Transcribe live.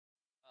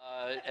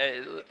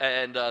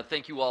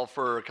Thank you all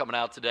for coming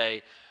out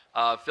today.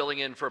 Filling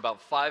in for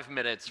about 5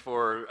 minutes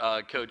for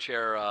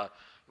co-chair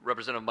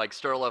Representative Mike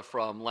Sterla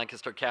from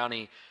Lancaster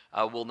County.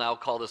 We'll now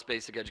call this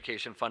Basic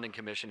Education Funding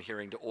Commission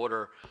hearing to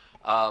order.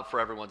 For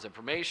everyone's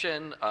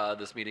information,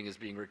 this meeting is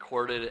being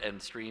recorded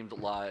and streamed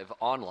live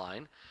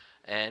online.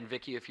 And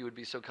Vicki, if you would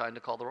be so kind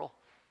to call the roll.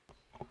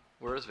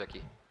 Where is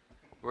Vicki?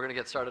 We're going to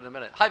get started in a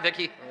minute. Hi,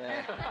 Vicki.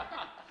 Yeah.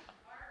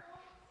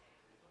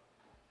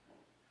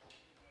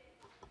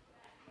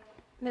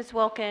 Ms.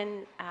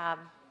 Wilkin,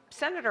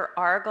 Senator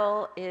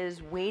Argyle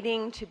is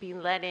waiting to be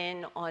let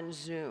in on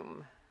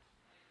Zoom.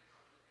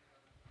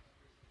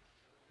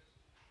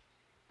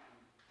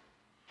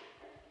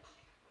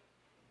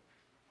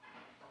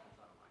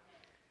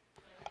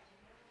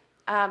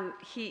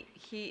 He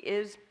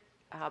is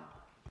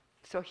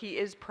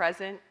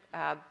present,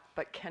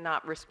 but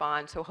cannot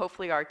respond. So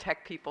hopefully our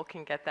tech people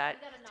can get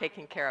that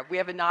taken care of. We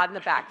have a nod in the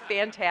back.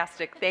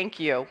 Fantastic. Thank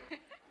you.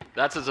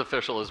 That's as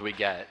official as we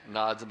get.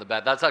 Nods in the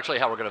back. That's actually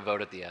how we're going to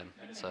vote at the end.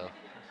 So.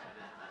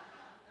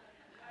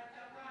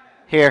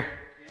 Here.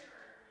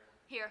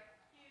 Here.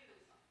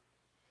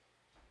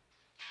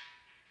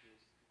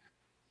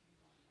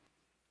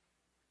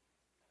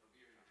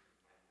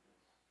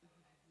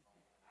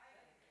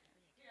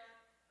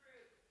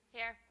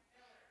 Here.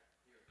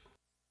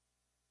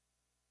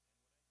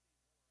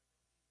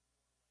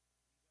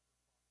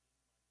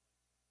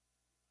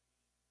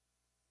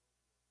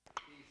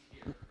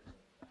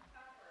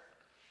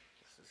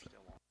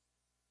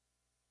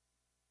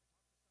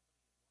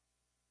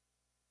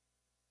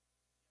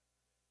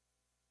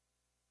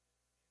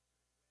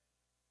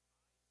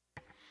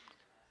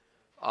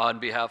 On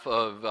behalf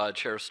of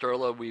Chair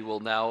Sterla, we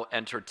will now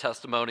enter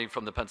testimony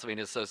from the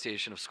Pennsylvania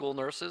Association of School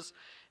Nurses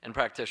and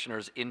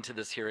Practitioners into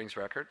this hearing's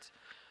records.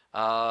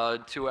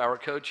 To our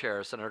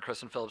co-chair, Senator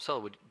Kristen Phillips-Hill,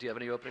 do you have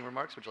any opening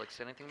remarks? Would you like to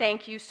say anything?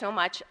 Thank you so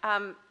much.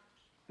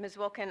 Ms.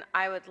 Wilkin,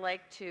 I would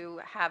like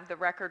to have the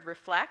record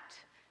reflect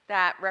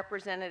that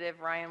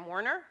Representative Ryan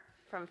Warner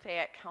from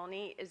Fayette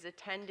County is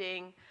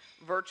attending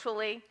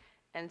virtually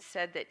and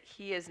said that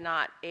he is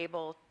not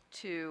able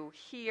to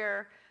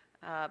hear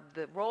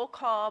the roll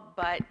call,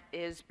 but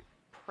is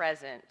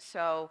present.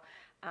 So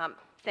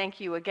thank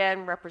you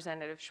again,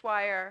 Representative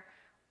Schweier,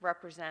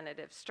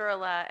 Representative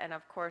Sterla, and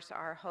of course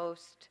our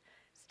host,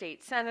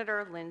 State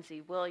Senator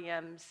Lindsey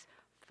Williams,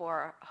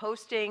 for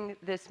hosting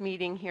this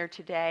meeting here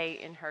today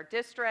in her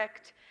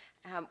district.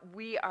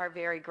 We are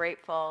very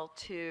grateful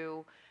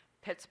to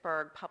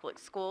Pittsburgh Public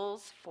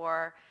Schools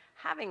for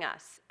having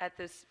us at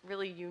this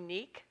really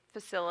unique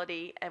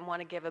facility, and want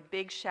to give a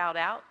big shout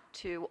out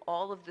to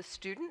all of the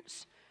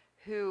students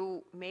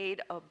who made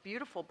a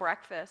beautiful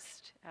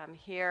breakfast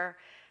here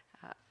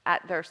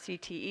at their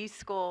CTE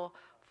school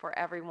for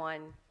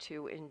everyone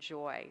to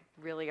enjoy.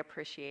 Really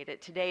appreciate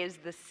it. Today is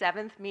the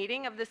 7th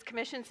meeting of this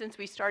commission since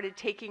we started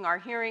taking our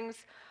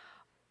hearings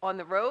on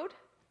the road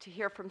to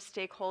hear from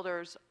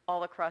stakeholders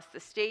all across the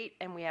state,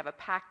 and we have a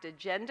packed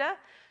agenda.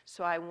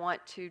 So I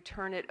want to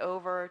turn it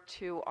over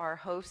to our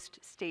host,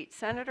 State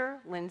Senator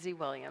Lindsey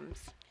Williams.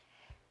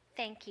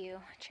 Thank you,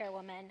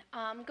 Chairwoman.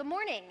 Good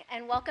morning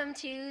and welcome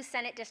to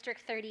Senate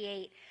District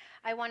 38.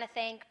 I want to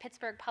thank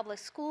Pittsburgh Public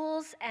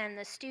Schools and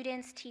the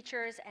students,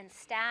 teachers, and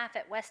staff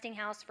at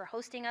Westinghouse for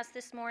hosting us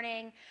this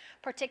morning,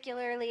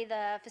 particularly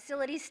the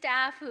facilities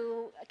staff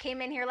who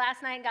came in here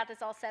last night and got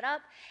this all set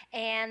up,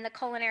 and the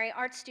culinary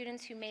arts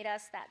students who made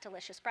us that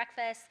delicious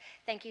breakfast.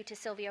 Thank you to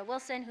Sylvia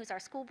Wilson, who's our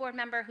school board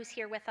member, who's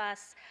here with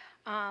us.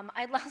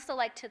 I'd also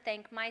like to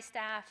thank my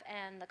staff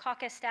and the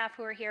caucus staff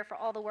who are here for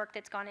all the work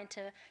that's gone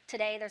into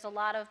today. There's a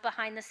lot of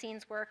behind the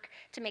scenes work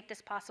to make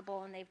this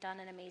possible, and they've done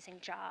an amazing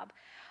job.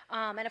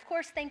 And of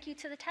course, thank you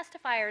to the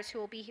testifiers who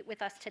will be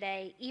with us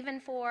today, even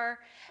for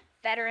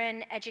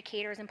veteran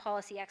educators and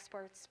policy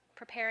experts.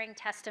 Preparing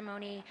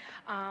testimony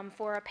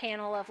for a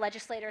panel of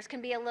legislators can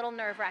be a little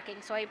nerve-wracking,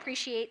 so I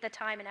appreciate the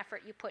time and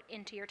effort you put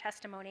into your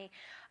testimony.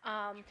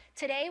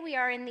 Today we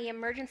are in the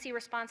Emergency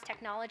Response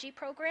Technology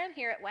Program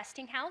here at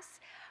Westinghouse.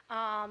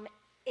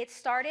 It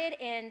started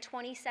in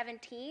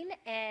 2017,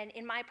 and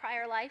in my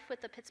prior life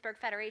with the Pittsburgh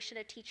Federation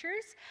of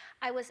Teachers,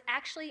 I was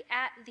actually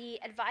at the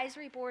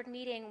advisory board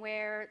meeting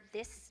where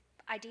this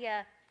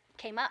idea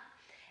came up,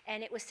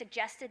 and it was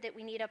suggested that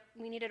we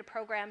needed a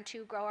program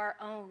to grow our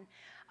own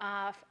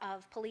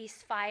of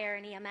police, fire,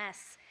 and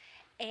EMS.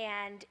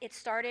 And it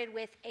started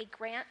with a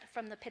grant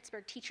from the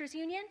Pittsburgh Teachers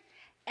Union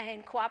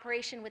in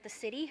cooperation with the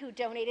city, who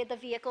donated the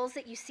vehicles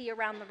that you see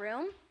around the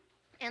room.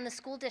 And the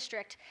school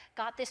district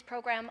got this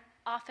program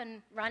off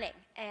and running,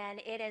 and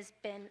it has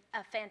been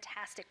a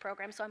fantastic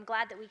program. So I'm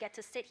glad that we get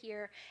to sit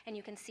here and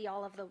you can see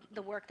all of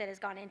the work that has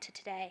gone into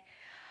today.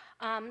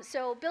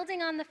 So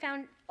building on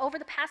over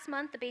the past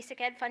month, the Basic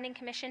Ed Funding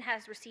Commission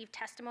has received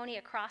testimony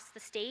across the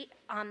state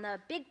on the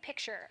big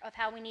picture of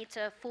how we need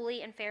to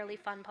fully and fairly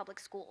fund public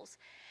schools.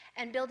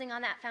 And building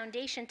on that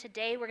foundation,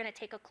 today we're going to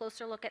take a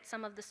closer look at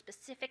some of the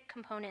specific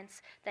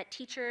components that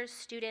teachers,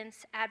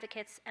 students,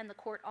 advocates, and the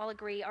court all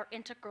agree are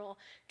integral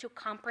to a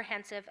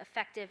comprehensive,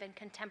 effective, and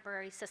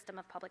contemporary system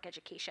of public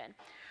education.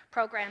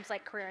 Programs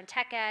like career and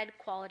tech ed,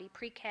 quality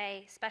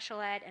pre-K, special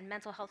ed, and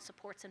mental health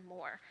supports, and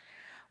more.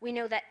 We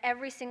know that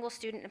every single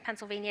student in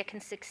Pennsylvania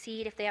can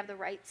succeed if they have the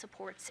right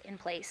supports in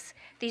place.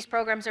 These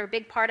programs are a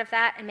big part of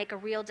that and make a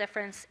real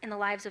difference in the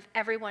lives of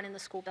everyone in the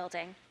school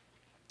building.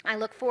 I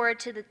look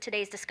forward to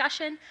today's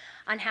discussion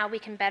on how we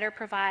can better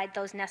provide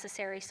those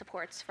necessary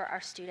supports for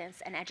our students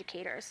and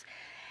educators.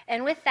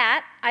 And with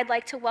that, I'd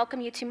like to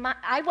welcome you to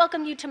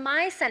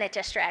my Senate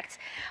district,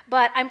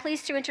 but I'm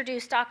pleased to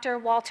introduce Dr.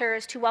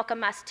 Walters to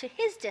welcome us to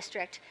his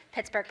district,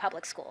 Pittsburgh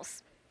Public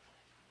Schools.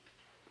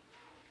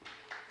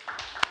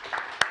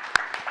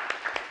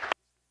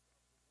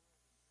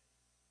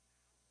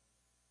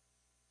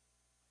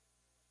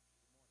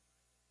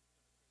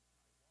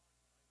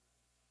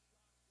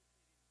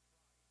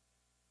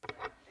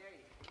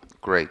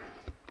 Great,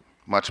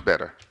 much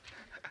better.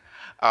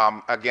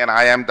 Again,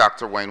 I am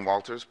Dr. Wayne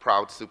Walters,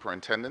 proud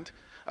superintendent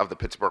of the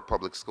Pittsburgh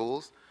Public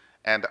Schools.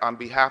 And on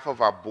behalf of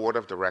our board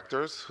of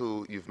directors,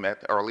 who you've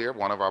met earlier,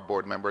 one of our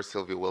board members,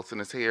 Sylvia Wilson,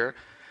 is here,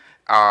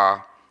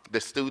 the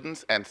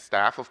students and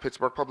staff of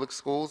Pittsburgh Public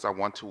Schools, I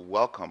want to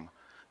welcome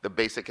the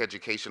Basic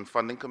Education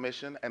Funding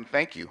Commission and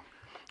thank you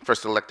for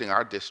selecting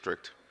our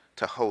district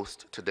to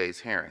host today's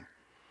hearing.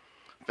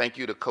 Thank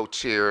you to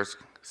co-chairs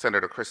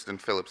Senator Kristen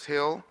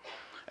Phillips-Hill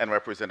and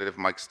Representative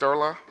Mike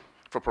Scherrer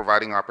for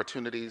providing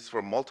opportunities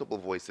for multiple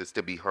voices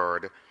to be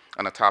heard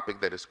on a topic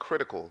that is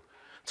critical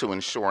to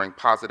ensuring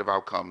positive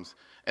outcomes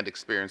and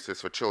experiences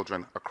for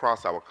children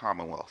across our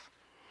Commonwealth.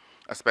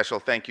 A special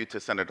thank you to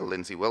Senator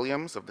Lindsey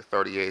Williams of the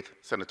 38th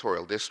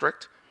Senatorial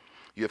District.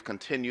 You have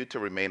continued to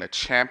remain a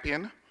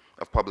champion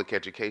of public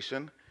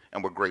education,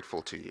 and we're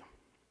grateful to you.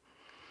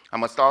 I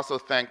must also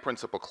thank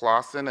Principal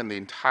Clausen and the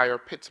entire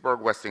Pittsburgh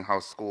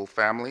Westinghouse School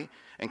family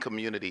and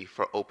community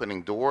for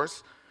opening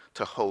doors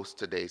to host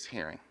today's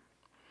hearing.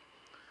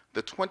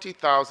 The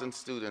 20,000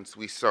 students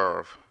we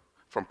serve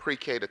from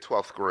pre-K to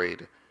 12th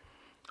grade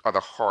are the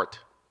heart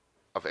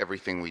of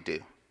everything we do.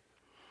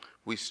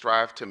 We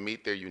strive to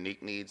meet their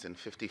unique needs in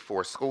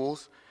 54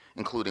 schools,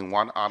 including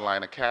 1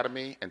 online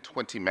academy and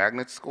 20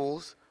 magnet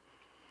schools.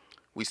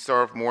 We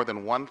serve more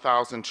than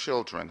 1,000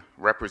 children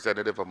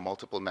representative of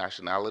multiple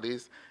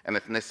nationalities and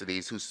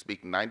ethnicities who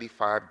speak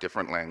 95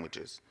 different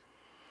languages.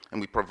 And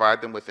we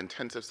provide them with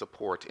intensive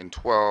support in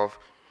 12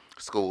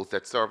 schools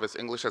that serve as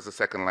English as a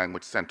second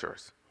language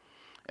centers.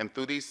 And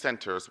through these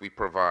centers, we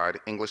provide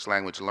English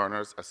language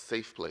learners a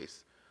safe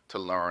place to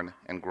learn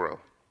and grow.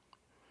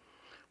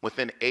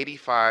 Within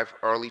 85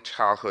 early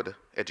childhood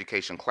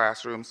education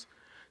classrooms,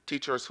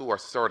 teachers who are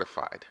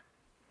certified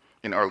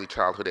in early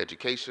childhood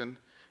education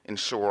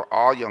ensure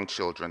all young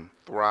children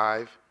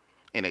thrive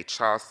in a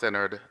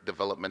child-centered,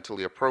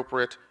 developmentally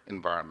appropriate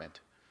environment.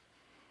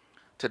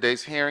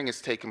 Today's hearing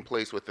is taking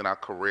place within our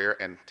career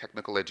and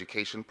technical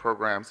education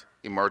programs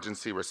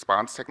emergency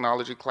response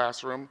technology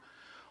classroom,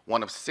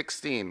 one of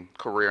 16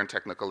 career and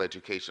technical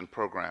education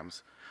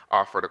programs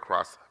offered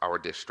across our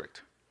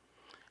district,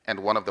 and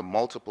one of the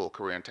multiple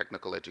career and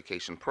technical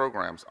education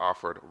programs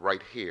offered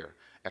right here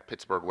at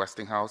Pittsburgh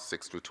Westinghouse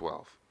 6 through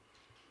 12.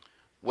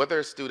 Whether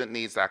a student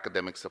needs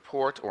academic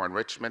support or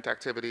enrichment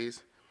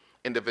activities,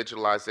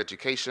 individualized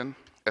education,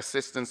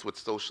 assistance with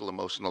social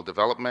emotional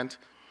development,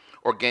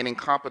 or gaining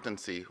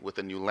competency with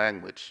a new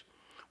language,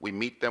 we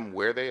meet them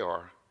where they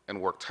are and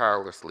work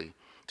tirelessly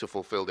to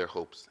fulfill their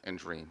hopes and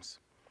dreams.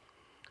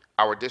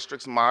 Our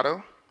district's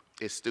motto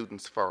is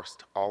students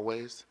first,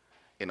 always,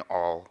 in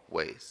all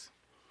ways.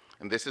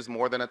 And this is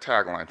more than a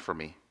tagline for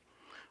me,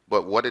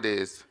 but what it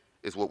is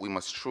what we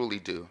must truly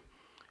do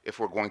if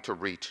we're going to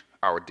reach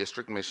our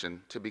district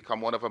mission to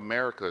become one of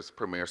America's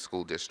premier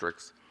school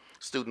districts,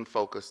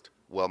 student-focused,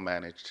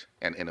 well-managed,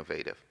 and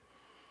innovative.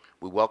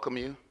 We welcome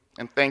you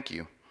and thank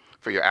you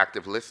for your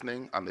active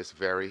listening on this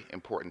very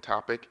important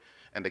topic.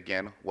 And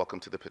again, welcome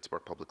to the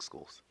Pittsburgh Public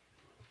Schools.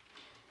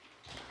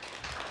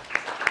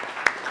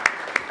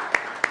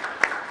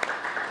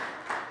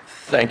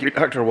 Thank you,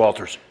 Dr.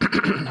 Walters.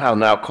 I'll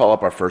now call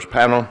up our first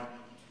panel.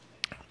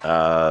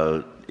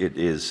 It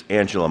is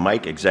Angela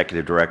Mike,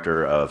 Executive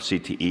Director of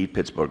CTE,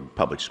 Pittsburgh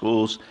Public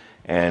Schools,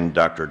 and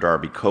Dr.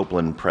 Darby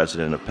Copeland,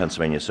 President of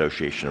Pennsylvania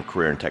Association of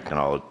Career and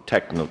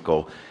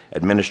Technical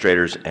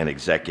Administrators and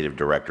Executive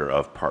Director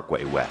of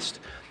Parkway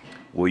West.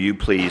 Will you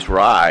please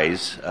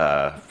rise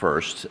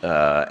first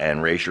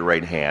and raise your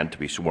right hand to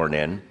be sworn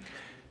in?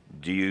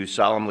 Do you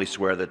solemnly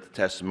swear that the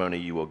testimony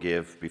you will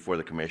give before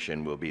the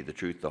commission will be the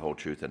truth, the whole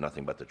truth, and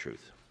nothing but the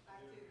truth? I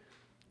do.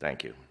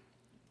 Thank you.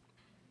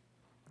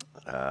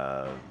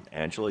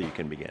 Angela, you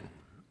can begin.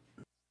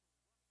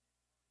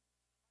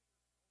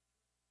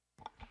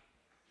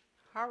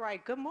 All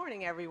right, good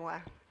morning,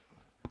 everyone.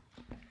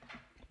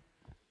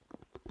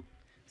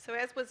 So So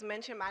as was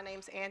mentioned, my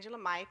name's Angela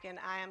Mike, and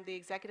I am the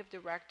Executive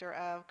Director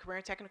of Career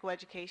and Technical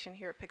Education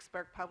here at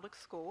Pittsburgh Public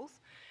Schools.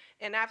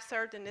 And I've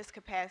served in this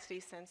capacity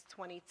since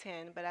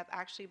 2010, but I've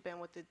actually been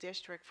with the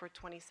district for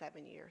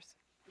 27 years.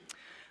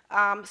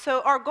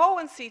 So our goal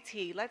in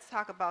CTE, let's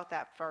talk about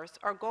that first.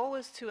 Our goal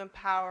is to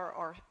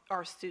empower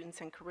our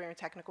students in career and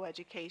technical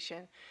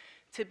education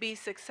to be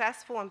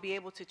successful and be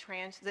able to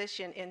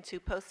transition into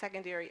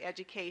post-secondary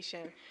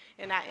education,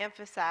 and I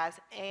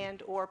emphasize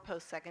and/or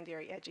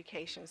post-secondary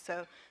education.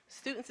 So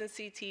students in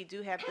CTE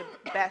do have the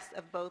best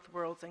of both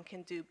worlds and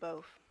can do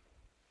both.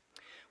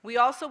 We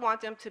also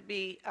want them to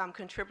be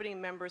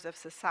contributing members of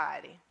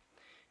society.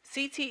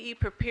 CTE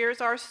prepares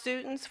our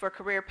students for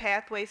career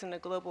pathways in the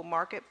global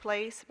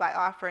marketplace by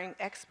offering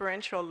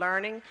experiential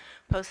learning,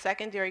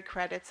 post-secondary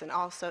credits, and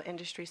also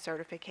industry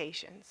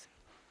certifications.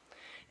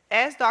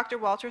 As Dr.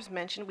 Walters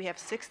mentioned, we have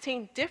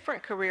 16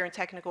 different career and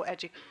technical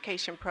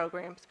education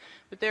programs,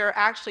 but there are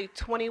actually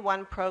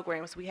 21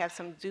 programs. We have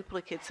some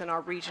duplicates in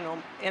our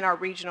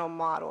regional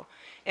model,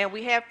 and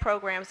we have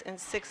programs in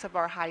 6 of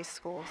our high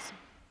schools.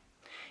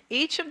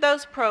 Each of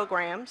those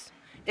programs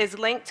is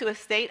linked to a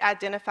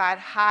state-identified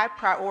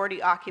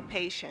high-priority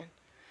occupation.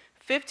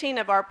 15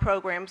 of our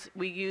programs,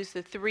 we use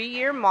the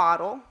 3-year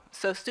model,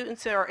 so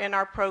students are in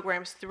our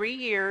programs 3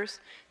 years,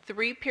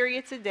 3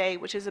 periods a day,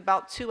 which is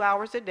about 2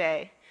 hours a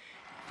day,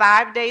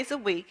 5 days a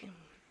week,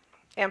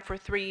 and for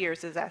 3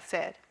 years, as I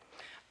said.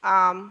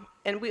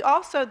 And we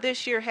also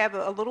this year have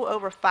a little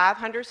over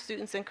 500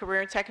 students in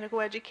career and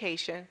technical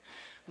education,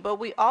 but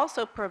we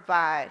also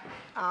provide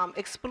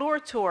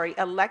exploratory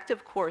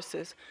elective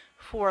courses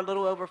for a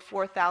little over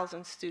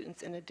 4,000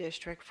 students in the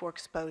district for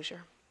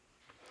exposure.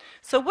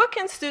 So what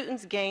can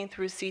students gain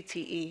through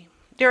CTE?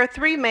 There are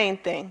 3 main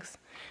things.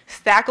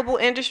 Stackable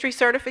industry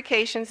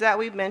certifications that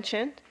we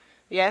mentioned.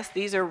 Yes,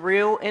 these are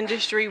real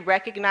industry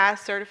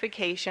recognized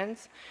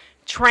certifications.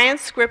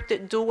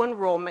 Transcripted dual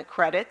enrollment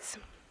credits.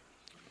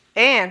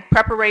 And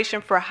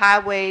preparation for high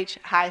wage,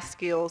 high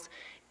skills,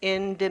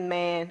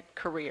 in-demand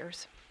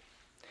careers.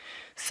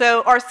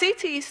 So our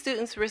CTE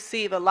students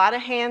receive a lot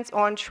of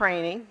hands-on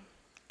training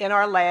in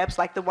our labs,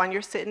 like the one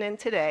you're sitting in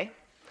today,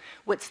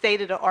 with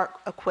state-of-the-art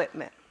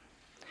equipment.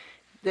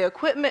 The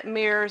equipment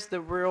mirrors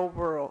the real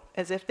world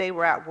as if they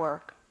were at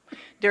work.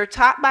 They're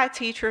taught by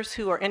teachers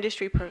who are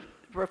industry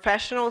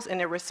professionals in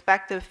their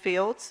respective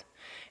fields,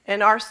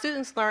 and our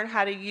students learn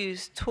how to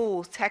use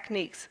tools,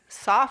 techniques,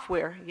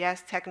 software,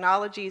 yes,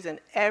 technologies in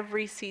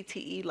every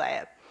CTE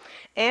lab,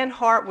 and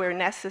hardware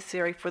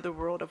necessary for the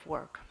world of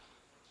work.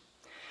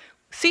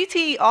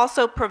 CTE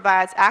also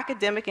provides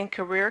academic and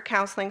career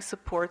counseling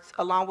supports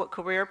along with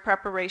career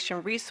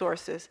preparation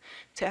resources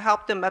to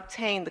help them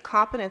obtain the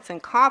competence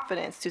and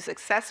confidence to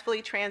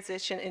successfully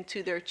transition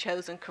into their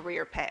chosen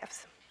career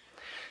paths.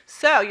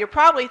 So you're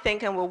probably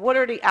thinking, well, what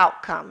are the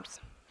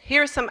outcomes?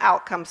 Here's some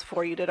outcomes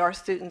for you that our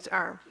students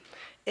earn.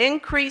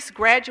 Increased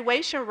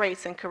graduation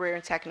rates in career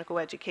and technical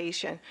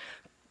education,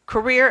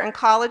 career and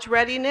college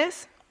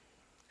readiness,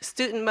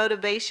 student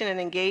motivation and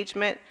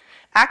engagement,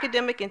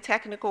 academic and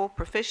technical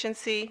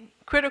proficiency,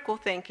 critical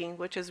thinking,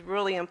 which is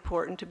really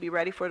important to be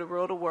ready for the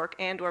world of work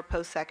and/or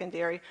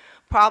post-secondary,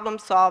 problem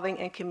solving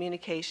and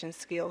communication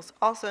skills,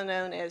 also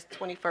known as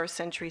 21st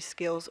century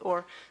skills,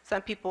 or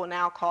some people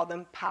now call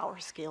them power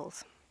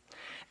skills.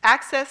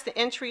 Access to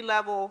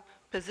entry-level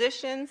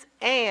positions,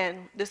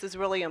 and this is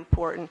really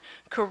important,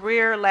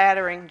 career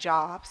laddering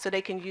jobs, so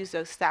they can use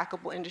those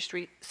stackable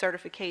industry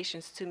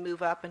certifications to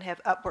move up and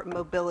have upward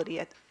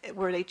mobility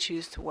where they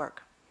choose to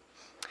work.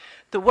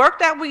 The work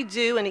that we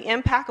do and the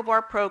impact of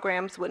our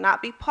programs would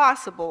not be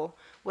possible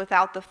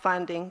without the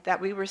funding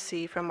that we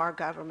receive from our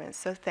government,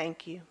 so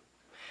thank you.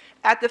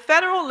 At the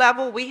federal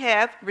level, we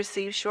have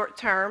received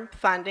short-term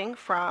funding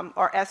from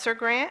our ESSER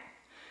grant,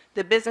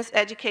 the Business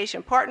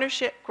Education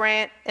Partnership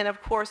Grant, and of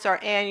course our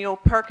annual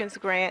Perkins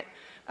Grant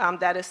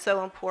that is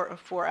so important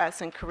for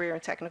us in career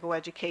and technical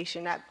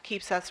education that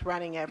keeps us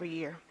running every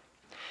year.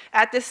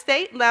 At the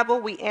state level,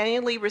 we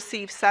annually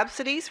receive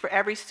subsidies for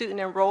every student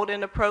enrolled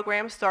in the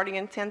program starting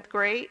in 10th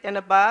grade and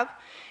above,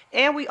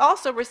 and we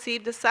also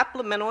received the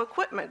Supplemental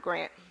Equipment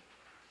Grant.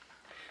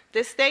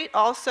 The state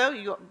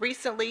also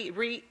recently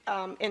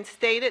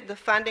reinstated the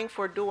funding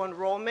for dual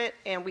enrollment,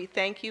 and we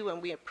thank you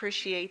and we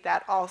appreciate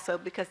that also,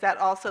 because that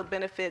also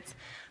benefits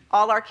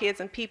all our kids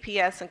in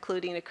PPS,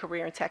 including the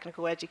career and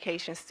technical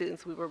education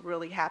students. We were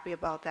really happy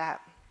about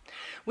that.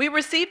 We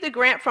received the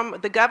grant from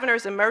the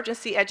Governor's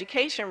Emergency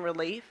Education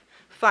Relief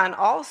Fund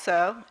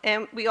also,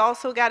 and we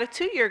also got a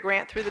 2-year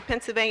grant through the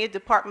Pennsylvania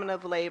Department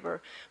of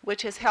Labor,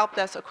 which has helped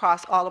us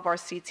across all of our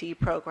CTE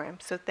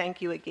programs, so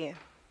thank you again.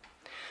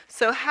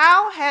 So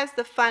how has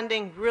the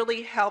funding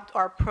really helped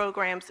our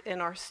programs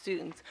and our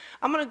students?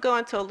 I'm going to go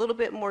into a little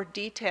bit more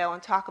detail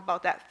and talk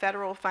about that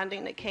federal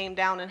funding that came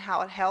down and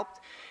how it helped,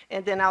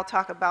 and then I'll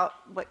talk about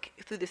what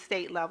through the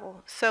state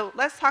level. So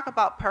let's talk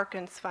about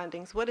Perkins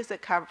fundings. What does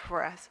it cover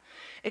for us?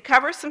 It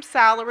covers some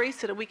salaries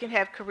so that we can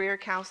have career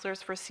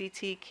counselors for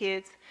CT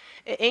kids,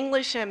 an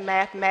English and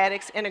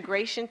mathematics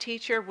integration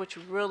teacher, which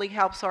really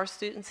helps our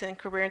students in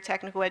career and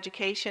technical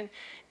education,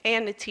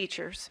 and the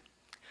teachers.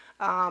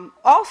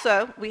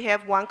 Also, we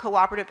have one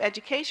cooperative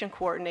education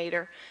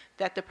coordinator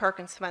that the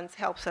Perkins Funds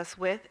helps us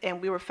with,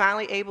 and we were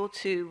finally able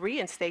to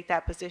reinstate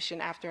that position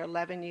after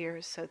 11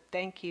 years, so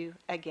thank you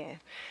again.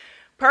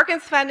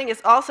 Perkins funding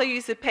is also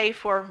used to pay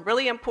for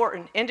really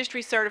important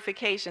industry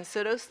certifications.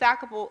 So those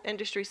stackable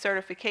industry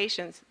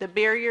certifications, the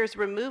barrier is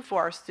removed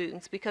for our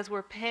students because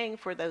we're paying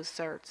for those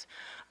certs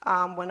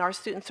when our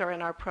students are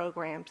in our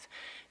programs.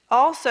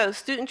 Also,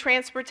 student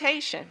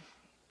transportation,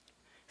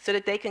 so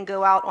that they can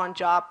go out on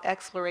job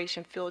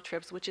exploration field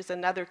trips, which is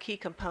another key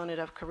component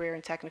of career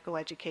and technical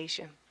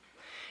education.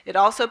 It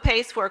also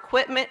pays for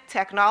equipment,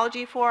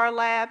 technology for our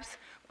labs,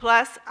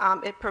 plus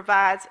it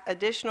provides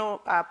additional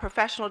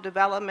professional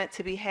development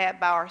to be had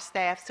by our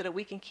staff so that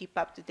we can keep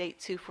up to date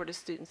too for the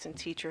students and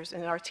teachers,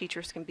 and our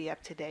teachers can be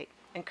up to date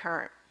and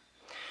current.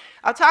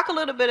 I'll talk a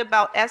little bit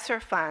about ESSER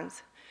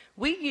funds.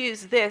 We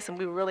use this, and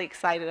we were really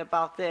excited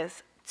about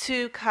this,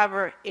 to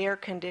cover air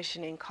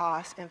conditioning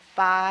costs in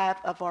 5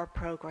 of our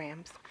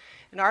programs.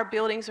 And our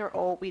buildings are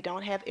old. We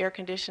don't have air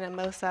conditioning,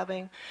 most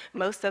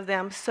of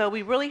them. So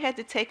we really had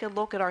to take a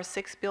look at our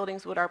 6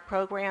 buildings with our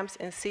programs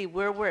and see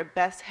where would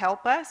best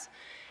help us.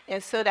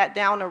 And so that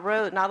down the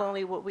road, not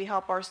only would we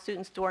help our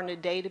students during the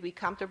day to be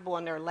comfortable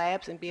in their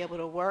labs and be able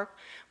to work,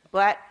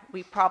 but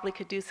we probably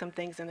could do some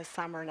things in the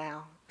summer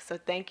now. So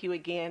thank you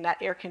again.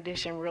 That air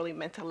conditioning really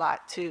meant a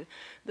lot to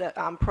the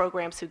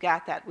programs who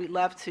got that. We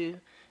love to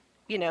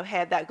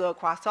had that go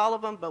across all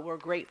of them, but we're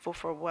grateful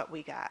for what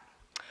we got.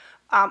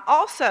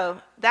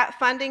 Also, that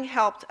funding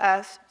helped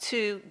us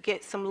to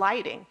get some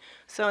lighting.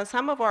 So in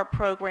some of our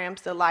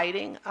programs, the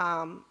lighting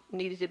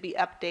needed to be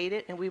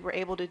updated, and we were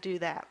able to do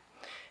that.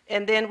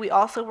 And then we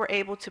also were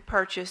able to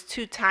purchase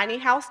 2 tiny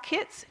house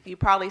kits. You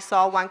probably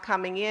saw one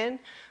coming in,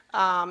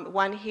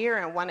 one here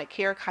and one at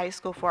Carrick High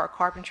School for our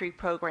carpentry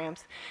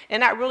programs.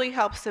 And that really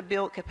helps to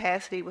build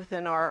capacity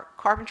within our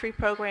carpentry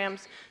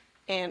programs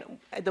and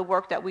the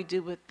work that we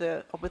do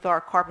with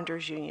our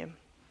Carpenters Union.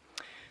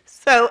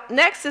 So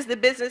next is the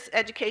Business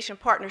Education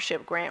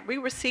Partnership Grant. We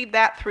received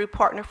that through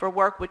Partner for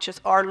Work, which is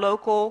our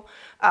local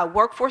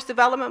workforce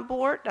development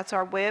board. That's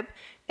our WIB.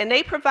 And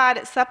they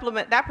provided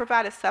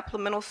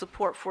supplemental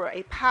support for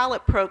a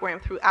pilot program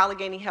through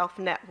Allegheny Health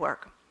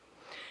Network.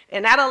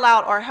 And that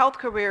allowed our health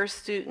career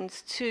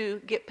students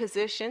to get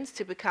positions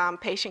to become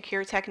patient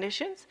care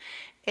technicians.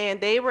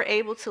 And they were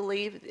able to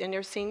leave in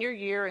their senior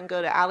year and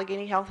go to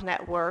Allegheny Health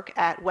Network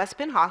at West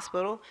Penn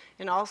Hospital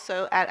and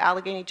also at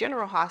Allegheny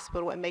General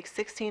Hospital and make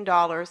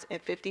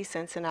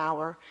 $16.50 an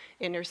hour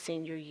in their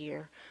senior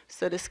year.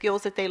 So the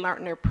skills that they learned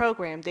in their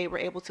program, they were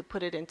able to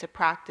put it into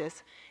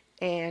practice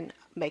and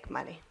make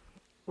money,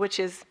 which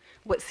is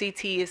what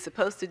CT is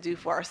supposed to do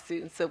for our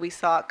students. So we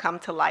saw it come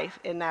to life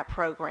in that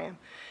program.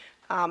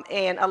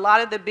 And a lot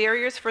of the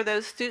barriers for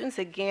those students,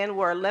 again,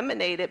 were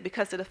eliminated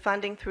because of the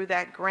funding through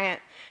that grant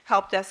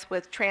helped us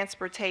with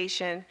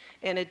transportation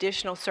and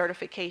additional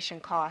certification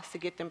costs to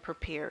get them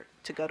prepared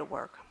to go to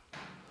work.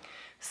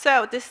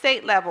 So at the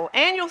state level,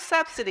 annual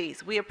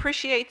subsidies, we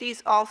appreciate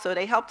these also.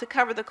 They help to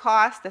cover the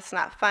cost that's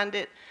not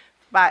funded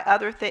by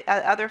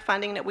other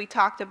funding that we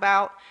talked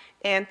about.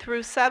 And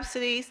through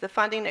subsidies, the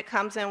funding that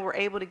comes in, we're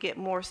able to get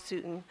more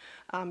student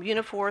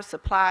uniforms,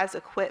 supplies,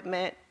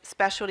 equipment,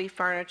 specialty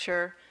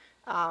furniture,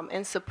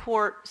 and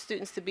support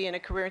students to be in a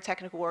career and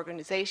technical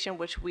organization,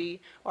 which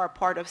we are a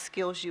part of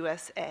Skills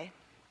USA.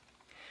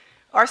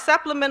 Our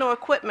supplemental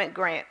equipment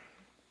grant,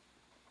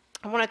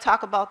 I want to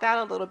talk about that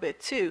a little bit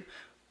too.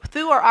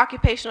 Through our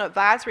occupational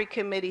advisory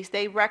committees,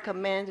 they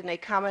recommend and they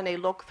come and they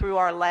look through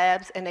our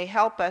labs and they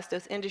help us,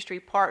 those industry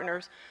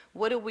partners,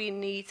 what do we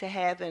need to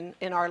have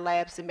in our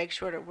labs to make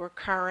sure that we're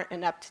current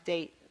and up to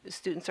date, the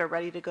students are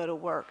ready to go to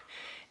work.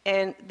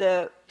 And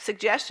the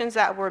suggestions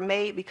that were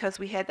made, because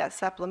we had that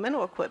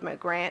supplemental equipment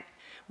grant,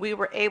 we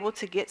were able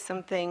to get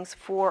some things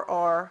for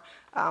our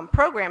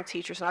program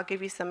teachers, and I'll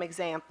give you some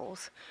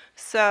examples.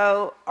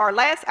 So our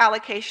last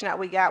allocation that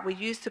we got, we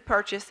used to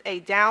purchase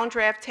a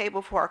downdraft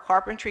table for our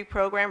carpentry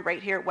program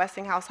right here at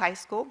Westinghouse High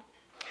School.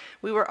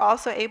 We were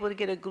also able to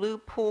get a glue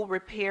pull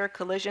repair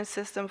collision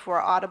system for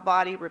our auto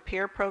body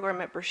repair program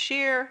at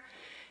Brashear,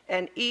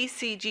 an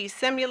ECG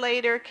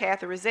simulator,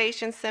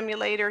 catheterization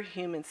simulator,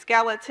 human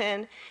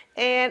skeleton,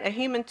 and a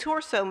human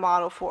torso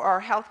model for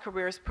our health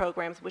careers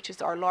programs, which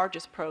is our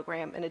largest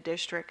program in the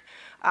district,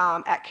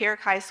 at Carrick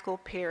High School,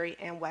 Perry,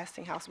 and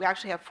Westinghouse. We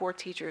actually have 4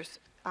 teachers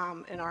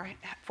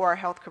for our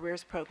health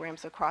careers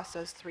programs across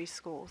those 3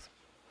 schools.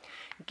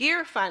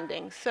 Gear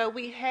funding. So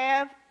we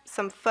have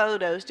some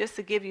photos just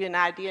to give you an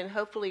idea, and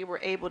hopefully we're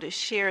able to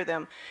share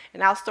them.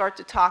 And I'll start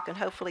to talk, and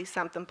hopefully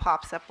something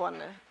pops up on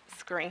the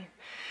screen.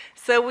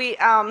 So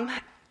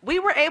we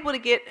were able to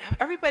get,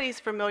 everybody's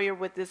familiar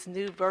with this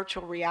new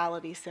virtual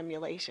reality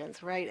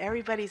simulations, right?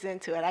 Everybody's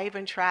into it. I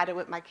even tried it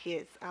with my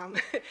kids,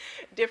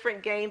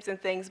 different games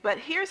and things. But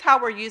here's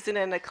how we're using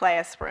it in the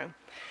classroom.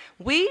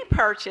 We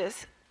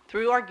purchased,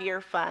 through our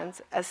gear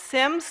funds, a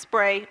sim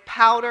spray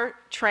powder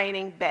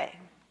training bay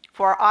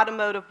for our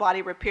automotive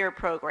body repair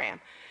program.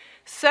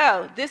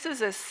 So this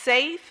is a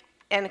safe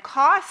and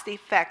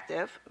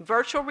cost-effective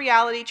virtual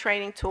reality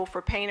training tool for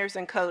painters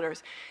and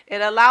coaters. It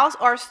allows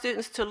our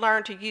students to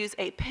learn to use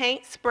a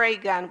paint spray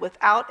gun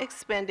without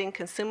expending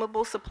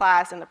consumable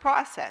supplies in the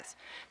process.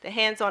 The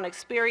hands-on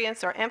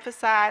experience are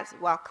emphasized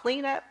while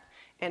cleanup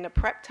and the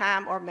prep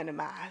time are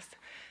minimized.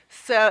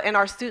 So, and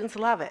our students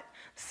love it.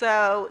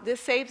 So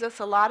this saves us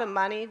a lot of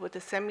money with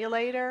the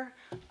simulator,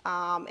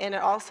 and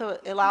it also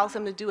allows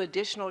them to do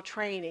additional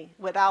training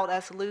without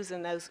us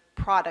losing those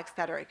products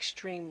that are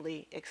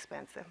extremely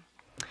expensive.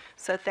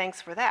 So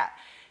thanks for that.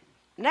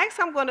 Next,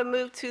 I'm going to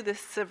move to the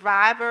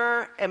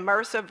Survivor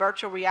Immersive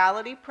Virtual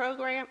Reality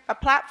program, a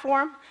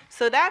platform.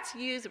 So that's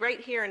used right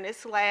here in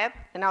this lab,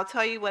 and I'll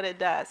tell you what it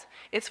does.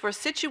 It's for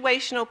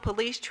situational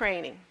police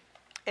training.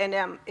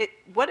 And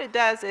what it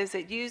does is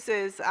it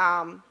uses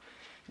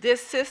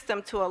this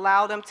system to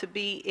allow them to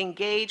be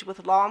engaged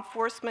with law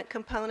enforcement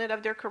component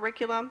of their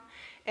curriculum,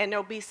 and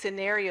there'll be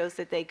scenarios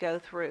that they go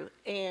through.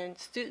 And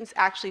students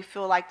actually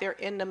feel like they're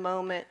in the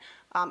moment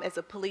as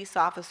a police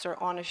officer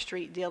on the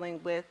street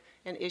dealing with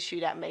an issue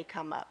that may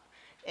come up.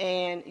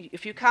 And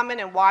if you come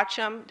in and watch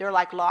them, they're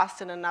like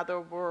lost in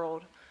another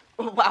world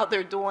while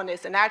they're doing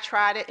this. And I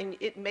tried it, and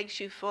it makes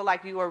you feel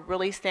like you are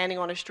really standing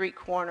on a street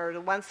corner.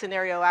 The one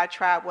scenario I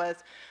tried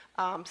was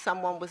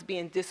someone was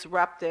being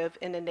disruptive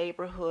in the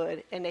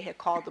neighborhood, and they had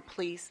called the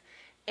police.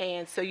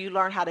 And so you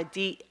learn how to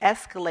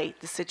de-escalate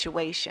the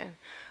situation.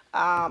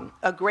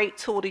 A great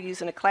tool to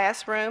use in a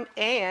classroom,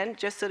 and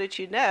just so that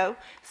you know,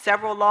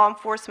 several law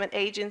enforcement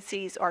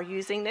agencies are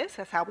using this.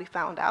 That's how we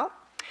found out.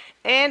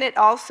 And it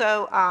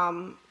also,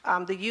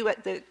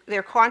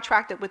 they're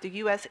contracted with the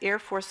U.S. Air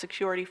Force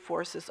Security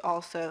Forces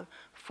also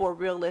for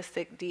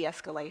realistic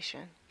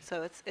de-escalation.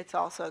 So it's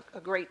also a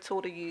great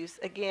tool to use.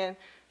 Again,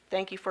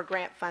 thank you for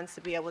grant funds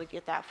to be able to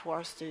get that for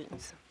our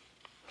students.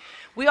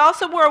 We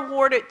also were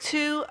awarded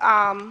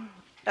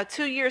a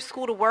two-year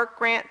school-to-work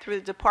grant through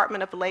the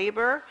Department of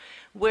Labor,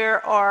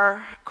 where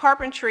our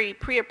carpentry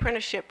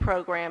pre-apprenticeship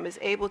program is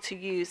able to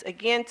use,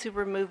 again, to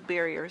remove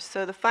barriers.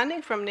 So the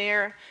funding from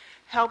there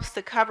helps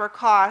to cover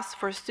costs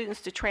for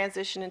students to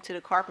transition into the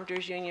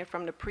Carpenters Union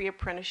from the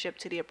pre-apprenticeship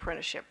to the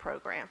apprenticeship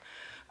program.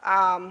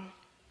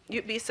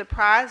 You'd be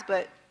surprised,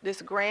 but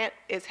this grant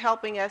is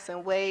helping us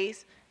in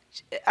ways.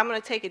 I'm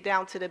going to take it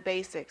down to the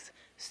basics.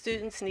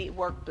 Students need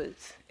work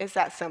boots. It's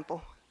that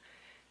simple.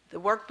 The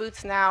work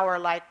boots now are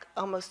like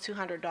almost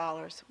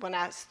 $200. When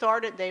I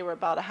started, they were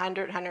about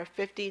 $100,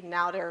 $150.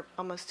 Now they're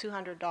almost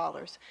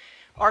 $200.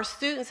 Our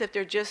students, if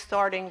they're just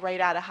starting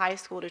right out of high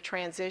school to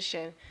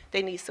transition,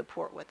 they need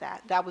support with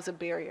that. That was a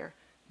barrier.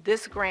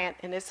 This grant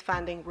and this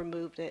funding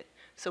removed it.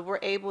 So we're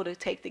able to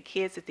take the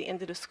kids at the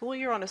end of the school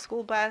year on a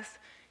school bus,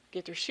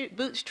 get their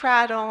boots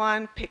tried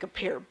on, pick a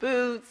pair of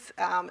boots,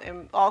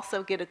 and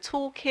also get a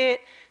toolkit.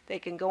 They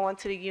can go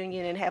into the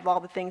union and have all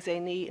the things they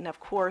need. And of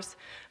course,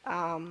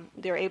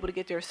 they're able to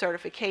get their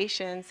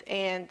certifications,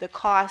 and the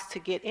cost to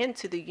get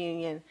into the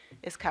union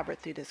is covered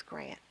through this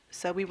grant.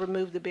 So we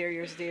removed the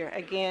barriers there,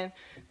 again,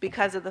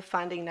 because of the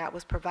funding that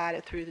was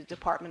provided through the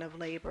Department of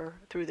Labor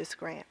through this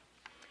grant.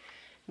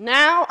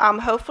 Now,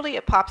 hopefully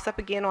it pops up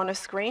again on the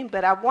screen,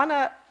 but I want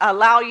to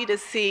allow you to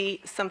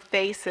see some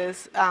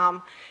faces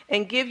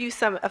and give you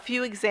a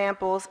few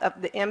examples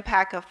of the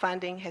impact of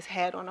funding has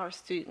had on our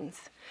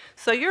students.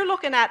 So you're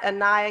looking at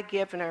Anaya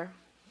Givner.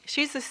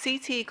 She's a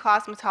CT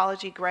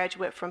cosmetology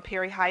graduate from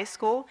Perry High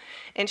School,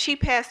 and she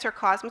passed her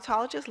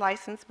cosmetologist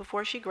license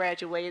before she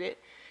graduated.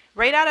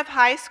 Right out of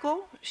high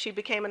school, she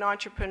became an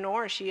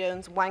entrepreneur. She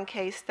owns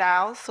 1K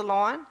Styles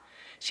Salon.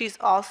 She's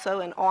also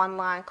an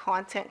online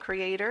content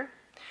creator.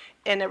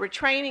 And the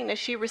retraining that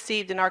she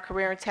received in our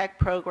Career and Tech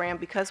program,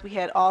 because we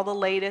had all the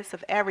latest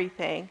of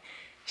everything,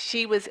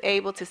 she was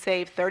able to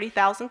save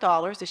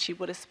 $30,000 that she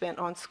would have spent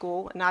on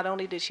school. And not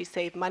only did she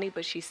save money,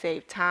 but she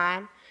saved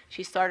time.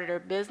 She started her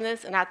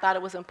business, and I thought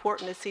it was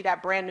important to see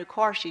that brand new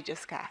car she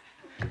just got.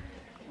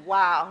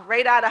 Wow,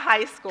 right out of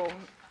high school.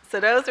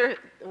 So those are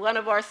one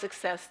of our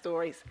success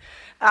stories.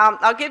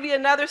 I'll give you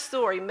another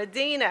story.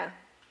 Medina.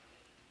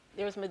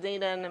 There's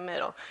Medina in the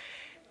middle.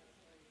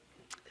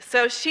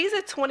 So she's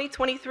a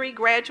 2023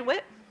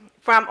 graduate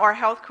from our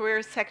Health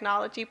Careers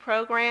Technology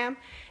program.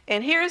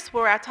 And here's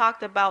where I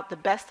talked about the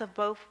best of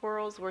both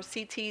worlds, where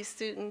CT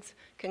students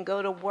can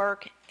go to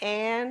work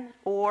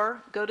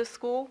or go to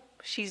school.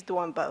 She's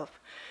doing both.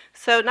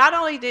 So not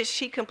only did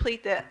she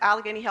complete the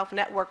Allegheny Health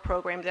Network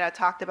program that I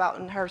talked about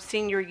in her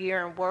senior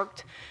year and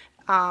worked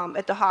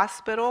at the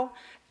hospital,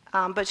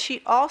 but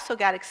she also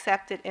got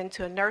accepted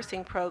into a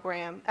nursing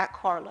program at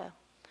Carlo.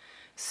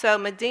 So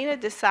Medina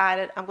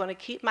decided, I'm going to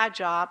keep my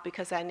job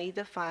because I need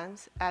the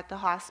funds at the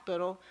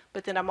hospital,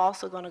 but then I'm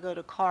also going to go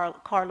to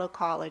Carlo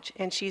College,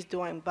 and she's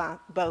doing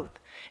both.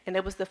 And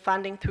it was the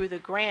funding through the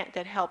grant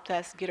that helped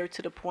us get her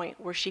to the point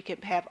where she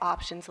could have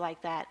options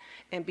like that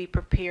and be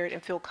prepared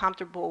and feel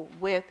comfortable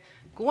with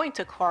going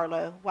to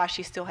Carlo while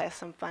she still has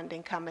some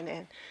funding coming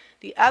in.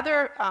 The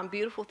other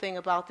beautiful thing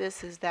about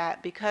this is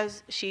that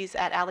because she's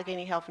at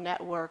Allegheny Health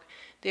Network,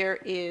 there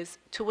is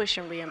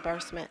tuition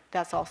reimbursement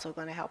that's also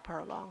going to help her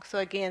along. So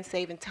again,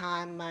 saving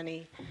time,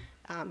 money,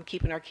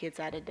 keeping our kids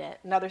out of debt.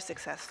 Another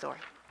success story.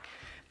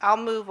 I'll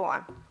move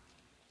on.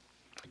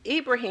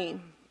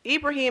 Ibrahim.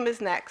 Ibrahim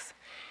is next.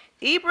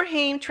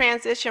 Ibrahim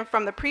transitioned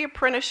from the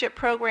pre-apprenticeship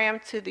program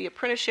to the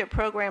apprenticeship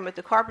program at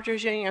the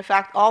Carpenters Union. In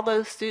fact, all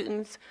those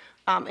students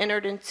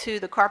entered into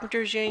the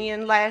Carpenters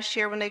Union last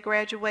year when they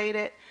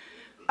graduated.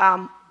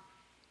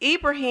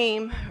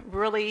 Ibrahim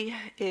really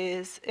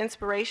is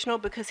inspirational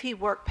because he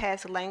worked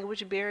past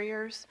language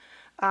barriers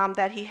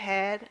that he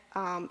had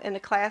in the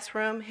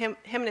classroom. Him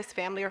and his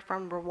family are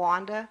from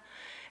Rwanda.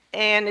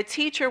 And the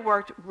teacher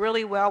worked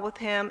really well with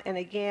him. And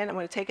again, I'm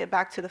going to take it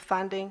back to the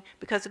funding.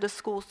 Because of the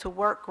Schools to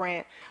Work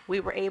grant, we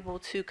were able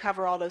to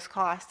cover all those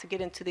costs to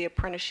get into the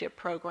apprenticeship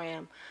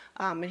program.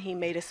 And he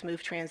made a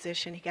smooth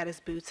transition. He got his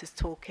boots, his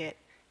toolkit,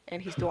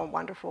 and he's doing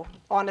wonderful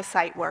on the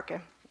site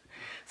working.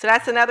 So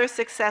that's another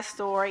success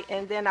story.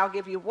 And then I'll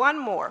give you one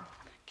more.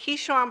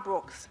 Keyshawn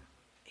Brooks.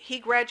 He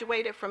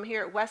graduated from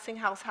here at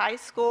Westinghouse High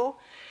School.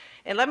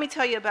 And let me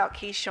tell you about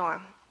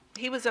Keyshawn.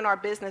 He was in our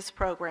business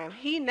program.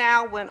 He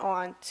now went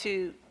on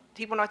to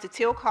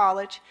Teal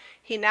College.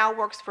 He now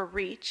works for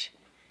REACH.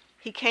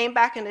 He came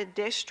back in the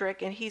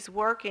district, and he's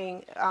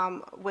working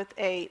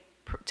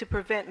to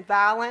prevent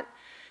violent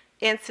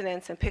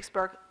incidents in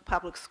Pittsburgh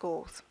Public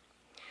Schools.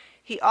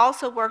 He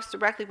also works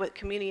directly with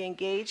community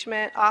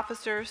engagement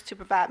officers to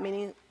provide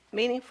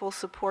meaningful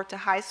support to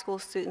high school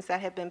students that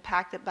have been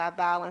impacted by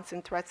violence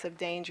and threats of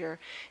danger.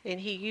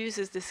 And he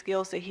uses the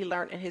skills that he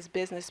learned in his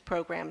business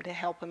program to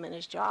help him in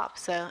his job.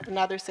 So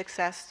another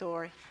success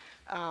story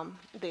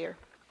there.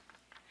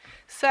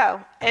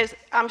 So as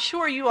I'm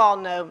sure you all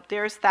know,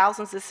 there's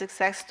thousands of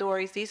success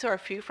stories. These are a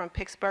few from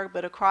Pittsburgh,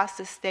 but across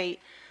the state,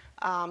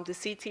 the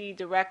CTE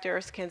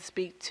directors can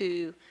speak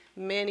to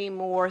many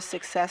more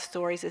success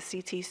stories that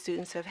CTE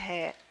students have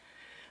had.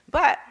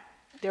 But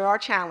there are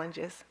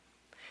challenges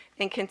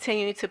in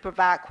continuing to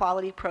provide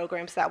quality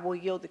programs that will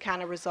yield the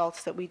kind of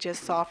results that we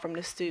just saw from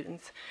the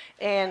students.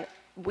 And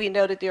we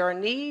know that there are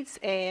needs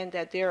and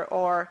that there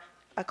are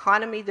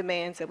economy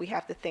demands that we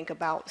have to think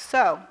about.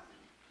 So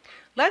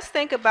let's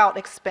think about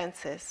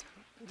expenses.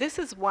 This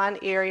is one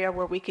area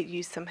where we could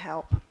use some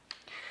help.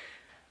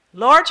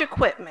 Large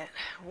equipment.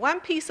 One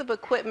piece of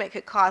equipment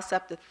could cost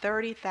up to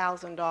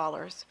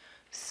 $30,000.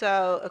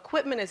 So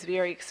equipment is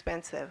very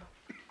expensive.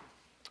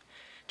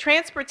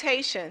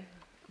 Transportation.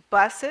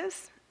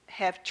 Buses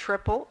have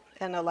tripled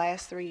in the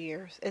last 3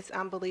 years. It's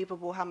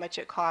unbelievable how much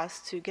it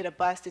costs to get a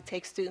bus to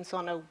take students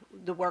on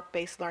the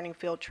work-based learning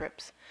field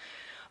trips.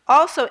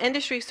 Also,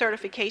 industry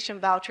certification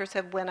vouchers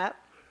have went up.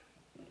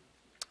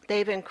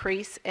 They've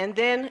increased. And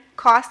then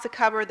cost to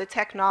cover the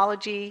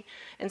technology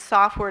and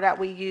software that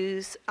we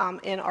use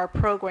in our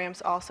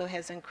programs also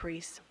has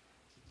increased.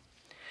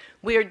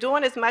 We are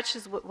doing as much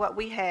as what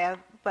we have,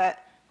 but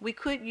we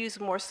could use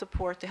more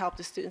support to help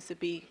the students to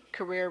be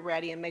career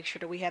ready and make sure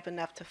that we have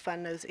enough to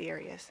fund those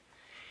areas.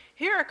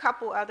 Here are a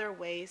couple other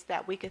ways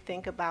that we could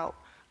think about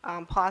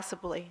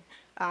possibly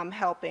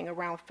helping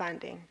around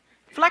funding.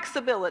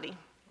 Flexibility.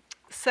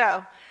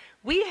 So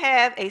we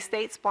have a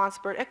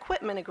state-sponsored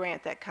equipment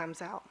grant that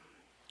comes out.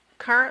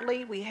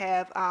 Currently, we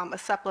have a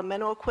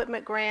supplemental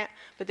equipment grant,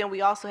 but then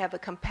we also have a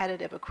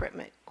competitive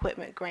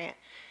equipment grant.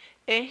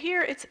 And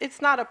here,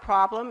 it's not a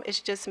problem. It's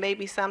just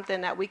maybe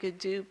something that we could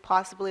do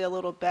possibly a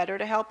little better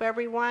to help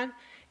everyone.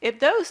 If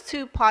those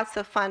two pots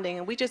of funding,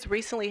 and we just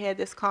recently had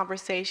this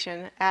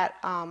conversation at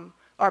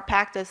our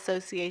PACTA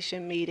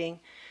Association meeting,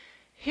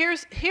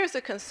 here's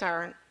a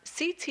concern.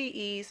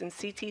 CTEs and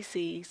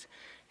CTCs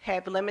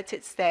have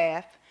limited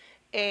staff,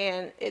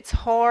 and it's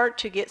hard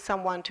to get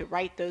someone to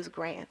write those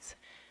grants.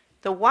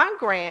 The one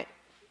grant,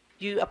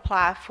 you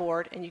apply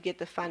for it and you get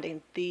the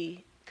funding. The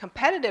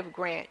competitive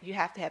grant, you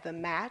have to have a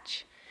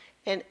match,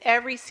 and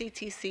every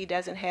CTC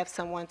doesn't have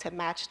someone to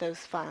match those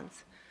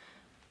funds.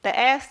 The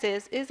ask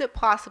is it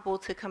possible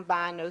to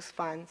combine those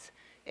funds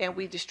and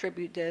we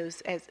distribute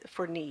those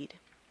for need?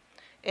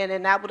 And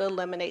then that would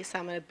eliminate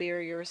some of the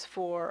barriers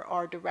for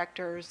our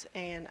directors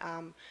and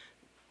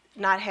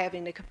not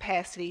having the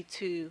capacity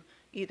to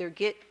either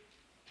get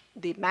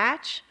the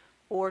match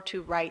or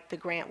to write the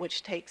grant,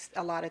 which takes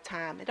a lot of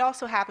time. It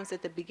also happens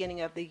at the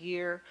beginning of the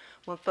year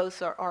when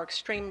folks are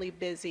extremely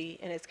busy,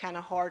 and it's kind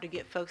of hard to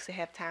get folks to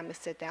have time to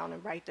sit down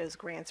and write those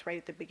grants right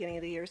at the beginning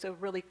of the year. So a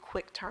really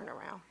quick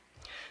turnaround.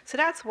 So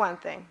that's one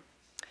thing.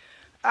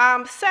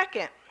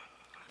 Second,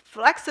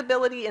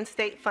 flexibility in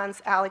state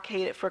funds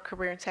allocated for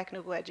career and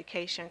technical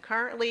education.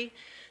 Currently,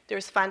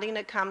 there's funding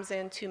that comes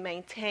in to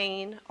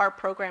maintain our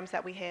programs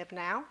that we have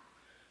now,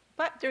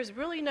 but there's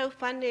really no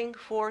funding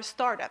for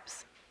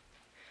startups.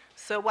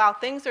 So while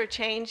things are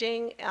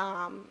changing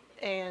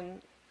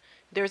and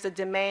there's a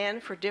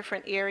demand for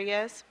different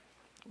areas,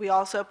 we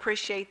also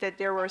appreciate that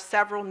there were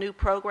several new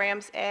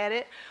programs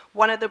added.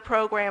 One of the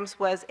programs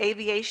was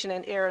Aviation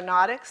and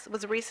Aeronautics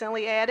was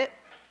recently added.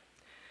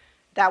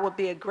 That would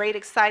be a great,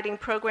 exciting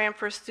program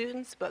for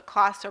students, but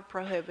costs are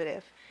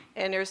prohibitive.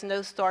 And there's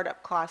no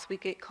startup costs. We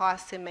get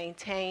costs to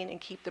maintain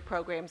and keep the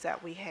programs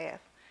that we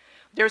have.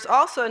 There's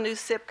also a new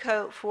zip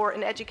code for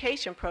an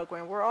education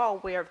program. We're all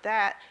aware of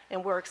that,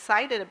 and we're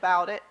excited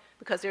about it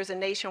because there's a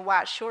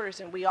nationwide shortage,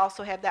 and we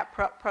also have that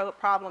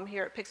problem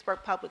here at Pittsburgh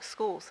Public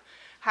Schools.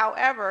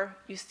 However,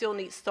 you still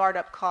need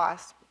startup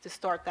costs to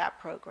start that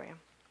program.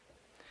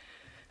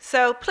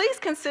 So please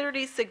consider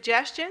these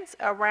suggestions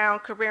around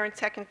career and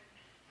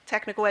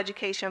technical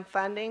education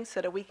funding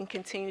so that we can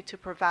continue to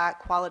provide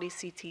quality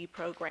CTE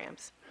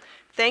programs.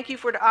 Thank you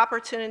for the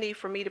opportunity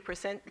for me to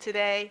present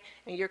today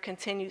and your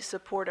continued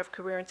support of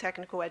career and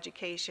technical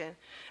education.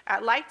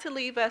 I'd like to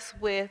leave us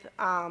with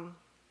a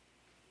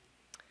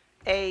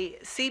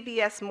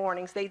CBS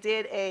Mornings. They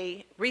did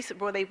they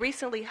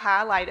recently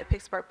highlighted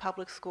Pittsburgh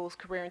Public Schools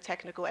career and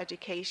technical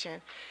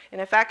education. And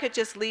if I could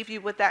just leave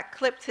you with that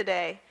clip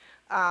today,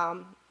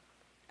 I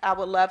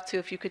would love to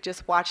if you could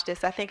just watch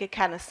this. I think it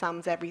kind of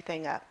sums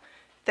everything up.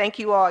 Thank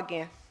you all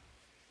again.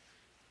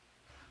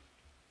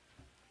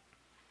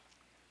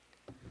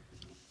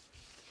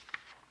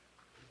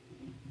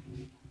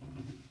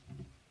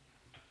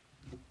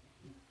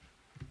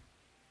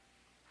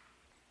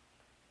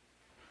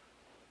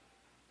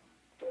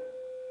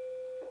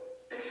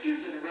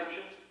 Excuse the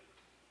interruption.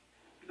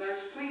 Nurse,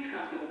 please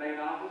come to the main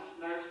office.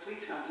 Nurse, please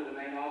come to the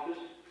main office.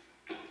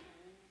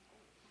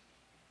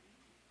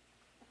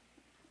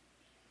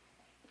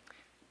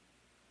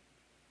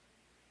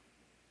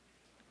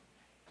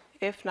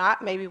 If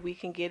not, maybe we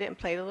can get it and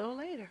play it a little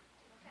later.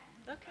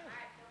 Okay.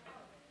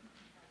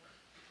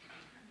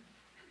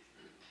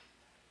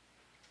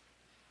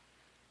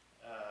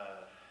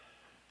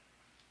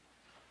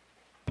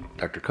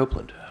 Dr.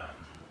 Copeland.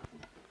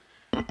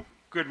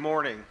 Good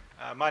morning.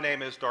 My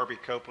name is Darby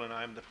Copeland.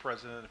 I'm the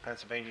president of the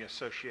Pennsylvania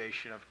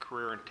Association of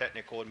Career and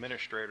Technical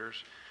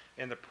Administrators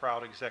and the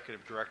proud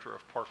executive director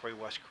of Parkway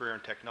West Career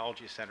and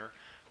Technology Center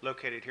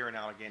located here in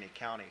Allegheny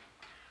County.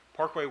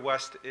 Parkway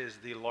West is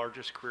the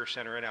largest career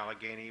center in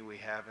Allegheny. We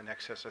have in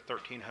excess of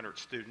 1,300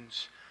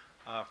 students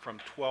from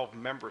 12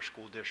 member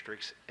school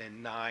districts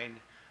and 9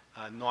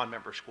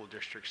 non-member school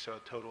districts, so a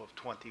total of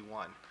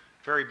 21.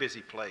 Very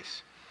busy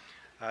place.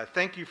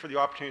 Thank you for the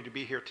opportunity to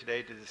be here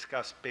today to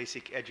discuss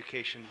basic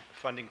education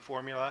funding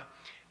formula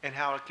and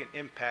how it can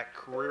impact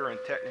career and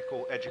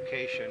technical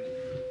education,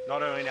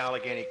 not only in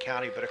Allegheny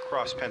County, but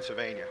across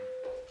Pennsylvania.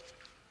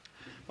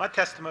 My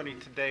testimony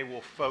today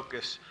will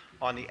focus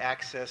on the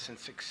access and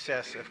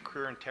success of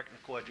career and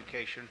technical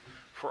education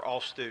for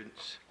all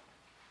students.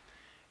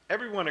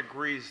 Everyone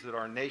agrees that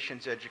our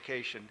nation's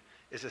education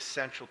is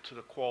essential to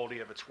the quality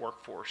of its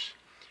workforce,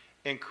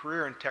 and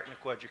career and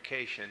technical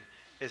education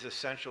is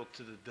essential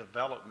to the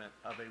development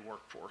of a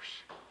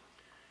workforce.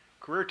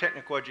 Career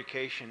technical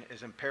education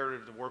is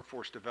imperative to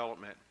workforce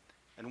development,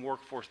 and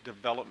workforce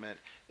development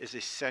is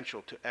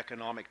essential to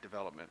economic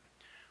development,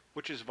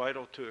 which is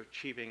vital to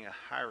achieving a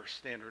higher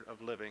standard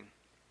of living.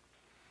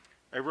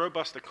 A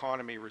robust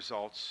economy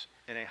results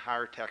in a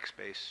higher tax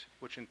base,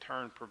 which in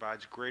turn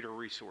provides greater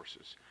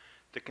resources.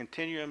 The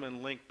continuum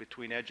and link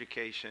between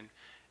education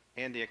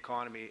and the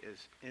economy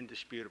is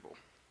indisputable.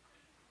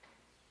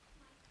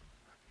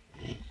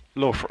 A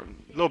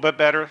little bit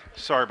better.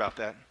 Sorry about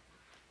that.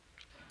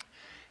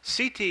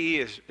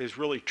 CTE is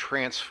really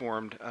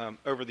transformed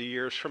over the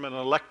years from an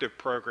elective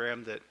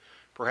program that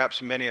perhaps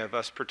many of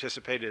us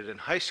participated in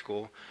high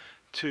school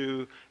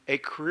to a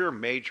career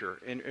major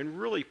and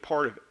really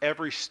part of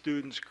every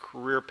student's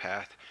career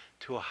path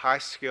to a high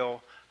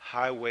skill,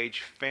 high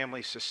wage,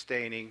 family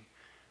sustaining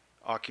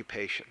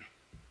occupation.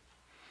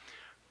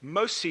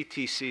 Most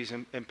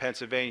CTCs in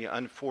Pennsylvania,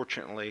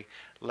 unfortunately,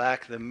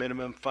 lack the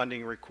minimum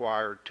funding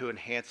required to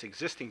enhance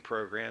existing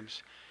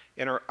programs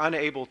and are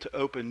unable to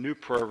open new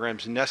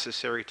programs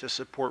necessary to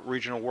support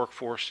regional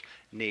workforce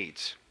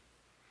needs.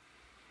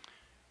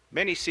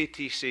 Many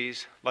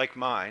CTCs, like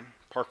mine,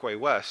 Parkway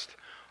West,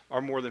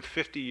 are more than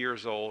 50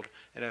 years old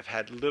and have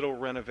had little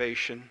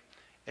renovation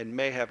and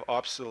many have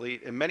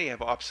obsolete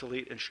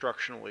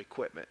instructional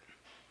equipment.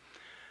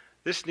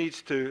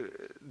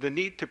 The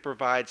need to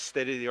provide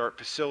state-of-the-art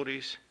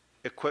facilities,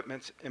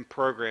 equipment, and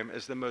program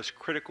is the most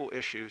critical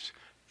issues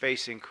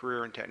facing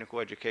career and technical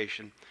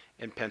education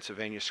in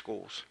Pennsylvania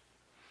schools.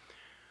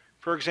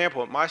 For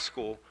example, at my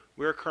school,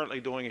 we are currently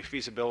doing a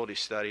feasibility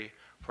study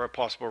for a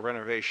possible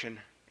renovation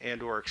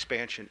and or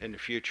expansion in the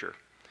future.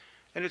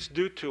 And it's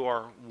due to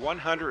our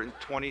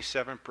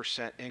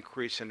 127%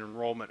 increase in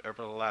enrollment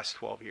over the last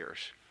 12 years.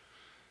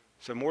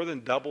 So more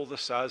than double the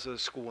size of the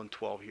school in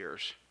 12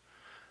 years.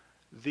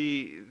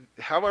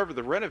 However,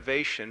 the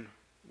renovation,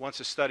 once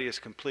a study is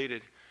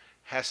completed,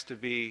 has to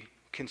be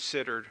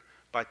considered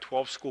by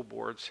 12 school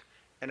boards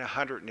and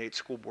 108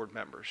 school board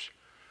members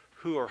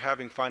who are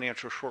having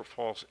financial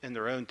shortfalls in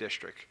their own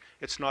district.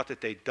 It's not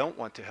that they don't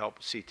want to help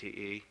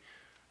CTE,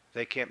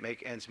 they can't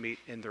make ends meet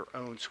in their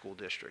own school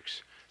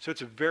districts. So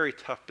it's a very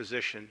tough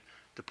position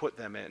to put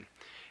them in.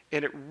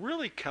 And it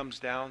really comes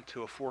down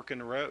to a fork in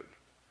the road.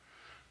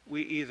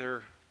 We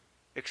either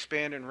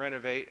expand and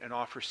renovate and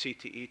offer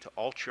CTE to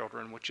all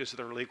children, which is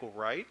their legal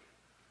right,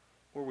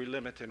 or we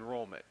limit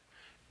enrollment.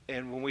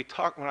 And when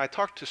I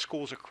talk to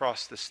schools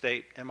across the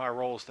state in my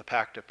role as the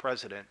PACTA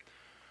president,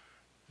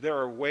 there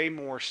are way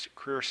more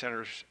career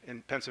centers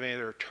in Pennsylvania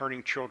that are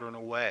turning children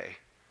away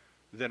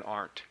than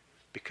aren't,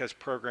 because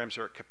programs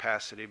are at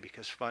capacity,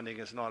 because funding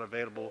is not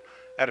available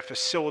at a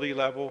facility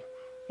level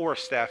or a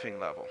staffing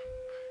level.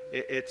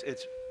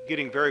 It's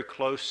getting very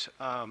close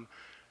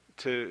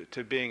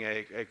to being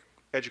a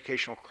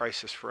educational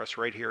crisis for us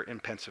right here in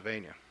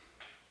Pennsylvania.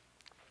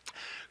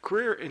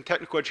 Career and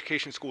technical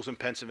education schools in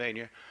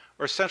Pennsylvania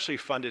are essentially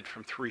funded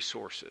from 3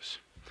 sources,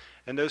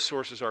 and those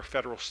sources are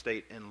federal,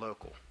 state, and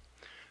local.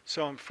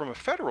 So from a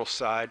federal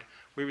side,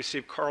 we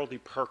receive Carl D.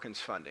 Perkins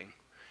funding,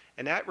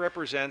 and that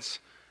represents,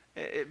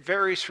 it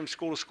varies from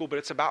school to school, but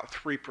it's about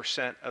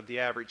 3% of the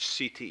average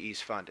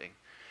CTE's funding.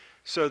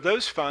 So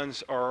those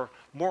funds are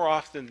more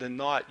often than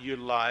not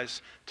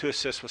utilized to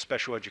assist with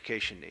special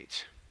education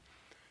needs.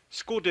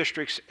 School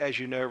districts, as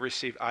you know,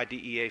 receive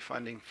IDEA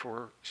funding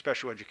for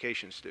special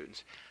education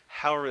students.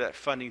 However, that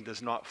funding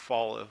does not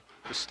follow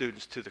the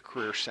students to the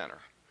Career Center.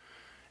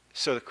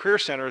 So the Career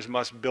Centers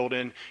must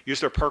use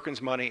their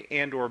Perkins money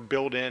and or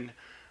build in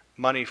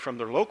money from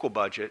their local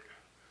budget,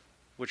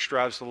 which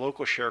drives the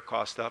local share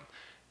cost up,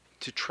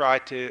 to try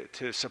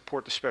to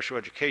support the special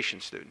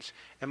education students.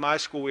 In my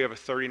school, we have a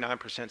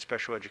 39%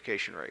 special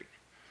education rate.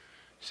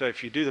 So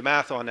if you do the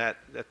math on that,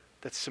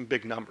 that's some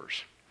big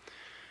numbers.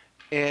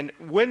 And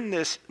when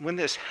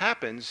this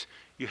happens,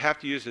 you have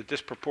to use a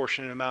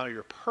disproportionate amount of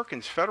your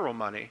Perkins federal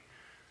money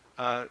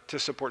to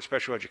support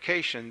special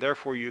education.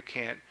 Therefore, you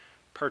can't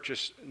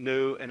purchase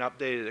new and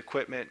updated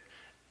equipment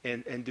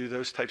and do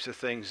those types of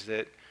things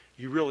that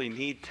you really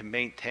need to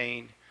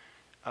maintain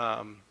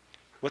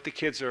what the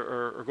kids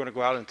are going to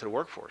go out into the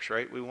workforce,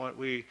 right? We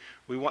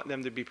want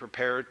them to be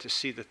prepared to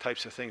see the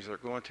types of things they're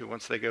going to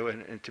once they go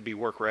in and to be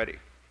work ready.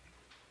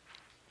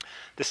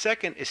 The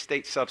second is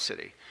state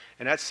subsidy,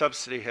 and that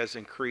subsidy has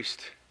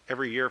increased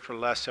every year for the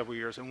last several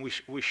years, and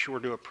we sure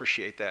do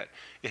appreciate that.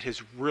 It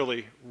has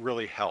really,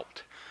 really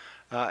helped.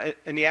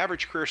 In the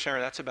average career center,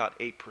 that's about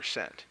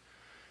 8%.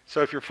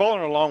 So if you're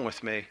following along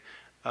with me,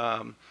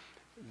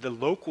 the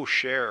local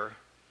share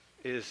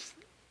is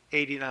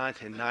 89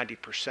 to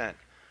 90%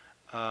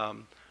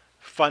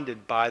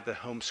 funded by the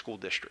home school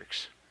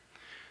districts.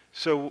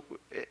 So,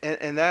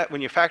 and that,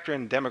 when you factor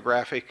in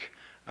demographic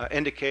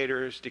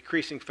indicators,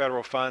 decreasing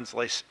federal funds,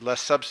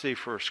 less subsidy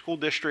for school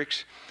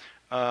districts,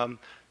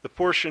 the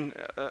portion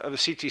of the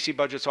CTC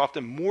budget is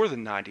often more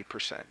than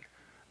 90%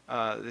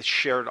 that's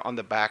shared on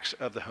the backs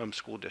of the home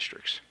school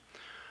districts.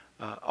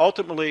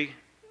 Ultimately,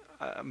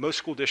 most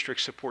school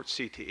districts support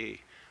CTE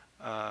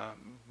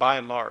by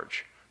and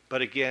large,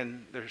 but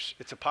again,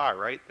 it's a pie,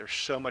 right? There's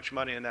so much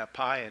money in that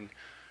pie,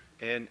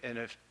 and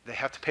if they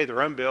have to pay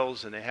their own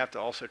bills and they have to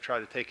also try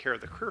to take care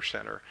of the career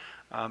center,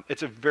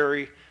 it's a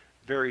very,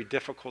 very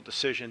difficult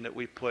decision that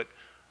we put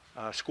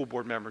school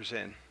board members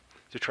in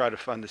to try to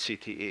fund the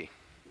CTE.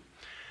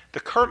 The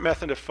current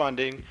method of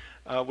funding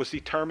was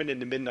determined in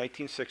the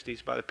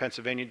mid-1960s by the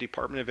Pennsylvania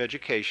Department of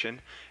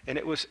Education, and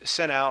it was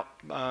sent out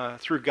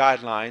through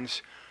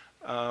guidelines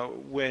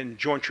when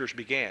jointures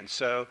began.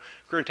 So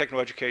Career and Technical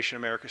Education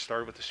in America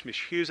started with the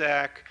Smith-Hughes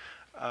Act,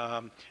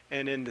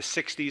 and in the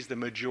 60s, the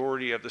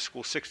majority of the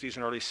school, 60s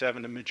and early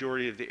 70s, the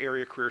majority of the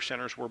area career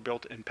centers were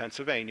built in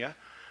Pennsylvania.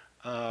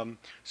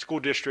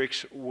 School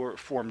districts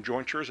formed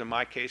jointures. In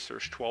my case,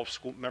 there's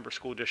 12 member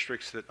school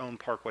districts that own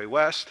Parkway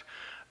West.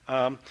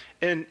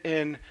 And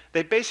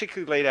they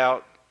basically laid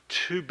out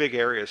 2 big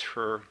areas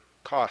for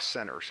cost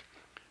centers.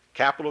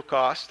 Capital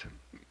cost,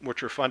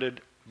 which are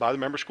funded by the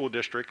member school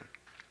district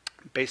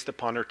based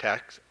upon their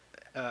tax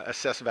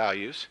assessed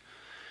values,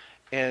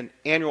 and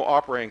annual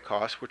operating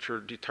costs, which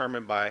are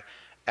determined by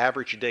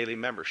average daily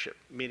membership,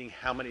 meaning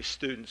how many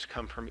students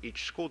come from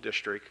each school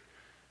district.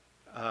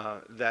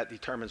 That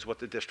determines what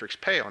the districts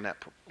pay on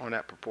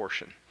that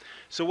proportion.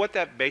 So what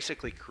that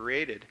basically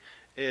created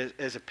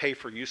is a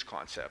pay-for-use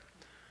concept.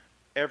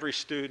 Every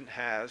student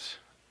has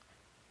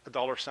a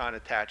dollar sign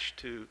attached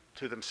to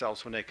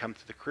themselves when they come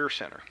to the Career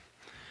Center.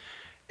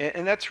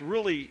 And that's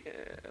really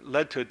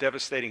led to a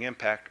devastating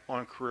impact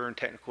on career and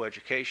technical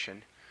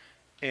education,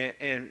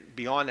 and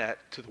beyond that,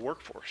 to the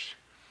workforce.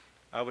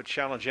 I would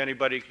challenge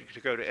anybody to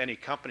go to any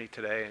company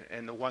today,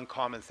 and the one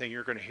common thing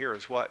you're going to hear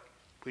is what?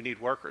 We need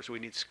workers. We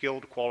need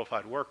skilled,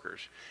 qualified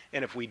workers.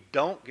 And if we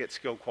don't get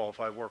skilled,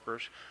 qualified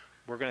workers,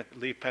 we're going to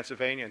leave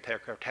Pennsylvania and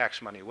take our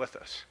tax money with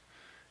us.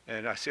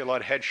 And I see a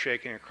lot of heads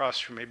shaking across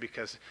from me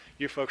because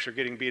you folks are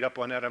getting beat up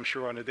on that, I'm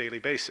sure, on a daily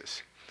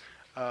basis.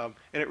 And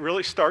it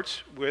really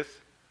starts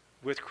with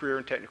career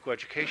and technical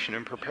education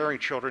and preparing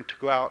children to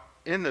go out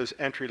in those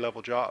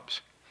entry-level jobs.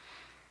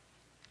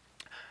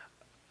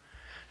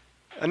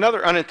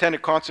 Another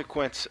unintended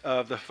consequence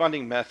of the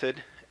funding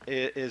method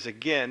is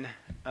again,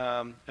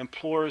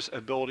 employers'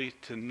 ability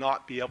to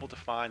not be able to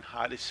find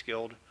highly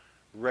skilled,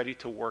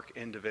 ready-to-work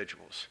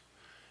individuals.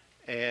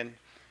 And,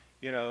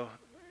 you know,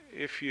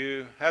 if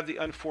you have the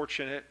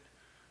unfortunate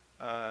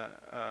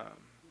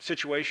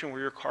situation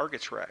where your car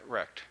gets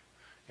wrecked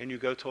and you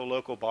go to a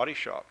local body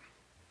shop,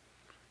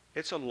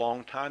 it's a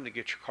long time to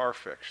get your car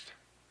fixed.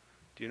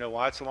 Do you know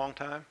why it's a long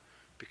time?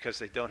 Because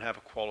they don't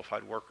have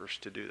qualified workers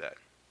to do that.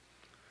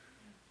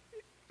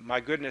 My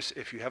goodness,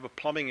 if you have a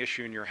plumbing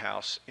issue in your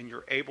house and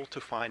you're able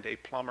to find a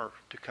plumber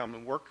to come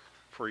and work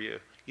for you,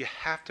 you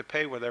have to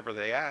pay whatever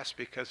they ask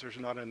because there's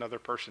not another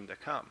person to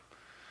come.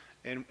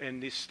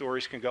 And these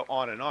stories can go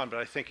on, but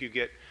I think you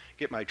get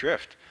my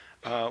drift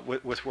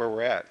with where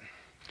we're at.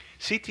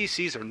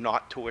 CTCs are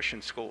not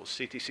tuition schools.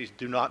 CTCs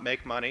do not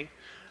make money.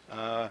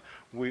 Our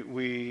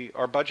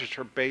budgets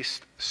are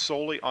based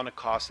solely on the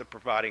cost of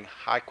providing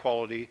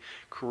high-quality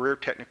career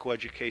technical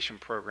education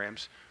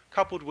programs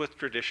coupled with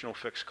traditional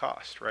fixed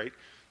costs, right?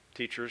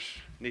 Teachers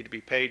need to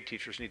be paid,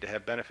 teachers need to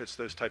have benefits,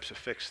 those types of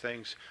fixed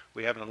things.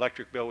 We have an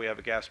electric bill, we have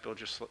a gas bill,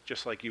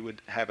 just like you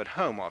would have at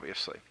home,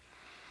 obviously.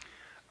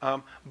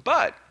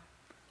 But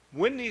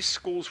when these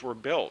schools were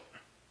built,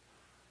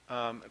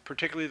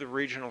 particularly the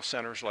regional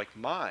centers like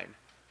mine,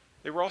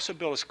 they were also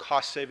built as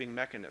cost-saving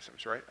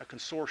mechanisms, right? A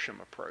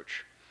consortium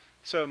approach.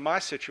 So in my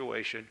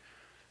situation,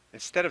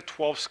 instead of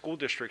 12 school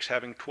districts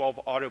having 12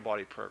 auto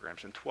body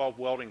programs and 12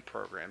 welding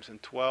programs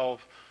and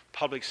 12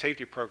 public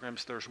safety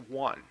programs, there's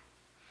one.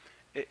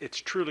 It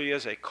truly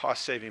is a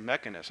cost-saving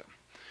mechanism.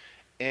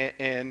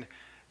 And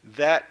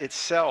that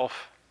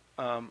itself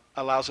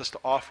allows us to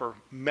offer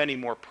many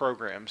more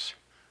programs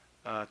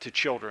to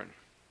children.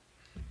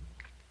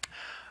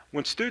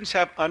 When students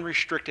have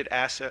unrestricted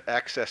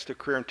access to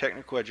career and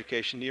technical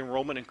education, the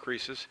enrollment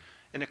increases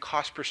and the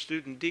cost per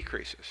student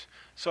decreases.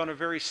 So on a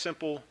very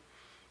simple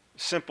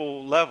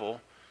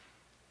level,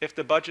 if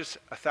the budget's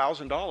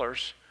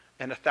 $1,000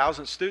 and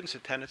 1,000 students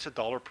attend, it's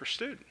 $1 per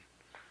student.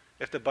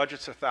 If the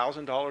budget's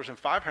 $1,000 and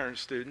 500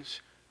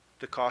 students,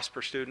 the cost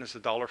per student is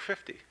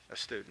 $1.50 a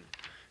student.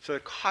 So the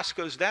cost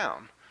goes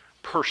down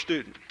per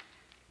student.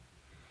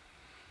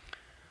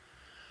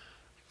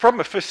 From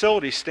a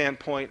facility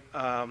standpoint,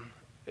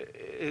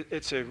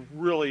 it's a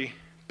really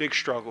big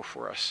struggle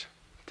for us.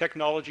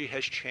 Technology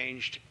has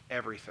changed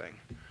everything.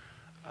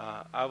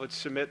 I would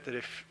submit that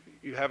if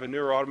you have a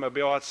newer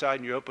automobile outside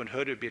and you open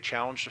hood, it'd be a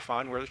challenge to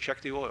find where to check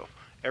the oil.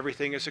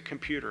 Everything is a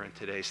computer in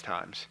today's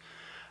times.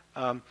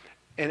 And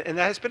that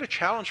has been a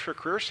challenge for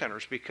career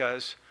centers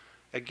because,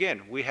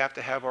 again, we have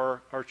to have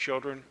our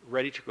children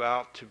ready to go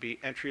out to be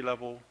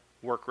entry-level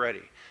work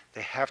ready.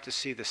 They have to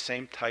see the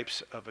same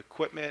types of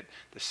equipment,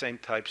 the same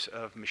types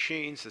of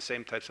machines, the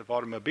same types of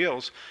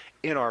automobiles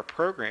in our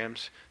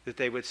programs that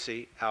they would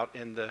see out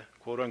in the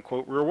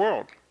quote-unquote real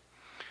world.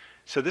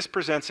 So this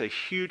presents a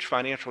huge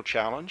financial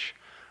challenge.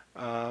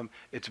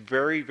 It's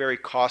very, very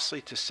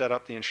costly to set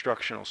up the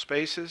instructional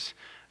spaces.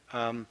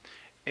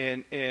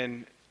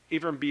 And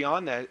even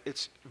beyond that,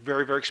 it's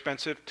very, very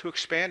expensive to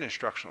expand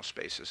instructional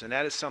spaces. And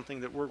that is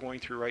something that we're going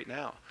through right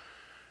now.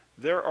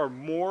 There are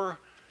more,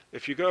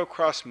 if you go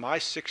across my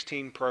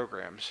 16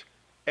 programs,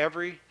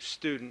 every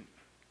student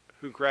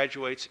who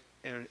graduates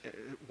and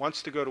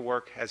wants to go to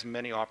work has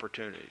many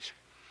opportunities.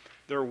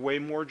 There are way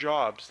more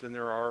jobs than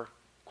there are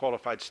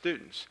qualified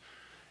students.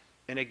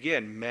 And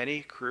again,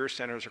 many career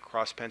centers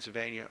across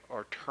Pennsylvania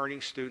are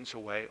turning students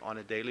away on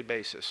a daily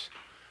basis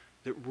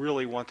that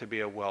really want to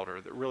be a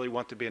welder, that really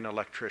want to be an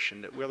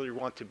electrician, that really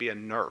want to be a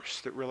nurse,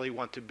 that really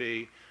want to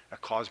be a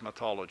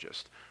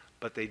cosmetologist,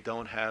 but they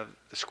don't have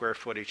the square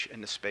footage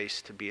and the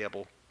space to be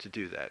able to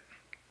do that.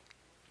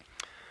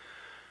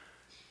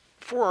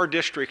 For our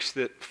districts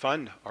that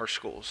fund our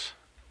schools,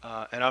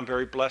 and I'm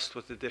very blessed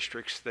with the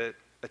districts that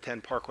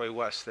attend Parkway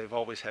West, they've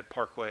always had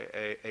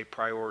Parkway a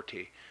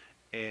priority.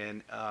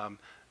 And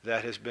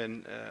that has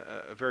been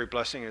a very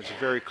blessing, and it's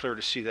very clear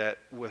to see that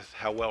with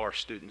how well our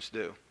students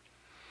do.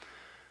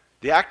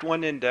 The Act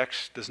 1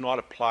 index does not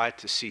apply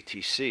to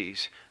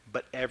CTCs,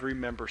 but every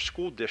member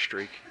school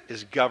district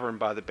is governed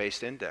by the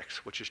base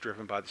index, which is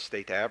driven by the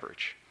state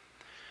average.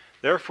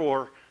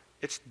 Therefore,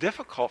 it's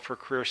difficult for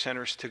career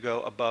centers to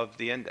go above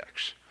the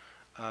index.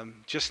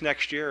 Just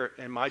next year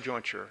in my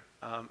jointure,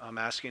 I'm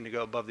asking to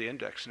go above the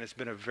index, and it's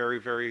been a very,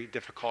 very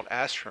difficult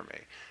ask for me.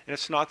 And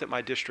it's not that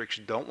my districts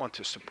don't want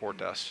to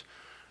support us,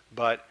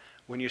 but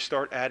when you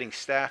start adding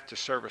staff to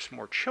service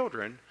more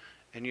children,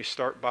 and you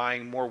start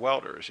buying more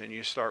welders, and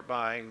you start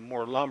buying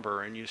more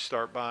lumber, and you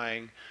start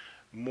buying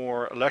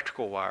more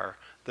electrical wire,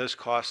 those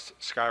costs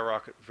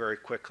skyrocket very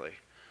quickly.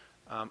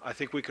 I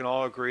think we can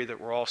all agree that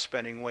we're all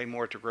spending way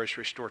more at the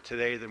grocery store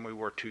today than we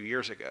were 2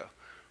 years ago.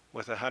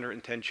 With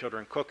 110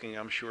 children cooking,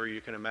 I'm sure you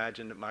can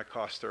imagine that my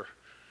costs are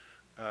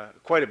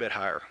quite a bit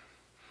higher.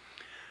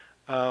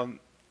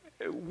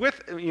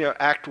 With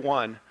Act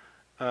 1,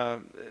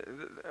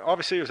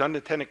 obviously there's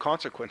unintended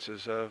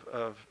consequences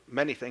of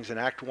many things, and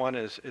Act 1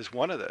 is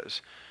one of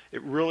those.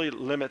 It really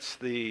limits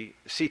the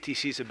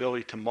CTC's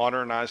ability to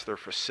modernize their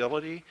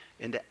facility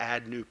and to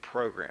add new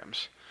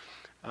programs.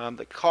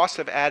 The cost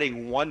of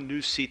adding one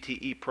new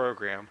CTE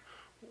program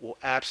will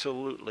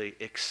absolutely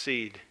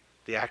exceed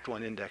the Act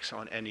 1 index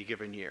on any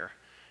given year.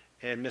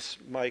 And Ms.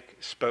 Mike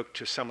spoke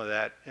to some of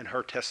that in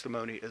her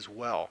testimony as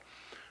well.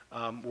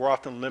 We're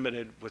often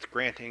limited with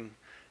granting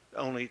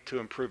only to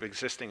improve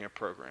existing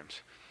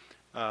programs.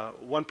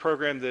 One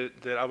program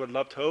that I would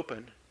love to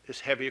open is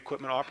heavy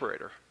equipment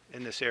operator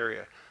in this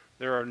area.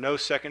 There are no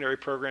secondary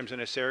programs in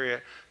this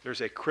area.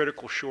 There's a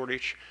critical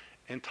shortage,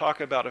 and talk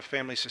about a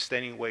family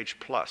sustaining wage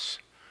plus.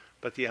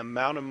 But the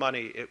amount of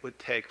money it would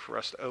take for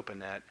us to open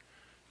that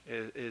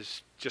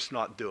is just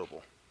not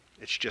doable.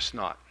 It's just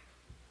not.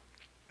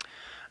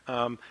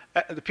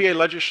 The PA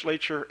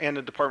legislature and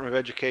the Department of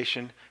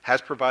Education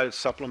has provided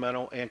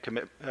supplemental and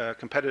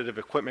competitive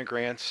equipment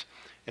grants,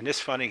 and this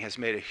funding has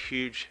made a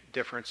huge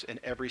difference in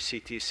every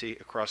CTC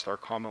across our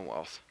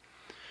Commonwealth.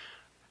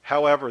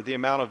 However, the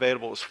amount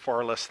available is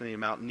far less than the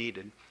amount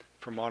needed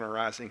for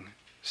modernizing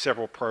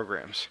several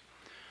programs.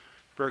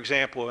 For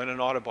example, in an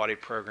auto body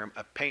program,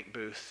 a paint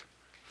booth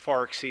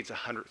far exceeds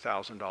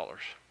 $100,000.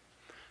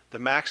 The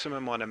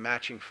maximum on a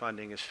matching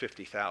funding is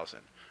 $50,000.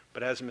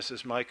 But as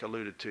Mrs. Mike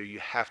alluded to, you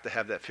have to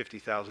have that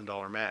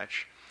 $50,000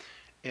 match.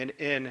 And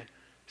in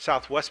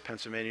Southwest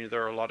Pennsylvania,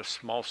 there are a lot of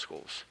small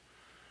schools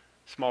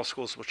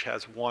which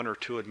has one or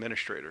two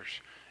administrators.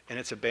 And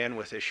it's a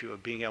bandwidth issue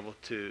of being able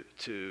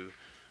to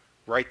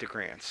write the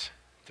grants,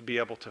 to be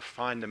able to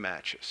find the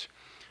matches.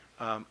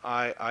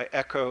 I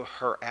echo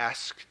her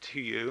ask to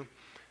you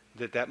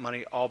that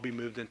money all be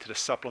moved into the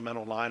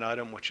supplemental line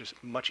item, which is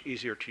much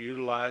easier to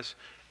utilize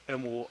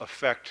and will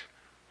affect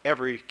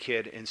every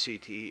kid in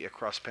CTE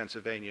across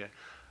Pennsylvania,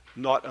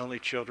 not only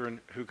children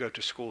who go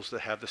to schools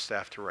that have the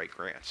staff to write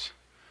grants.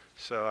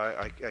 So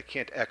I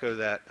can't echo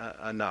that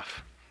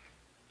enough.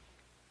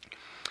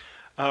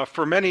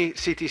 For many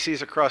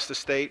CTCs across the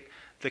state,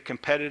 the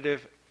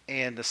competitive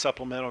and the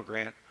supplemental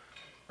grant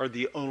are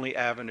the only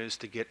avenues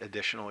to get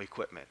additional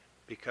equipment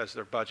because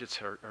their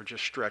budgets are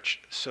just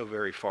stretched so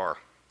very far.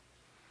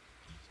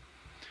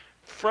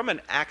 From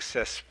an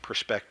access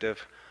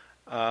perspective,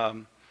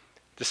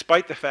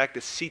 despite the fact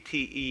that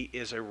CTE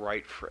is a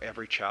right for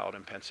every child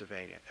in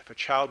Pennsylvania, if a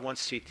child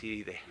wants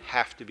CTE, they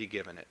have to be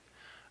given it.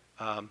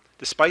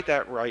 Despite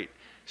that right,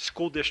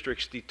 school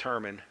districts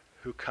determine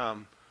who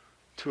come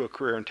to a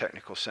career and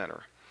technical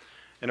center.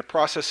 And the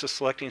process of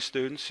selecting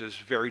students is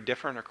very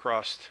different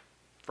across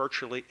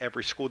virtually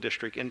every school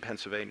district in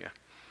Pennsylvania.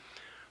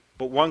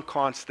 But one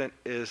constant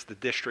is the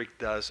district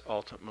does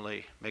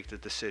ultimately make the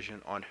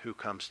decision on who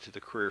comes to the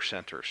career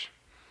centers.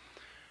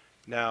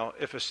 Now,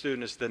 if a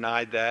student is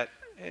denied that,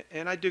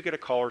 and I do get a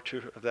call or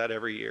two of that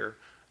every year,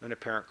 when a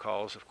parent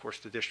calls, of course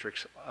the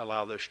districts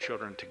allow those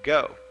children to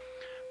go.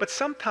 But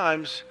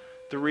sometimes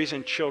the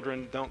reason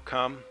children don't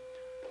come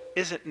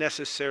isn't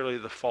necessarily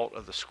the fault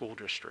of the school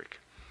district.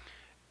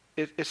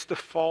 It's the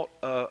fault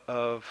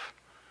of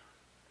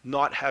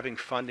not having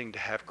funding to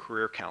have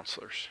career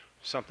counselors,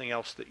 something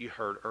else that you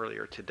heard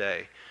earlier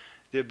today.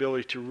 The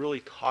ability to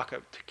really talk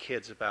to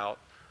kids about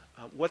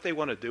what they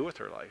want to do with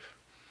their life.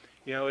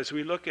 You know, as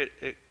we look at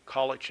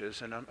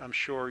colleges, and I'm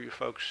sure you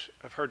folks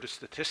have heard the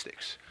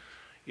statistics,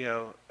 you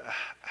know,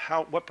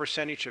 what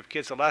percentage of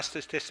kids, the last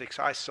statistics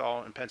I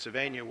saw in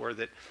Pennsylvania were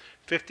that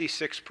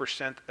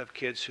 56% of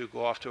kids who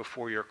go off to a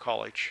four-year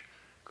college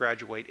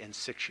graduate in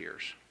 6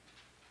 years.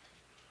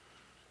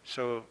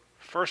 So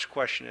first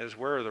question is,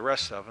 where are the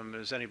rest of them?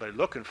 Is anybody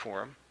looking for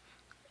them?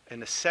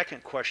 And the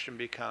second question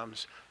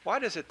becomes, why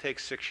does it take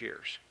 6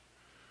 years?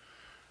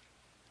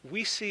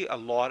 We see a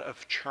lot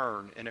of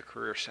churn in a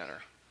career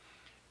center.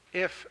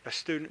 If a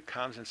student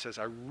comes and says,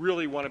 I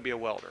really want to be a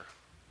welder,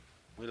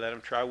 we let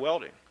them try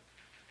welding.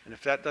 And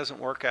if that doesn't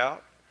work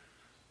out,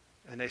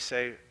 and they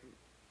say,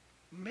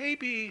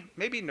 maybe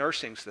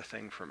nursing's the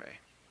thing for me,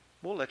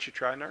 we'll let you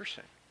try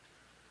nursing.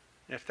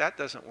 And if that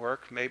doesn't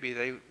work, maybe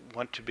they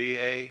want to be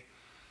a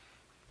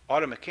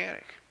auto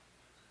mechanic.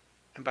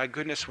 And by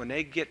goodness, when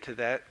they get to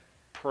that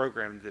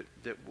program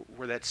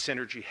where that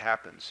synergy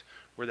happens,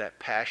 where that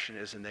passion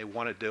is and they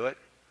want to do it,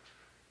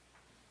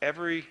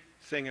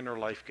 everything in their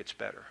life gets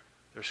better.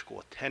 Their school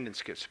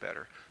attendance gets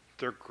better.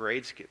 Their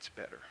grades gets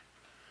better.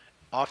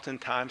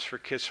 Oftentimes for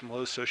kids from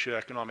low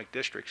socioeconomic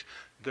districts,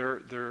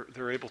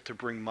 they're able to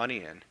bring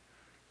money in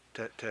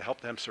to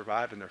help them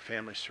survive and their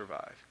families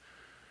survive.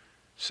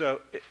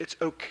 So it's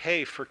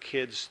okay for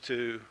kids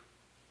to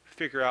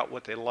figure out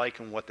what they like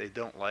and what they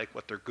don't like,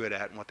 what they're good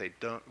at and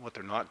what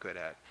they're not good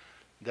at.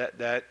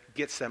 That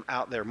gets them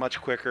out there much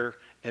quicker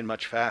and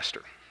much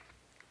faster.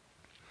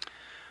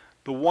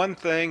 The one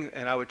thing,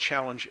 and I would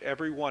challenge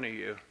every one of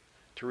you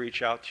to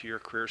reach out to your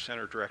career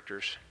center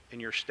directors in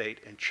your state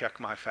and check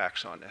my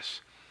facts on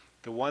this.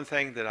 The one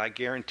thing that I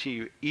guarantee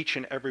you each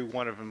and every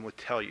one of them would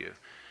tell you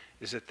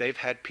is that they've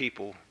had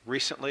people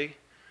recently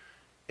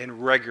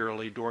and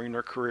regularly during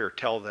their career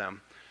tell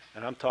them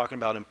and I'm talking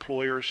about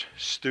employers,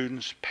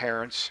 students,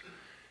 parents,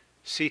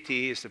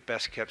 CTE is the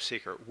best kept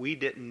secret. We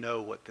didn't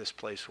know what this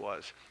place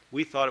was.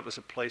 We thought it was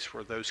a place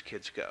where those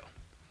kids go.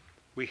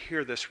 We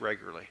hear this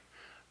regularly.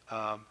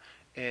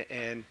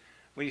 And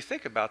when you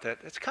think about that,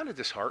 it's kind of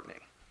disheartening.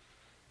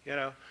 You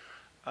know,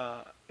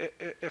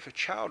 if a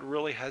child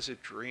really has a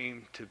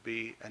dream to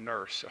be a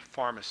nurse, a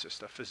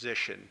pharmacist, a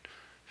physician,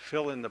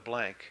 fill in the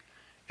blank,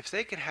 if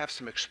they could have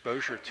some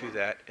exposure to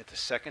that at the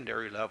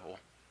secondary level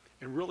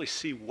and really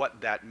see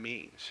what that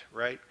means,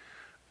 right?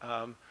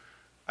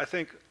 I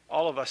think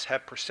all of us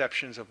have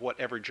perceptions of what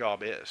every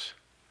job is,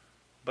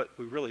 but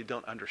we really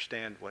don't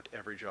understand what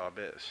every job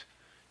is.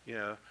 You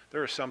know,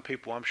 there are some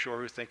people, I'm sure,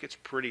 who think it's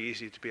pretty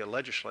easy to be a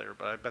legislator,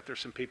 but I bet there's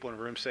some people in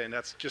the room saying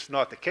that's just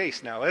not the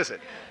case now, is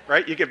it?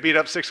 Right? You get beat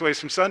up 6 ways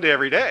from Sunday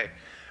every day.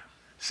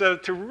 So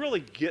to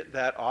really get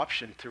that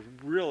option, to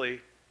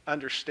really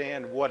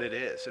understand what it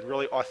is and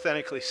really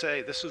authentically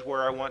say, this is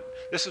where I want,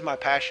 this is my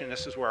passion,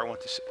 this is where I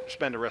want to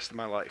spend the rest of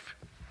my life.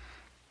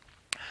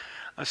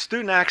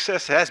 Student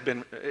access has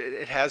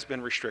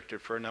been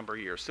restricted for a number of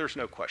years. There's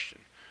no question.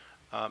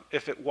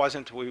 If it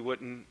wasn't, we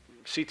wouldn't,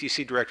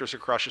 CTC directors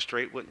across the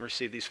street wouldn't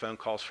receive these phone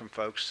calls from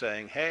folks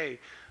saying, hey,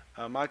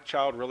 my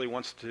child really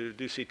wants to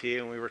do CTE,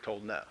 and we were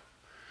told no.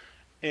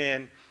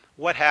 And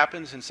what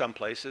happens in some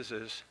places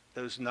is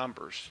those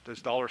numbers,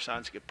 those dollar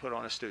signs get put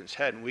on a student's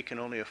head, and we can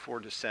only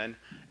afford to send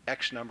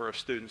X number of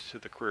students to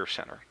the Career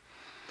Center.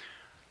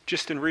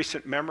 Just in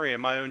recent memory,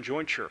 in my own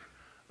jointure,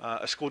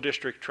 a school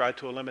district tried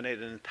to eliminate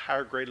an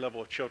entire grade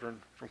level of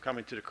children from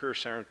coming to the Career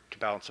Center to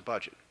balance a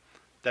budget.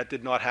 That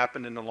did not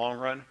happen in the long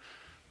run,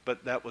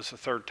 but that was the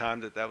third time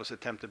that that was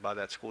attempted by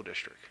that school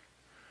district.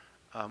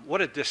 What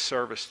a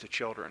disservice to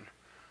children.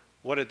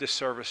 What a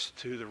disservice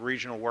to the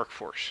regional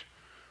workforce.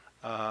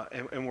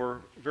 And we're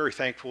very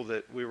thankful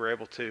that we were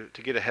able to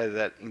get ahead of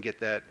that and get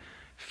that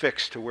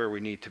fixed to where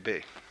we need to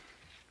be.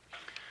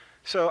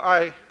 So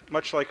I,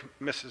 much like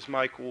Mrs.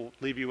 Mike, will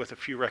leave you with a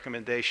few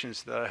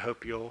recommendations that I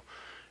hope you'll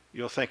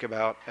think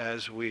about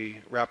as we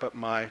wrap up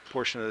my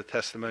portion of the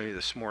testimony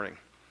this morning.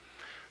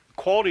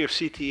 The quality of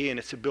CTE and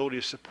its ability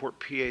to support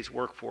PA's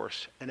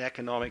workforce and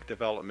economic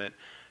development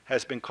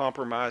has been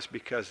compromised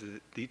because of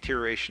the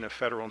deterioration of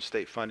federal and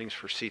state fundings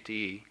for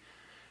CTE.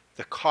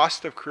 The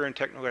cost of career and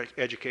technical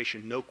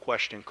education, no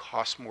question,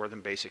 costs more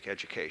than basic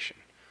education.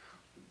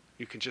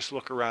 You can just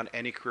look around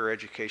any career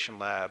education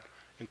lab,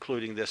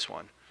 including this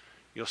one.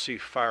 You'll see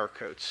fire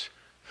coats,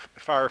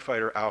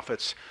 firefighter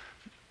outfits,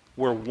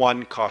 where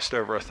one cost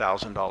over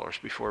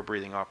 $1,000 before a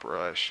breathing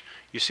apparatus.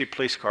 You see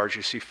police cars,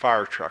 you see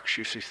fire trucks,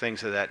 you see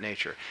things of that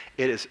nature.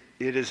 It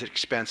is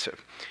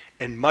expensive.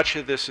 And much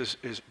of this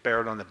is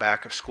bared on the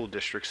back of school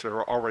districts that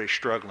are already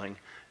struggling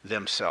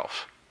themselves.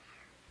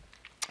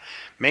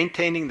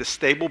 Maintaining the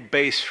stable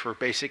base for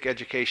basic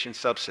education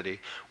subsidy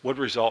would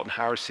result in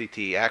higher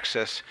CTE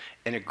access,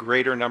 and a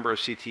greater number of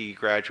CTE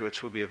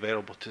graduates would be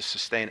available to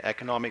sustain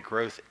economic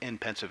growth in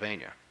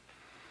Pennsylvania.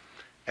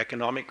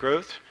 Economic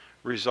growth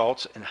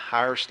results in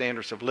higher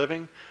standards of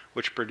living,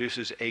 which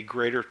produces a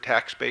greater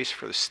tax base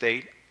for the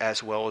state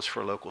as well as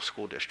for local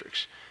school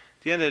districts.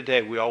 At the end of the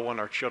day, we all want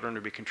our children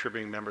to be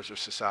contributing members of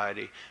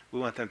society. We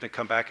want them to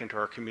come back into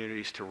our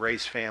communities to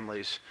raise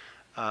families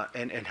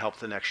and help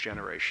the next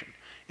generation.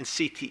 And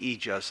CTE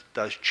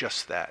does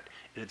just that.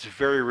 At its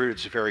very root,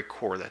 its very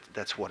core,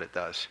 that's what it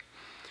does.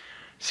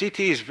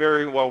 CTE is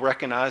very well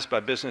recognized by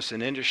business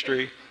and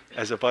industry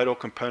as a vital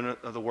component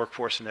of the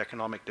workforce and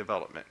economic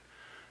development.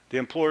 The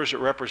employers that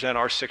represent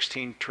our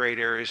 16 trade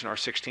areas and our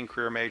 16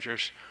 career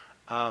majors,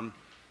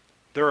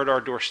 they're at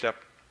our doorstep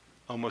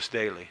almost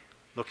daily,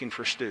 looking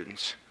for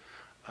students.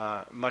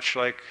 Much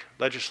like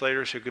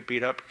legislators who get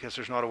beat up because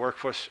there's not a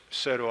workforce,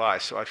 so do I,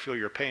 so I feel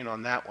your pain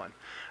on that one.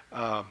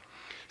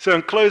 So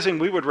in closing,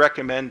 we would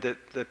recommend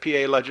that the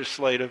PA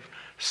legislative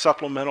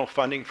supplemental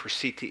funding for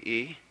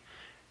CTE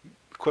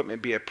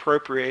equipment be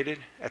appropriated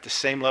at the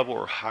same level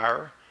or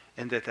higher,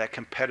 and that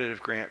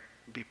competitive grant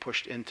be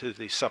pushed into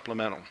the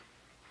supplemental.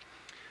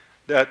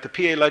 That the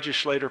PA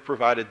legislature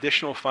provide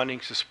additional funding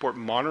to support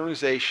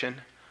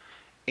modernization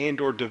and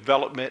or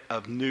development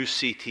of new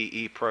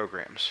CTE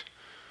programs.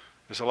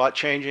 There's a lot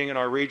changing in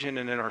our region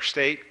and in our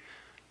state,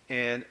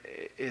 and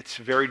it's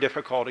very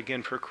difficult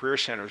again for career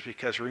centers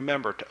because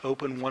remember, to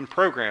open one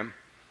program,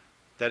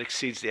 that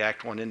exceeds the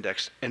Act 1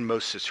 index in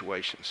most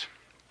situations.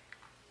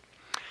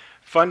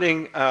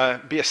 Funding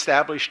be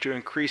established to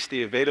increase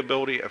the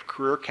availability of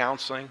career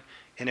counseling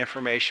and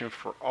information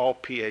for all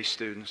PA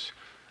students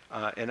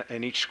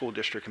in each school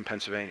district in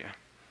Pennsylvania.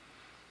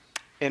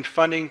 And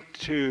funding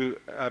to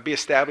be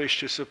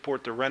established to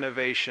support the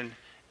renovation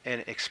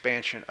and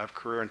expansion of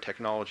career and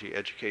technology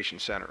education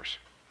centers.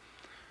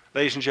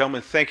 Ladies and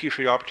gentlemen, thank you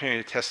for the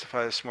opportunity to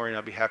testify this morning.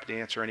 I'll be happy to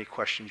answer any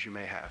questions you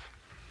may have.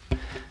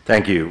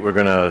 Thank you. We're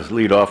going to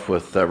lead off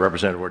with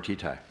Representative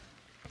Ortiz.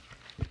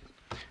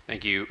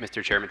 Thank you,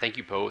 Mr. Chairman. Thank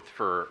you both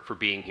for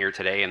being here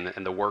today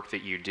and the work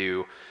that you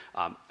do.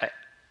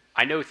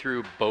 I know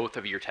through both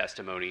of your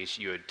testimonies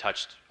you had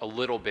touched a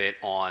little bit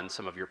on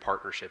some of your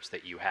partnerships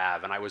that you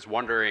have, and I was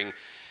wondering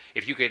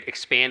if you could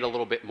expand a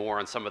little bit more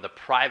on some of the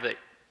private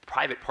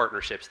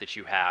partnerships that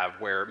you have,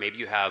 where maybe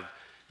you have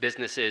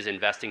businesses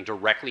investing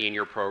directly in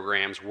your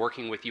programs,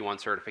 working with you on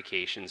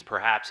certifications,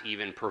 perhaps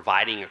even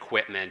providing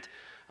equipment,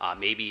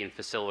 maybe in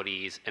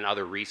facilities and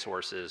other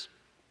resources.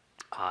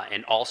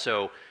 And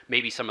also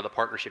maybe some of the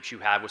partnerships you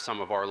have with some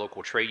of our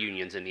local trade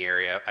unions in the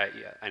area.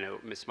 I know,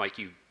 Ms. Mike,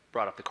 you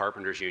brought up the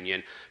Carpenters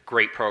Union.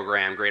 Great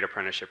program, great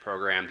apprenticeship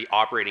program. The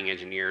operating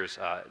engineers,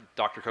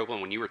 Dr.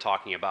 Copeland, when you were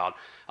talking about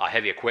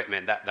heavy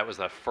equipment, that was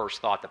the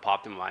first thought that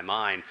popped into my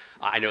mind.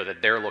 I know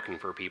that they're looking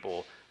for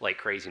people like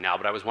crazy now,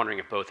 but I was wondering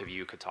if both of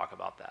you could talk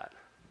about that.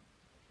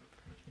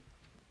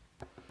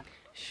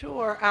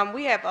 Sure.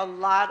 We have a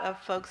lot of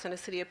folks in the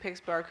city of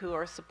Pittsburgh who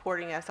are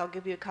supporting us. I'll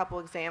give you a couple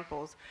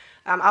examples.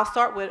 I'll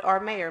start with our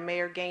mayor,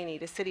 Mayor Jeni,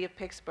 the city of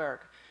Pittsburgh.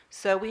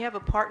 So we have a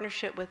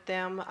partnership with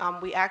them.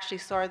 We actually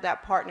started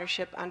that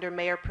partnership under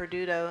Mayor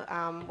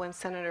Perduto when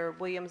Senator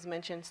Williams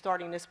mentioned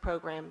starting this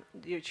program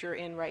that you're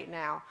in right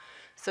now.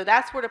 So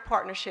that's where the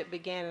partnership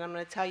began, and I'm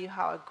going to tell you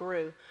how it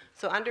grew.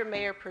 So under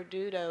Mayor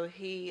Perduto,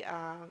 he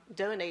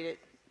donated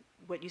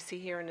what you see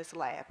here in this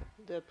lab,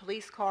 the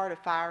police car, the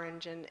fire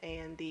engine,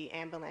 and the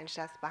ambulance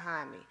that's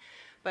behind me.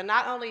 But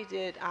not only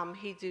did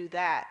he do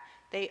that,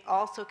 they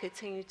also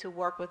continue to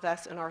work with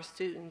us and our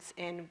students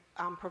and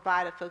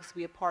provided folks to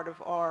be a part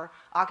of our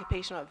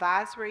occupational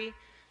advisory,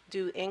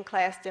 do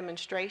in-class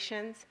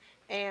demonstrations,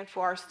 and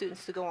for our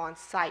students to go on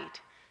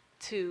site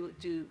to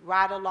do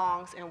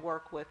ride-alongs and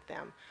work with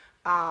them.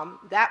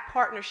 That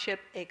partnership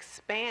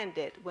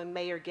expanded when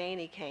Mayor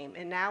Jeni came,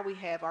 and now we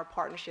have our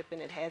partnership,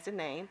 and it has a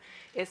name.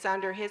 It's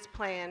under his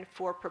plan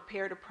for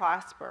Prepare to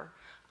Prosper,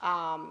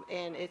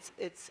 and it's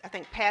I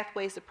think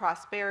Pathways to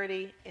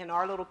Prosperity, and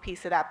our little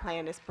piece of that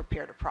plan is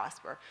Prepare to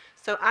Prosper.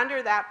 So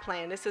under that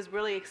plan, this is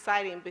really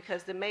exciting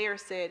because the mayor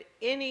said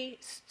any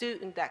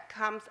student that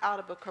comes out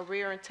of a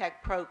career and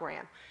tech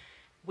program,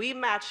 we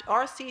match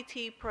our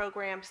CT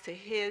programs to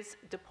his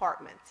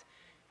departments,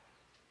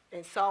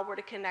 and saw where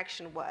the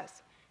connection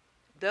was.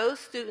 Those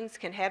students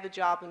can have a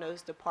job in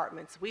those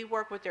departments. We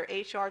work with their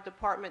HR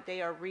department. They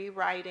are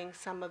rewriting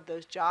some of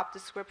those job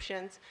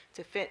descriptions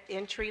to fit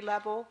entry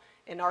level,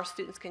 and our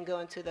students can go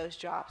into those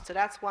jobs. So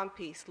that's one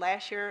piece.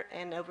 Last year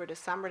and over the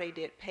summer, they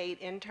did paid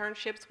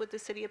internships with the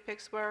city of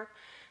Pittsburgh.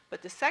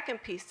 But the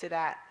second piece to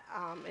that,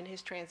 in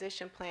his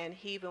transition plan,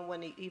 he even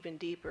went even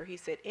deeper. He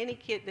said, any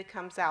kid that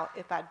comes out,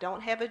 if I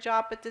don't have a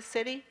job at the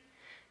city,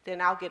 then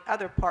I'll get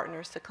other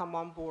partners to come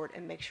on board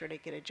and make sure they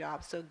get a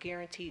job. So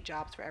guaranteed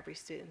jobs for every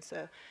student.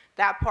 So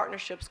that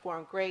partnership's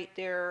going great.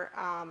 Their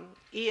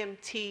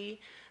EMT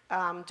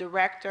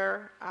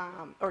director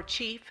or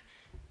chief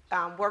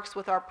works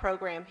with our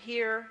program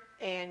here,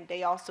 and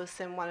they also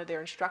send one of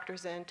their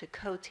instructors in to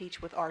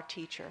co-teach with our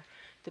teacher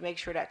to make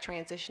sure that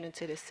transition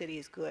into the city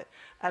is good.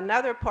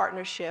 Another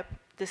partnership,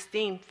 the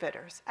steam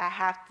fitters. I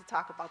have to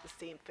talk about the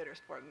steam fitters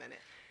for a minute.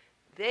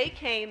 They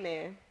came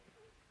in,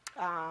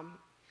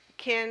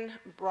 Ken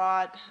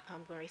Broad,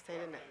 I'm going to say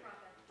the name.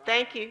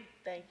 Thank you,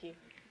 thank you.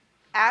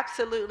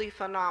 Absolutely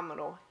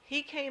phenomenal.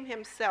 He came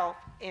himself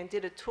and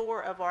did a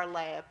tour of our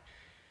lab,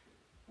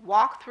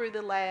 walked through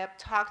the lab,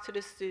 talked to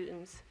the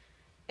students,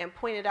 and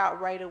pointed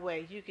out right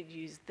away, you could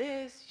use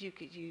this, you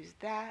could use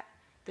that.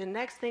 The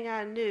next thing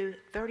I knew,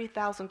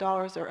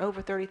 $30,000 or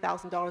over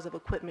 $30,000 of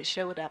equipment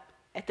showed up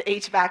at the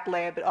HVAC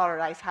lab at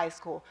Alderdice High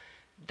School.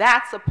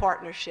 That's a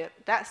partnership.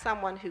 That's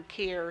someone who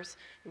cares,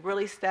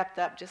 really stepped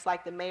up, just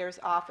like the mayor's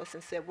office,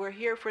 and said, we're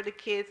here for the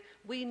kids.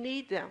 We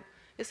need them.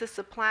 It's a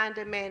supply and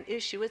demand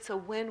issue. It's a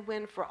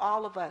win-win for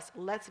all of us.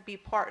 Let's be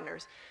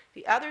partners.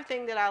 The other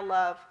thing that I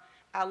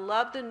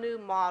love the new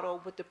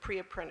model with the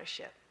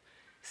pre-apprenticeship.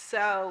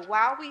 So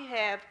while we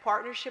have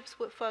partnerships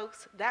with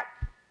folks, that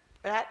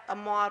a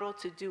model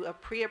to do a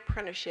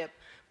pre-apprenticeship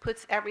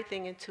puts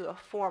everything into a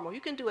formal.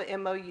 You can do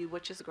an MOU,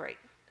 which is great.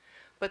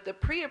 But the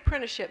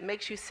pre-apprenticeship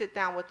makes you sit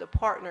down with the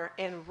partner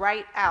and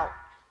write out,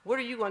 what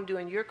are you going to do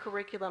in your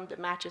curriculum that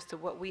matches to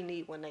what we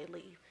need when they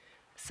leave?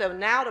 So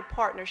now the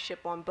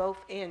partnership on both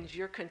ends,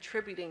 you're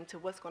contributing to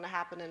what's going to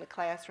happen in the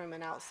classroom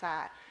and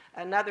outside.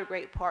 Another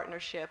great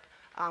partnership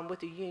with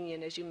the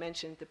union, as you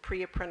mentioned, the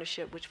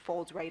pre-apprenticeship, which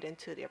folds right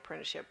into the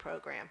apprenticeship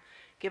program.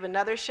 Give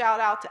another shout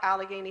out to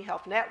Allegheny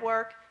Health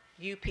Network,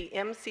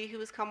 UPMC, who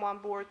has come on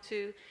board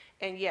too.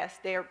 And yes,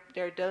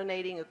 they're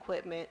donating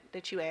equipment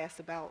that you asked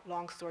about,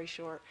 long story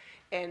short.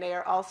 And they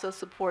are also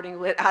supporting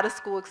with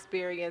out-of-school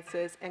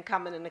experiences and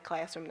coming in the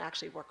classroom and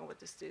actually working with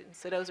the students.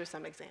 So those are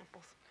some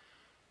examples.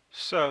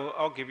 So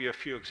I'll give you a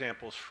few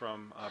examples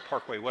from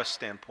Parkway West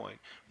standpoint.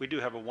 We do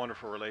have a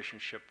wonderful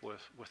relationship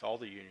with all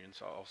the unions,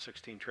 all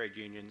 16 trade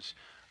unions.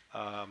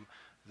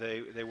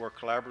 They work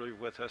collaboratively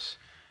with us.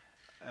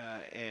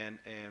 And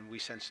we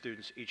send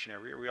students each and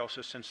every year. We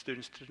also send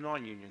students to the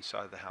non-union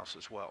side of the house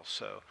as well.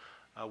 So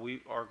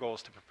our goal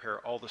is to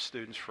prepare all the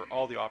students for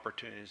all the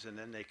opportunities, and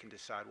then they can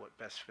decide what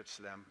best fits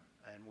them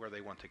and where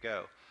they want to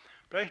go.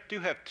 But I do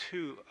have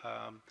two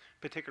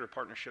particular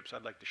partnerships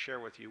I'd like to share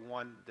with you,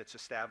 one that's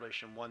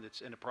established and one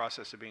that's in the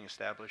process of being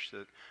established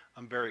that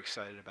I'm very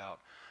excited about.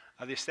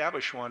 The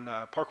established one,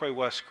 Parkway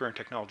West Career and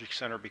Technology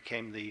Center,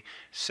 became the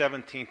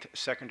 17th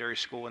secondary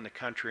school in the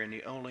country and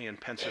the only in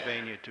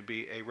Pennsylvania to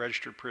be a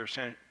registered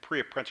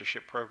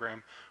pre-apprenticeship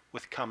program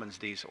with Cummins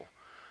Diesel.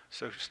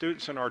 So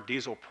students in our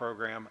diesel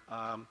program,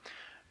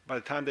 by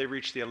the time they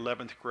reach the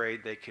 11th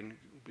grade, they can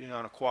be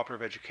on a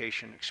cooperative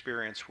education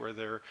experience where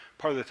they're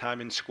part of the time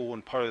in school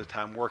and part of the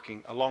time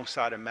working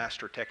alongside a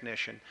master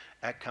technician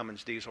at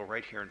Cummins Diesel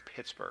right here in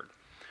Pittsburgh.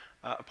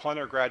 Upon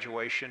their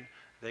graduation,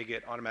 they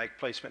get automatic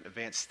placement,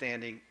 advanced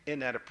standing in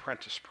that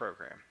apprentice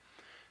program.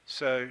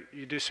 So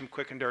you do some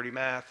quick and dirty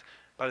math.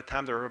 By the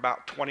time they're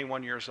about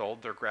 21 years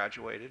old, they're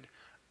graduated.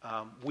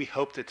 We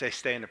hope that they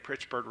stay in the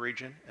Pittsburgh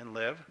region and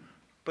live.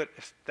 But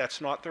if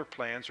that's not their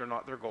plans or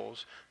not their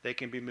goals, they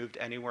can be moved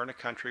anywhere in the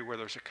country where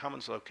there's a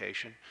Cummins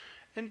location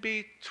and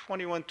be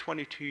 21,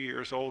 22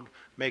 years old,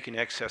 making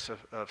excess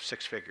of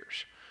 6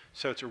 figures.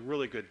 So it's a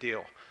really good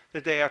deal.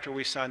 The day after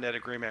we signed that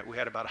agreement, we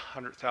had about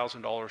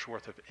 $100,000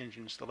 worth of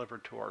engines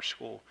delivered to our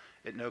school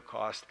at no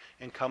cost,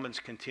 and Cummins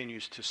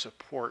continues to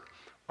support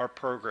our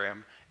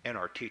program and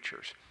our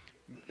teachers.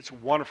 It's a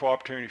wonderful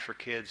opportunity for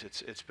kids.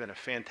 It's been a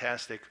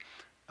fantastic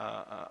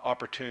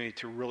opportunity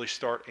to really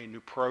start a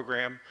new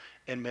program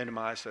and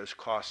minimize those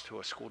costs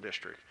to a school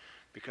district,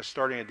 because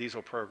starting a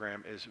diesel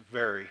program is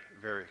very,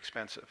 very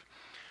expensive.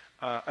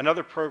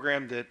 Another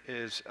program that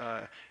is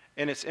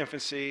in its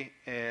infancy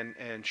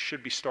and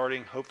should be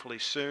starting hopefully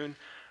soon,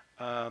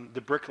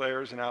 the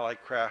Bricklayers and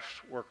Allied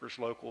Craft Workers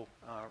Local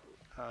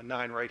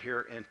 9 right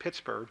here in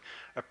Pittsburgh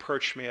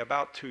approached me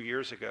about 2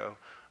 years ago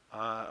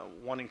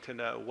wanting to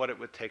know what it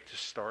would take to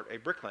start a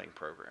bricklaying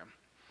program.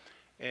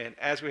 And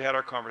as we had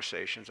our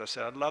conversations, I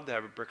said, I'd love to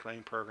have a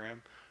bricklaying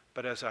program,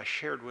 but as I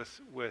shared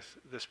with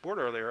this board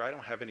earlier, I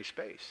don't have any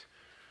space.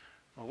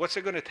 Well, what's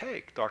it going to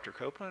take, Dr.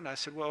 Copeland? I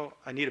said, well,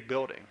 I need a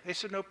building. They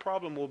said, no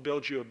problem, we'll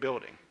build you a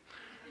building.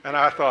 And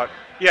I thought,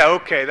 yeah,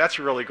 okay, that's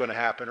really going to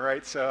happen,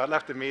 right? So I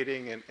left the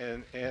meeting,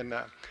 and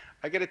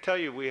I got to tell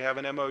you, we have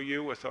an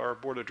MOU with our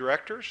board of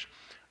directors.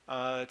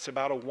 It's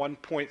about a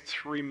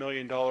 $1.3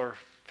 million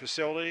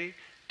facility.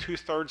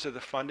 2/3 of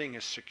the funding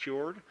is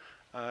secured.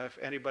 If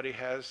anybody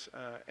has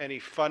any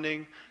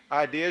funding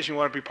ideas, you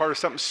want to be part of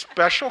something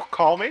special,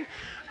 call me.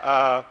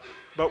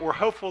 But we're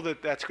hopeful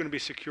that that's going to be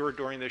secured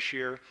during this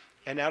year,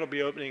 and that'll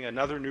be opening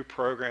another new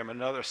program,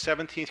 another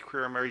 17th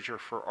career major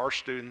for our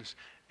students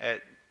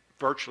at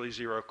virtually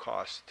zero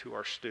cost to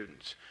our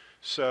students.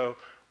 So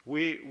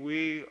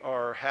we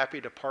are happy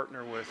to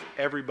partner with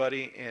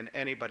everybody and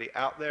anybody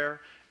out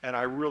there, and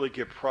I really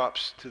give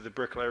props to the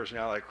Bricklayers and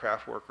Allied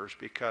Craft Workers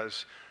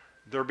because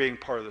they're being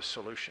part of the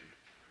solution.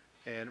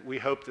 And we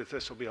hope that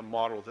this will be a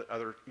model that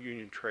other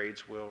union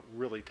trades will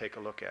really take a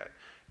look at.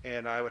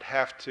 And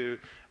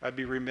I'd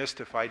be remiss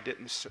if I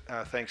didn't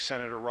thank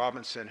Senator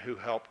Robinson, who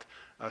helped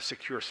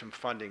secure some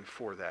funding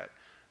for that.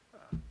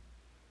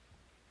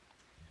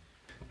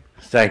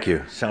 Thank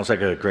you. Sounds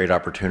like a great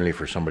opportunity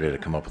for somebody to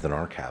come up with an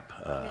RCAP.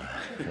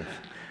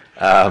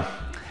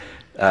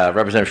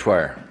 Representative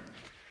Scherrer.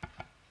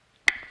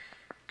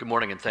 Good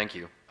morning, and thank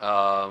you.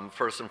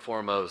 First and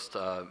foremost,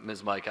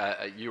 Ms. Mike,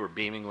 you were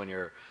beaming when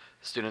your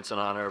students in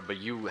honor, but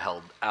you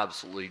held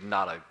absolutely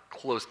not a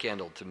close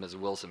candle to Ms.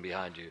 Wilson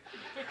behind you,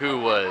 who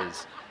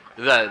was,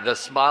 the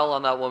smile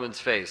on that woman's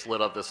face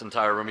lit up this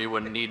entire room. You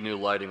wouldn't need new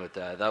lighting with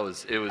that.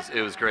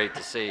 It was great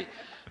to see.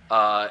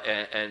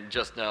 And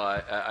just know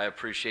I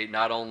appreciate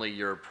not only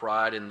your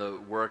pride in the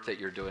work that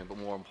you're doing, but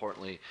more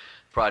importantly,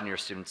 pride in your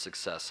students'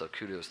 success. So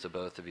kudos to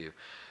both of you.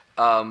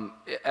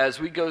 As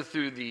we go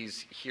through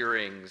these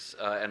hearings,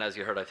 and as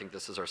you heard, I think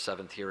this is our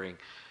 7th hearing,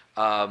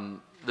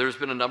 there's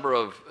been a number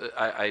of,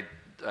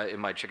 in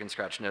my chicken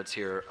scratch notes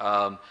here,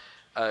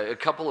 a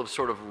couple of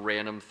sort of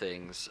random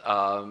things.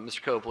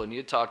 Mr. Copeland,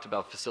 you talked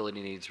about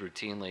facility needs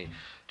routinely.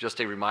 Just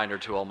a reminder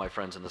to all my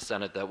friends in the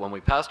Senate that when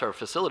we passed our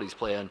facilities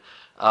plan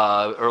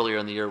earlier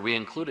in the year, we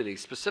included a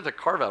specific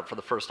carve-out for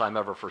the first time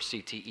ever for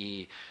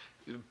CTE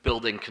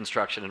building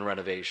construction and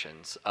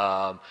renovations,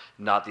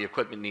 not the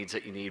equipment needs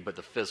that you need, but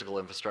the physical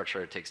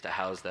infrastructure it takes to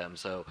house them.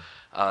 So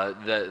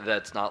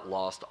that's not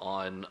lost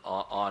on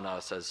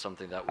us as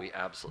something that we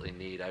absolutely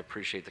need. I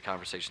appreciate the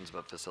conversations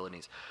about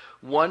facilities.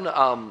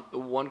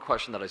 One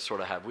question that I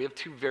sort of have, we have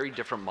 2 very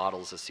different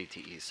models of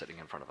CTE sitting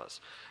in front of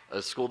us.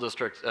 A school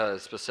district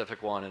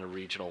specific one and a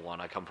regional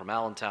one. I come from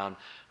Allentown,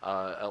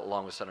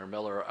 along with Senator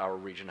Miller. Our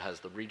region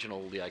has the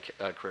regional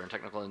Career and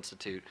Technical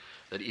Institute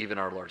that even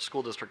our large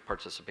school district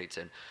participates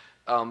in.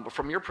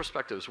 From your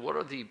perspectives, what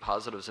are the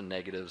positives and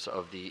negatives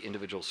of the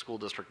individual school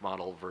district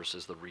model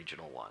versus the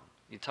regional one?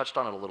 You touched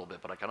on it a little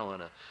bit, but I kind of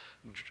want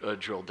to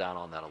drill down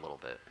on that a little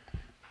bit.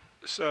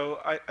 So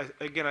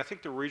again, I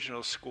think the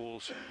regional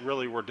schools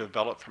really were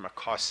developed from a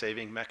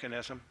cost-saving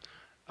mechanism.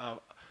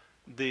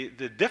 The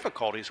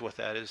difficulties with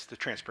that is the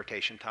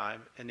transportation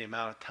time and the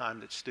amount of time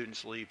that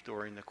students leave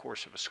during the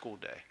course of a school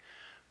day.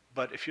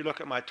 But if you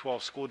look at my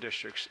 12 school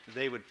districts,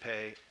 they would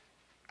pay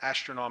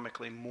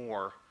astronomically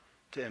more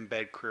to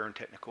embed career and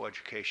technical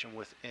education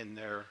within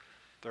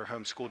their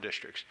home school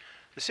districts.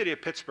 The city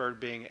of Pittsburgh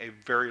being a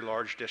very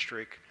large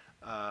district,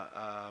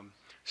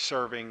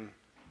 serving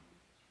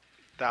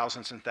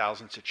thousands and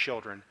thousands of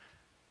children,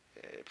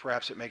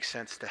 perhaps it makes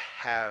sense to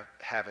have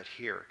it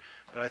here.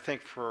 But I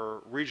think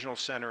for regional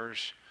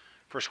centers,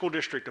 for a school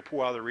district to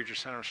pull out of the regional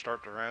center and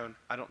start their own,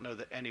 I don't know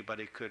that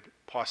anybody could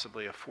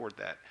possibly afford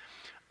that.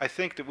 I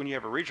think that when you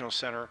have a regional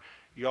center,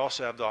 you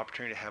also have the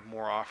opportunity to have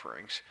more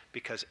offerings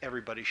because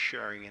everybody's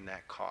sharing in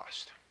that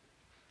cost.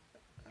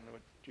 I don't know,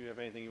 do you have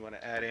anything you want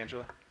to add,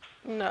 Angela?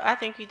 No, I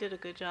think you did a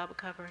good job of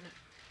covering it.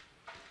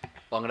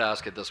 Well, I'm going to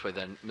ask it this way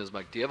then, Ms.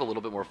 Mike. Do you have a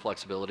little bit more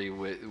flexibility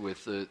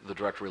with the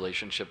direct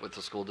relationship with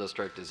the school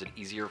district? Is it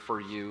easier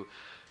for you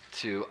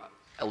to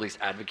at least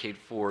advocate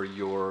for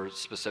your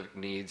specific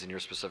needs and your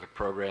specific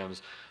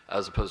programs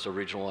as opposed to a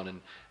regional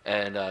one?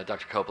 And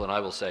Dr. Copeland, I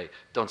will say,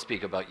 don't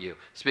speak about you.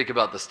 Speak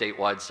about the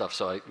statewide stuff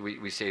so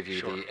we save you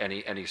Sure.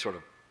 any sort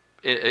of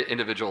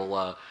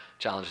individual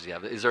challenges you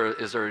have. Is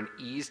there an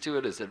ease to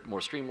it? Is it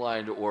more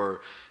streamlined,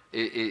 or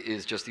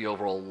is just the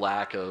overall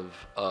lack of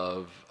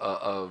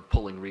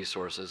pulling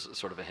resources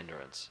sort of a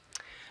hindrance?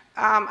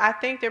 I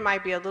think there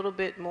might be a little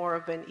bit more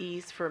of an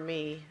ease for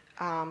me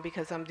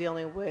because I'm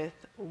dealing with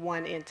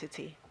one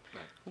entity,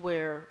 Right.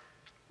 where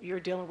you're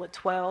dealing with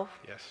 12.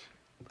 Yes.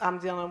 I'm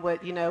dealing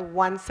with,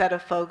 one set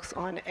of folks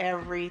on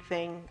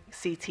everything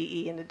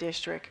CTE in the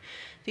district.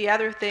 The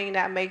other thing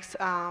that makes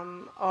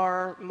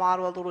our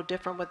model a little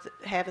different with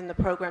having the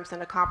programs in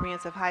the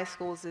comprehensive high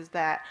schools is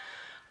that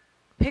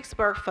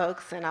Pittsburgh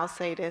folks, and I'll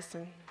say this,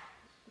 and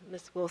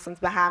Ms. Wilson's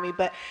behind me,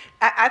 but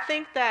I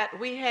think that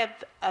we have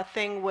a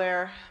thing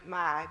where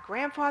my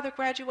grandfather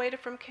graduated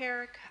from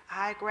Carrick,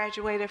 I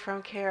graduated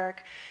from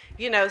Carrick,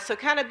 so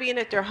kind of being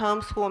at their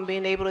home school and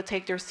being able to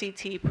take their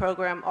CTE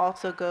program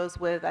also goes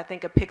with, I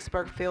think, a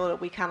Pittsburgh feel that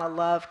we kind of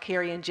love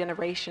carrying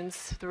generations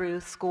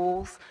through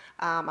schools.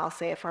 I'll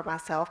say it for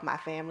myself, my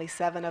family,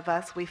 7 of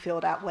us, we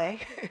feel that way.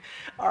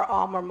 Our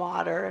alma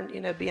mater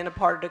and, being a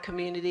part of the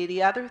community.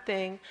 The other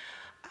thing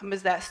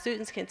is that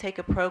students can take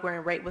a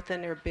program right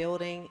within their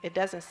building. It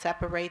doesn't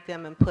separate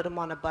them and put them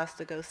on a bus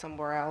to go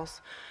somewhere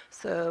else.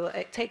 So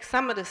it takes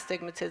some of the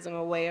stigmatism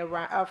away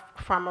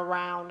from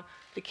around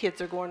the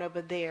kids are going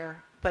over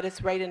there, but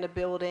it's right in the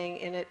building,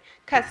 and it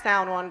cuts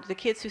down on the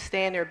kids who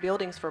stay in their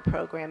buildings for a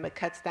program. It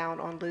cuts down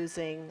on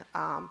losing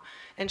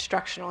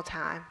instructional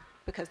time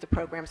because the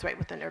program's right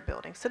within their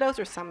building. So those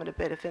are some of the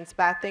benefits,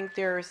 but I think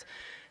there's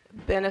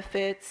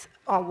benefits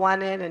on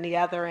one end and the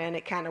other end,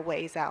 it kind of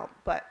weighs out.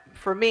 But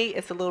for me,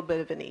 it's a little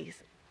bit of an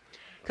ease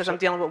because I'm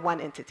dealing with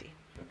one entity.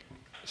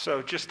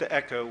 So just to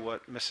echo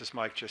what Mrs.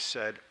 Mike just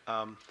said,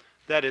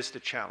 that is the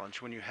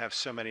challenge when you have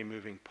so many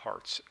moving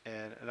parts.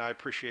 And I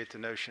appreciate the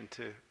notion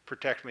to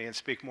protect me and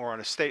speak more on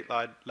a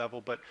statewide level,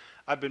 but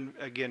I've been,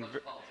 again,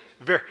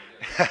 very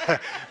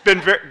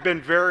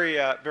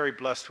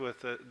blessed with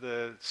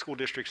the school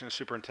districts and the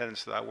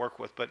superintendents that I work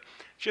with. But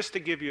just to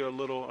give you a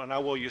little, and I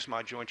will use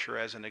my jointure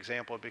as an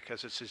example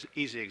because it's an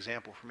easy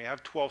example for me. I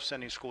have 12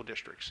 sending school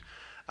districts.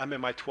 I'm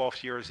in my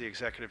 12th year as the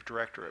executive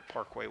director at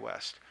Parkway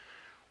West.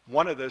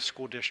 One of those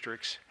school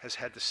districts has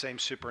had the same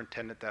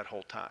superintendent that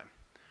whole time.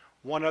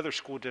 One other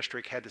school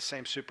district had the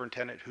same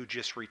superintendent who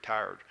just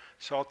retired.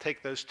 So I'll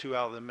take those 2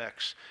 out of the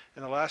mix.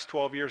 In the last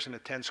 12 years in the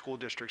 10 school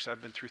districts,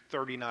 I've been through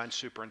 39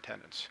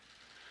 superintendents.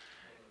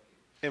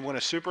 And when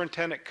a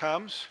superintendent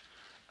comes,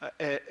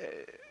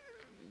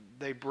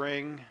 they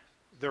bring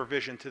their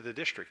vision to the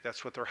district.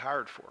 That's what they're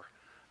hired for.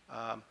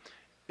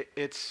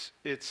 It's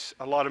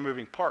a lot of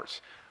moving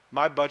parts.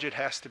 My budget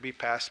has to be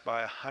passed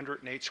by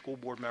 108 school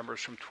board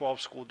members from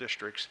 12 school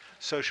districts,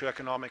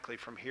 socioeconomically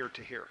from here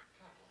to here.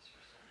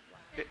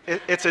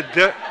 And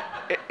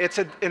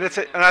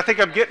I think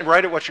I'm getting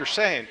right at what you're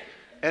saying.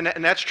 And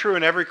that's true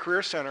in every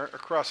career center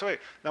across the way.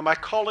 Now, my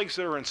colleagues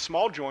that are in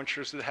small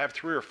jointures that have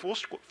 3 or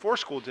 4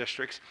 school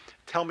districts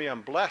tell me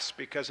I'm blessed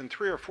because in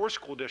 3 or 4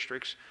 school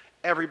districts,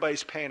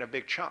 everybody's paying a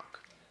big chunk.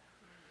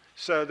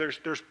 So there's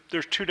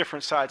 2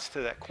 different sides to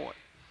that coin.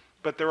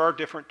 But there are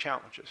different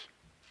challenges.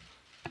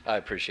 I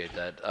appreciate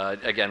that.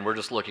 Again, we're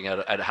just looking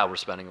at how we're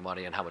spending the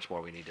money and how much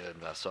more we need to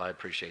invest. So I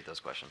appreciate those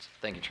questions.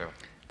 Thank you, Chairman.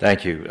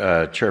 Thank you.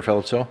 Chair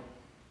Phillips-Hill?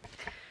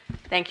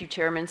 Thank you,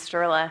 Chairman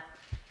Scherrer.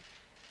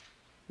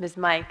 Ms.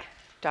 Mike,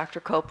 Dr.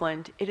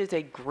 Copeland, it is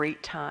a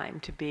great time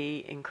to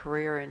be in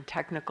career and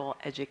technical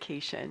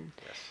education.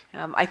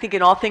 Yes. I think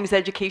in all things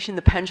education,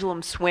 the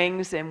pendulum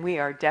swings, and we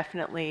are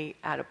definitely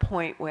at a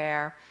point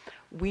where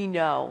we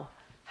know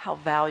how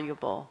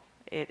valuable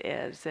it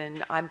is.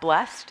 And I'm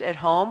blessed at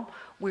home.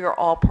 We are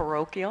all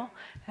parochial,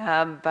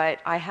 but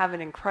I have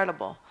an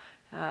incredible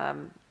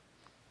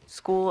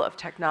School of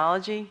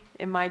Technology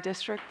in my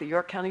district, the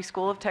York County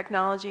School of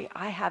Technology.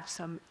 I have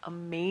some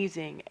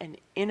amazing and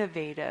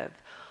innovative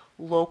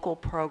local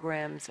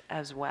programs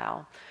as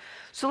well.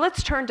 So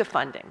let's turn to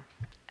funding.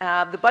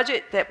 The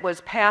budget that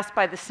was passed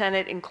by the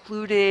Senate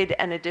included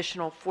an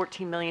additional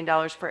 $14 million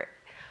for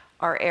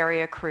our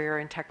area career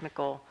and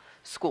technical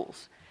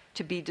schools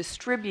to be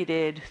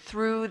distributed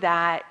through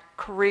that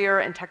career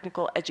and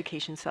technical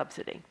education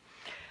subsidy.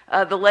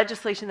 The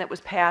legislation that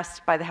was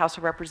passed by the House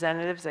of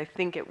Representatives, I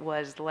think it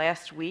was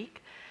last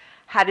week,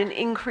 had an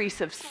increase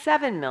of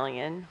 $7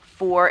 million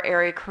for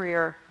area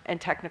career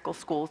and technical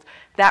schools.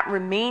 That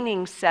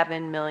remaining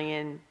 $7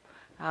 million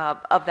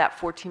of that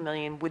 $14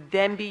 million would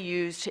then be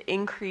used to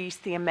increase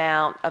the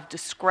amount of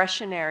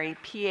discretionary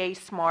PA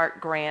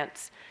Smart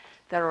grants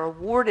that are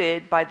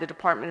awarded by the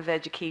Department of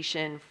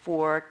Education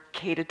for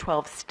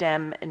K-12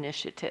 STEM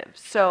initiatives.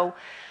 So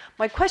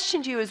my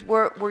question to you is,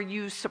 were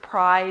you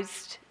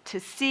surprised to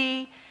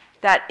see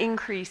that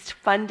increased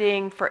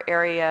funding for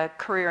area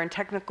career and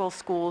technical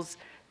schools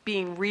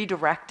being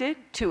redirected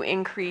to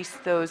increase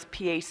those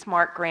PA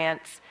Smart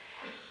grants?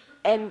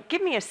 And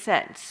give me a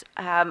sense,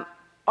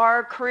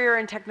 are career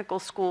and technical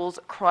schools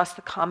across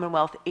the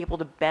Commonwealth able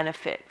to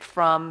benefit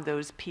from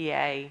those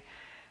PA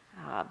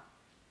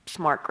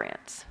Smart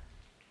grants?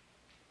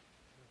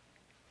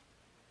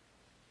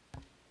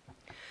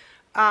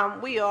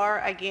 We are.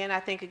 Again, I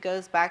think it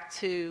goes back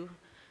to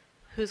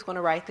who's going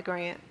to write the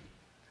grant,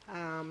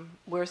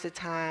 where's the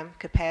time,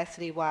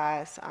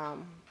 capacity-wise.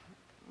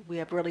 We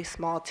have really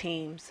small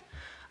teams.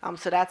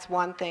 So that's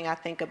one thing I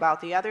think about.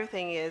 The other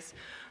thing is,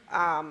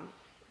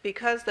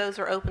 because those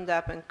are opened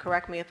up, and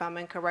correct me if I'm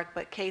incorrect,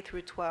 but K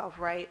through 12,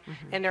 right?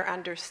 And they're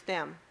under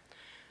STEM.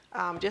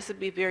 Just to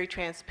be very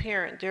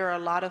transparent, there are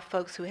a lot of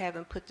folks who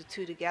haven't put the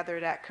two together,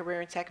 that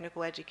career and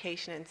technical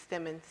education and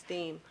STEM and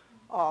STEAM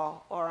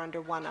all are under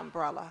one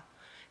umbrella.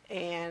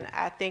 And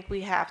I think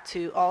we have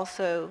to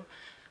also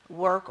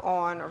work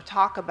on or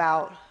talk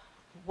about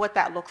what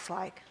that looks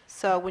like.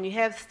 So when you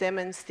have STEM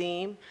and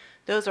STEAM,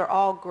 those are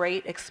all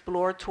great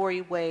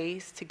exploratory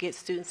ways to get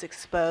students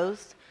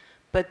exposed.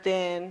 But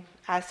then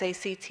I say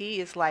CT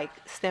is like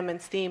STEM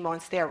and STEAM on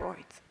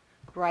steroids,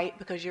 right?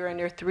 Because you're in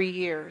there 3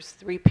 years,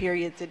 3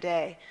 periods a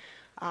day,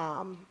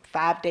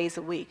 5 days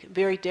a week.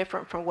 Very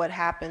different from what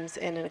happens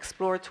in an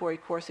exploratory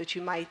course that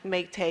you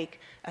may take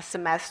a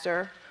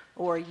semester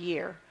or a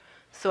year.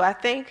 So I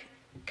think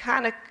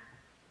kind of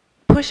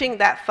pushing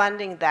that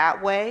funding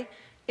that way,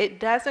 it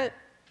doesn't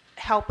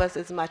help us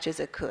as much as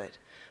it could.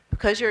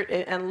 Because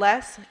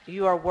unless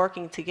you are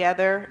working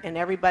together and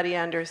everybody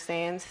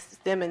understands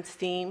STEM and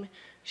STEAM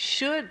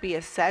should be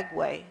a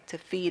segue to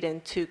feed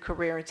into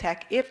career and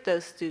tech if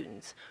those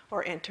students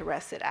are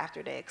interested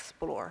after they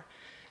explore.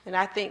 And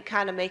I think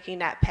kind of making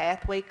that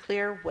pathway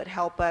clear would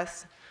help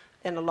us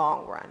in the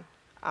long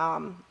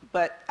run.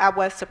 But I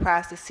was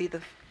surprised to see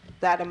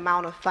that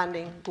amount of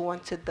funding going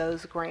to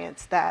those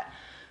grants that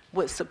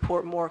would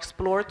support more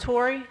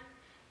exploratory,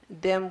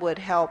 then would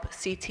help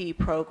CTE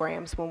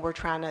programs when we're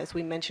trying to, as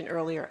we mentioned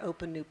earlier,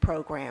 open new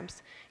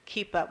programs,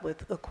 keep up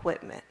with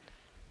equipment.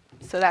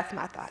 So that's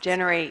my thoughts.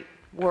 Generate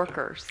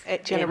workers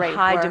Generate in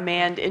high work.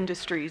 demand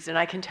industries. And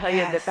I can tell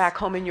you that Yes. back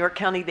home in York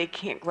County, they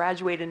can't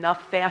graduate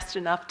fast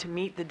enough to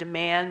meet the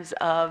demands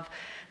of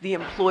the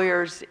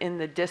employers in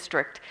the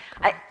district.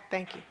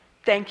 Thank you.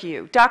 Thank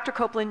you. Dr.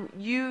 Copeland,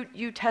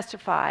 you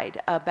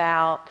testified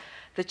about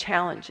the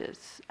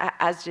challenges,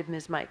 as did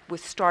Ms. Mike,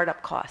 with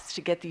startup costs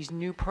to get these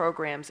new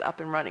programs up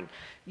and running.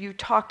 You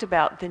talked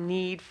about the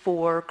need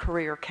for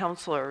career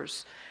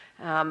counselors.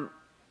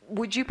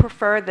 Would you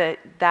prefer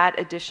that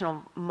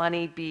additional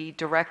money be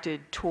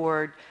directed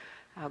toward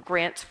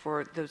grants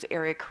for those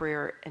area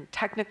career and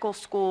technical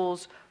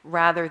schools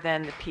rather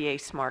than the PA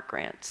Smart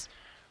grants?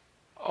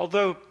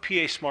 Although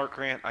PA Smart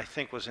Grant, I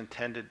think, was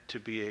intended to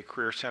be a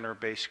Career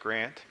Center-based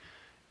grant,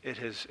 it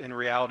has, in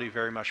reality,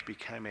 very much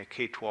become a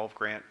K-12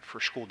 grant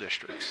for school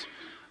districts.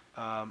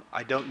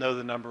 I don't know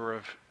the number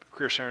of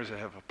Career Centers that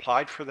have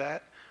applied for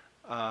that,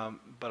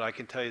 but I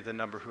can tell you the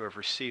number who have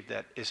received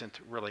that isn't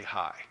really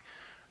high.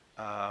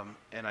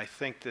 And I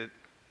think that,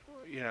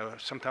 you know,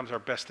 sometimes our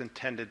best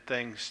intended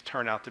things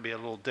turn out to be a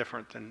little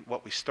different than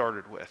what we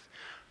started with.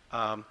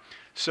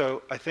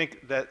 So I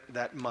think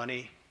that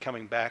money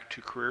coming back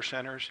to career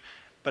centers,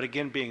 but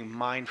again, being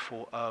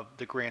mindful of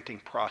the granting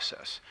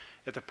process.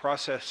 If the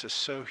process is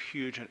so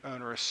huge and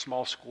onerous,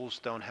 small schools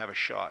don't have a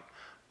shot.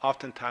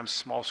 Oftentimes,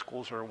 small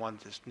schools are the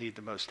ones that need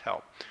the most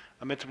help.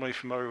 I'm intimately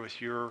familiar with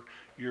your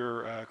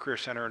career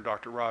center, and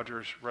Dr.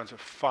 Rogers runs a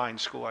fine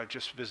school. I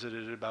just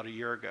visited it about a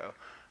year ago.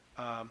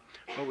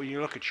 But when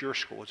you look at your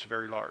school, it's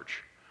very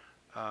large.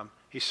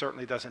 He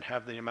certainly doesn't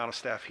have the amount of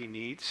staff he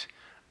needs,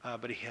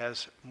 but he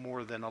has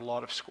more than a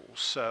lot of schools.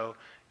 So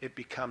it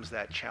becomes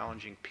that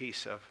challenging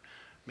piece of,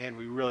 man,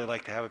 we really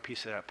like to have a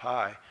piece of that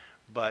pie,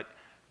 but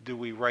do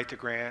we write the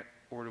grant,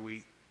 or do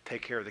we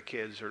take care of the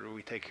kids, or do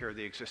we take care of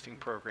the existing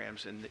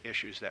programs and the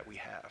issues that we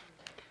have?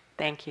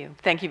 Thank you.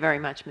 Thank you very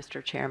much,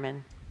 Mr.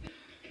 Chairman.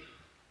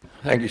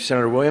 Thank you,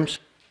 Senator Williams.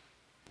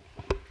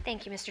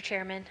 Thank you, Mr.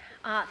 Chairman.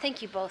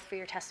 Thank you both for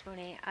your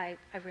testimony. I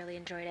really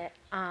enjoyed it.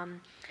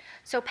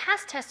 So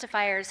past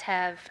testifiers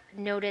have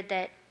noted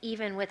that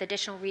even with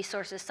additional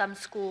resources, some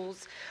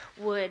schools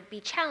would be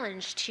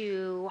challenged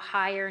to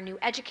hire new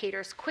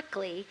educators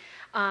quickly,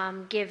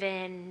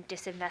 given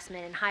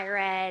disinvestment in higher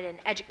ed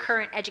and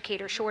current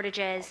educator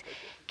shortages.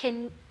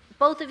 Can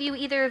both of you,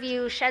 either of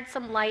you, shed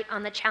some light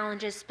on the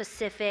challenges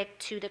specific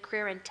to the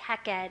career and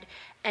tech ed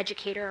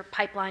educator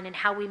pipeline and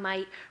how we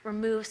might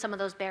remove some of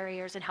those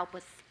barriers and help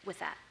with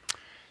that?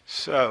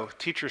 So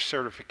teacher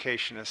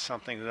certification is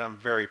something that I'm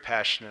very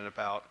passionate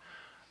about.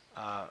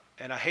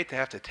 And I hate to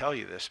have to tell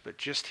you this, but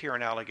just here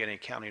in Allegheny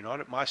County, not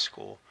at my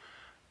school,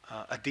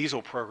 a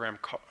diesel program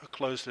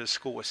closed at a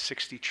school with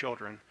 60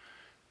 children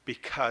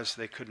because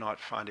they could not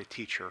find a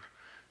teacher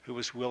who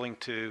was willing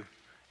to,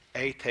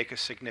 A, take a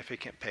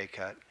significant pay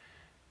cut,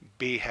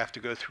 B, have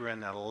to go through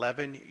an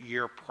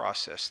 11-year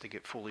process to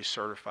get fully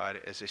certified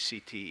as a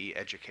CTE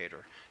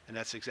educator. And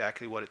that's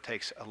exactly what it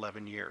takes,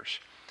 11 years.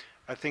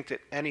 I think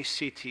that any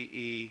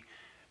CTE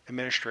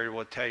administrator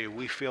will tell you,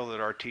 we feel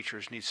that our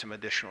teachers need some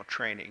additional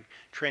training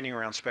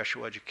around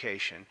special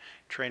education,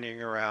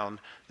 training around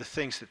the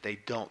things that they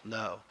don't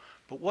know.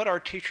 But what our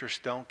teachers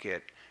don't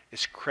get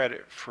is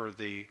credit for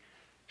the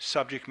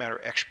subject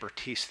matter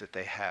expertise that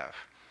they have.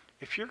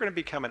 If you're going to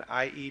become an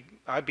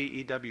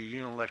IBEW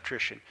union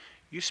electrician,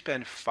 you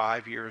spend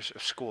 5 years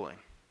of schooling.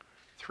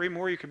 3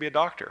 more, you could be a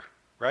doctor,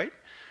 right?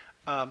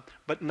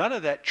 But none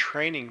of that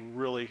training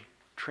really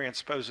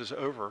transposes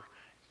over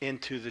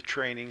into the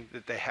training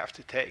that they have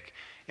to take.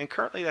 And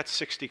currently that's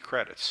 60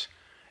 credits.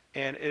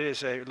 And it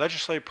is a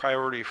legislative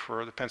priority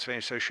for the Pennsylvania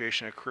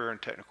Association of Career and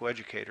Technical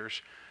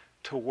Educators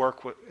to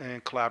work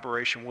in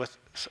collaboration with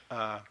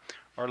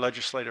our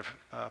legislative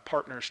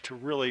partners to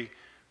really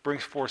bring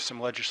forth some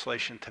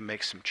legislation to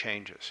make some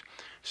changes.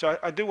 So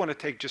I do want to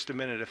take just a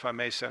minute, if I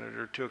may,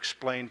 Senator, to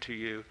explain to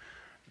you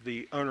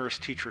the onerous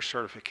teacher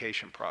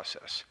certification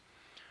process.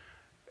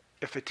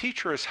 If a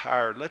teacher is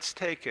hired, let's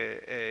take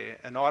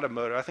an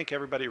automotive. I think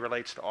everybody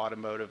relates to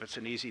automotive. It's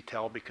an easy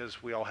tell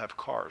because we all have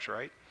cars,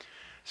 right?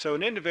 So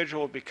an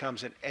individual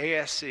becomes an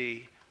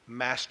ASE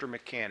master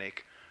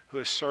mechanic who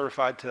is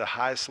certified to the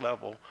highest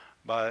level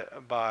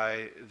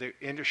by the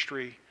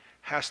industry,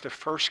 has to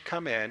first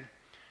come in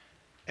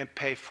and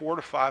pay $400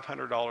 to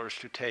 $500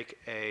 to take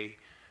a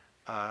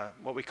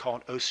what we call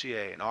an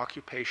OCA, an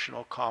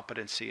occupational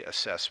competency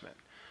assessment.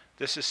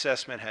 This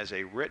assessment has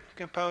a written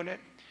component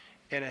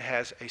and it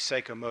has a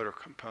psychomotor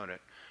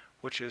component,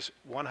 which is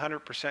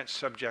 100%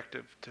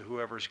 subjective to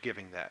whoever's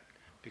giving that,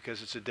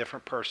 because it's a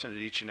different person at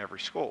each and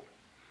every school.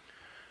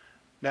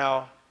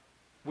 Now,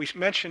 we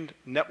mentioned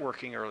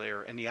networking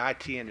earlier in the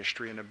IT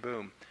industry and a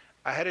boom.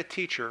 I had a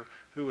teacher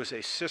who was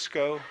a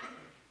Cisco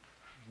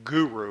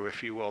guru,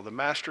 if you will, the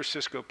master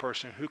Cisco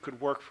person who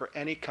could work for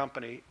any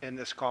company in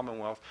this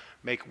Commonwealth,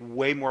 make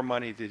way more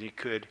money than he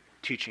could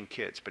teaching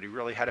kids, but he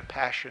really had a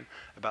passion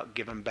about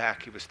giving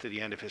back. He was to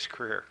the end of his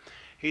career.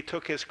 He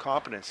took his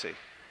competency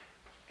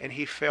and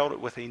he failed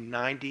it with a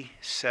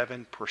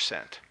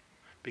 97%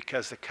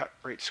 because the cut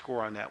rate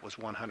score on that was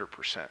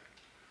 100%.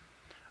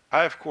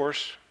 I, of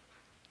course,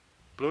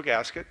 blew a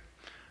gasket.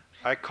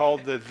 I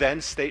called the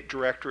then state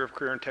director of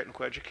career and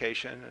technical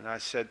education and I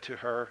said to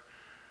her,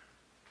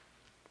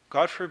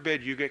 God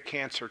forbid you get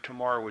cancer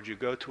tomorrow, would you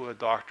go to a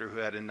doctor who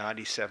had a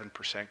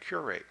 97%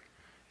 cure rate?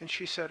 And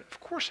she said, of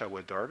course I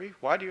would, Darby.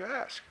 Why do you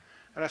ask?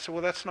 And I said,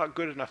 well, that's not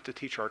good enough to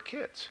teach our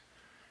kids.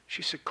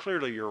 She said,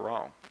 clearly you're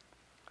wrong.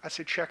 I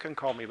said, check and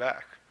call me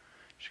back.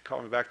 She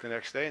called me back the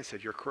next day and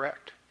said, you're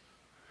correct.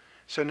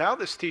 So now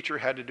this teacher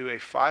had to do a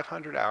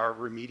 500-hour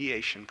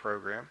remediation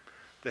program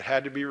that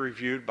had to be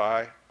reviewed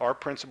by our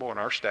principal and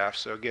our staff.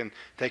 So again,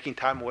 taking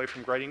time away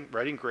from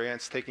writing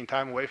grants, taking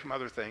time away from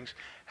other things,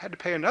 had to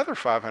pay another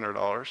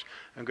 $500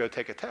 and go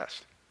take a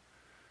test.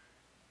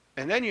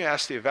 And then you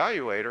ask the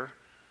evaluator,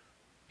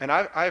 and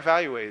I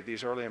evaluated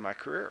these early in my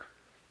career.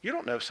 You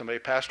don't know if somebody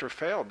passed or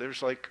failed.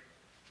 There's like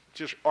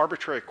just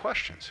arbitrary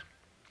questions.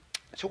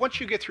 So once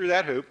you get through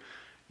that hoop,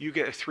 you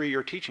get a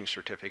 3-year teaching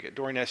certificate.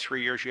 During those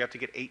 3 years, you have to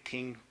get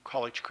 18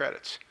 college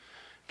credits.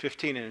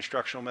 15 in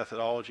instructional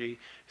methodology,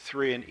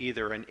 3 in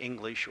either an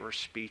English or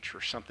speech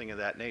or something of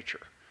that nature.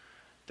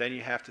 Then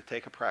you have to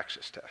take a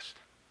praxis test.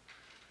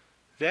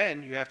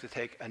 Then you have to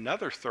take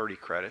another 30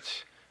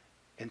 credits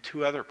and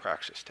 2 other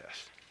praxis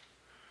tests.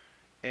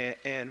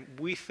 And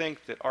we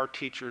think that our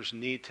teachers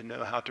need to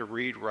know how to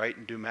read, write,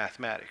 and do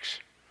mathematics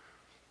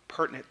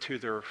pertinent to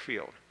their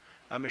field.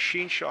 A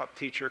machine shop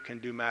teacher can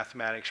do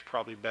mathematics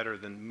probably better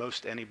than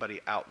most anybody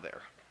out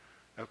there,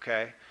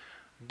 okay?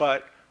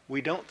 But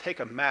we don't take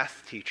a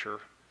math teacher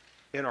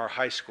in our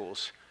high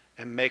schools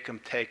and make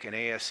them take an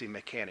ASE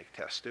mechanic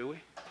test, do we?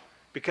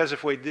 Because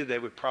if we did, they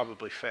would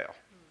probably fail.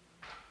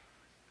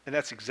 And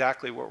that's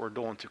exactly what we're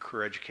doing to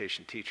career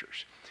education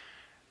teachers.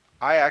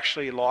 I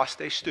actually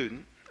lost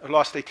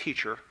a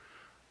teacher,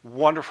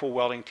 wonderful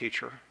welding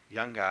teacher,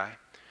 young guy,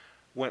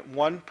 went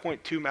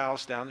 1.2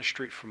 miles down the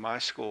street from my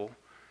school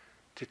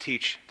to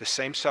teach the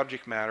same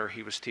subject matter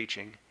he was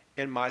teaching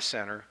in my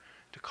center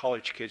to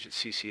college kids at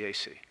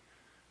CCAC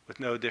with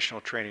no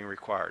additional training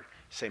required.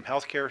 Same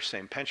health care,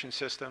 same pension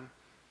system,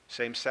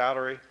 same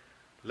salary,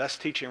 less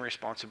teaching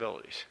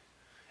responsibilities.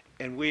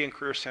 And we in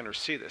career centers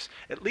see this.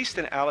 At least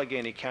in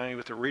Allegheny County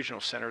with the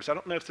regional centers, I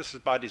don't know if this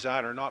is by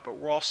design or not, but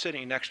we're all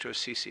sitting next to a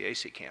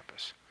CCAC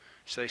campus.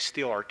 So they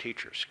steal our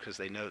teachers because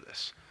they know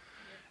this.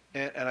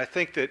 And I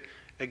think that,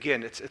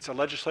 again, it's a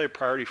legislative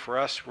priority for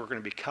us. We're going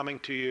to be coming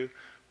to you.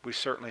 We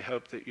certainly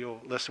hope that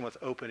you'll listen with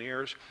open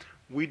ears.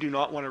 We do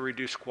not want to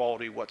reduce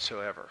quality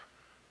whatsoever,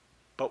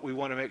 but we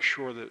want to make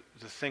sure that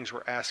the things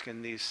we're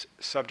asking these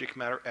subject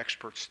matter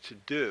experts to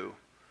do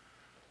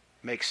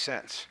makes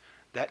sense.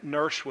 That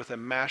nurse with a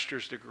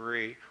master's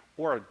degree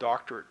or a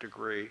doctorate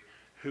degree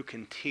who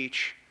can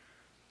teach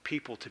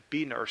people to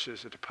be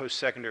nurses at the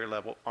post-secondary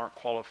level aren't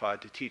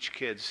qualified to teach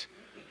kids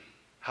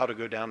how to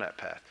go down that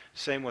path.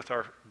 Same with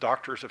our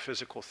doctors of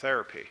physical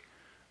therapy,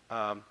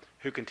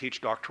 who can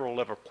teach doctoral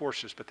level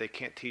courses, but they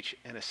can't teach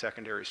in a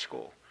secondary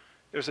school.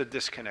 There's a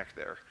disconnect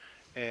there.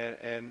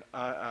 And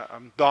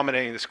I'm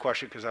dominating this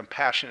question because I'm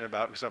passionate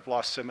about it because I've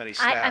lost so many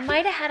staff. I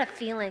might have had a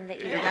feeling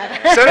that you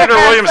had. Senator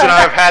Williams and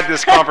I have had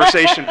this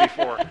conversation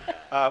before.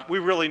 We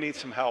really need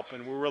some help,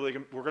 and we're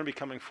going to be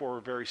coming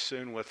forward very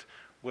soon with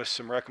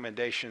some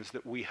recommendations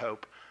that we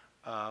hope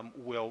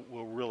will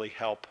really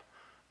help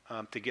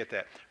to get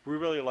that. We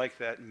really like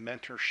that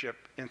mentorship,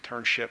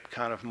 internship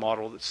kind of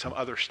model that some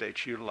other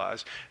states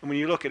utilize. And when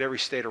you look at every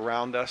state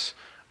around us,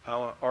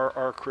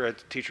 our career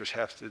ed teachers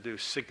have to do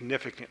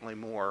significantly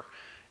more.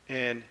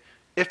 And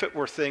if it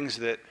were things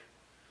that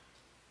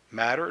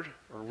mattered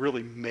or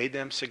really made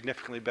them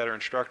significantly better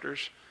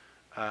instructors,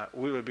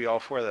 we would be all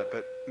for that.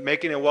 But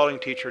making a welding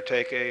teacher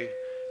take a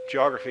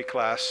geography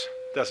class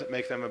doesn't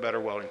make them a better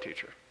welding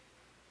teacher.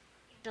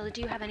 Angela,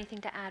 do you have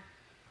anything to add?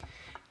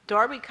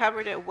 Darby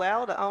covered it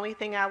well. The only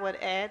thing I would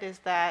add is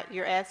that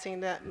you're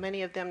asking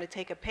many of them to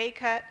take a pay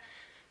cut,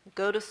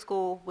 go to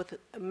school with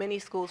many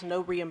schools,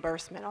 no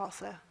reimbursement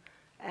also.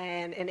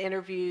 And in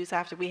interviews,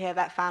 after we have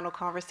that final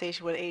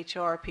conversation with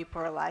HR,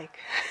 people are like,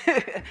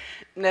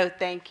 no,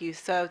 thank you.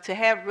 So to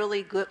have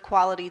really good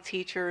quality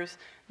teachers,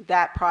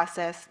 that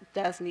process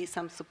does need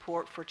some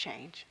support for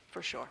change,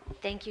 for sure.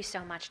 Thank you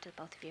so much to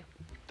both of you.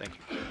 Thank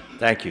you.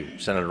 Thank you.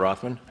 Senator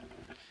Rothman?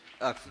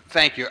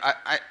 Thank you.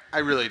 I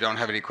really don't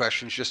have any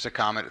questions, just a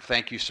comment.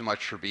 Thank you so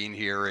much for being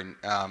here. And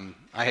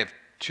I have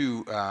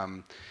two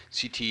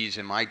CTs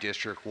in my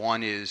district.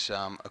 One is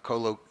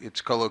it's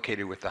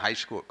co-located with the high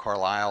school at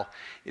Carlisle.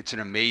 It's an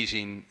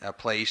amazing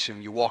place,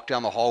 and you walk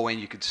down the hallway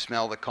and you can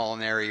smell the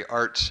culinary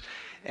arts,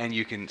 and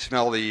you can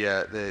smell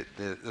the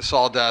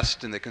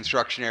sawdust and the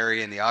construction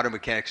area and the auto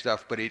mechanic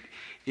stuff. But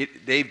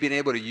they've been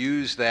able to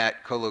use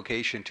that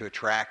co-location to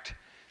attract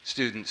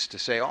students to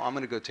say, oh, I'm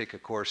going to go take a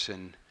course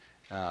in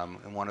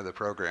one of the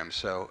programs.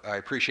 So I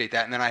appreciate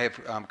that. And then I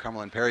have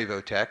Cumberland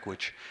Perry-Votech,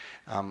 which,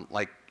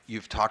 like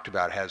you've talked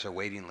about, has a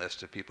waiting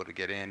list of people to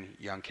get in,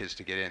 young kids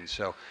to get in.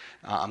 So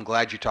I'm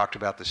glad you talked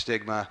about the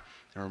stigma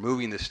and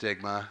removing the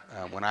stigma.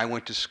 When I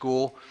went to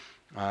school,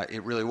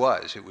 it really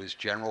was. It was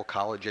general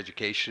college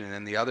education, and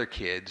then the other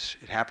kids,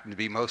 it happened to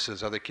be most of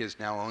those other kids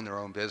now own their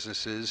own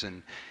businesses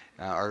and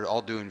are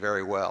all doing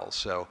very well.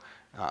 So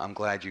I'm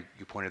glad you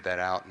pointed that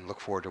out, and look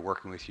forward to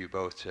working with you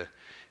both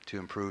to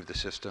improve the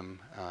system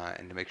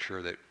and to make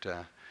sure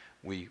that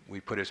we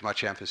put as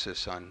much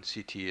emphasis on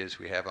CTE as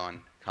we have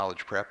on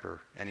college prep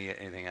or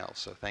anything else.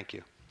 So thank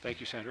you. Thank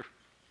you, Senator.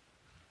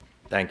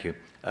 Thank you.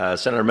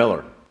 Senator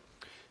Miller?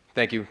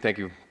 Thank you. Thank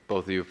you,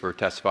 both of you, for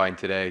testifying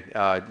today.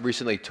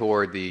 Recently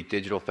toured the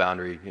Digital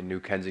Foundry in New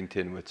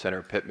Kensington with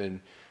Senator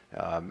Pittman,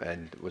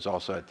 and was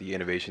also at the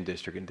Innovation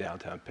District in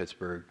downtown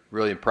Pittsburgh.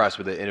 Really impressed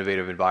with the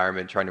innovative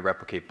environment, trying to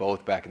replicate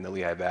both back in the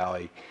Lehigh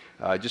Valley.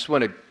 Just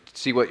want to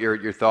see what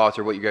your thoughts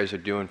or what you guys are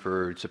doing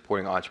for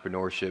supporting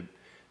entrepreneurship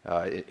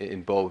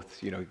in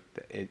both,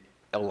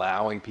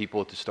 allowing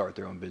people to start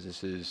their own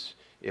businesses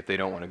if they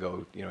don't want to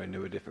go,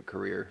 into a different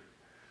career.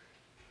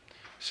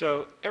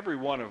 So every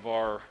one of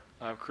our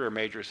career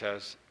majors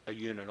has a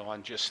unit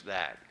on just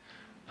that.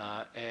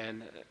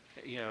 And,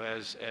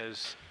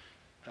 as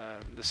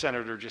the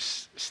senator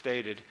just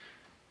stated,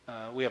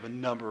 we have a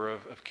number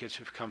of kids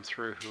who've come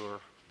through who are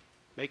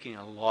making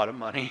a lot of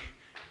money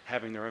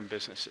having their own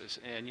businesses.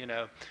 And,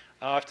 I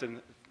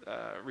often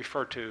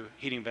refer to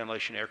heating,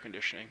 ventilation, air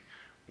conditioning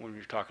when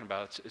you're talking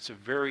about it's a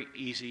very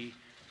easy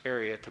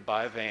area to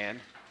buy a van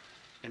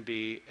and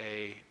be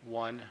a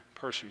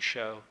one-person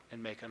show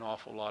and make an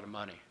awful lot of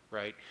money,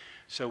 right?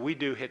 So we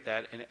do hit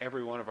that in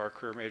every one of our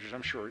career majors.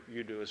 I'm sure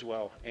you do as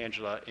well,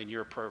 Angela, in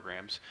your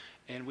programs.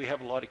 And we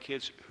have a lot of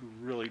kids who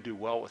really do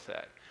well with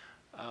that.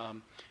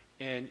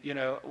 And,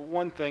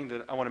 one thing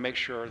that I want to make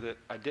sure that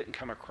I didn't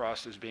come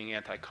across as being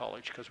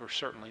anti-college, because we're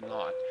certainly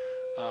not.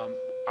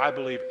 I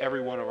believe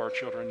every one of our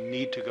children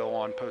need to go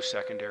on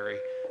post-secondary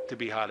to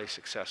be highly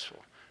successful.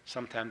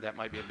 Sometimes that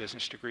might be a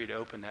business degree to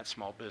open that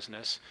small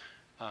business,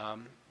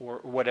 or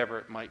whatever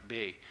it might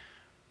be.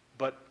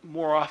 But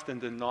more often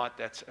than not,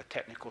 that's a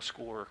technical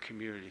school or a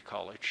community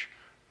college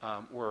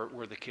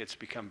where the kids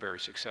become very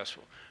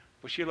successful.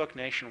 But you look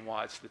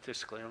nationwide,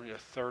 statistically, only a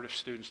third of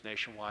students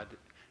nationwide that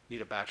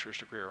need a bachelor's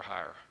degree or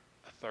higher.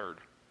 A third.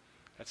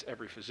 That's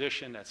every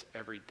physician, that's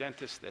every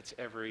dentist, that's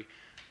every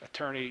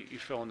attorney, you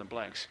fill in the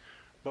blanks.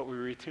 But we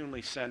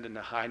routinely send in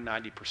the high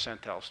 90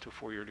 percentiles to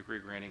four-year degree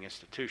granting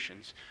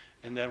institutions.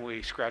 And then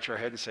we scratch our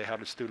head and say, how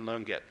did student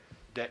loan debt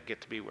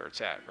get to be where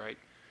it's at, right?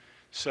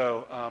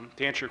 So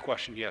to answer your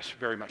question, yes,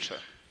 very much so.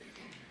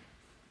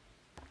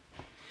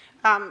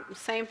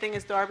 Same thing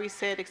as Darby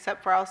said,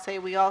 except for I'll say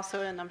we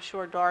also, and I'm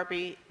sure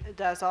Darby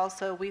does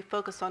also, we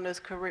focus on those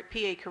PA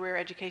career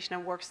education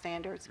and work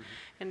standards.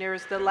 And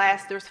there's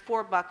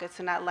 4 buckets,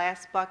 and that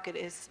last bucket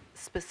is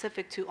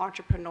specific to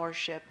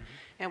entrepreneurship.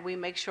 And we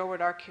make sure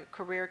with our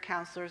career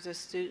counselors, the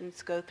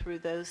students go through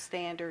those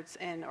standards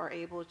and are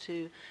able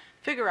to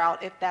figure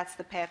out if that's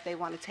the path they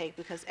want to take,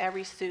 because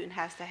every student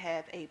has to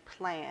have a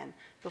plan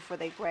before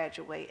they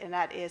graduate, and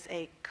that is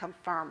a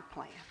confirmed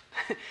plan.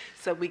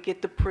 So we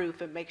get the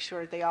proof and make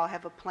sure they all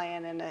have a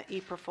plan and an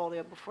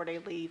e-portfolio before they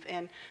leave.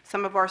 And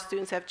some of our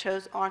students have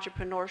chose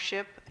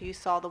entrepreneurship. You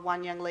saw the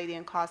one young lady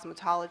in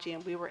cosmetology,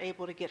 and we were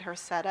able to get her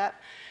set up.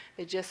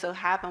 It just so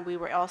happened we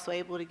were also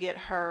able to get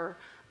her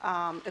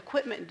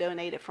equipment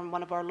donated from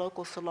one of our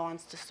local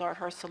salons to start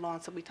her salon.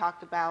 So we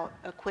talked about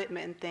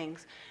equipment and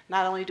things.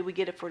 Not only do we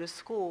get it for the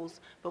schools,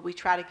 but we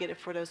try to get it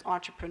for those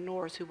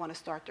entrepreneurs who want to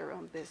start their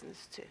own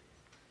business too.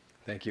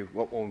 Thank you.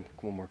 One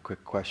more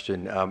quick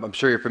question. I'm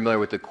sure you're familiar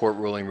with the court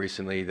ruling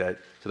recently that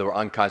they were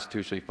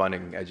unconstitutionally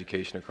funding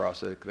education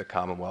across the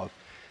Commonwealth.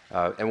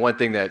 And one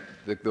thing that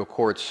the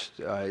court's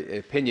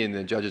opinion,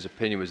 the judge's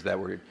opinion, was that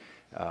we're,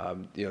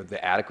 the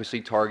adequacy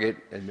target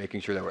and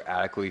making sure that we're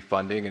adequately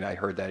funding. And I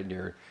heard that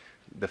in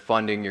the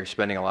funding, you're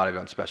spending a lot of it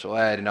on special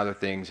ed and other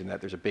things, and that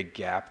there's a big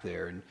gap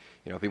there. And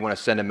if we want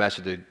to send a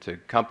message to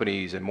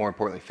companies and more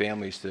importantly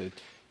families to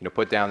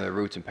put down their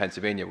roots in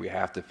Pennsylvania, we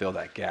have to fill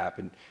that gap.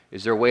 And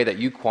is there a way that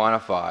you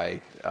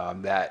quantify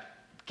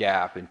that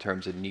gap in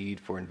terms of need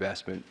for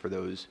investment for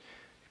those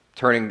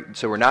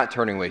so we're not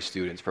turning away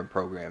students from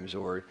programs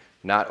or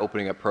not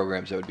opening up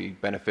programs that would be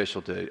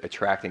beneficial to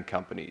attracting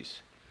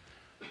companies?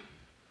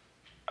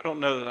 I don't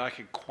know that I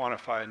could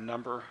quantify a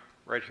number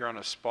right here on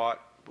the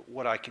spot, but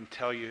what I can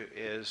tell you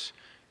is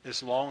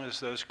as long as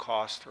those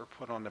costs are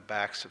put on the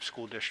backs of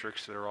school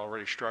districts that are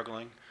already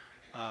struggling,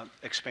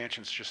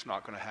 expansion's just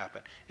not going to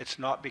happen. It's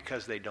not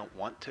because they don't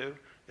want to.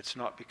 It's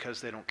not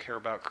because they don't care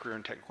about career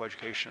and technical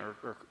education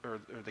or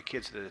the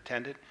kids that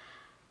attend it.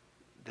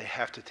 They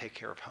have to take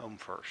care of home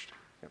first.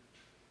 Yep.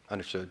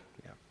 Understood.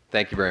 Yeah.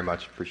 Thank you very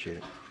much. Appreciate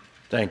it.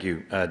 Thank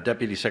you.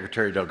 Deputy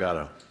Secretary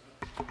Delgado.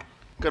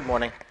 Good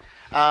morning.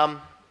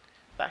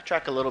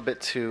 Backtrack a little bit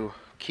to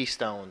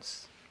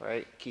Keystones,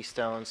 right?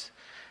 Keystones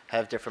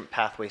have different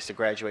pathways to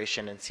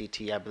graduation, and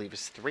CT, I believe,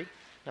 is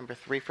number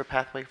 3 for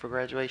pathway for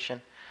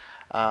graduation.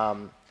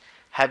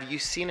 Have you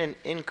seen an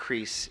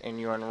increase in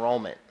your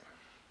enrollment?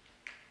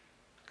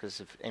 Because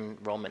if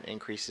enrollment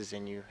increases,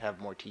 then you have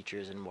more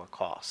teachers and more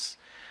costs.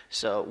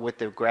 So with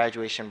the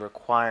graduation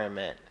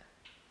requirement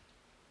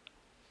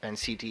and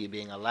CTE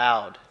being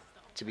allowed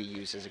to be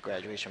used as a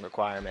graduation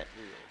requirement,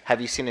 have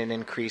you seen an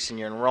increase in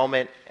your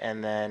enrollment?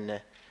 And then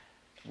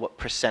what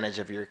percentage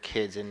of your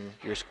kids in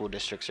your school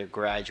districts are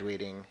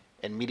graduating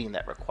and meeting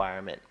that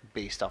requirement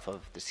based off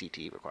of the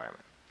CTE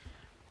requirement?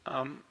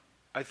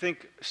 I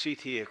think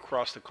CTE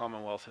across the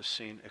Commonwealth has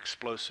seen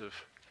explosive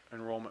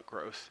enrollment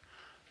growth.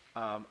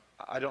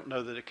 I don't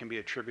know that it can be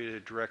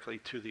attributed directly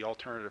to the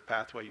alternative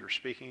pathway you're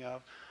speaking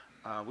of.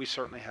 We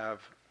certainly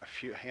have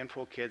a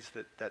handful of kids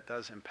that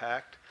does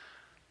impact,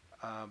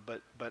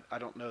 but I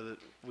don't know that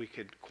we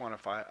could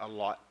quantify a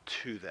lot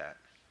to that.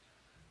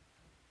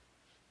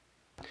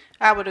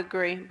 I would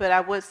agree, but I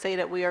would say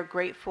that we are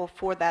grateful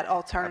for that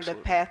alternative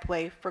Absolutely.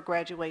 pathway for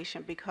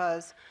graduation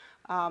because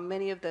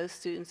many of those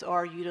students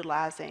are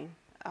utilizing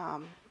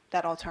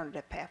that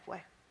alternative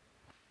pathway.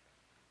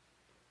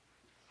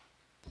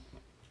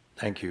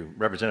 Thank you.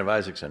 Representative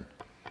Isaacson.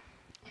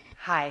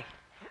 Hi.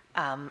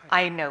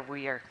 I know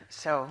we are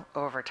so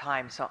over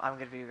time, so I'm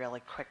going to be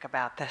really quick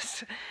about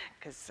this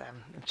because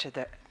I'm sure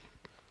that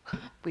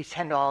we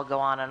tend to all go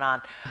on and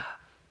on.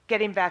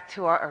 Getting back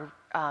to our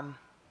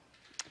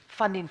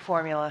funding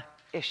formula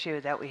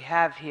issue that we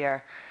have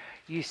here,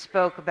 you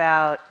spoke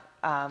about,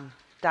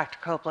 Dr.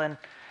 Copeland,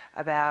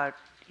 about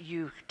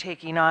you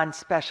taking on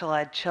special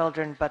ed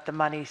children, but the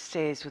money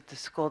stays with the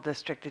school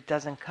district. It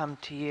doesn't come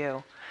to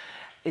you.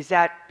 Is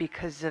that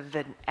because of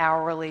the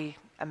hourly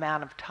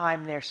amount of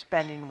time they're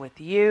spending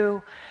with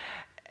you?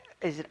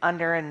 Is it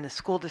under and the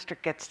school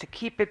district gets to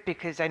keep it?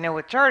 Because I know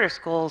with charter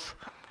schools,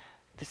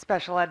 the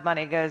special ed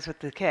money goes with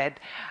the kid.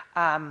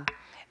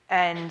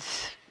 And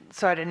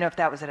so I didn't know if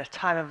that was at a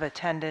time of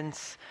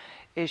attendance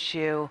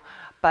issue,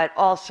 but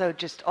also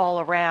just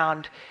all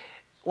around,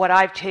 what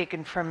I've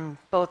taken from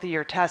both of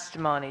your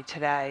testimony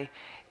today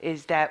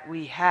is that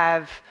we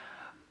have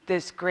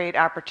this great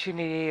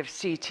opportunity of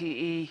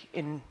CTE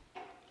in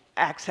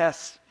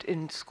access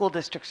in school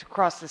districts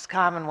across this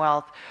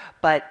Commonwealth,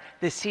 but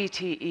the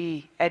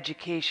CTE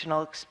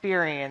educational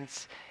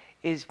experience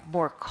is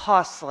more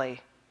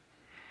costly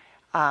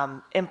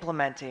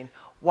implementing,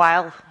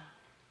 while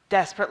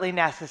desperately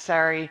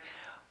necessary,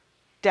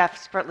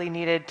 desperately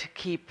needed to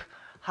keep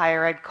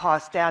higher ed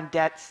costs down,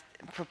 debts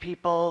for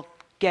people,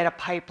 get a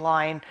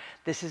pipeline.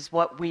 This is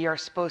what we are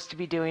supposed to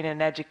be doing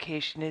in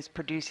education, is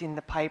producing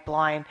the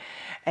pipeline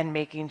and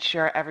making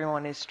sure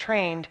everyone is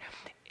trained.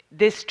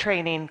 This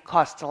training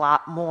costs a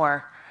lot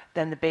more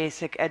than the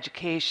basic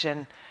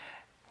education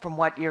from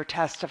what you're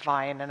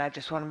testifying, and I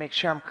just want to make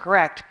sure I'm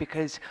correct,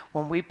 because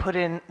when we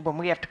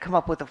have to come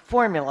up with a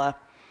formula,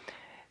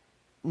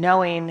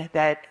 knowing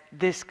that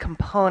this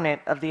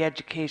component of the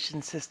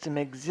education system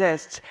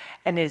exists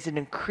and is an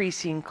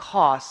increasing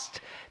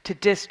cost to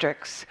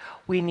districts,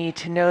 we need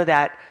to know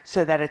that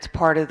so that it's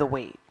part of the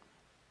weight.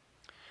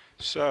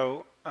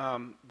 So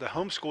the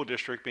home school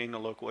district, being the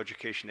local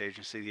education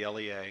agency, the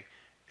LEA,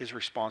 is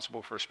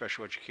responsible for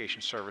special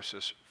education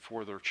services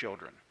for their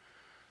children.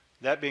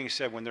 That being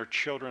said, when their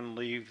children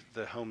leave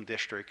the home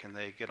district and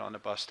they get on the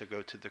bus to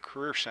go to the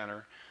career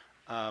center,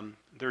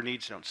 their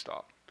needs don't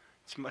stop.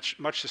 It's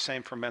much the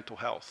same for mental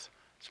health.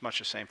 It's much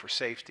the same for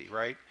safety,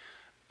 right?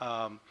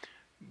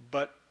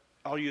 But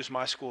I'll use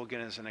my school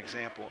again as an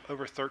example.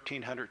 Over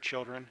 1,300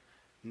 children,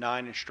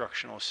 9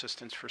 instructional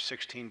assistants for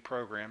 16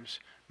 programs.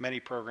 Many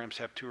programs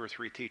have 2 or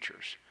 3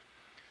 teachers.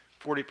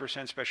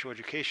 40% special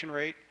education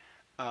rate,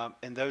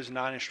 and those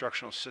 9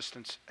 instructional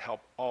assistants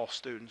help all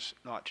students,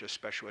 not just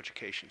special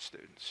education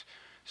students.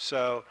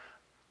 So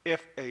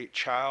if a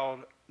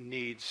child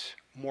needs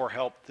more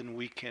help than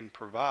we can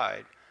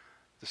provide,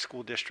 the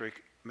school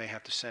district may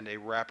have to send a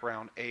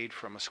wraparound aid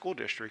from a school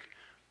district,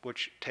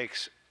 which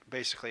takes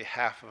basically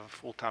half of a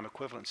full-time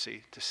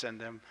equivalency to send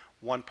them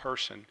one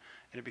person,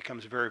 and it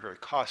becomes very, very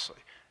costly.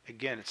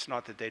 Again, it's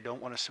not that they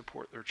don't want to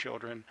support their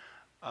children,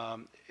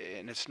 and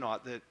it's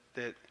not that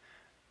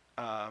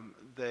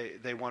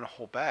they want to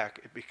hold back.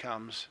 It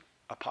becomes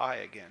a pie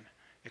again.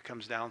 It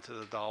comes down to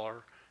the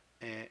dollar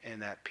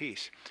and that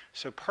piece.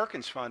 So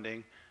Perkins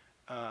funding,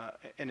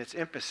 in its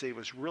infancy,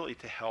 was really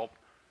to help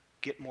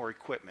get more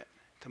equipment,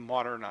 to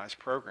modernize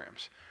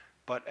programs.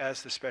 But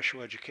as the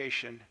special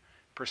education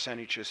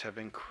percentages have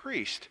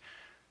increased,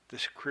 the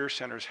career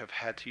centers have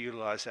had to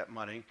utilize that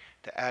money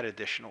to add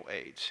additional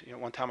aides. You know,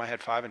 one time I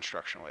had 5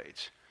 instructional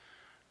aides.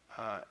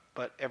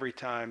 But every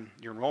time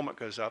your enrollment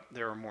goes up,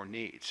 there are more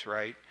needs,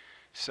 right?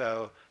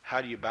 So how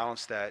do you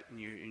balance that? And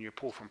you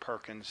pull from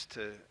Perkins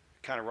to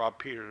kind of rob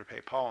Peter to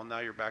pay Paul, and now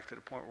you're back to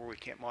the point where we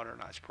can't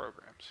modernize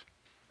programs.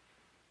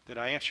 Did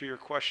I answer your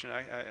question?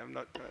 I'm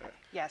not...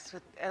 Yes.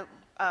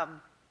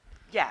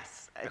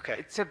 Yes.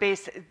 Okay.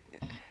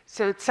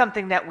 So it's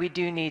something that we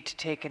do need to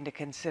take into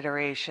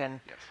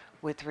consideration. Yes.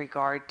 With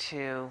regard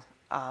to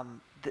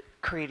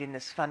creating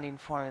this funding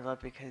formula,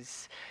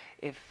 because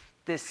if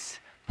this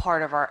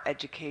part of our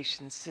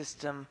education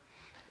system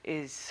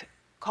is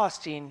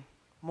costing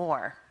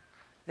more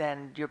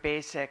than your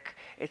basic,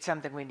 it's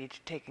something we need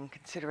to take in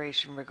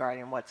consideration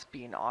regarding what's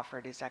being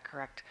offered. Is that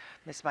correct,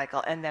 Ms.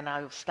 Michael? And then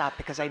I will stop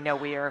because I know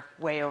we are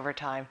way over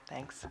time.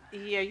 Thanks.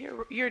 Yeah,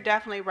 you're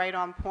definitely right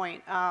on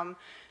point.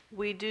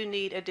 We do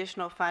need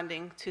additional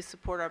funding to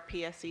support our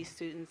PSE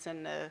students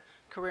in the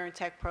career and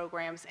tech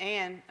programs,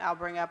 and I'll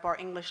bring up our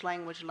English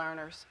language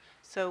learners.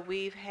 So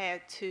we've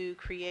had to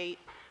create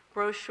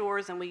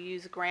brochures, and we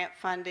use grant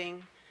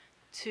funding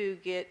to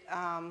get,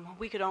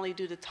 we could only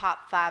do the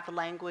top 5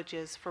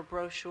 languages for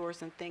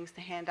brochures and things to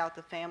hand out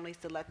to families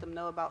to let them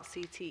know about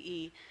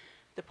CTE.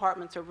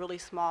 Departments are really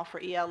small for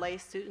ELA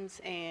students,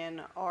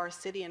 and our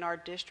city and our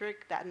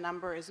district, that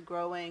number is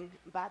growing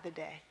by the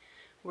day.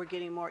 We're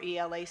getting more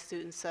ELA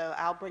students, so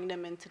I'll bring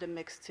them into the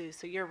mix too.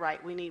 So you're right,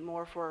 we need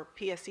more for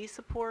PSE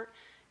support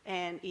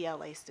and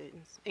ELA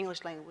students,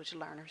 English language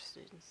learner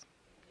students.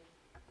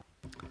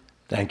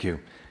 Thank you.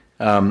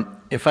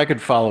 If I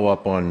could follow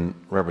up on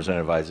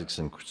Representative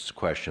Isaacson's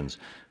questions.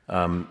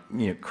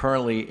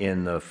 Currently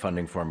in the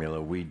funding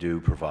formula, we do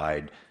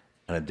provide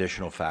an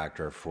additional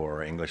factor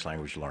for English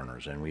language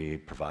learners, and we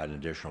provide an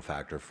additional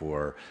factor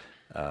for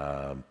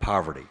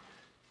poverty.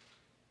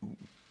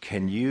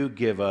 Can you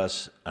give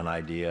us an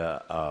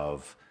idea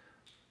of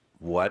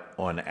what,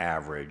 on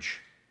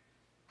average,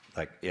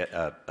 like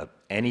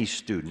any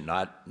student,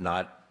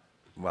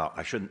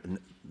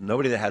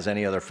 nobody that has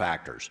any other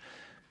factors,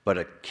 but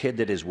a kid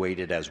that is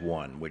weighted as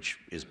 1, which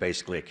is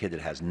basically a kid that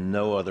has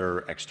no other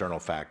external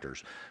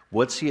factors,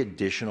 what's the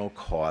additional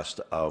cost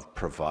of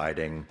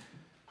providing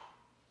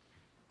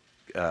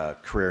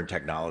career and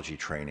technology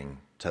training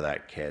to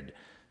that kid?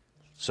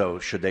 So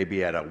should they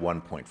be at a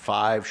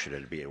 1.5? Should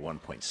it be at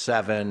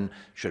 1.7?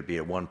 Should it be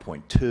at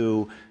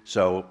 1.2?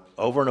 So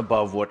over and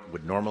above what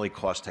would normally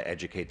cost to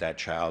educate that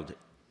child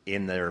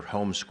in their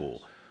home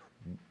school,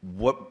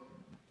 what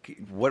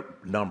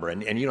number?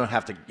 And you don't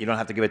have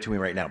to give it to me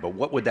right now. But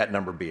what would that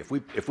number be if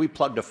we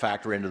plugged a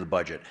factor into the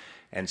budget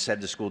and said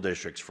to school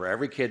districts, for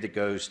every kid that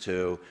goes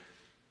to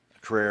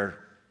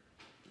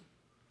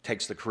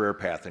takes the career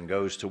path and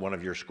goes to one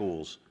of your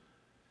schools,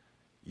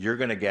 you're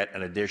going to get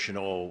an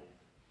additional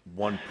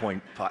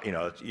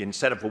 1.5,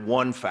 instead of a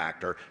 1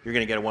 factor, you're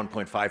going to get a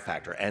 1.5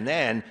 factor, and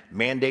then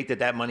mandate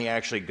that money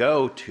actually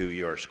go to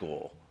your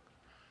school?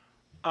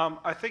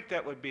 I think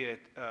that would be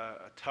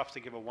tough to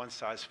give a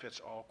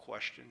one-size-fits-all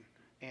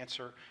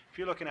answer. If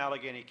you look in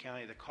Allegheny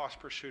County, the cost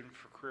per student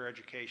for career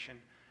education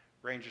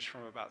ranges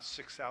from about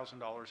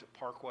 $6,000 at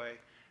Parkway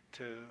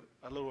to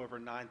a little over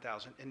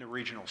 $9,000 in the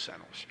regional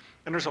centers.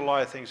 And there's a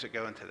lot of things that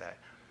go into that.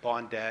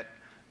 Bond debt.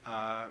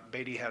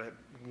 Beatty had a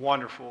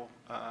wonderful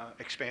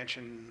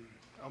expansion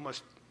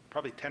almost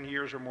probably 10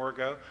 years or more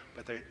ago,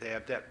 but they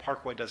have debt.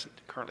 Parkway doesn't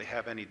currently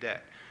have any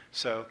debt.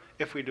 So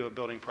if we do a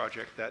building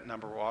project, that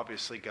number will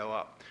obviously go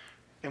up.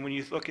 And when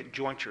you look at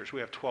jointures,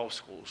 we have 12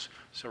 schools.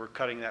 So we're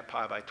cutting that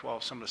pie by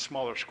 12. Some of the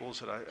smaller schools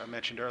that I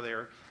mentioned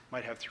earlier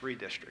might have 3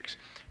 districts.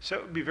 So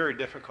it would be very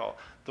difficult.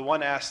 The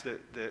one ask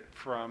that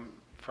from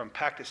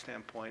PACT's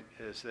standpoint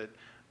is that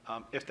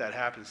if that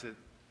happens, that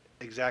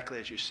exactly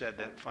as you said,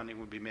 that funding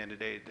would be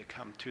mandated to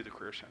come to the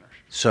career centers.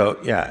 So,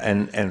 yeah,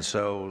 and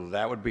so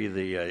that would be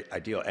the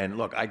ideal. And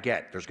look, I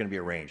get there's going to be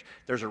a range.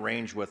 There's a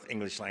range with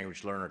English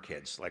language learner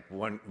kids. Like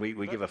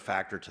we give a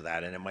factor to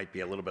that, and it might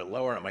be a little bit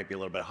lower, it might be a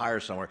little bit higher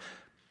somewhere.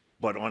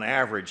 But on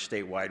average,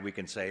 statewide, we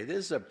can say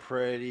this is a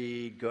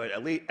pretty good,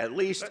 at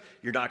least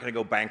you're not going to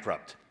go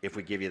bankrupt if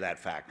we give you that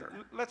factor.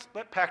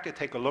 Let PACTA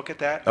take a look at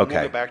that. Okay. And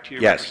we'll go back to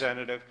your Yes.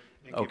 representative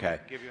and Okay.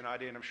 give you an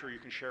idea, and I'm sure you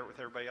can share it with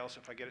everybody else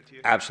if I get it to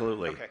you.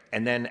 Absolutely. Okay.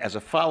 And then as a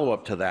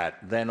follow-up to that,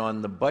 then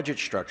on the budget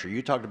structure,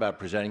 you talked about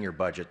presenting your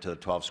budget to the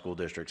 12 school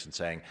districts and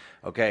saying,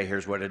 okay,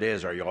 here's what it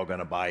is. Are you all going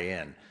to buy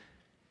in?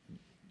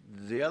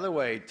 The other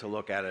way to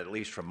look at it, at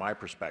least from my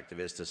perspective,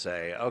 is to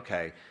say,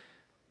 okay,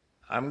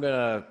 I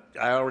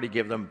already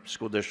give them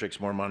school districts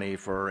more money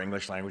for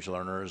English language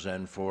learners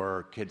and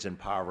for kids in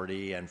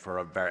poverty and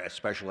for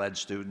special ed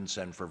students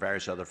and for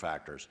various other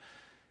factors.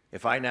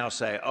 If I now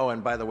say, oh,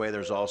 and by the way,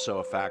 there's also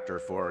a factor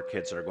for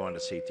kids that are going to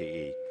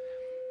CTE,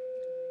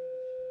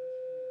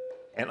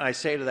 and I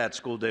say to that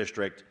school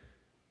district,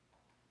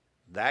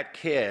 that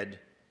kid,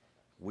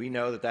 we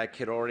know that that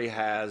kid already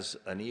has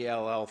an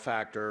ELL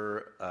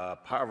factor, a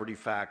poverty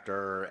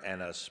factor,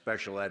 and a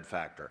special ed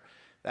factor.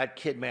 That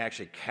kid may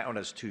actually count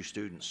as 2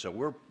 students. So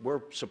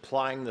we're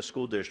supplying the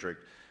school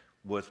district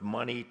with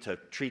money to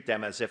treat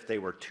them as if they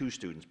were 2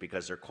 students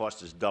because their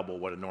cost is double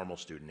what a normal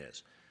student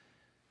is.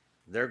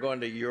 They're going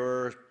to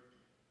your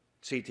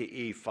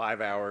CTE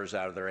 5 hours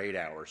out of their 8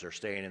 hours. They're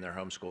staying in their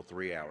home school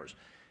 3 hours.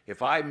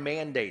 If I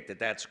mandate that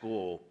that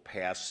school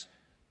pass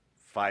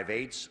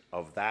 5/8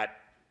 of that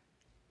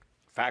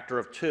factor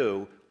of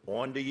 2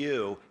 onto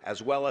you,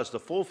 as well as the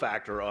full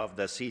factor of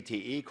the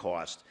CTE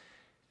cost,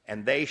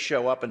 and they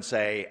show up and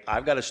say,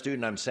 I've got a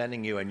student I'm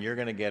sending you, and you're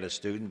going to get a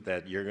student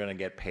that you're going to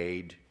get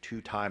paid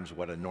 2 times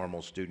what a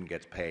normal student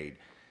gets paid.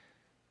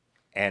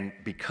 And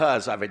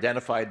because I've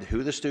identified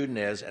who the student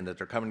is and that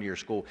they're coming to your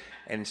school,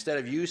 and instead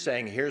of you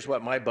saying, here's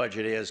what my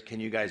budget is, can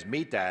you guys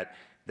meet that?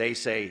 They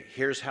say,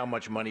 here's how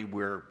much money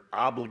we're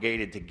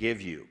obligated to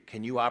give you.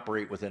 Can you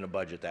operate within a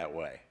budget that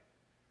way?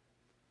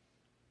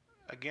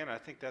 Again, I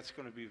think that's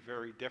going to be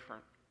very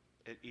different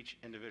at each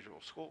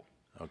individual school.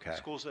 Okay.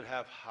 Schools that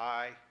have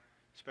high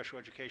special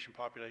education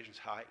populations,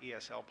 high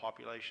ESL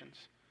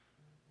populations,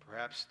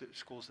 perhaps the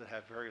schools that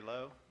have very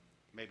low,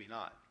 maybe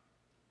not.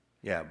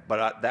 Yeah,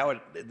 but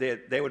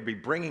they would be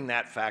bringing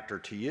that factor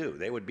to you.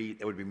 It would be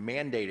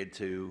mandated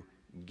to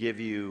give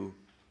you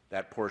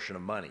that portion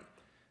of money.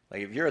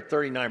 Like if you're at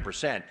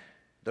 39%,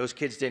 those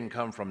kids didn't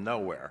come from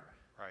nowhere.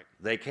 Right.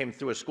 They came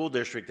through a school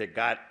district that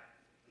got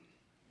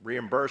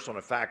reimbursed on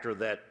a factor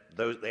that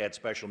they had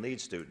special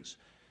needs students.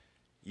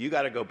 You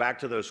got to go back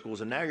to those schools,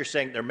 and now you're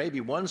saying there may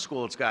be one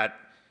school that's got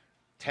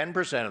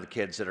 10% of the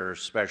kids that are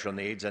special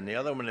needs, and the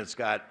other one that's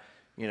got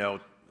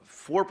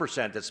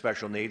 4% that's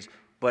special needs,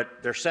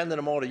 but they're sending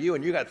them all to you,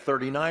 and you got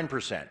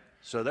 39%.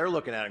 So they're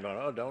looking at it and going,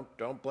 oh,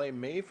 don't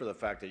blame me for the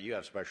fact that you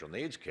have special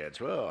needs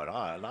kids. Well,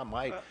 not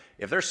my.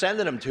 If they're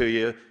sending them to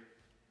you,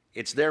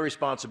 it's their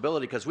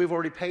responsibility because we've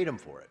already paid them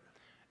for it.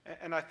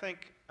 And I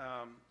think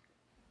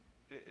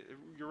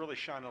you're really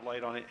shining a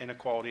light on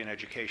inequality in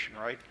education,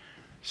 right?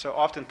 So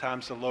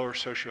oftentimes the lower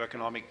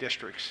socioeconomic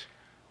districts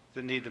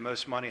that need the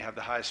most money have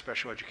the highest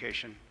special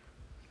education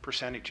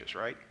percentages,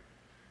 right?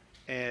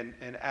 And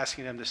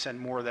asking them to send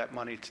more of that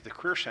money to the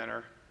Career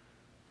Center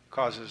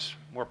causes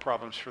more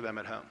problems for them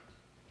at home.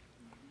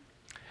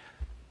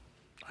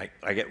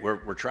 I get,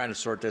 we're trying to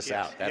sort this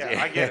out.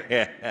 Yeah, I get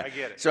it. I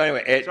get it. So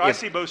anyway, I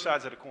see both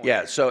sides of the coin.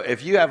 Yeah. So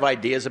if you have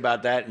ideas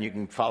about that, and you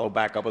can follow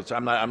back up with,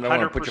 I'm not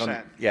going to put you on.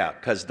 100%. Yeah,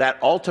 because that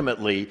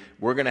ultimately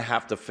we're going to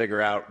have to figure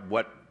out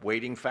what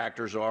weighting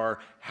factors are,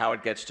 how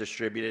it gets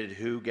distributed,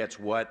 who gets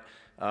what.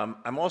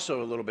 I'm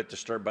also a little bit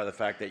disturbed by the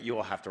fact that you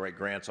will have to write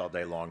grants all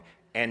day long,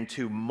 and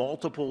to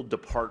multiple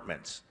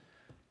departments.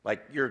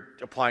 Like you're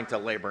applying to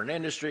labor and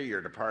industry, you're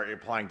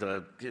applying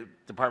to the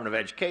Department of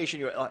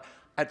Education.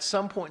 At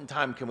some point in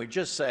time, can we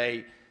just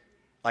say,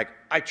 like,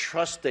 I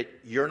trust that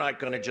you're not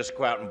going to just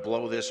go out and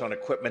blow this on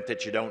equipment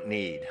that you don't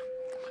need.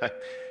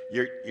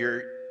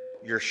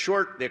 You're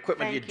short the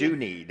equipment you do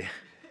need.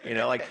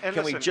 Like, And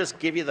can we listen, just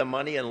give you the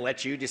money and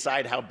let you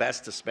decide how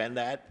best to spend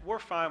that? we're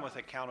fine with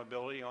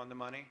accountability on the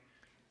money.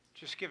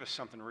 Just give us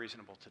something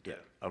reasonable to do.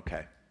 Yeah.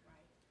 Okay.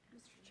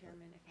 Mr.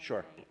 Chairman, if I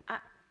Sure. may,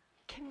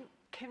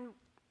 can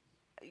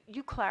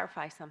you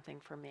clarify something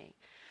for me?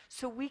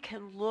 So we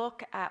can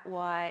look at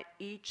what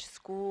each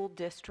school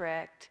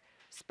district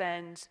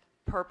spends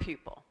per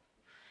pupil.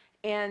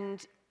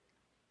 And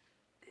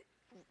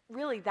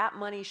really that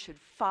money should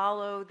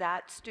follow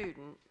that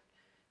student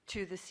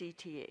to the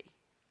CTE.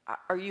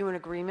 Are you in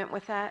agreement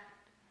with that?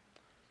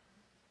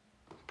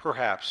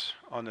 Perhaps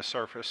on the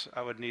surface.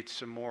 I would need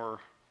some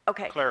more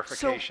Okay.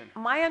 clarification. So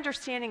my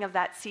understanding of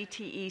that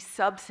CTE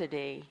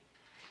subsidy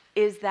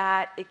is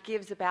that it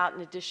gives about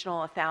an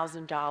additional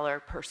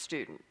 $1,000 per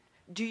student.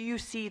 Do you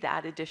see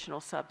that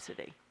additional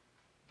subsidy?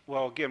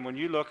 Well, again, when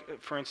you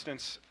look, for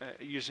instance,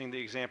 using the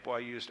example I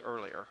used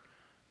earlier,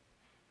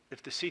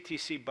 if the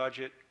CTC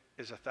budget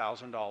is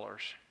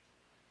 $1,000,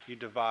 you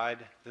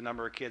divide the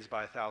number of kids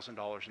by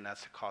 $1,000, and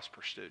that's the cost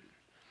per student.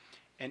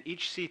 And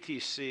each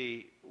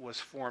CTC was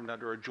formed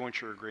under a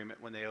jointure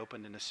agreement when they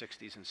opened in the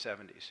 60s and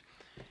 70s.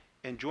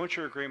 And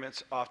jointure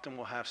agreements often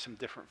will have some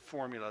different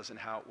formulas in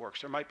how it works.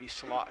 There might be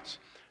slots.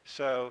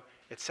 So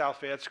at South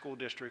Fayette School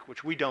District,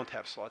 which we don't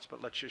have slots,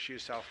 but let's just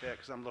use South Fayette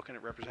because I'm looking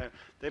at representative,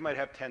 they might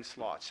have 10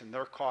 slots, and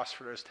their cost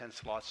for those 10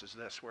 slots is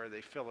this, where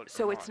they fill it.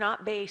 So it's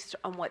not based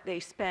on what they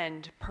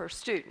spend per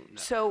student.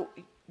 So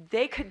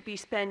they could be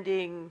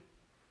spending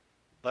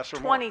Less or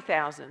more.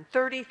 20,000,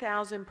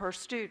 30,000 per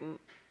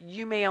student.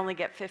 You may only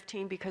get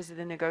 15 because of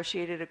the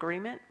negotiated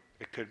agreement?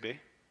 It could be.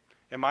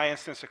 In my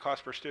instance, the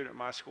cost per student in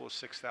my school is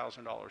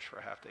 $6,000 for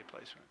a half-day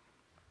placement,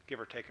 give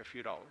or take a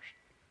few dollars.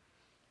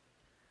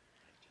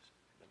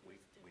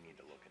 We need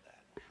to look at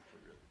that.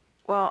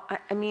 Well,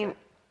 I mean,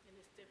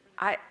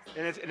 I'm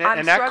And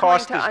that struggling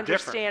cost to is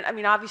understand. different. I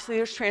mean, obviously,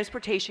 there's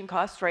transportation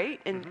costs, right?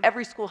 And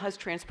every school has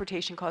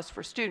transportation costs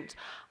for students.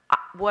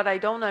 What I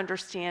don't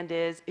understand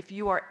is if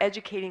you are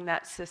educating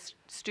that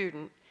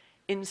student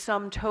in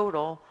sum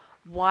total,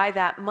 why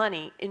that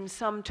money in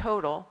sum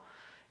total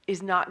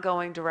is not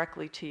going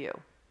directly to you.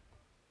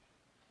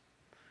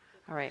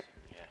 All right.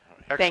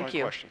 Thank Excellent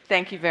you. question.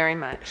 Thank you very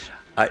much.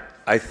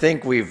 I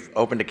think we've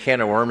opened a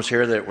can of worms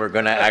here that we're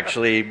going to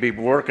actually be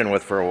working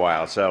with for a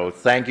while. So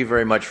thank you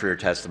very much for your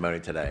testimony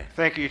today.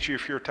 Thank you,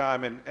 Chief, for your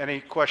time, and any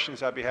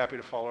questions, I'd be happy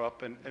to follow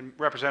up. And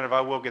Representative,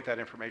 I will get that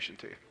information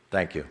to you.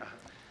 Thank you.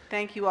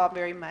 Thank you all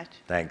very much.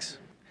 Thanks.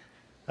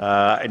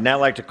 I'd now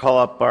like to call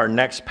up our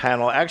next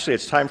panel. Actually,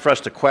 it's time for us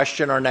to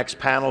question our next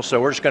panel,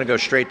 so we're just going to go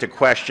straight to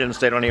questions.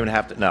 They don't even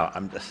have to, no,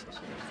 I'm just,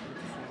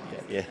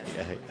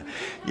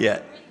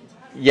 yeah.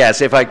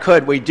 Yes, if I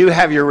could, we do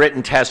have your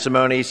written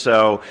testimony,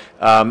 so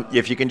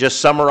if you can just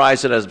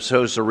summarize it as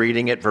opposed to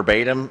reading it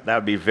verbatim, that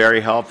would be very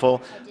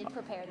helpful. I did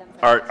prepare them.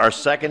 Our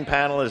second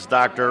panel is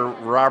Dr.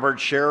 Robert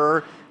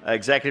Scherrer,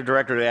 Executive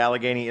Director of the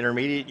Allegheny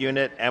Intermediate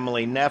Unit,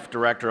 Emily Neff,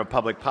 Director of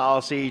Public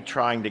Policy,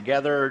 Trying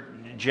Together,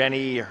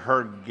 Jeni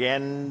Hergenreder,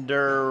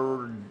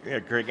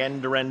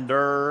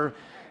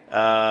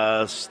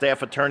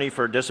 Staff Attorney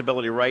for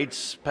Disability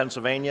Rights,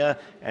 Pennsylvania,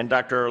 and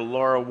Dr.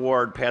 Laura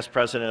Ward, past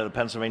President of the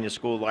Pennsylvania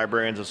School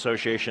Librarians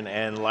Association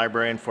and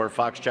Librarian for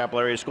Fox Chapel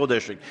Area School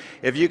District.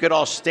 If you could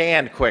all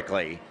stand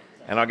quickly,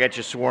 and I'll get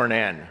you sworn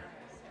in.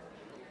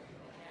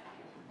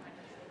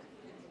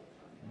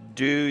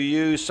 Do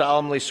you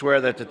solemnly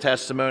swear that the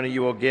testimony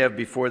you will give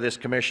before this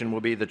commission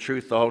will be the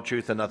truth, the whole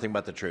truth, and nothing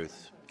but the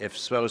truth? If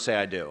so, say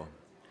I do.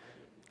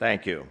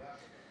 Thank you.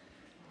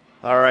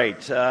 All right,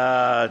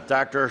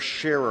 Dr.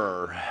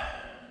 Scherrer.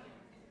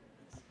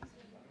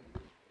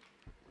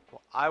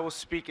 Well, I will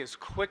speak as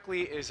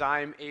quickly as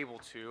I'm able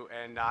to,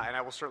 and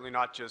I will certainly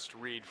not just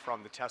read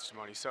from the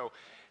testimony. So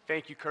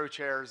thank you,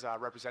 co-chairs,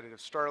 Representative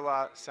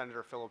Scherrer,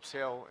 Senator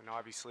Phillips-Hill, and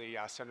obviously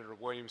Senator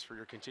Williams for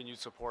your continued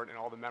support, and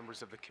all the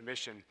members of the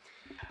commission.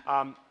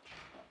 I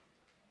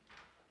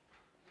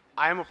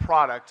am a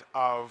product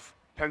of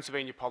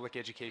Pennsylvania public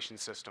education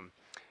system.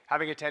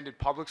 Having attended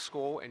public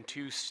school and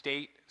 2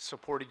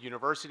 state-supported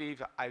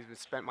universities, I've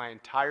spent my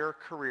entire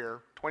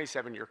career,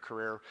 27-year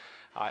career,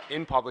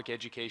 in public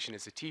education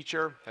as a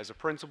teacher, as a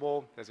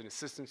principal, as an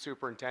assistant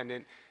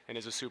superintendent, and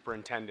as a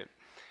superintendent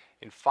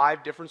in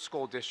 5 different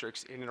school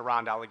districts in and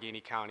around Allegheny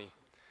County.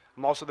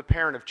 I'm also the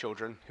parent of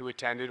children who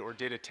attended or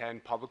did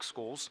attend public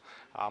schools.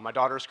 My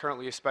daughter is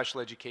currently a special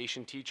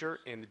education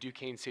teacher in the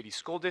Duquesne City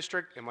School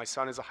District, and my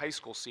son is a high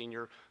school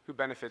senior who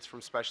benefits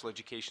from special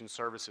education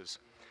services.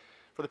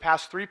 For the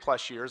past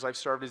 3+ years, I've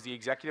served as the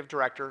Executive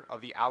Director of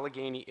the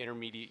Allegheny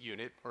Intermediate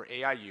Unit, or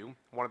AIU,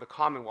 one of the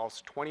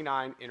Commonwealth's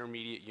 29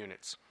 intermediate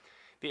units.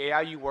 The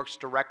AIU works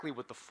directly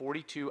with the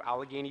 42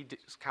 Allegheny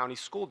County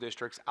school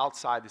districts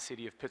outside the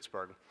city of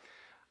Pittsburgh.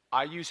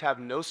 IUs have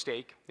no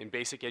stake in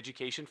basic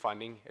education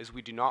funding, as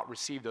we do not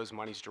receive those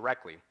monies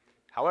directly.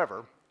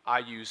 However,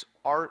 IUs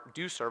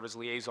do serve as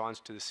liaisons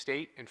to the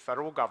state and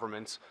federal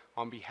governments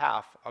on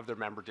behalf of their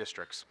member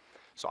districts.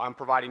 So I'm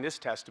providing this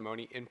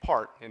testimony in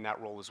part in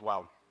that role as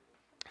well.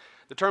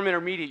 The term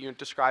intermediate unit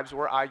describes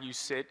where IUs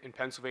sit in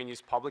Pennsylvania's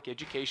public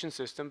education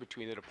system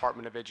between the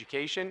Department of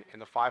Education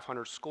and the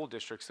 500 school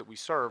districts that we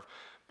serve,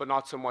 but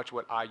not so much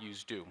what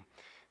IUs do.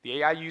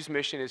 The AIU's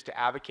mission is to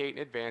advocate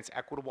and advance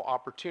equitable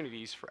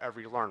opportunities for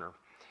every learner.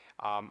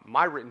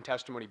 My written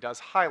testimony does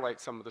highlight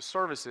some of the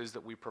services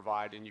that we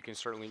provide, and you can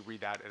certainly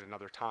read that at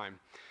another time.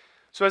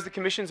 So as the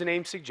Commission's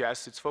name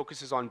suggests, its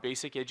focus is on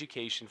basic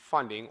education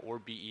funding, or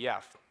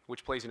BEF,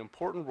 which plays an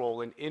important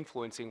role in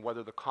influencing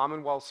whether the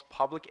Commonwealth's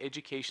public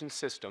education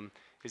system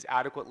is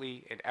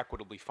adequately and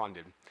equitably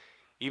funded.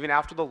 Even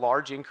after the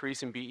large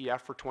increase in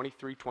BEF for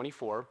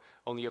 23-24,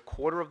 only a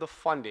quarter of the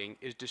funding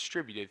is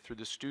distributed through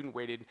the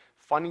student-weighted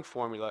funding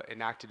formula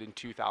enacted in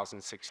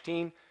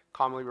 2016,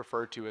 commonly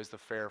referred to as the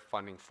Fair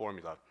Funding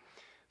Formula.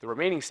 The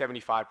remaining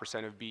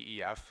 75% of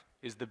BEF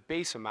is the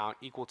base amount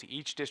equal to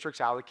each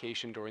district's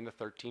allocation during the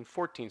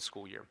 13-14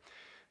 school year.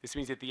 This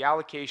means that the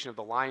allocation of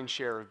the lion's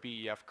share of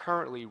BEF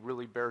currently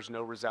really bears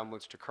no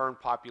resemblance to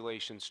current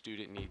population,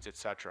 student needs,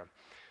 etc.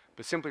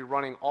 But simply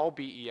running all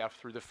BEF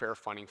through the Fair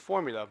Funding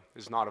Formula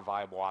is not a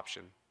viable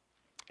option.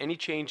 Any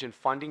change in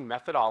funding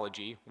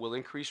methodology will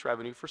increase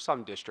revenue for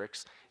some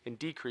districts and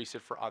decrease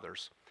it for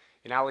others.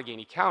 In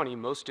Allegheny County,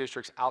 most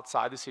districts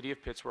outside the city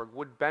of Pittsburgh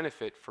would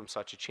benefit from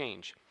such a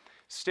change.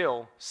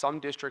 Still, some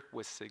districts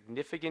with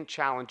significant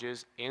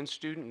challenges and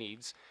student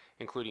needs,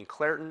 including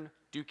Clairton,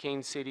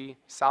 Duquesne City,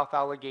 South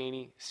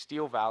Allegheny,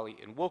 Steel Valley,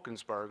 and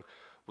Wilkinsburg,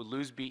 would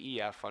lose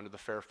BEF under the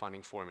Fair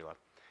Funding Formula.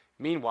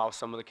 Meanwhile,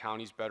 some of the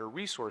county's better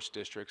resource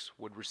districts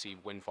would receive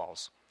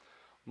windfalls.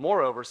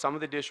 Moreover, some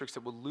of the districts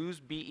that would lose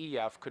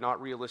BEF could not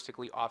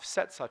realistically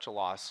offset such a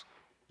loss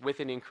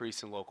with an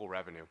increase in local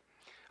revenue.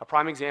 A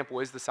prime example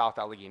is the South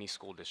Allegheny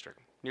School District.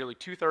 Nearly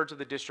 2/3 of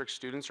the district's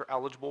students are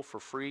eligible for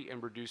free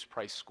and reduced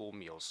price school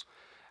meals.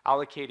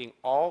 Allocating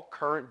all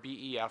current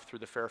BEF through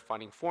the Fair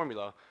Funding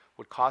Formula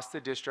would cost the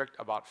district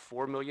about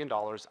 $4 million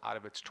out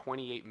of its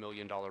 $28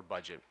 million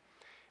budget.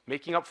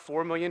 Making up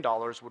 $4 million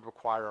would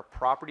require a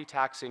property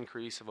tax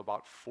increase of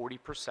about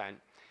 40%.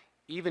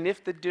 Even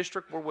if the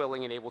district were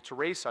willing and able to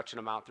raise such an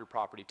amount through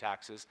property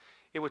taxes,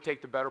 it would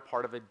take the better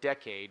part of a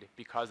decade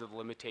because of the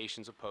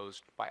limitations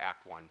imposed by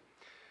Act 1.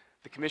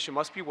 The Commission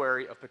must be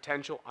wary of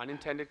potential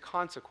unintended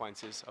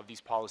consequences of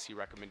these policy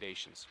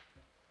recommendations.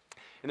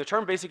 And the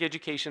term basic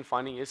education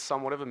funding is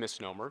somewhat of a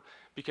misnomer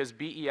because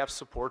BEF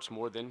supports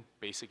more than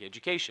basic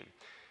education.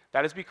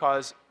 That is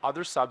because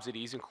other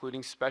subsidies,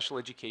 including special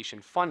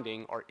education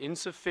funding, are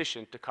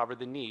insufficient to cover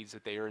the needs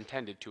that they are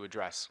intended to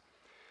address.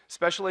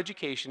 Special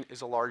education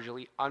is a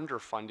largely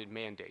underfunded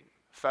mandate.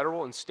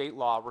 Federal and state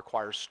law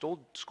requires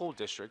school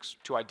districts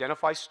to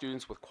identify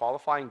students with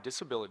qualifying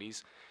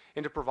disabilities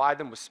and to provide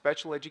them with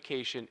special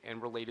education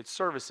and related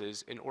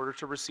services in order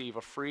to receive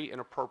a free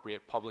and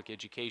appropriate public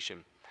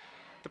education.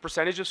 The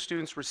percentage of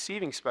students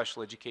receiving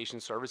special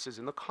education services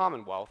in the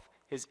Commonwealth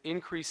has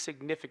increased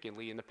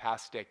significantly in the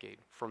past decade,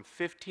 from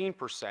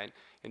 15%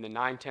 in the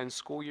 9-10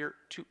 school year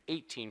to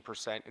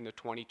 18% in the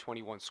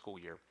 2021 school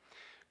year.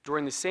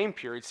 During the same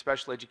period,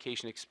 special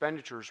education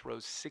expenditures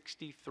rose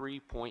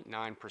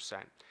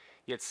 63.9%.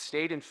 Yet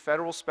state and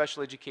federal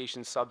special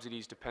education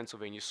subsidies to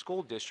Pennsylvania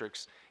school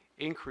districts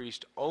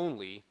increased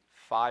only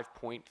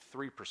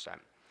 5.3%.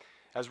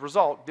 As a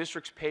result,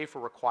 districts pay for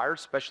required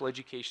special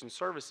education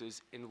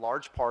services in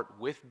large part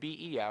with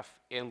BEF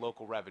and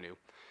local revenue.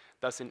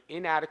 Thus, an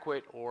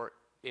inadequate or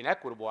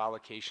inequitable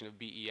allocation of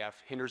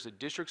BEF hinders a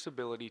district's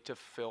ability to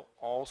fulfill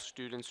all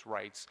students'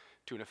 rights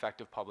to an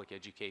effective public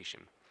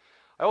education.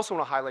 I also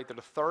want to highlight that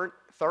a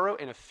thorough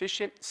and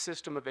efficient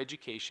system of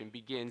education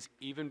begins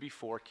even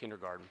before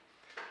kindergarten.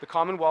 The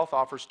Commonwealth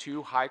offers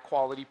 2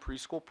 high-quality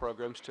preschool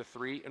programs to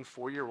 3- and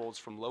 4-year-olds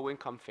from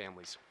low-income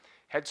families: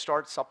 Head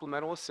Start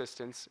Supplemental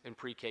Assistance and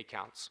Pre-K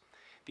Counts.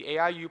 The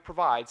AIU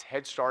provides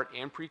Head Start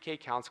and Pre-K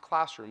Counts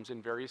classrooms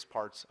in various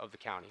parts of the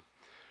county.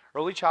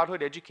 Early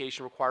childhood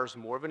education requires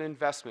more of an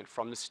investment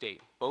from the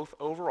state, both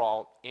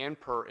overall and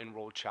per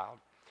enrolled child.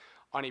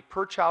 On a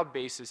per-child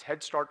basis,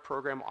 Head Start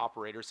program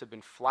operators have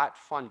been flat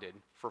funded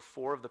for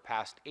 4 of the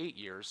past 8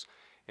 years,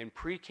 and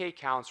Pre-K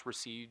Counts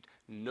received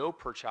no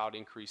per-child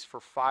increase for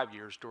 5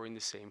 years during the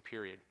same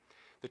period.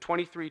 The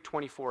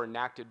 23-24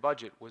 enacted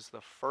budget was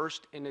the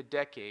first in a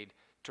decade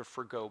to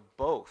forgo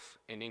both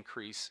an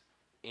increase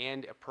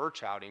and a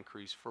per-child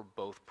increase for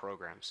both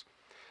programs.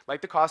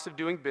 Like the cost of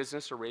doing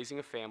business or raising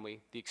a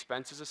family, the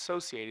expenses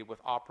associated with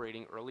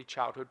operating early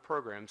childhood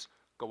programs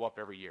go up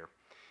every year.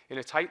 In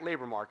a tight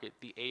labor market,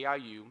 the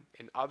AIU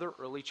and other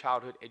early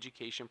childhood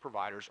education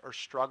providers are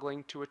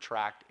struggling to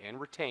attract and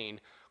retain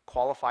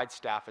qualified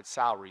staff at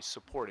salaries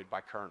supported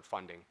by current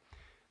funding.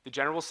 The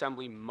General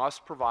Assembly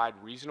must provide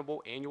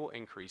reasonable annual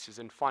increases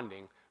in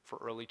funding for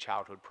early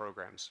childhood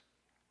programs.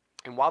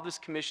 And while this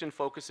commission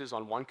focuses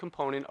on one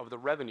component of the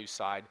revenue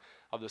side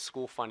of the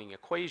school funding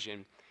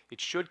equation, it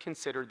should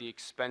consider the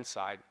expense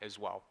side as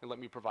well. And let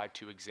me provide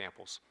 2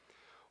 examples.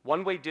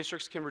 One way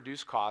districts can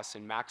reduce costs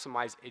and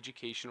maximize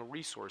educational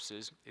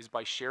resources is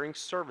by sharing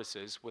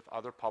services with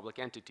other public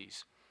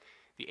entities.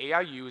 The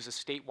AIU is a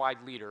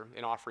statewide leader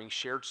in offering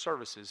shared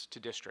services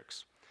to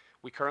districts.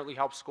 We currently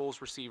help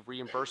schools receive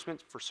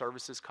reimbursement for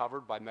services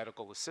covered by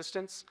medical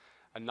assistance.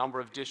 A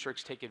number of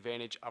districts take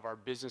advantage of our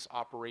business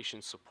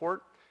operations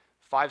support.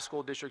 5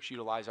 school districts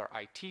utilize our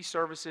IT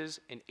services,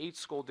 and 8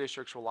 school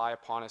districts rely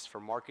upon us for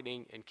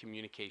marketing and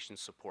communication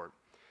support.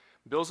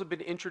 Bills have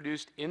been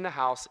introduced in the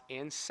House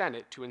and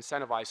Senate to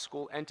incentivize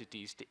school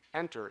entities to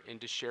enter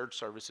into shared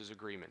services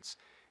agreements.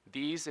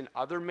 These and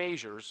other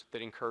measures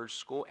that encourage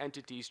school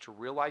entities to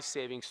realize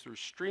savings through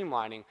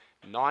streamlining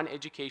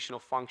non-educational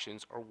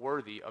functions are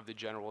worthy of the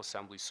General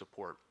Assembly's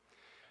support.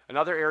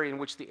 Another area in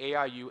which the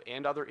AIU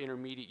and other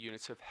intermediate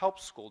units have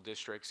helped school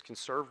districts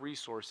conserve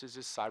resources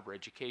is cyber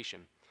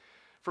education.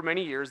 For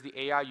many years, the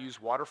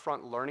AIU's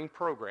Waterfront Learning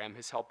Program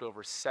has helped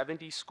over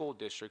 70 school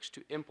districts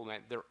to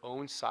implement their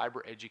own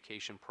cyber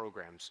education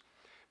programs.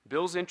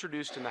 Bills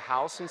introduced in the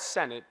House and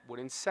Senate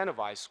would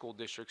incentivize school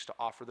districts to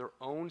offer their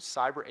own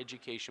cyber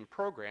education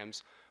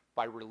programs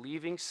by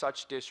relieving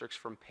such districts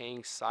from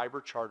paying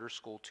cyber charter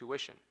school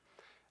tuition.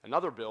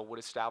 Another bill would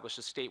establish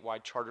a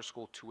statewide charter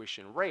school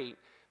tuition rate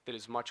that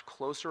is much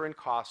closer in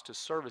cost to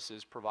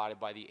services provided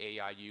by the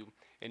AIU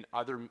and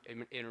other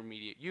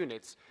intermediate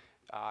units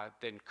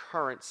than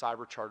current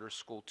cyber charter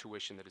school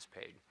tuition that is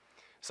paid.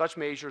 Such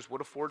measures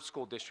would afford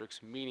school districts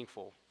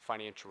meaningful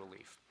financial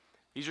relief.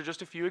 These are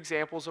just a few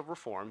examples of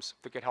reforms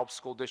that could help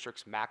school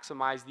districts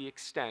maximize the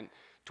extent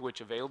to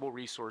which available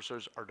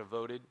resources are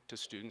devoted to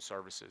student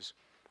services.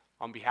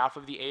 On behalf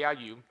of the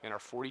AIU and our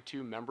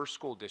 42 member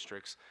school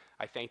districts,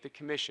 I thank the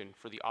Commission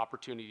for the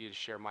opportunity to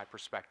share my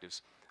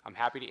perspectives. I'm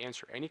happy to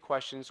answer any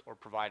questions or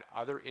provide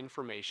other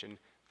information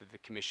that the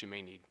Commission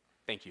may need.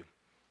 Thank you.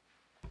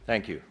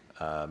 Thank you.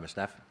 Ms.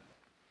 Neff?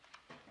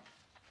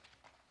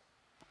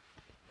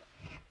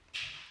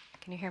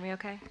 Can you hear me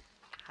okay?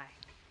 Hi.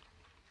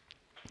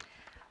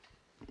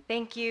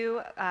 Thank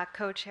you,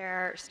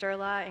 Co-Chair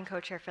Scherrer and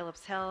Co-Chair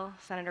Phillips-Hill,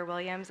 Senator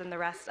Williams, and the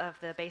rest of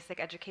the Basic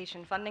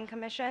Education Funding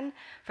Commission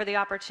for the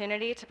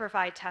opportunity to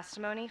provide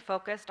testimony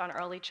focused on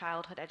early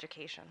childhood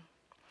education.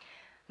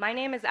 My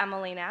name is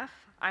Emily Neff.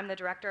 I'm the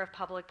Director of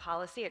Public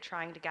Policy at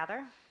Trying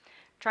Together.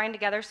 Trying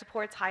Together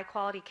supports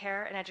high-quality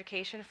care and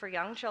education for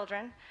young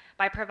children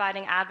by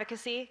providing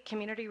advocacy,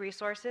 community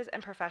resources,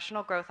 and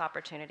professional growth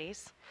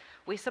opportunities.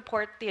 We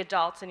support the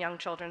adults in young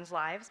children's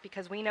lives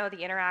because we know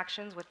the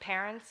interactions with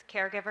parents,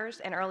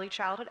 caregivers, and early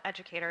childhood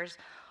educators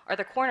are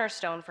the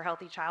cornerstone for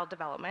healthy child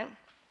development.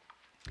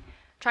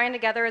 Trying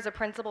Together is a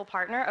principal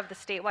partner of the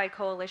statewide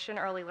coalition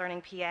Early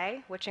Learning PA,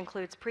 which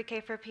includes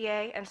Pre-K for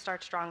PA and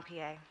Start Strong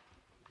PA.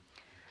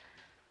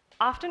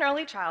 Often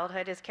early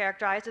childhood is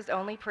characterized as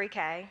only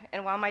pre-K,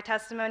 and while my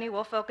testimony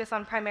will focus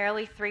on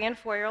primarily 3- and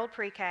 4-year-old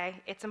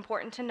pre-K, it's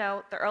important to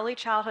note the early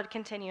childhood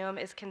continuum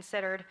is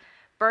considered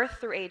birth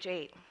through age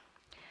 8.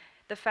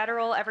 The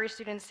federal Every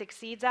Student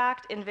Succeeds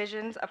Act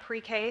envisions a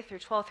pre-K through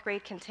 12th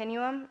grade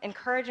continuum,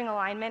 encouraging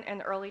alignment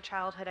in early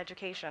childhood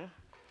education.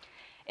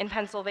 In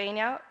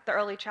Pennsylvania, the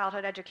early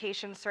childhood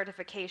education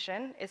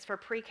certification is for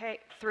pre-K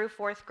through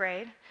 4th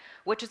grade,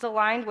 which is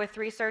aligned with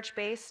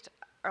research-based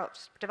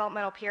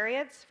developmental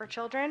periods for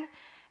children,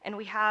 and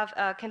we have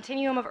a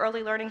continuum of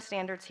early learning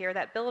standards here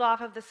that build off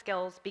of the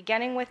skills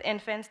beginning with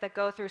infants that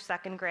go through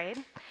 2nd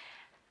grade.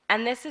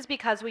 And this is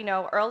because we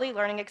know early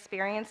learning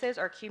experiences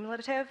are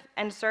cumulative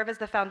and serve as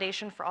the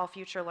foundation for all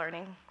future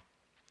learning.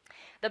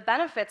 The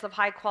benefits of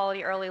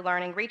high-quality early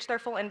learning reach their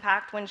full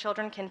impact when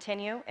children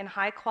continue in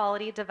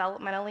high-quality,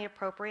 developmentally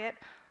appropriate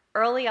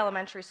early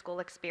elementary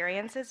school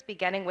experiences,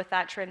 beginning with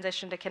that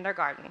transition to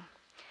kindergarten.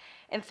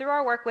 And through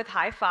our work with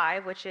High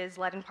Five, which is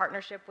led in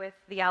partnership with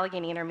the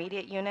Allegheny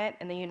Intermediate Unit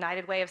and the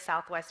United Way of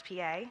Southwest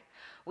PA,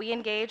 we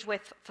engage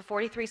with the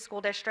 43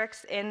 school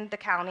districts in the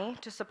county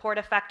to support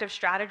effective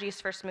strategies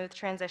for smooth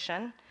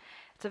transition.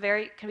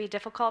 Can be a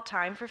difficult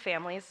time for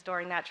families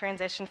during that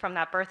transition from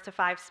that birth to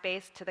 5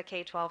 space to the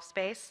K-12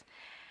 space.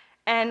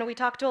 And we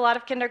talk to a lot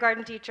of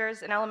kindergarten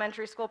teachers and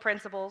elementary school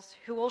principals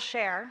who will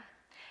share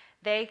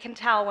they can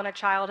tell when a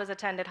child has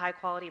attended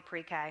high-quality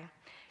pre-K.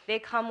 They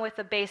come with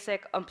the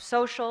basic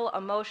social,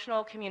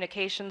 emotional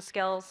communication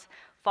skills,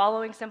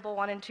 following simple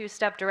 1- and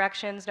 2-step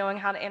directions, knowing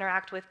how to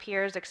interact with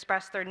peers,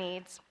 express their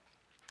needs.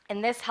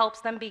 And this helps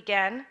them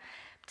begin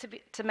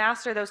to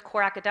master those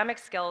core academic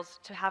skills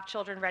to have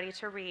children ready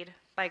to read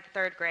by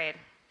 3rd grade.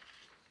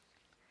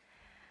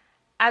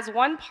 As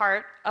one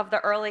part of the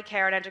early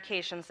care and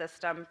education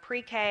system,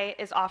 pre-K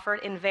is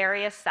offered in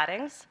various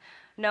settings,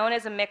 known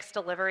as a mixed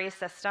delivery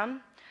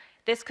system.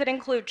 This could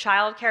include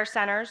child care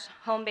centers,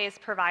 home-based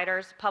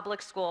providers,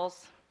 public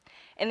schools,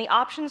 and the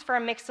options for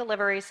a mixed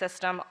delivery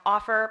system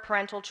offer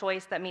parental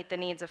choice that meet the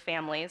needs of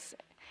families.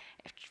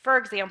 For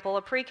example,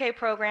 a pre-K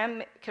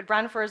program could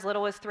run for as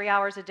little as 3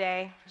 hours a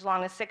day, as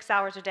long as 6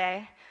 hours a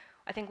day.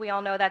 I think we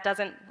all know that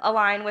doesn't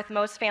align with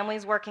most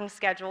families' working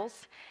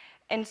schedules.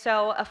 And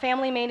so a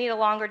family may need a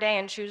longer day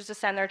and choose to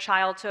send their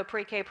child to a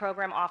pre-K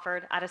program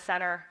offered at a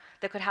center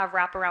that could have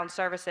wraparound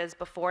services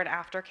before and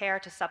after care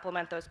to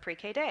supplement those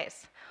pre-K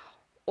days.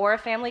 Or a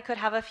family could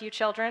have a few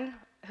children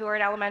who are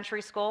in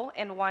elementary school,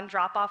 and one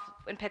drop-off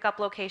and pick-up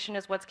location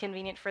is what's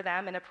convenient for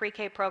them, and a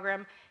pre-K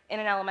program in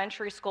an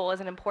elementary school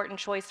is an important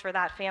choice for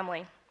that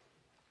family.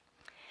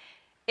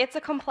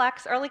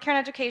 Early care and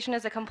education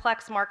is a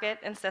complex market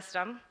and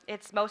system.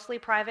 It's mostly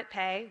private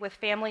pay, with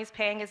families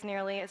paying as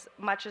nearly as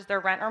much as their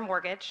rent or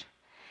mortgage.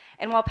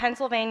 And while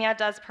Pennsylvania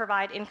does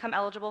provide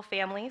income-eligible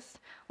families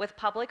with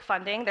public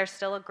funding, there's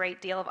still a great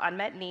deal of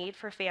unmet need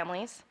for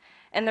families,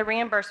 and the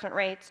reimbursement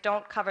rates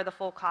don't cover the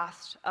full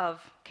cost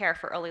of care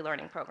for early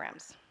learning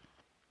programs.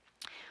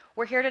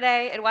 We're here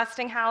today at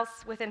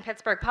Westinghouse within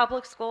Pittsburgh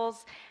Public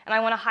Schools, and I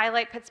want to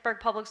highlight Pittsburgh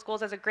Public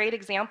Schools as a great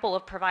example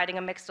of providing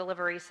a mixed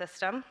delivery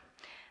system.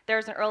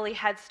 There's an early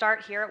head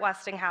start here at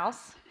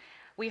Westinghouse.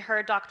 We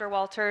heard Dr.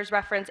 Walters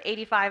reference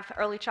 85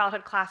 early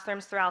childhood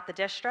classrooms throughout the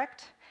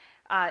district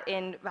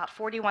in about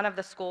 41 of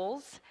the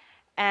schools,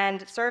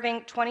 and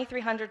serving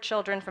 2,300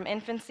 children from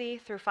infancy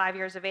through 5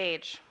 years of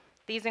age.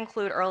 These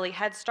include early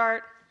head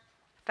start,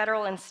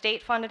 federal and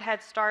state funded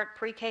head start,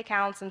 pre-K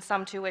counts, and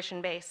some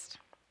tuition-based.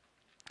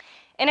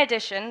 In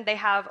addition, they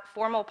have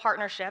formal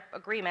partnership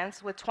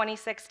agreements with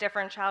 26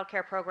 different child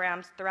care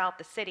programs throughout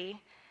the city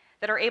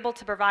that are able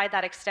to provide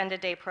that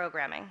extended day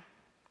programming.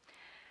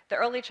 The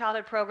early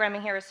childhood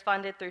programming here is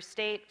funded through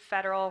state,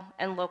 federal,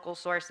 and local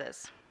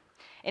sources.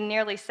 And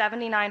nearly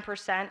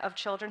 79% of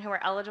children who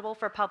are eligible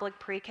for public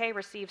pre-K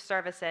receive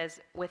services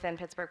within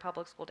Pittsburgh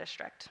Public School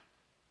District.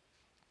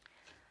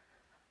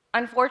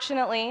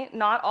 Unfortunately,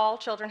 not all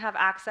children have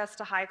access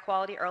to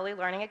high-quality early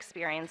learning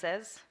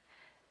experiences.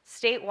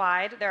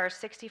 Statewide, there are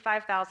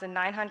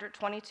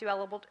 65,922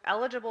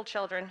 eligible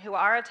children who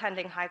are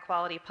attending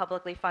high-quality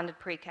publicly funded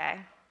pre-K,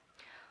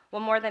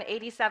 while more than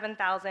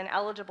 87,000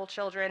 eligible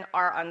children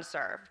are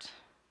unserved.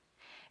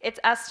 It's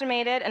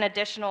estimated an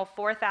additional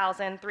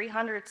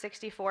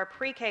 4,364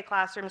 pre-K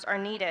classrooms are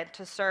needed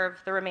to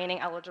serve the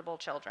remaining eligible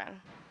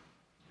children.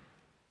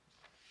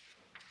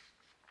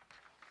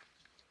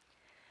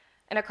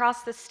 And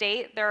across the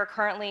state, there are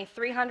currently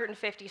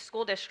 350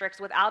 school districts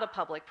without a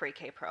public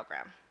pre-K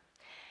program.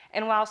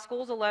 And while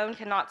schools alone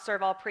cannot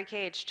serve all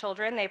pre-K age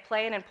children, they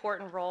play an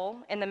important role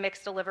in the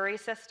mixed delivery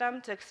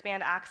system to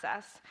expand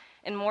access,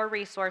 and more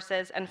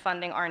resources and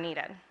funding are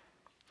needed.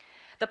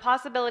 The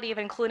possibility of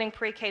including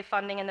pre-K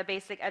funding in the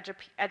basic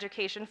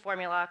education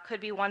formula could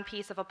be one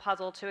piece of a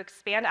puzzle to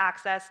expand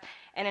access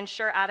and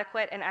ensure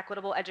adequate and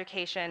equitable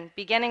education,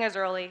 beginning as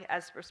early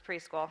as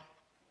preschool.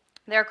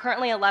 There are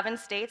currently 11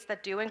 states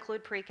that do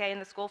include pre-K in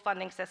the school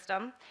funding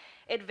system.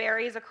 It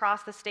varies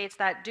across the states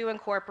that do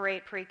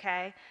incorporate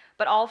pre-K,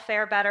 but all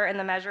fare better in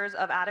the measures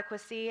of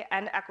adequacy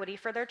and equity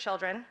for their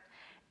children.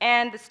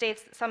 And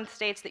some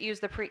states that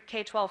use the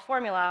K-12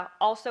 formula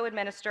also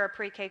administer a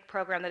pre-K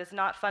program that is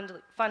not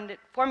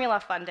formula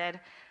funded,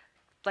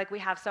 like we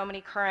have so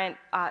much current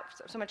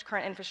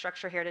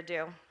infrastructure here to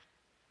do.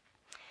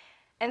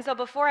 And so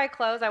before I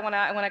close, I want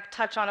to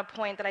touch on a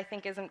point that I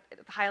think is a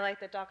highlight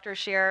that Dr.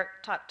 Scherrer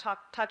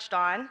touched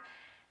on.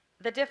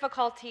 The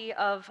difficulty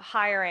of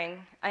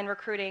hiring and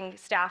recruiting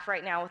staff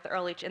right now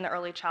in the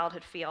early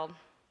childhood field.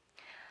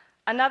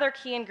 Another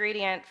key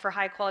ingredient for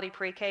high-quality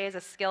pre-K is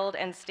a skilled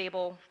and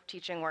stable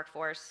teaching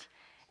workforce.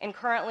 And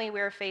currently,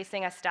 we're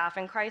facing a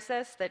staffing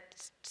crisis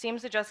that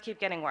seems to just keep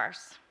getting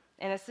worse.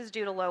 And this is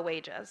due to low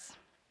wages.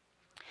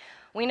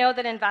 We know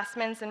that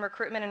investments in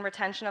recruitment and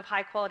retention of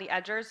high-quality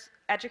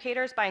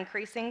educators by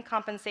increasing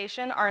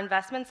compensation are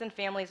investments in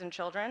families and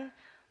children.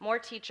 More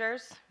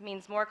teachers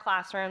means more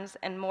classrooms,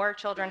 and more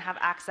children have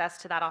access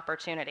to that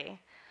opportunity.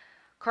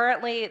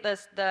 Currently,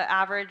 the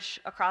average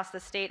across the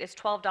state is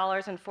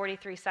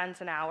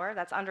 $12.43 an hour.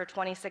 That's under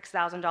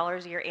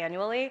 $26,000 a year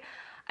annually.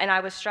 And I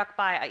was struck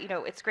by,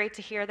 it's great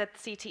to hear that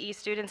CTE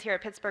students here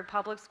at Pittsburgh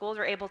Public Schools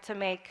are able to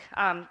make,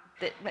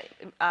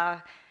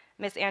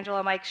 Miss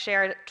Angela Mike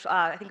shared,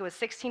 I think it was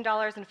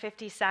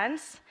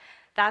 $16.50.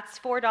 That's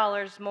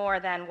 $4 more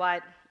than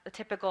what a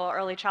typical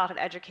early childhood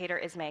educator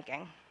is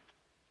making.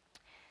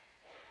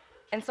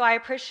 And so I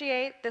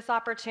appreciate this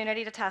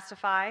opportunity to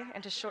testify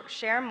and to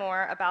share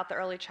more about the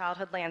early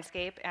childhood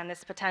landscape and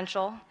this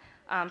potential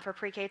for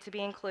pre-K to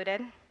be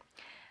included.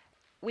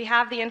 We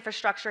have the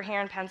infrastructure here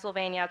in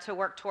Pennsylvania to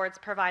work towards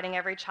providing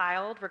every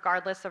child,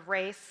 regardless of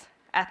race,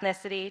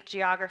 ethnicity,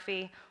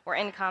 geography, or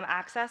income,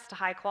 access to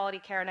high-quality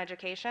care and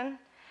education.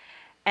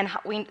 And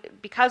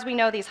because we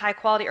know these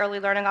high-quality early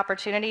learning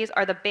opportunities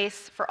are the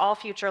base for all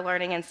future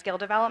learning and skill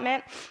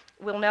development,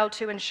 we'll know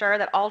to ensure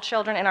that all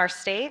children in our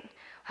state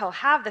will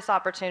have this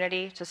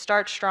opportunity to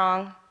start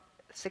strong,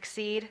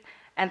 succeed,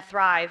 and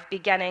thrive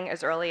beginning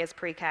as early as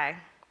pre-K.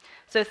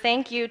 So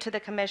thank you to the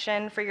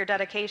Commission for your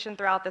dedication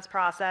throughout this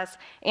process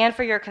and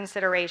for your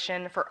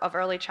consideration of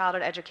early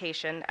childhood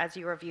education as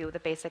you review the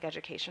basic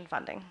education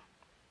funding.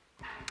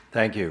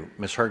 Thank you.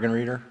 Ms.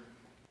 Hergenreder?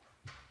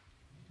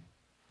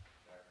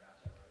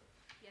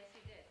 Yes,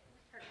 you did.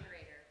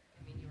 Hergenreder.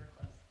 I mean, you were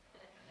close.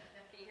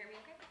 Can you hear me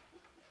okay?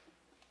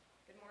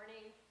 Good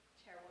morning,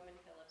 Chairwoman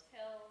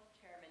Phillips-Hill,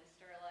 Chairman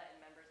Scherrer,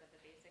 and members of the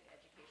Basic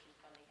Education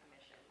Funding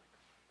Commission.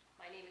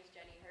 My name is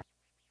Jeni,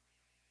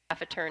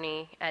 staff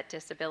attorney at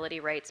Disability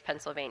Rights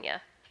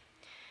Pennsylvania.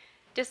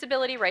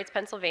 Disability Rights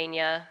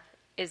Pennsylvania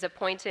is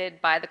appointed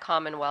by the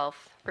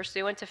Commonwealth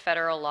pursuant to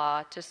federal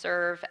law to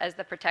serve as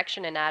the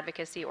protection and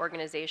advocacy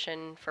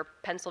organization for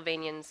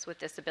Pennsylvanians with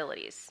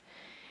disabilities.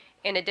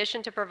 In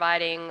addition to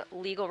providing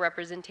legal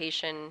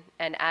representation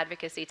and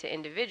advocacy to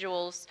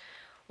individuals,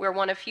 we're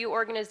one of few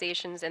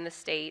organizations in the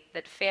state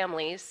that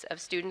families of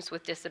students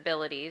with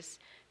disabilities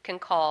can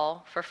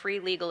call for free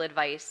legal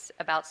advice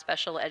about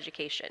special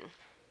education.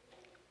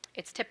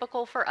 It's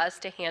typical for us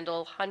to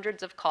handle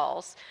hundreds of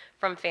calls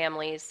from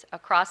families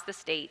across the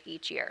state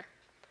each year.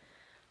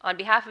 On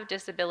behalf of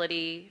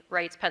Disability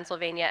Rights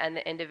Pennsylvania and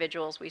the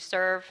individuals we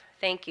serve,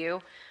 thank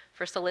you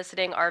for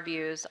soliciting our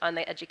views on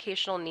the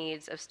educational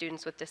needs of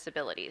students with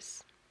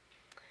disabilities.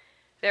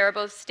 There are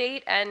both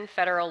state and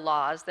federal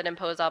laws that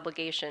impose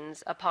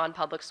obligations upon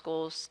public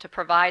schools to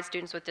provide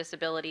students with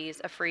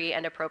disabilities a free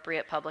and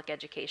appropriate public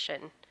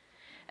education.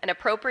 An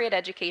appropriate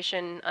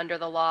education under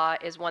the law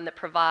is one that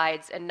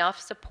provides enough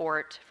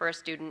support for a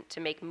student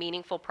to make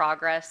meaningful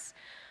progress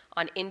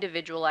on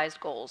individualized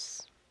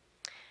goals.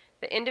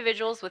 The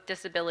Individuals with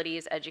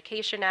Disabilities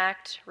Education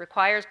Act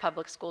requires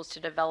public schools to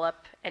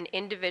develop an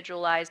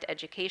individualized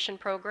education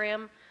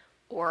program,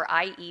 or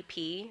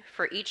IEP,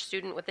 for each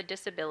student with a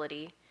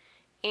disability,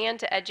 and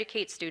to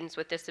educate students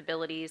with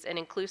disabilities in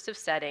inclusive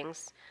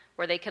settings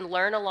where they can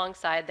learn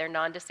alongside their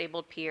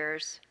non-disabled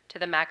peers to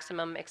the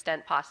maximum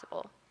extent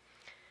possible.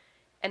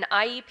 An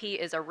IEP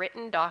is a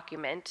written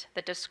document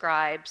that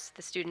describes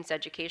the student's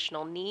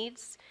educational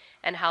needs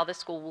and how the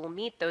school will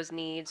meet those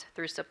needs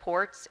through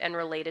supports and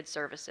related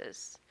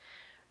services.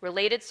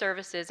 Related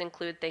services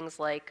include things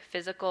like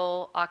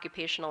physical,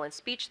 occupational, and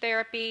speech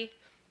therapy,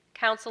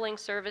 counseling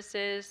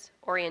services,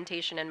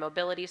 orientation and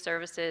mobility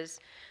services,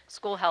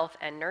 school health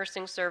and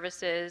nursing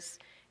services,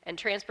 and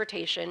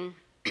transportation,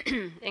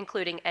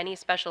 including any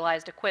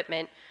specialized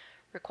equipment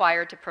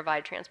required to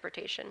provide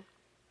transportation.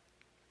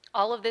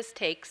 All of this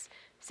takes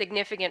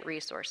significant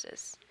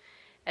resources,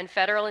 and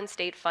federal and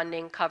state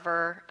funding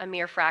cover a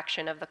mere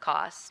fraction of the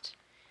cost.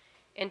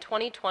 In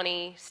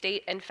 2020,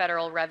 state and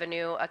federal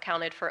revenue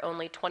accounted for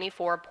only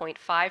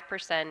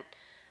 24.5%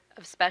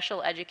 of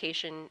special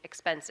education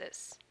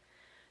expenses.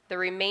 The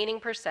remaining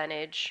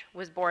percentage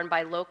was borne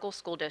by local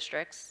school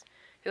districts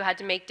who had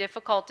to make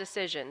difficult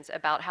decisions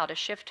about how to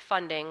shift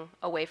funding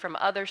away from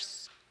other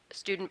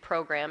student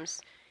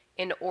programs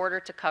in order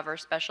to cover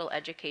special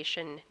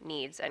education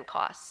needs and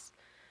costs.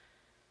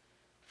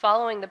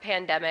 Following the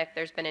pandemic,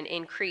 there's been an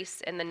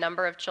increase in the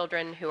number of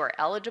children who are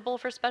eligible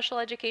for special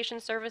education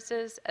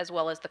services, as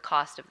well as the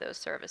cost of those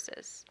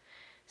services.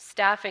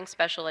 Staffing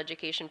special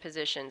education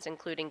positions,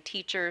 including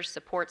teachers,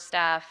 support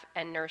staff,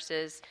 and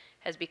nurses,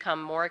 has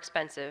become more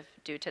expensive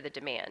due to the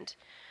demand.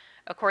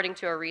 According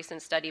to a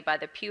recent study by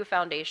the Pew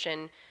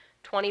Foundation,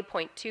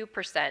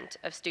 20.2%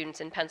 of students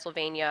in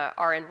Pennsylvania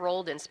are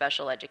enrolled in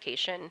special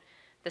education,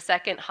 the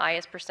second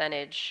highest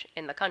percentage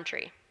in the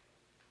country.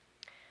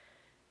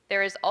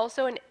 There is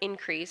also an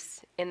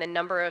increase in the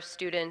number of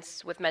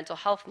students with mental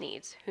health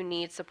needs who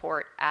need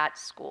support at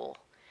school.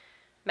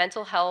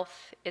 Mental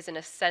health is an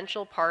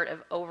essential part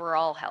of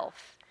overall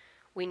health.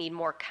 We need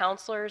more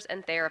counselors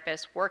and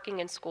therapists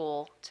working in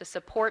school to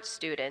support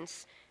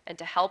students and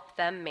to help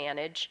them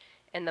manage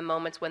in the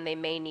moments when they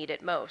may need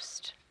it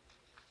most.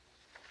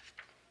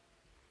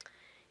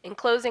 In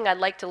closing, I'd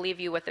like to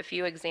leave you with a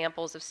few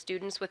examples of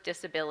students with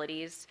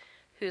disabilities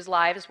whose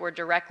lives were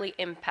directly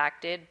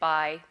impacted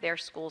by their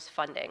school's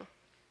funding.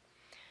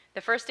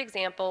 The first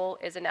example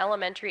is an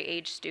elementary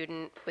age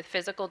student with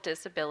physical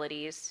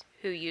disabilities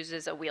who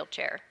uses a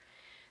wheelchair.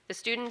 The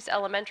student's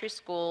elementary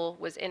school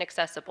was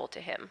inaccessible to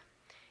him.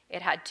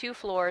 It had 2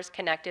 floors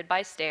connected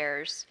by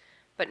stairs,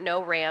 but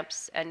no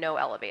ramps and no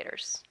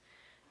elevators.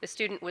 The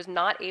student was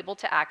not able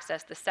to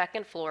access the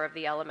 2nd floor of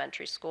the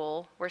elementary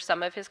school, where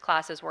some of his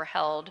classes were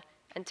held,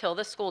 until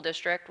the school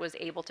district was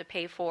able to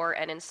pay for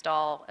and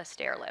install a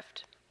stair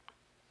lift.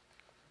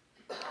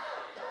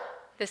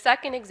 The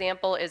second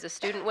example is a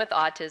student with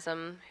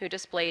autism who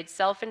displayed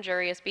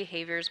self-injurious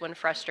behaviors when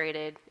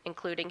frustrated,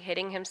 including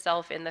hitting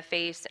himself in the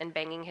face and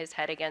banging his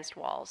head against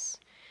walls.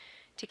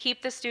 To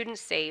keep the student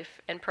safe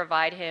and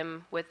provide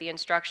him with the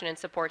instruction and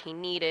support he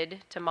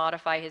needed to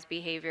modify his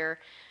behavior,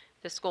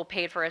 the school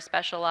paid for a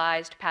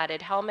specialized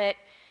padded helmet,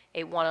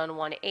 a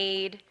one-on-one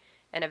aid,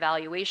 an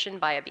evaluation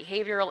by a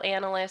behavioral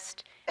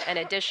analyst, and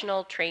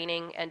additional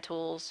training and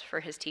tools for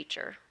his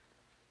teacher.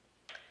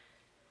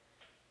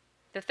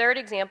 The third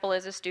example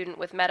is a student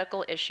with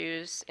medical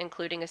issues,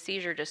 including a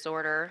seizure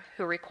disorder,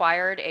 who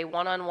required a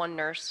one-on-one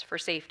nurse for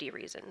safety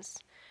reasons.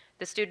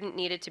 The student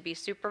needed to be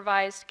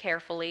supervised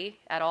carefully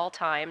at all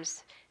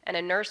times, and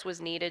a nurse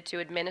was needed to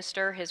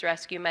administer his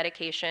rescue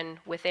medication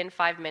within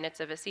 5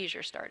 minutes of a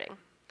seizure starting.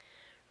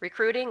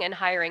 Recruiting and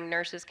hiring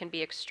nurses can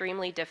be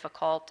extremely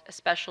difficult,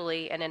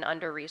 especially in an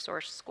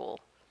under-resourced school.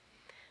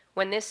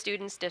 When this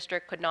student's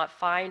district could not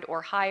find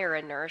or hire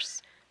a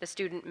nurse, the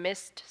student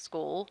missed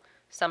school,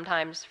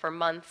 sometimes for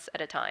months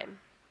at a time.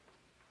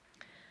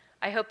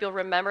 I hope you'll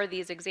remember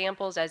these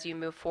examples as you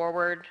move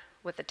forward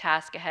with the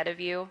task ahead of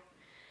you.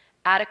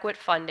 Adequate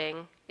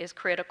funding is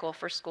critical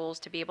for schools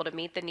to be able to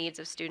meet the needs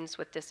of students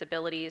with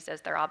disabilities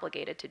as they're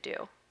obligated to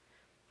do.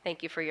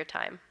 Thank you for your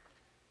time.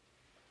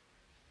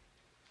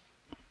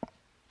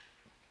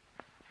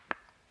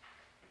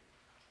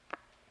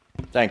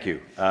 Thank you.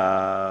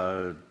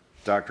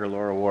 Dr.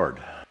 Laura Ward.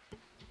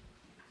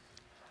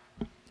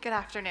 Good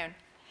afternoon.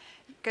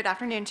 Good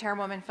afternoon,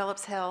 Chairwoman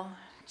Phillips-Hill,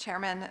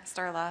 Chairman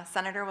Sterla,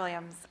 Senator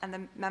Williams, and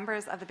the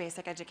members of the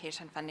Basic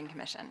Education Funding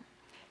Commission.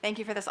 Thank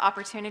you for this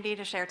opportunity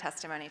to share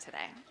testimony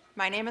today.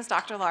 My name is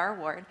Dr. Laura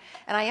Ward,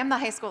 and I am the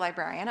high school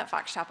librarian at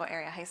Fox Chapel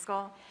Area High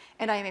School,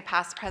 and I am a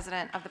past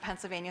president of the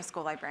Pennsylvania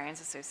School Librarians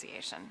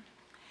Association.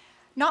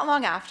 Not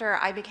long after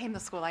I became the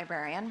school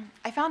librarian,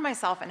 I found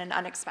myself in an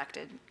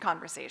unexpected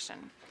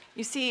conversation.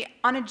 You see,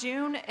 on a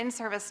June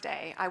in-service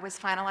day, I was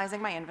finalizing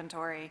my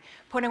inventory,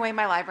 putting away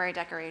my library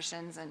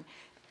decorations, and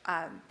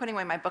putting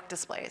away my book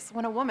displays,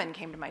 when a woman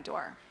came to my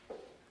door.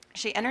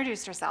 She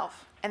introduced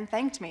herself and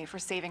thanked me for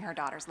saving her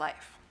daughter's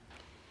life.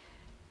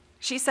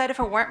 She said if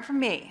it weren't for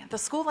me, the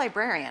school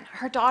librarian,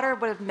 her daughter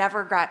would have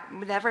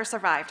never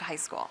survived high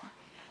school.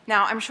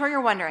 Now, I'm sure you're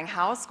wondering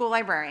how a school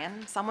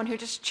librarian, someone who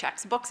just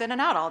checks books in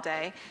and out all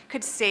day,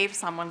 could save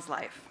someone's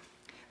life.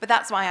 But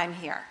that's why I'm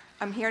here.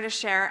 I'm here to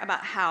share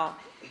about how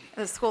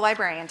the school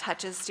librarian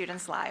touches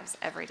students' lives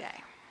every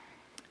day.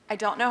 I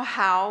don't know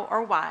how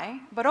or why,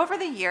 but over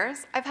the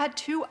years, I've had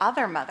 2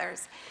 other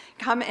mothers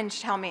come and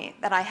tell me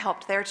that I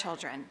helped their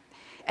children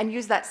and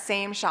use that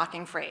same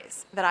shocking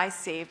phrase, that I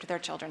saved their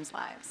children's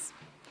lives.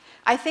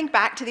 I think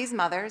back to these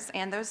mothers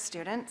and those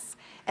students,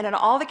 and in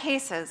all the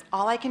cases,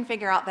 all I can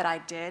figure out that I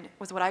did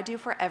was what I do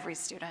for every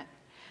student.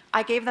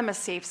 I gave them a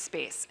safe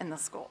space in the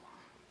school.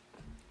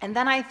 And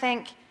then I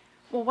think,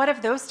 well, what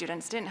if those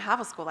students didn't have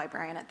a school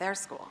librarian at their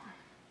school?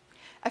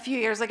 A few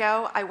years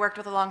ago, I worked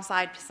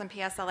alongside some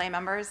PSLA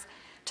members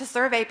to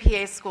survey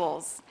PA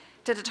schools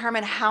to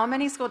determine how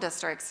many school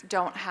districts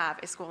don't have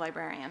a school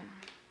librarian.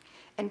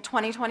 In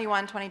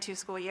 2021-22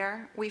 school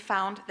year, we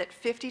found that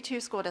 52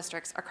 school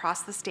districts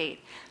across the state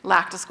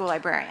lacked a school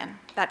librarian.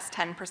 That's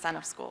 10%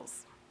 of school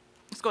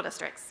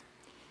districts.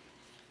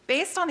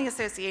 Based on the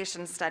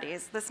association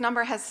studies, this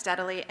number has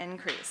steadily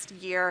increased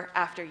year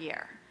after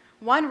year.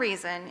 One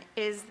reason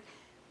is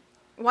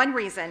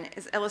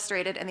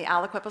illustrated in the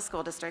Aliquippa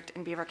School District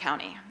in Beaver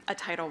County, a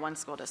Title I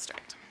school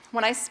district.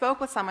 When I spoke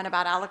with someone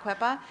about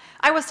Aliquippa,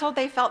 I was told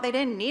they felt they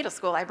didn't need a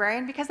school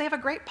librarian because they have a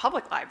great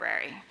public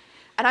library.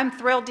 And I'm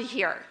thrilled to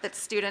hear that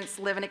students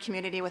live in a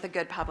community with a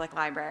good public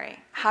library.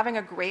 Having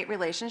a great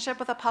relationship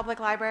with a public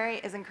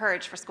library is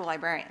encouraged for school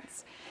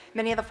librarians.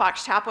 Many of the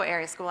Fox Chapel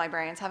area school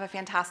librarians have a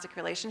fantastic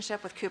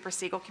relationship with Cooper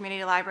Siegel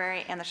Community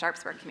Library and the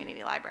Sharpsburg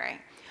Community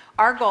Library.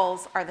 Our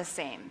goals are the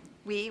same.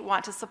 We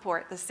want to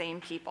support the same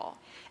people.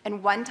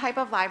 And one type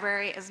of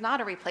library is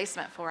not a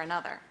replacement for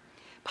another.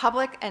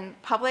 Public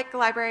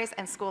libraries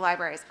and school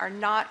libraries are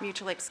not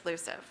mutually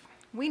exclusive.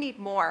 We need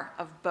more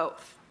of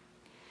both.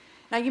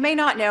 Now, you may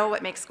not know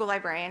what makes school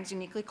librarians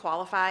uniquely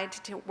qualified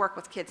to work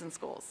with kids in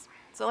schools.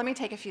 So let me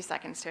take a few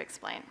seconds to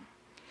explain.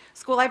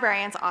 School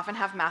librarians often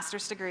have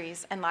master's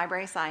degrees in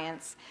library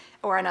science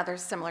or another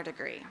similar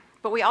degree,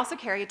 but we also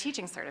carry a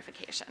teaching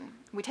certification.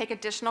 We take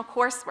additional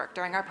coursework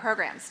during our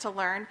programs to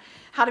learn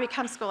how to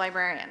become school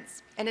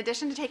librarians. In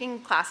addition to taking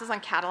classes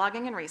on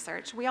cataloging and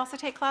research, we also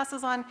take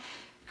classes on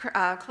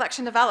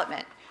collection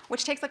development,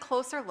 which takes a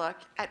closer look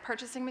at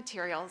purchasing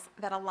materials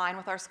that align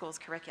with our school's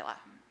curricula.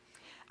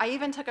 I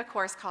even took a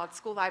course called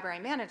School Library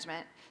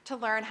Management to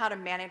learn how to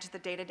manage the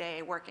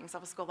day-to-day workings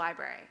of a school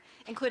library,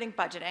 including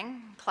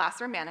budgeting,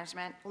 classroom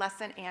management,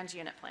 lesson and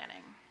unit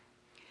planning.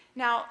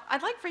 Now,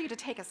 I'd like for you to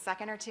take a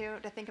second or two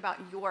to think about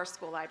your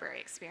school library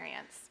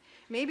experience.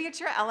 Maybe it's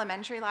your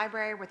elementary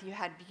library where you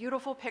had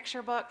beautiful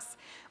picture books,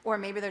 or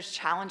maybe there's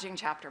challenging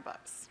chapter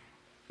books.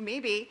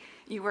 Maybe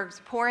you were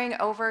poring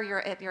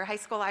over at your high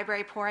school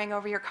library, poring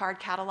over your card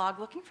catalog,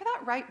 looking for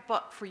that right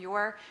book for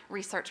your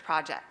research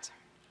project.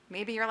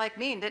 Maybe you're like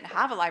me and didn't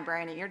have a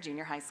librarian at your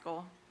junior high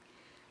school.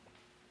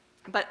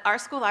 But our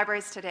school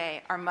libraries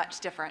today are much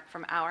different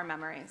from our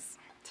memories.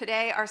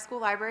 Today, our school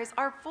libraries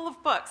are full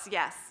of books,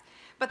 yes,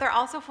 but they're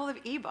also full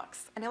of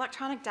ebooks and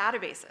electronic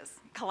databases,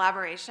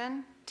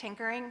 collaboration,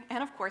 tinkering,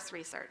 and of course,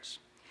 research.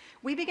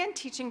 We begin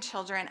teaching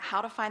children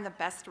how to find the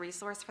best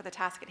resource for the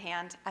task at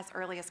hand as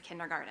early as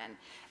kindergarten,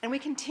 and we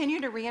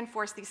continue to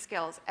reinforce these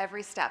skills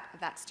every step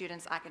of that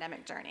student's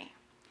academic journey.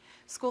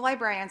 School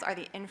librarians are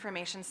the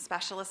information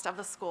specialists of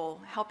the school,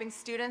 helping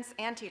students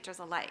and teachers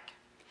alike.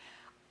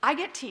 I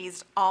get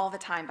teased all the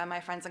time by my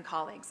friends and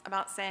colleagues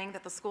about saying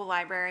that the school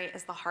library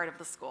is the heart of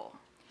the school.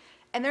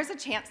 And there's a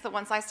chance that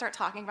once I start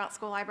talking about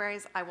school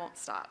libraries, I won't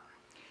stop.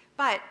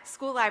 But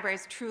school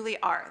libraries truly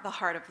are the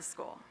heart of the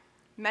school.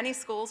 Many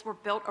schools were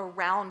built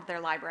around their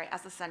library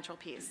as a central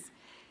piece.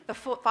 The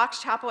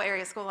Fox Chapel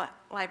area school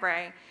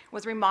library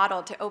was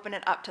remodeled to open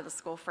it up to the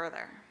school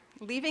further.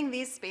 Leaving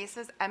these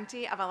spaces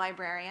empty of a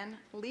librarian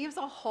leaves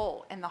a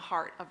hole in the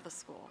heart of the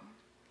school.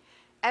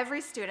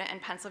 Every student in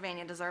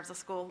Pennsylvania deserves a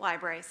school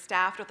library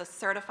staffed with a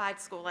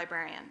certified school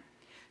librarian.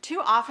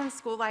 Too often,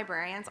 school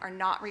librarians are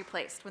not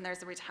replaced when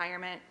there's a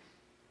retirement,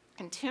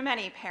 and too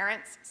many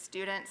parents,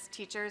 students,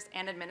 teachers,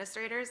 and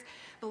administrators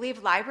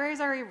believe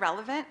libraries are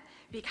irrelevant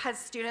because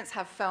students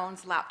have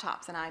phones,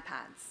 laptops, and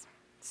iPads.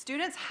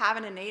 Students have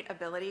an innate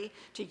ability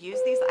to use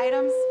these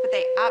items, but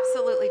they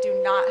absolutely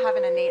do not have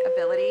an innate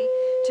ability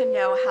to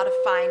know how to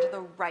find the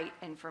right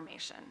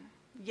information.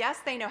 Yes,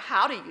 they know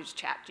how to use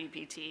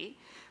ChatGPT,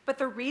 but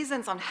the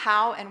reasons on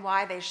how and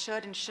why they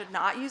should and should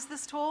not use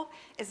this tool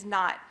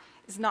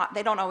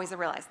they don't always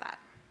realize that.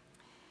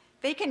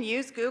 They can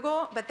use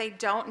Google, but they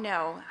don't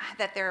know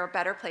that there are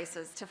better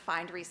places to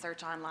find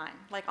research online,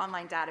 like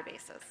online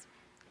databases.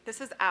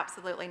 This is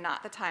absolutely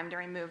not the time to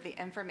remove the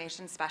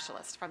information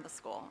specialist from the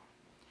school.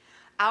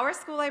 Our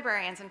school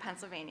librarians in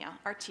Pennsylvania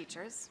are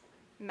teachers,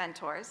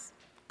 mentors,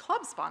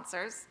 club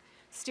sponsors,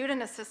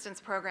 student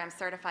assistance program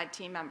certified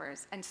team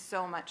members, and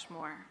so much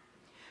more.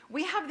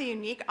 We have the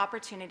unique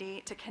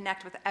opportunity to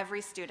connect with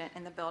every student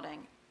in the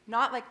building,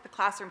 not like the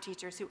classroom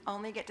teachers who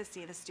only get to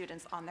see the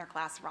students on their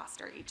class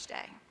roster each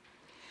day.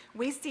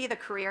 We see the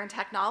Career and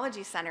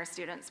Technology Center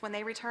students when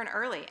they return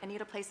early and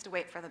need a place to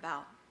wait for the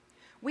bell.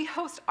 We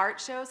host art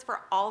shows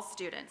for all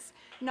students,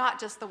 not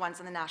just the ones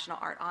in the National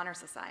Art Honor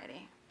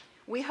Society.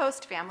 We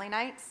host family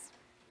nights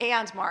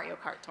and Mario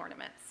Kart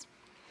tournaments.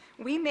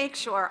 We make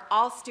sure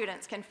all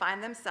students can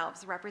find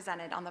themselves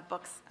represented on the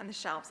books and the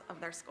shelves of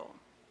their school.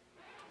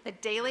 The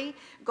daily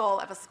goal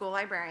of a school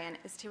librarian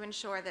is to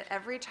ensure that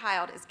every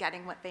child is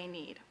getting what they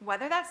need,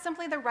 whether that's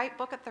simply the right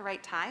book at the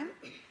right time,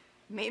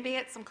 maybe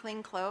it's some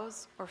clean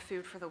clothes or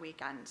food for the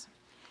weekend.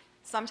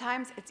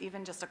 Sometimes it's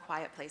even just a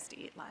quiet place to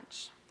eat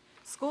lunch.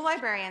 School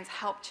librarians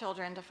help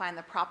children to find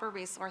the proper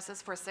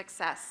resources for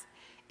success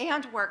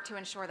and work to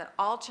ensure that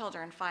all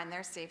children find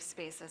their safe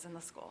spaces in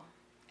the school.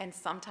 And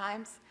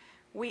sometimes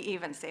we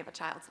even save a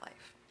child's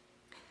life.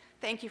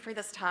 Thank you for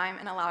this time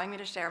and allowing me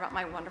to share about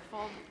my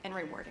wonderful and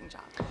rewarding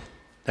job.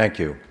 Thank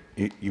you.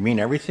 You mean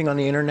everything on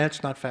the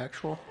internet's not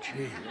factual?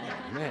 Gee,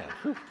 oh,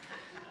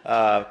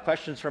 man.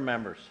 Questions from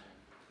members?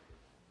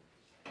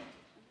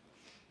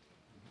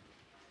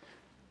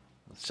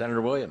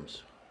 Senator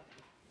Williams.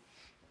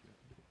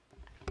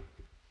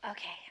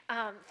 Okay,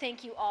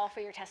 thank you all for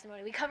your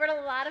testimony. We covered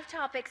a lot of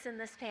topics in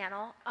this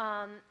panel.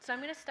 So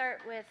I'm going to start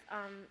with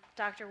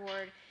Dr.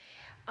 Ward.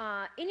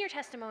 In your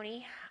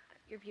testimony,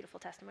 your beautiful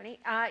testimony,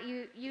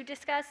 you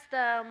discussed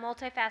the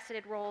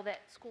multifaceted role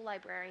that school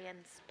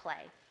librarians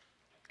play.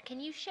 Can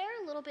you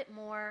share a little bit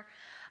more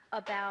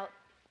about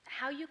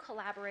how you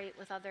collaborate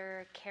with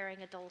other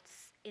caring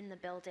adults in the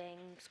building,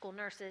 school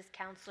nurses,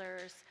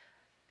 counselors,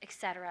 et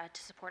cetera,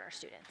 to support our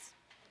students?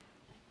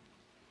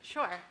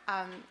 Sure.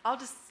 I'll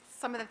just,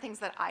 some of the things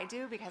that I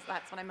do, because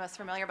that's what I'm most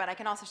familiar, but I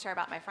can also share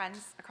about my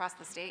friends across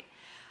the state.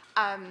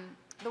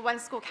 The one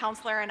school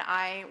counselor and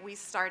I, we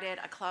started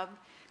a club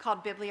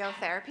called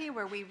Bibliotherapy,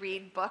 where we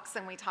read books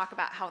and we talk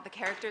about how the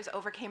characters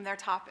overcame their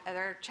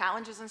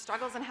challenges and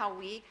struggles and how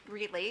we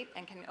relate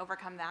and can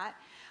overcome that.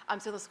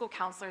 So the school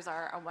counselors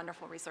are a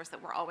wonderful resource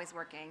that we're always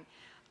working.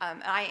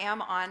 I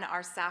am on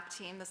our SAP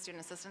team, the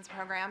Student Assistance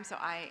Program, so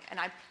I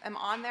am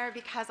on there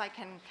because I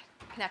can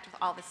connect with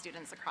all the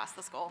students across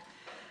the school.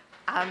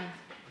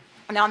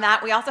 And on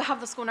that, we also have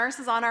the school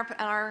nurses on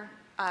our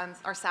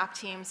SAP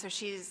team, so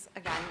she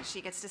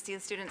gets to see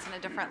the students in a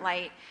different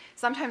light.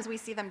 Sometimes we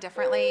see them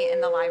differently in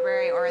the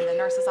library or in the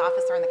nurse's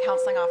office or in the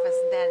counseling office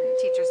than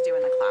teachers do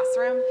in the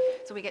classroom,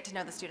 so we get to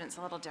know the students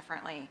a little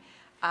differently.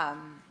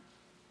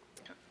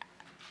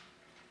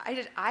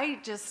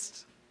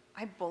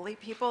 I bully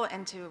people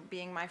into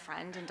being my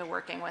friend, into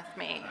working with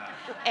me,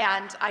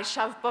 and I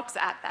shove books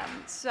at them,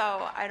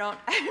 so I hope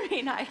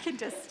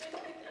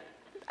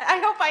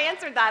I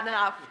answered that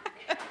enough.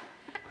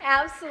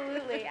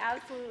 Absolutely,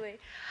 absolutely.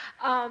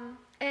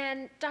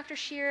 And Dr.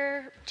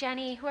 Scherrer,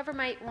 Jeni, whoever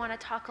might want to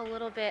talk a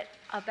little bit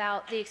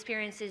about the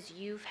experiences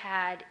you've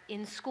had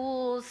in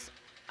schools,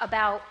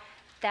 about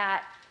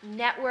that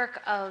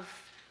network of,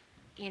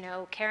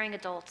 caring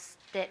adults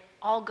that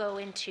all go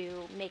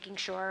into making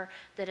sure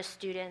that a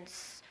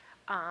student's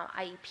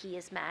IEP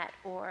is met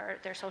or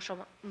their social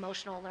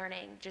emotional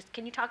learning. Just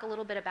can you talk a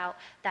little bit about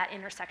that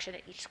intersection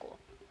at each school?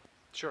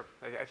 Sure.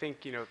 I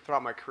think,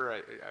 throughout my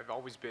career, I've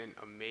always been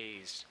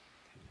amazed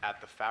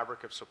at the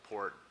fabric of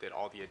support that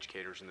all the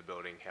educators in the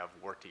building have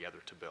worked together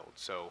to build.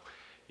 So,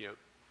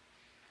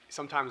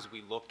 sometimes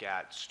we look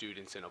at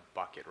students in a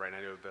bucket, right? I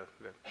know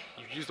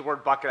you've used the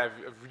word bucket. I've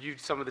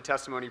reviewed some of the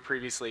testimony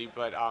previously,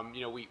 but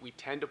we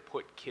tend to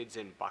put kids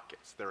in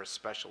buckets. They're a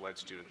special ed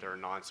student, they're a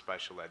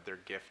non-special ed, they're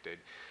gifted.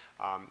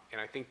 And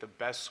I think the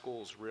best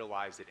schools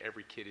realize that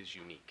every kid is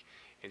unique.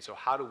 And so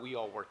how do we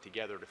all work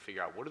together to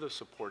figure out what are the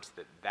supports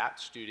that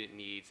student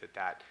needs,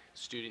 that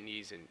student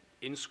needs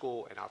in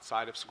school and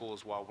outside of school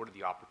as well? What are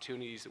the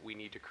opportunities that we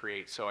need to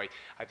create? So I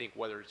think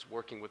whether it's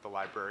working with the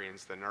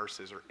librarians, the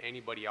nurses, or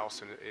anybody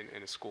else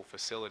in a school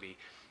facility,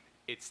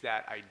 it's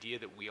that idea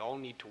that we all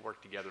need to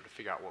work together to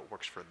figure out what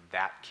works for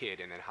that kid,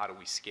 and then how do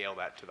we scale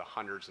that to the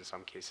hundreds, in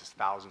some cases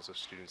thousands of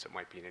students that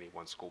might be in any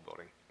one school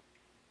building.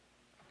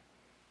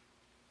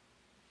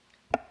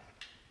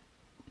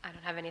 I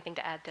don't have anything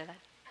to add to that.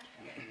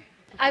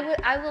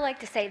 I would like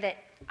to say that,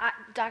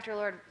 Dr.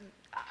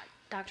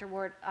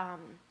 Ward,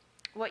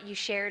 what you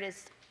shared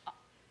is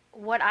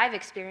what I've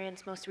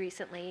experienced most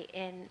recently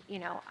in,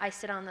 I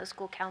sit on the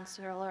school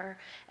counselor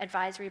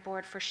advisory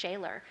board for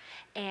Scherrer,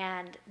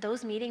 and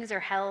those meetings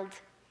are held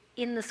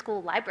in the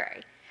school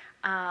library.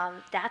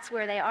 That's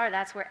where they are.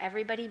 That's where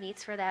everybody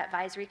meets for that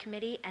advisory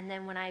committee. And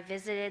then when I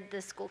visited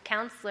the school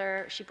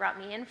counselor, she brought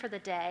me in for the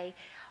day.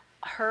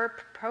 Her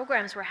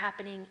programs were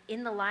happening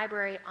in the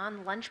library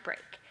on lunch break.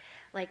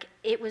 Like,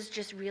 it was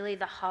just really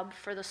the hub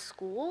for the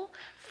school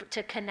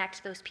to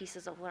connect those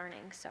pieces of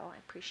learning. So I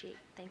appreciate,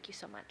 thank you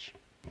so much.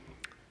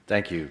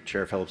 Thank you.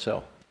 Chair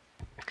Phillips-Hill.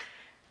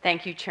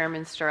 Thank you,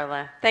 Chairman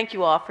Sterla. Thank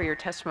you all for your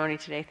testimony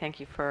today. Thank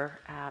you for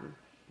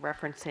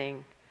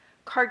referencing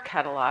card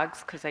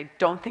catalogs, because I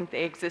don't think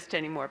they exist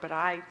anymore, but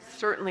I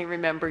certainly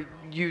remember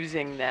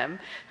using them.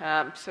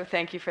 So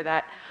thank you for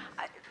that.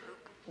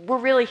 We're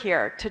really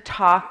here to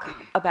talk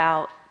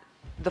about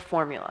the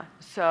formula.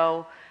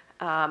 So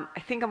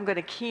I think I'm going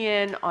to key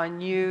in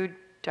on you,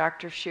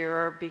 Dr.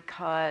 Scherrer,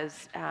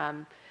 because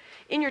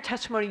in your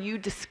testimony you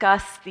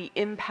discussed the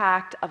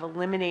impact of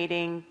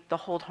eliminating the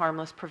hold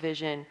harmless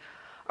provision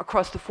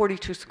across the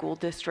 42 school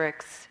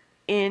districts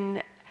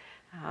in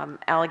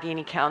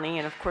Allegheny County,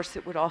 and of course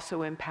it would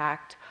also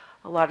impact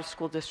a lot of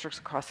school districts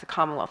across the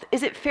Commonwealth.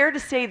 Is it fair to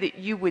say that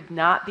you would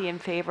not be in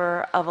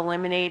favor of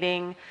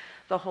eliminating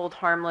the hold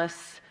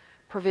harmless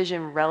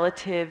provision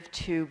relative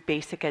to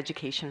basic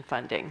education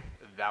funding?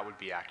 That would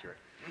be accurate.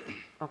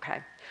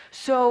 Okay.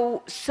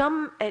 So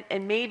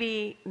and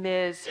maybe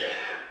Ms.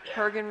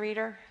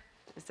 Hergenreder,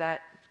 is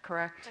that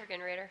correct?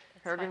 Hergenreder.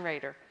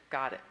 Hergenreder,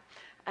 got it.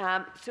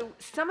 So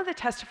some of the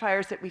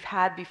testifiers that we've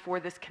had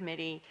before this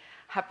committee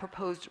have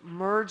proposed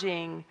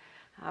merging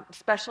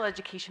special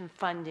education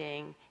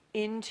funding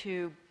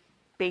into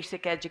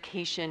basic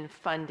education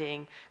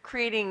funding,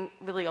 creating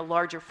really a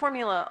larger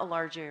formula, a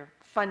larger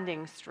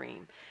funding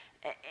stream.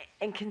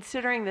 And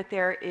considering that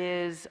there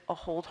is a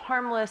hold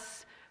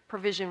harmless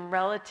provision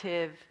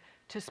relative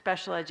to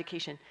special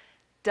education,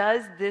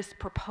 does this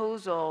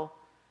proposal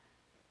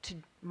to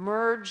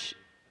merge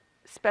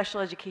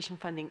special education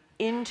funding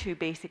into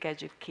basic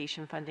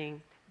education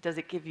funding, does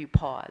it give you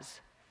pause?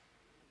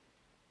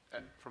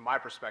 From my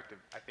perspective,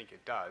 I think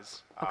it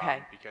does.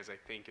 Okay. Because I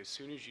think as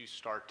soon as you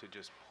start to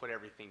just put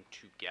everything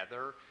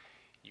together,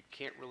 you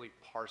can't really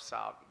parse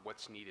out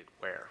what's needed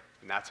where.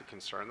 And that's a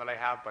concern that I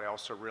have, but I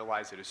also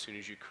realize that as soon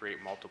as you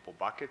create multiple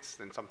buckets,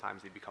 then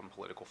sometimes they become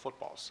political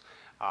footballs.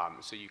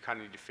 So you kind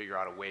of need to figure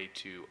out a way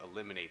to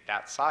eliminate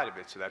that side of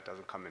it so that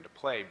doesn't come into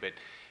play. But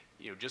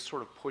just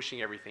sort of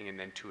pushing everything and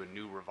then to a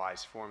new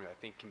revised formula, I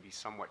think can be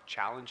somewhat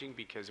challenging,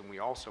 because then we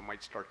also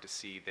might start to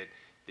see that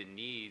the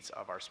needs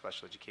of our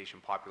special education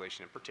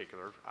population in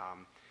particular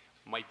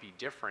might be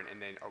different,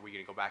 and then are we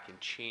going to go back and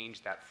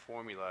change that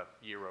formula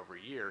year over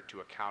year to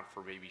account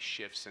for maybe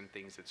shifts and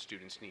things that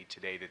students need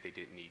today that they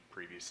didn't need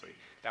previously?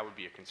 That would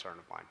be a concern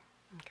of mine.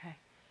 Okay.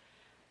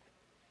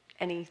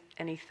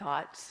 Any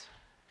thoughts?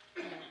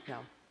 No.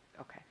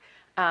 Okay.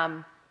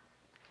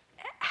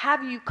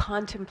 Have you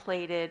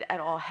contemplated at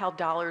all how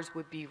dollars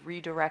would be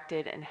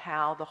redirected and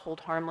how the hold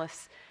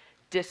harmless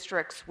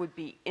districts would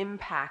be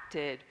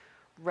impacted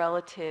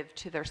relative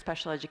to their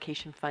special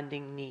education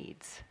funding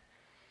needs?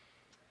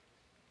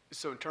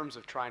 So in terms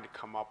of trying to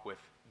come up with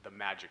the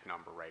magic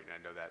number, right, and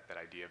I know that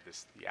idea of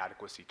this, the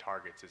adequacy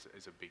targets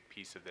is a big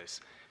piece of this.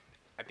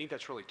 I think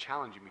that's really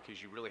challenging,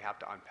 because you really have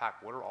to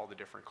unpack what are all the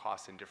different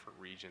costs in different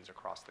regions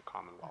across the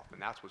Commonwealth,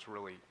 and that's what's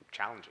really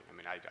challenging. I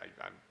mean,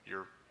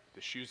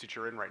 the shoes that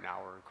you're in right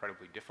now are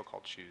incredibly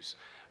difficult shoes.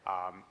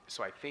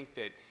 So I think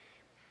that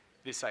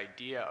this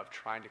idea of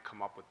trying to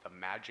come up with the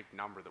magic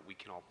number that we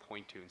can all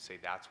point to and say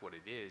that's what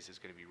it is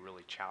going to be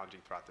really challenging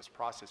throughout this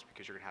process,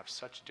 because you're going to have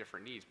such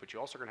different needs, but you're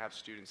also going to have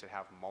students that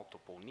have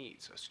multiple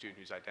needs. A student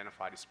who's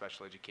identified as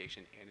special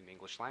education and an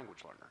English language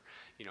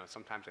learner.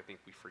 Sometimes I think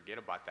we forget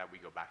about that. We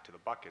go back to the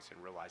buckets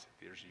and realize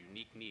that there's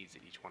unique needs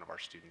that each one of our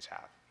students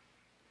have.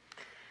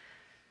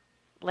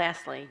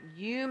 Lastly,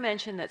 you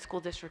mentioned that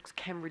school districts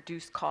can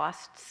reduce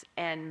costs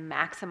and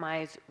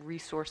maximize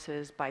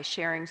resources by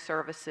sharing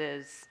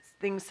services,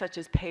 things such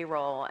as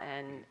payroll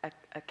and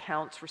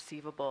accounts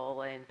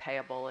receivable and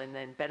payable, and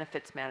then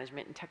benefits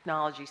management and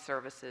technology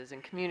services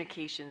and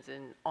communications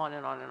and on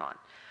and on and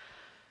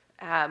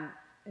on.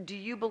 Do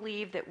you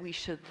believe that we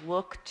should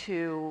look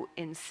to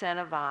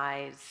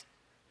incentivize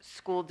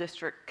school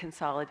district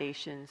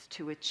consolidations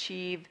to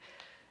achieve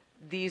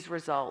these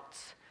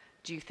results?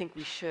 Do you think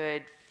we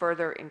should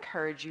further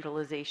encourage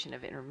utilization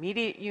of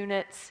intermediate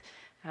units?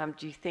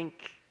 Do you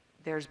think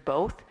there's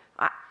both?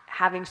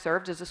 Having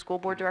served as a school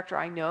board director,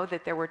 I know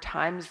that there were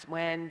times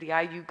when the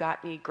IU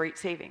got me great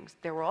savings.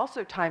 There were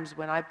also times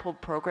when I pulled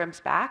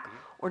programs back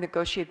or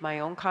negotiated my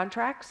own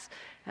contracts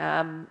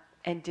and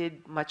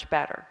did much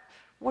better.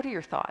 What are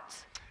your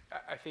thoughts?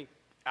 I think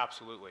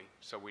absolutely.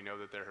 So we know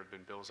that there have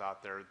been bills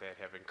out there that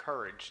have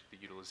encouraged the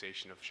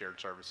utilization of shared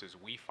services.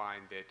 We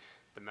find that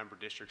the member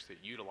districts that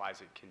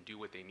utilize it can do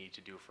what they need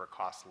to do for a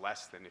cost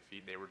less than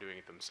if they were doing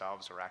it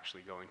themselves or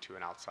actually going to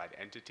an outside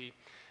entity.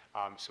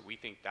 So we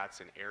think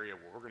that's an area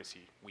where we're going to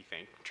see, we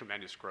think,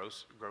 tremendous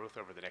growth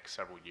over the next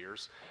several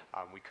years.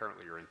 We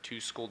currently are in 2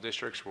 school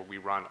districts where we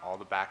run all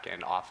the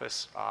back-end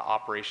office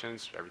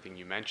operations, everything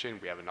you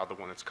mentioned. We have another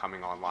one that's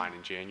coming online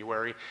in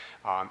January,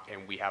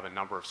 and we have a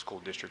number of school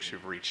districts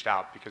who've reached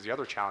out, because the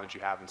other challenge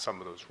you have in some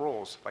of those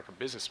roles, like a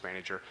business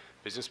manager,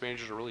 business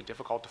managers are really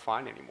difficult to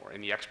find anymore,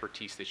 and the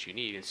expertise that you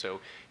need. And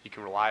so you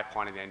can rely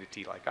upon an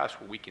entity like us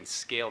where we can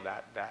scale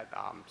that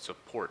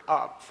support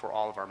up for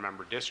all of our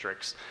member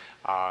districts.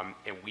 And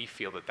we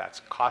feel that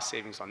that's cost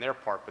savings on their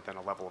part, but then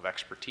a level of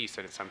expertise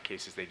that in some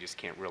cases they just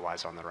can't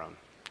realize on their own.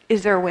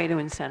 Is there a way to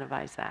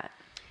incentivize that?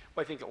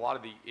 Well, I think a lot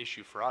of the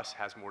issue for us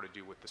has more to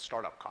do with the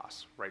startup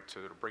costs, right?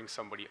 So to bring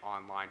somebody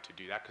online to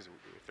do that, because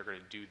if they're going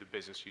to do the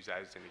business, use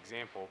that as an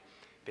example,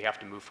 they have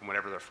to move from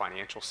whatever their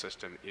financial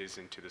system is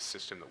into the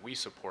system that we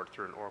support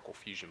through an Oracle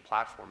Fusion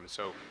platform. And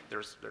so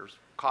there's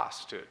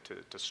costs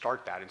to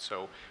start that. And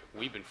so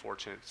we've been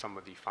fortunate, some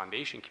of the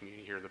foundation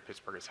community here that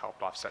Pittsburgh has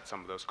helped offset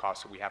some of those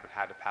costs, so we haven't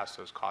had to pass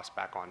those costs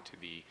back on to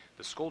the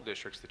school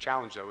districts. The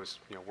challenge, though, is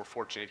we're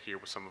fortunate here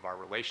with some of our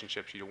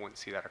relationships. You wouldn't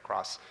see that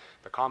across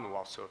the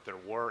Commonwealth. So if there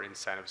were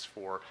incentives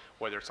for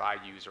whether it's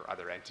IUs or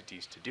other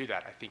entities to do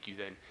that, I think you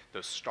then,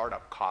 those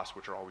startup costs,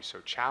 which are always so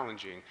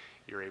challenging,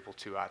 you're able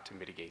to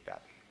mitigate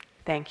that.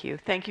 Thank you.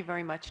 Thank you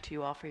very much to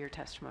you all for your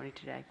testimony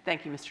today.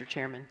 Thank you, Mr.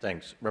 Chairman.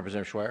 Thanks.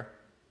 Representative Scherrer?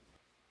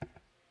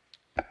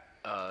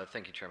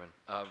 Thank you, Chairman.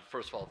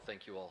 First of all,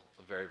 thank you all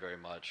very, very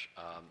much.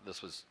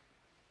 This was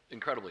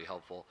incredibly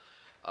helpful.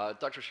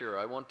 Dr. Scherrer,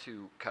 I want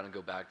to kind of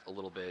go back a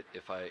little bit,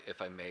 if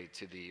I may,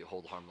 to the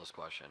hold harmless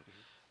question.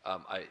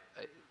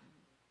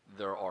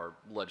 There are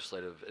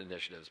legislative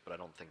initiatives, but I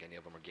don't think any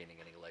of them are gaining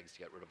any legs to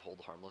get rid of hold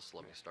harmless.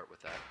 Let me start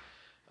with that.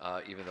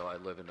 Even though I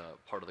live in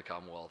a part of the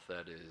Commonwealth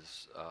that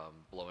is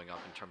blowing up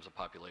in terms of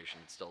population,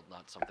 it's still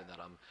not something that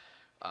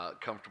I'm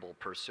comfortable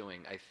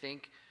pursuing. I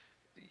think,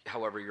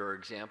 however, your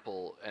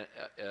example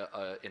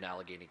in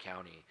Allegheny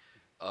County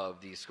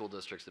of the school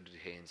districts, the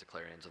Duquesnes, the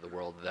Clarions of the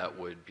world, that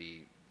would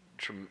be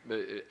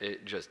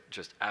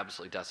just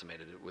absolutely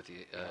decimated with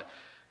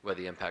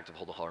the impact of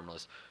hold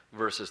harmless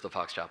versus the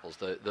Fox Chapels,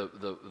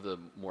 the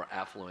more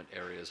affluent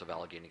areas of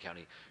Allegheny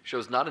County,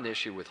 shows not an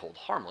issue with hold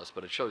harmless,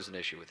 but it shows an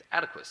issue with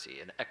adequacy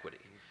and equity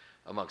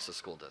amongst the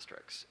school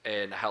districts,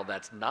 and how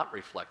that's not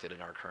reflected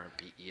in our current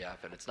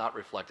BEF, and it's not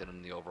reflected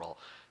in the overall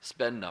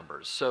spend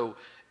numbers. So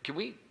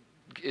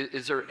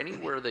is there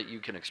anywhere that you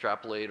can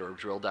extrapolate or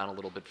drill down a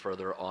little bit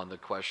further on the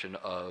question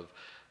of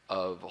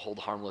hold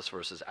harmless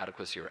versus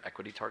adequacy or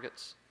equity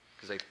targets?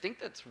 Because I think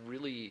that's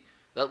really,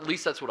 at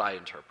least that's what I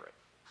interpret.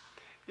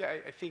 Yeah,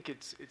 I think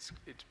it's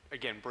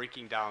again,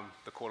 breaking down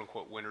the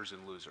quote-unquote winners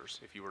and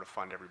losers. If you were to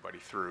fund everybody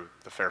through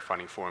the fair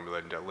funding formula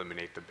and to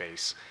eliminate the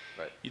base,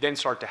 right, you then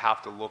start to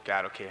have to look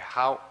at, okay,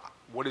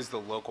 what is the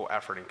local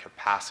effort and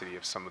capacity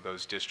of some of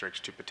those districts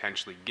to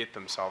potentially get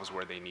themselves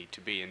where they need to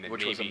be, and then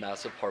which was a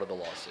massive part of the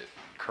lawsuit.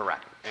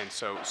 Correct. And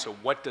so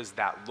what does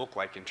that look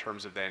like in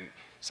terms of then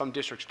some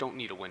districts don't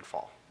need a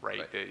windfall,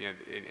 right?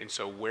 And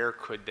so where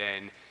could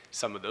then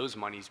some of those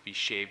monies be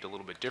shaved a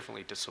little bit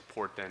differently to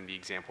support then the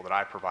example that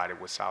I provided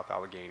with South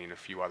Allegheny and a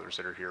few others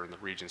that are here in the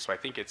region. So I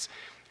think it's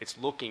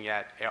looking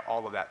at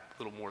all of that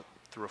a little more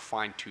through a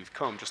fine-tooth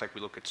comb, just like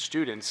we look at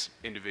students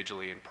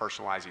individually and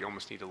personalize. You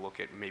almost need to look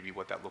at maybe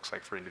what that looks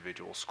like for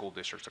individual school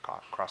districts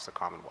across the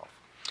Commonwealth.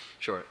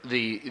 Sure.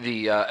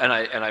 And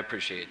I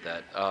appreciate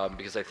that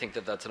because I think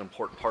that that's an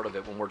important part of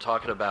it when we're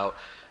talking about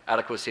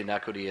adequacy and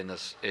equity in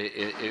this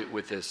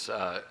with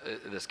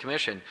this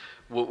commission.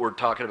 What we're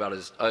talking about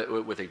is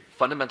with a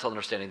fundamental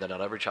understanding that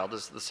not every child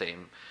is the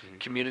same. Mm-hmm.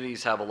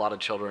 Communities have a lot of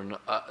children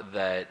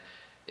that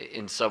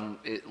in some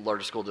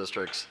larger school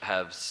districts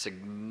have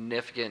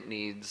significant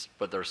needs,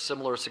 but they're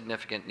similar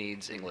significant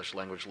needs: English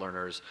language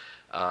learners,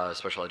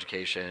 special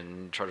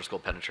education, charter school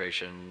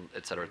penetration,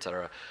 et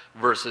cetera,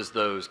 versus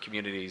those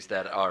communities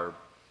that are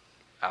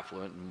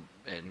affluent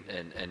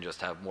and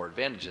just have more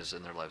advantages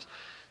in their lives.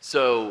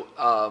 So,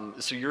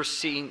 you're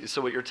seeing.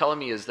 So what you're telling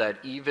me is that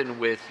even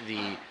with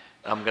the,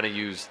 I'm going to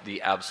use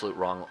the absolute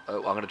wrong.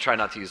 I'm going to try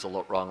not to use the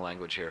wrong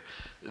language here.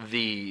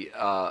 The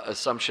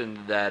assumption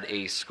that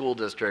a school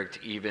district,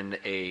 even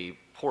a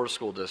poor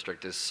school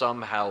district, is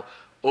somehow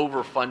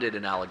overfunded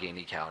in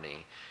Allegheny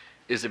County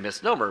is a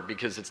misnomer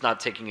because it's not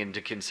taking into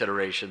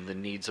consideration the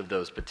needs of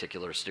those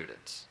particular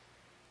students.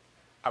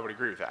 I would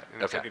agree with that.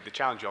 And I think the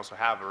challenge you also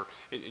have,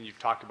 and you've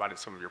talked about in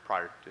some of your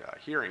prior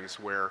hearings,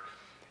 where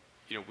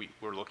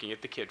we're looking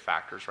at the kid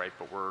factors, right?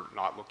 But we're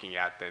not looking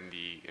at then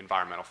the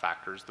environmental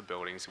factors, the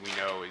buildings. And we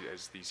know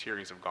as these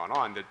hearings have gone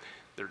on that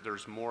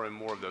there's more and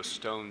more of those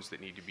stones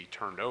that need to be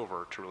turned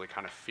over to really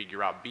kind of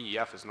figure out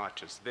BEF is not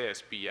just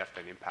this. BEF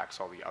then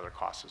impacts all the other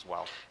costs as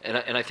well. And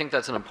I think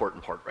that's an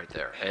important part right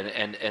there.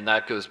 And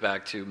that goes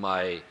back to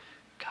my,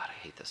 God, I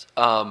hate this.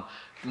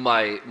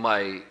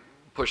 My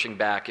pushing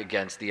back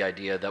against the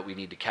idea that we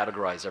need to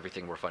categorize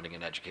everything we're funding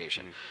in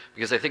education. Mm-hmm.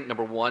 Because I think,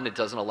 number one, it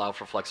doesn't allow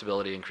for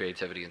flexibility and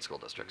creativity in school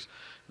districts.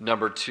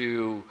 Number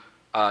two,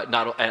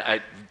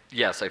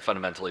 yes, I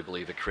fundamentally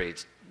believe it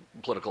creates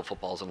political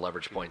footballs and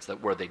leverage points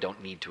where they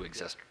don't need to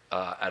exist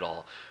at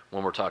all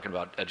when we're talking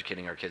about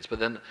educating our kids. But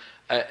then,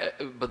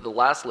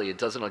 lastly, it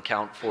doesn't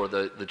account for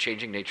the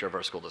changing nature of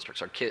our school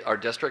districts. Our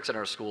districts and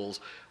our schools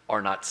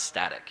are not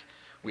static.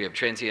 We have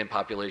transient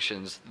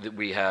populations.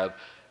 We have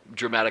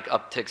dramatic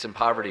upticks in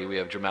poverty, we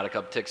have dramatic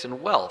upticks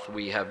in wealth,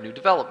 we have new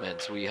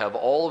developments, we have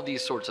all of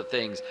these sorts of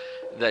things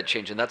that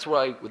change. And that's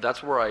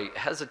where I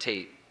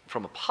hesitate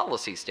from a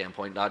policy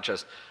standpoint, not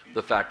just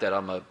the fact that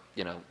I'm a,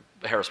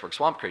 Harrisburg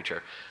swamp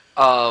creature.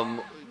 I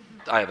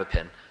have a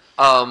pin.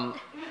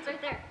 It's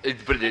right there.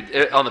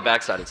 But on the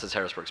backside it says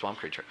Harrisburg swamp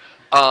creature.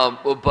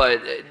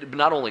 But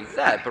not only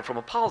that, but from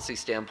a policy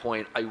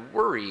standpoint, I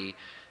worry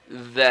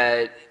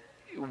that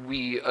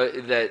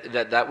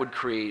that would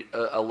create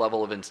a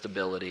level of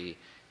instability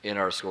in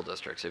our school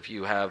districts. If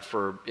you have,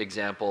 for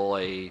example,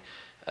 a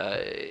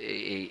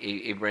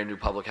brand new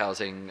public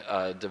housing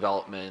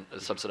development, a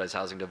subsidized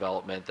housing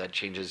development that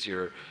changes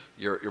your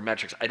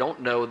metrics, I don't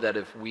know that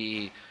if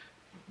we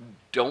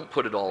don't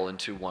put it all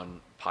into one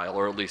pile,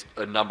 or at least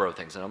a number of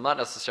things, and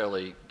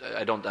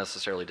I don't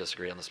necessarily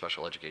disagree on the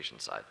special education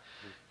side,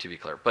 to be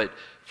clear, but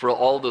for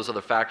all those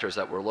other factors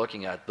that we're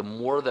looking at, the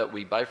more that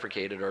we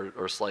bifurcate it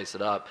or slice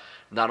it up,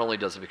 not only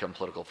does it become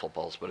political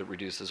footballs, but it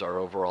reduces our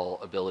overall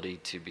ability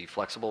to be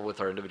flexible with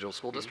our individual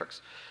school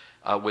districts,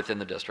 within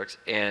the districts,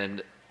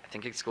 and I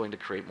think it's going to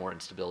create more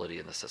instability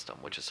in the system,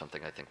 which is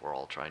something I think we're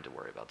all trying to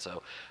worry about.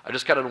 So I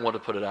just kind of want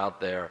to put it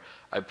out there.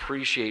 I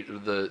appreciate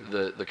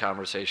the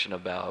conversation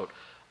about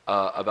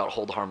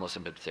hold harmless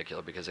in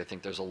particular, because I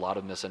think there's a lot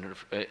of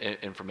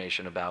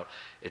misinformation about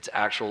its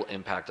actual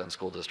impact on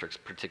school districts,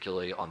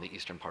 particularly on the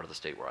eastern part of the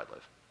state where I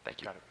live.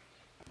 Thank you.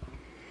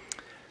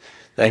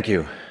 Thank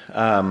you.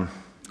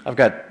 I've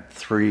got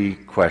 3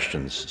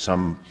 questions,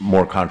 some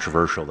more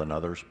controversial than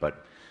others,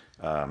 but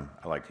I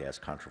like to ask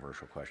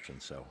controversial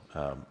questions. So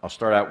I'll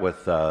start out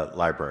with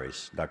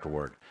libraries, Dr.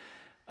 Ward.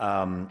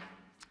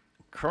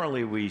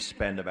 Currently, we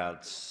spend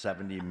about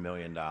 $70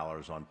 million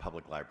on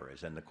public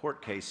libraries, and the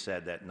court case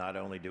said that not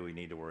only do we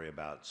need to worry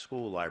about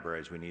school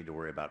libraries, we need to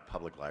worry about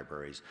public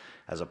libraries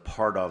as a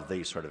part of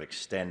the sort of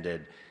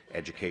extended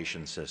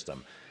education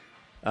system.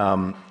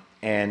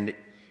 And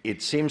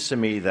it seems to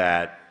me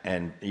that,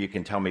 and you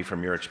can tell me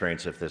from your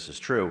experience if this is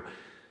true,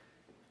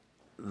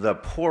 the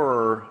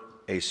poorer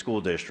a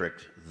school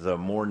district, the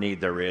more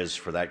need there is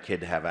for that kid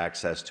to have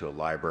access to a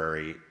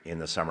library in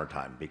the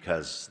summertime,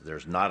 because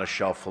there's not a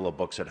shelf full of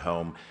books at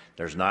home,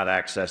 there's not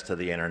access to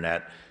the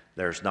internet,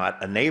 there's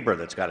not a neighbor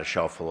that's got a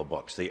shelf full of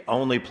books. The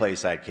only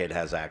place that kid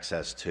has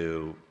access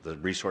to the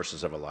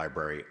resources of a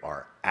library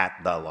are at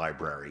the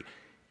library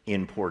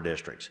in poor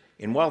districts.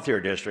 In wealthier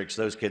districts,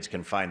 those kids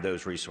can find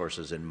those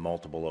resources in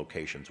multiple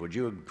locations. Would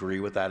you agree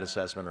with that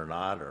assessment or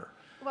not? Or?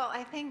 Well,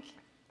 I think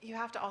you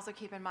have to also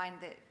keep in mind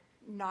that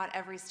not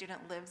every student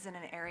lives in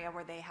an area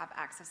where they have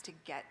access to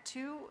get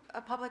to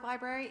a public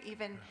library,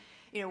 even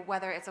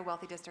whether it's a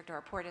wealthy district or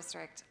a poor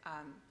district.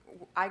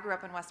 I grew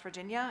up in West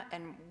Virginia,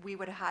 and we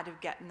would have had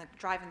to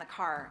drive in the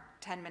car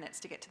 10 minutes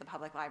to get to the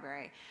public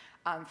library.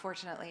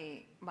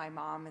 Fortunately, my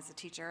mom is a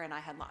teacher, and I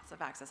had lots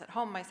of access at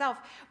home myself,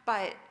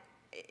 but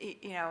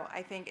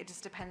I think it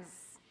just depends.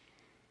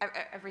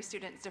 Every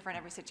student's different,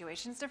 every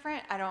situation's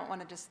different. I don't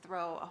want to just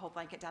throw a whole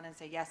blanket down and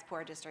say, yes,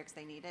 poor districts,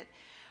 they need it.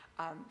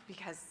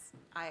 Because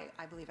I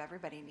believe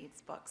everybody needs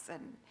books.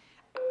 And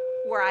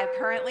where I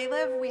currently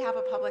live, we have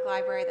a public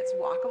library that's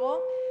walkable,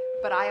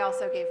 but I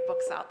also gave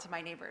books out to my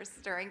neighbors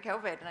during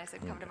COVID, and I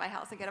said, come to my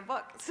house and get a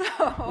book.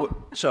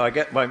 So I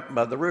get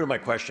the root of my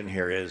question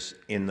here is,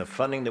 in the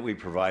funding that we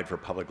provide for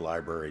public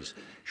libraries,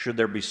 should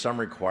there be some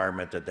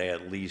requirement that they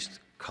at least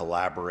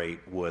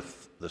collaborate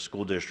with the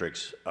school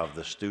districts of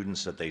the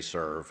students that they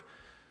serve,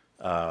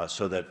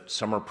 so that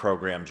summer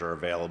programs are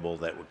available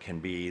that can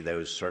be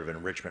those sort of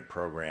enrichment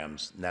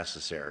programs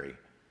necessary,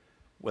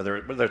 whether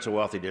it's a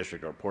wealthy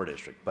district or a poor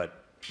district,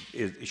 but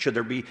should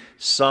there be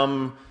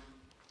some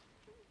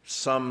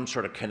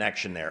sort of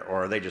connection there,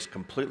 or are they just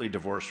completely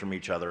divorced from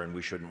each other and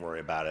we shouldn't worry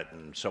about it,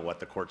 and so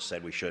what, the courts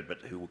said we should, but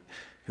who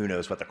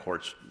knows what the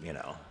courts,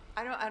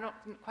 I don't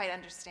quite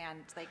understand,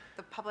 like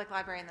the public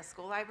library and the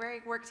school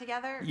library work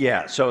together?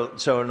 Yeah, so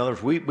in other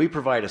words, we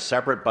provide a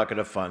separate bucket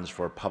of funds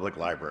for public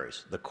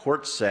libraries. The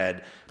court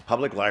said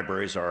public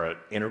libraries are an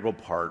integral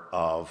part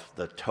of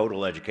the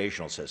total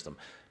educational system,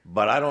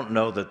 but I don't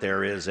know that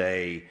there is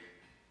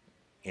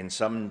in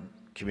some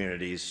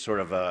communities,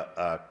 sort of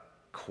a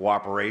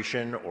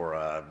cooperation or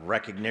a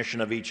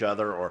recognition of each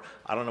other, or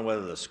I don't know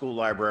whether the school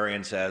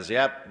librarian says,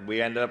 yep,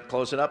 we ended up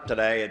closing up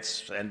today,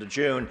 it's end of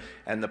June,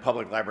 and the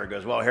public library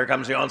goes, well, here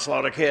comes the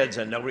onslaught of kids,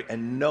 and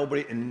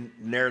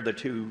ne'er the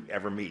two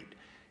ever meet.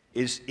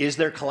 Is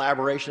there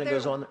collaboration that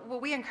goes on? Well,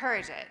 we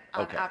encourage it.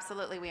 Okay.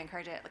 Absolutely, we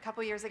encourage it. A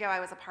couple years ago,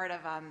 I was a part of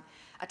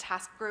a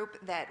task group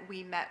that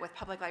we met with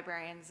public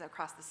librarians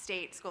across the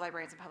state, school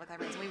librarians and public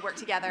librarians, and we worked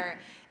together.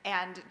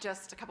 And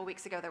just a couple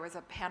weeks ago, there was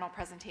a panel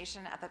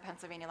presentation at the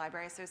Pennsylvania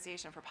Library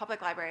Association for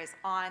public libraries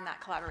on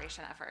that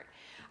collaboration effort.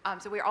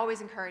 So we're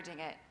always encouraging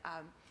it.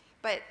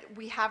 But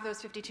we have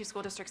those 52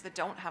 school districts that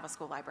don't have a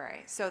school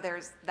library. So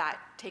that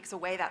takes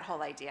away that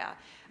whole idea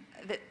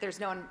that there's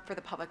no one for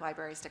the public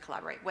libraries to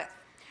collaborate with.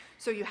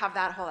 So you have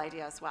that whole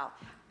idea as well.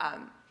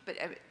 But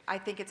I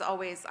think it's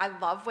always, I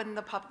love when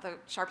the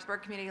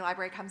Sharpsburg Community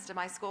Library comes to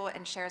my school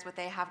and shares what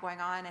they have going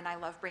on, and I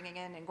love bringing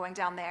in and going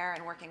down there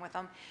and working with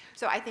them.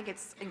 So I think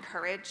it's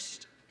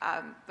encouraged,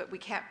 but we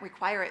can't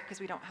require it because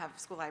we don't have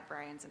school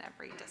librarians in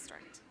every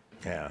district.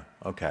 Yeah,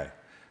 okay.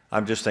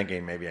 I'm just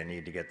thinking maybe I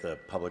need to get the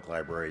public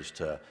libraries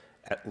to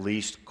at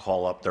least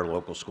call up their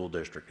local school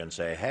district and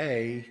say,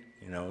 hey,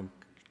 you know,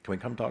 can we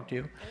come talk to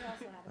you? They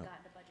also haven't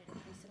gotten a budget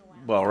increase in a while.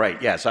 Well,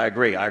 right, yes, I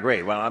agree.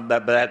 Well,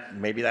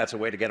 maybe that's a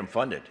way to get them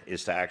funded,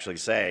 is to actually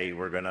say,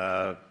 we're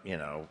gonna, you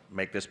know,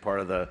 make this part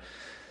of the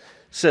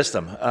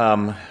system.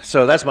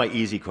 So that's my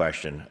easy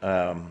question.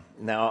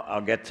 Now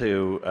I'll get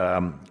to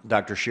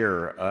Dr.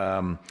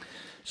 Scherrer.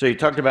 So you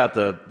talked about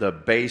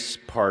the base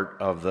part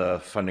of the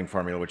funding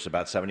formula, which is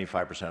about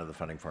 75% of the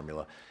funding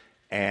formula.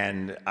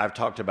 And I've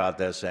talked about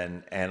this,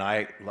 and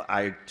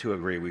I too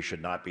agree we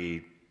should not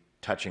be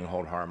touching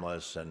hold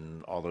harmless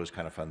and all those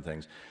kind of fun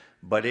things.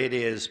 But it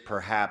is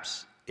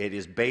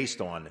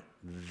based on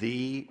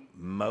the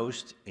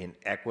most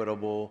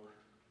inequitable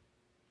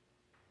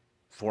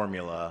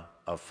formula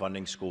of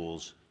funding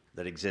schools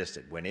that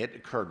existed. When it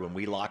occurred, when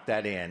we locked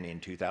that in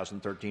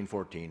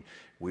 2013-14,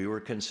 we were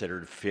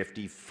considered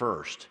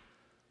 51st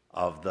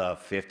of the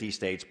 50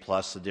 states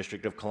plus the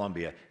District of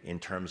Columbia in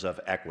terms of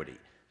equity.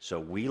 So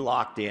we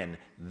locked in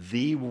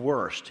the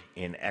worst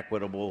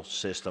inequitable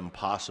system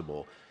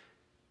possible,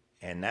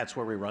 and that's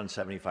where we run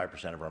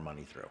 75% of our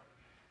money through.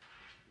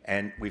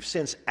 And we've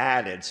since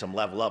added some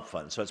level up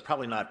funds, so it's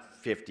probably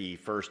not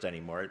 51st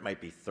anymore. It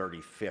might be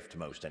 35th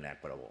most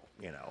inequitable,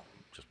 you know,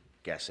 just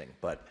guessing.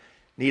 But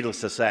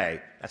needless to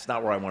say, that's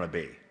not where I want to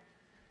be.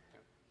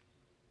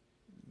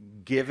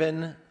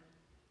 Given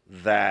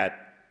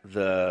that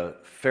the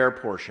fair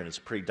portion is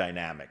pretty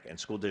dynamic, and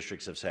school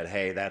districts have said,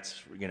 hey,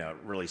 that's, you know,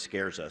 really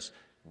scares us.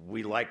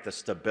 We like the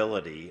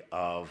stability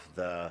of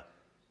the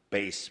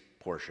base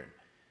portion.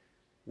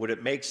 Would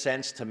it make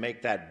sense to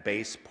make that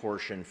base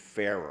portion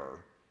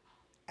fairer,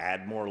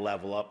 add more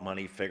level up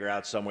money, figure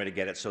out some way to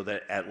get it so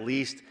that at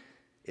least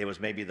it was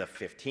maybe the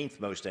 15th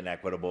most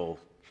inequitable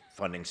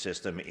funding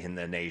system in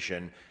the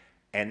nation,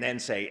 and then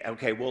say,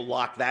 okay, we'll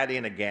lock that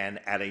in again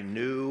at a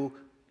new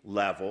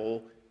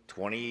level,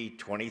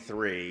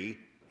 2023,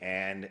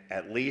 and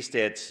at least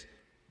it's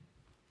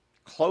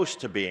close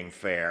to being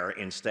fair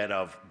instead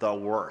of the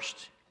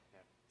worst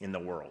in the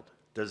world.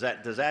 Does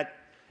that?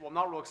 Well, I'm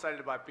not real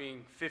excited about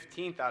being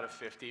 15th out of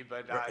 50,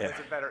 but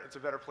it's a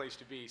better place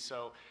to be.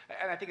 So,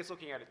 and I think it's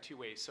looking at it two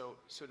ways. So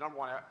number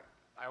one,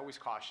 I always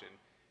caution,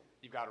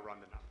 you've got to run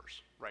the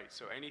numbers, right?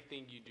 So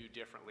anything you do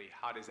differently,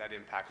 how does that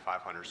impact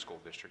 500 school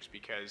districts?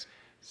 Because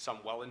some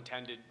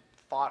well-intended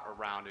thought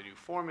around a new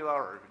formula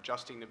or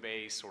adjusting the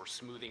base or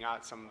smoothing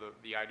out some of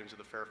the items of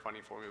the fair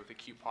funding formula with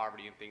acute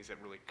poverty and things that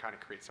really kind of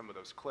create some of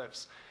those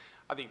cliffs,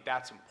 I think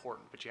that's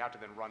important, but you have to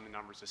then run the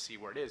numbers to see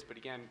where it is. But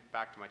again,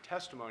 back to my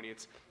testimony,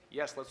 it's,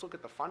 yes, let's look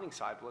at the funding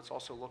side, but let's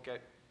also look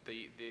at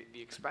the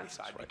expense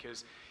side,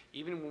 because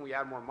even when we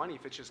add more money,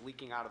 if it's just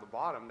leaking out of the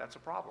bottom, that's a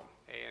problem.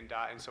 And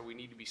so we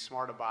need to be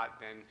smart about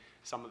then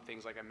some of the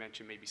things, like I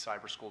mentioned, maybe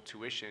cyber school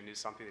tuition is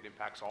something that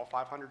impacts all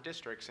 500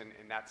 districts, and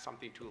that's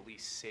something to at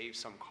least save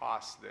some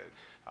costs that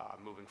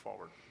moving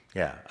forward.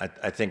 Yeah,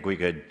 I think we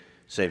could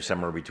save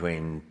somewhere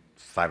between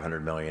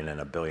 $500 million and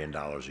 $1 billion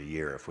a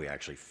year if we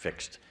actually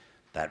fixed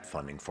that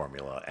funding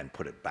formula and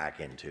put it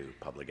back into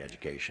public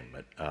education.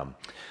 But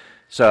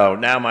so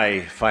now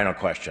my final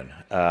question,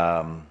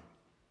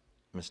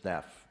 Ms.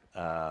 Neff.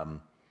 Well,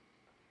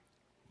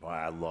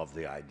 I love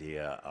the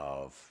idea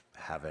of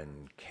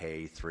having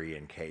K3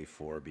 and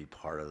K4 be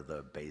part of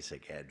the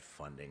basic ed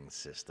funding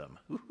system.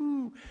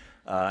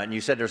 And you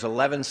said there's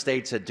 11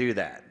 states that do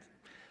that.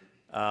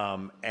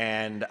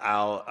 And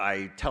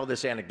I tell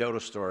this anecdotal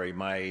story.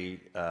 My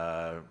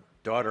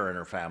daughter and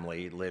her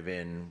family live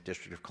in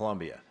District of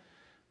Columbia.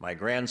 My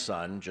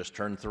grandson just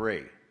turned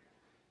 3.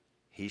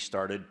 He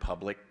started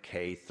public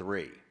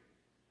K3.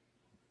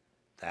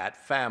 That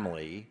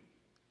family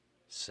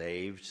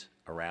saved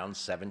around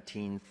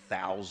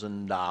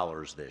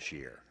 $17,000 this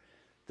year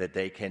that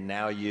they can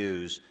now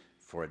use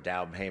for a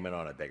down payment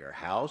on a bigger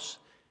house,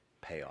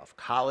 pay off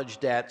college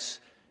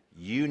debts,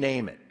 you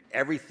name it.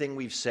 Everything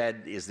we've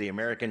said is the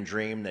American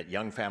dream that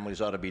young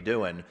families ought to be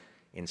doing,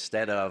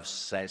 instead of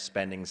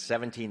spending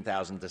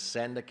 $17,000 to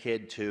send a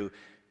kid to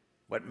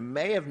what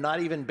may have not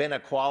even been a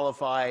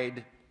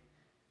qualified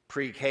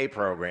pre-K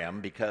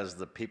program because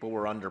the people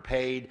were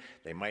underpaid.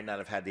 They might not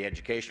have had the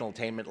educational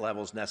attainment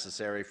levels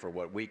necessary for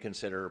what we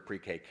consider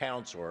pre-K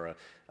counts or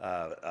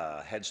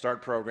a Head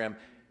Start program.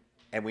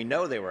 And we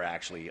know they were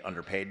actually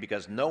underpaid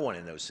because no one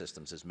in those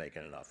systems is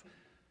making enough.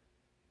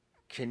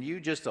 Can you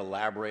just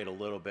elaborate a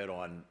little bit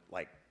on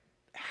like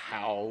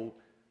how,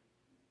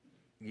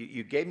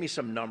 you gave me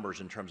some numbers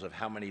in terms of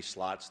how many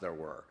slots there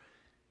were.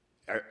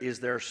 Is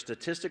there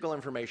statistical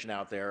information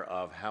out there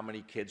of how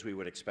many kids we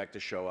would expect to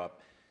show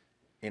up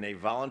in a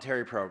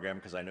voluntary program?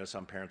 Because I know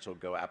some parents will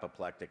go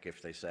apoplectic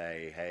if they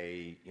say,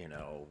 hey, you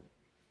know,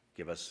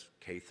 give us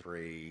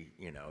K3,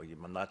 you know,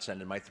 I'm not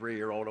sending my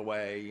 3-year-old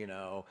away, you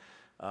know.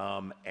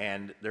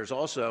 And there's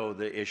also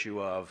the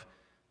issue of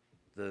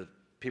the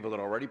people that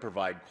already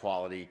provide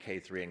quality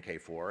K3 and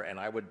K4, and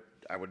I would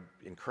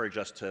encourage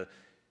us to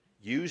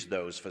use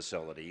those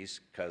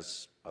facilities,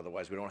 because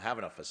otherwise we don't have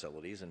enough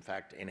facilities. In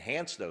fact,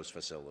 enhance those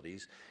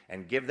facilities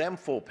and give them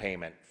full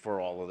payment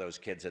for all of those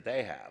kids that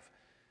they have.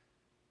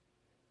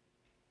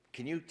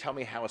 Can you tell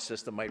me how a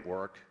system might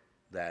work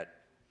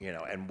that, you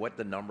know, and what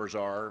the numbers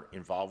are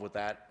involved with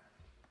that?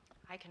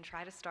 I can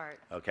try to start.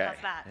 Okay.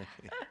 How's that?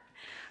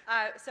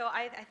 So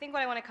I think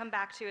what I want to come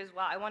back to is,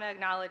 well, I want to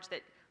acknowledge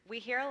that we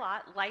hear a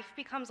lot, life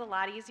becomes a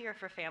lot easier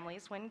for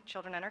families when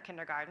children enter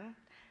kindergarten.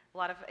 A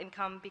lot of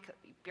income,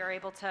 you're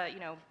able to, you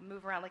know,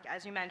 move around, like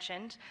as you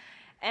mentioned.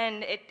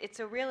 And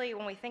it's a really,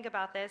 when we think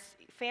about this,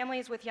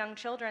 families with young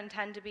children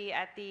tend to be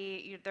at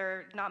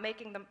they're not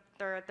making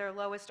their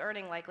lowest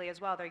earning likely as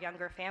well, they're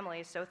younger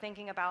families. So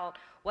thinking about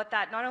what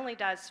that not only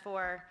does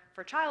for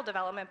child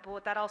development, but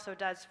what that also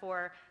does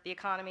for the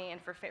economy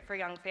and for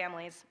young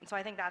families. And so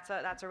I think that's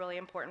a really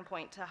important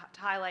point to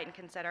highlight and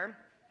consider.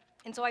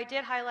 And so I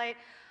did highlight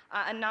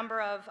a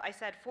number of, I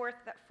said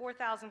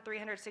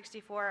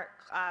 4,364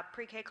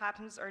 pre-K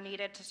classrooms are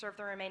needed to serve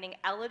the remaining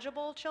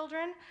eligible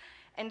children.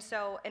 And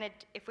so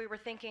if we were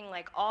thinking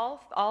like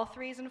all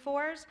threes and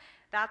fours,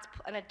 that's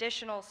an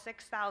additional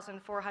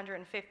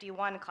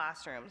 6,451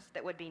 classrooms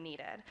that would be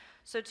needed.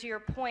 So to your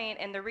point,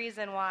 and the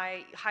reason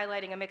why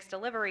highlighting a mixed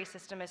delivery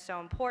system is so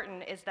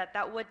important is that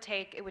it would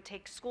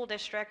take school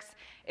districts,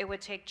 it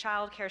would take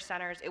child care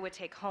centers, it would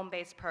take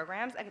home-based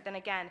programs, and then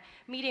again,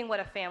 meeting what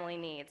a family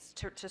needs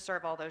to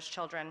serve all those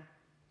children.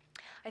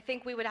 I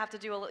think we would have to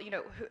do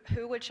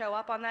who would show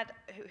up on that,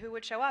 who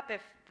would show up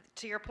if,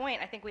 to your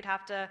point, I think we'd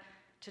have to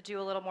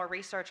do a little more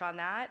research on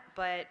that,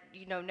 but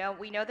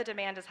we know the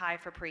demand is high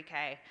for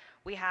pre-K.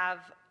 We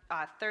have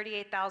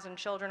 38,000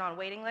 children on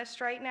waiting lists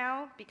right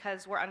now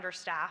because we're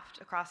understaffed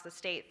across the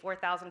state.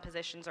 4,000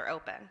 positions are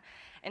open,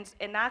 and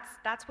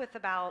that's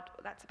about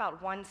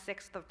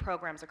 1/6 of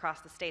programs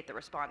across the state that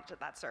respond to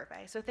that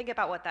survey. So think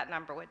about what that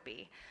number would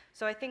be.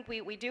 So I think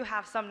we do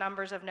have some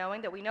numbers of knowing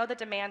that we know the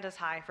demand is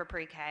high for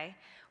pre-K.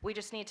 We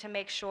just need to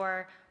make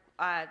sure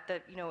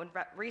that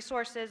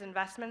resources,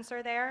 investments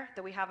are there,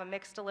 that we have a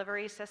mixed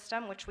delivery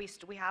system, which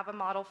we have a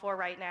model for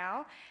right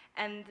now,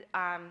 and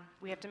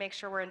we have to make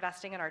sure we're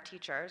investing in our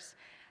teachers.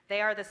 They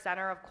are the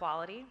center of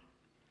quality.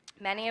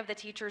 Many of the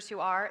teachers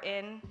who are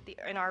in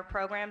our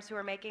programs who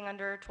are making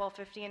under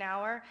 $12.50 an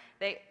hour,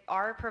 they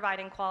are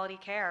providing quality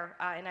care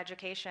in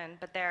education,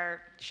 but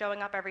they're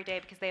showing up every day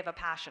because they have a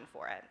passion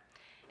for it.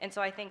 And so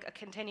I think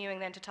continuing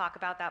then to talk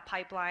about that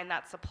pipeline,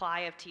 that supply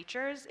of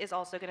teachers is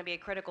also going to be a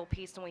critical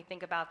piece when we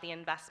think about the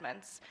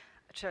investments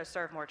to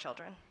serve more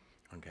children.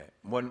 Okay.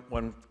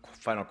 One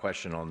final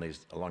question along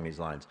these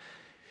lines.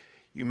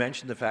 You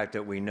mentioned the fact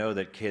that we know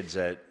that kids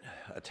that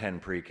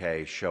attend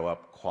pre-K show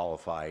up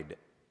qualified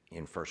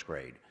in first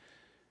grade.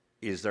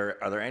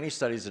 Are there any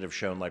studies that have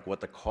shown like what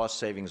the cost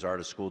savings are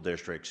to school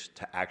districts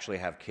to actually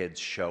have kids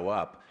show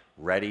up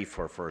ready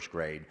for first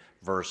grade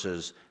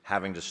versus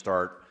having to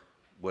start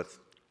with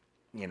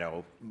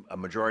a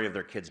majority of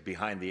their kids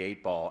behind the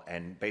 8 ball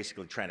and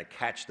basically trying to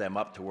catch them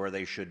up to where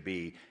they should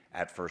be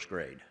at first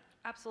grade?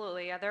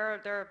 Absolutely. Yeah,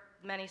 there are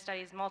many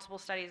studies, multiple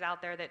studies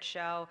out there that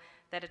show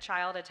that a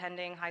child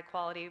attending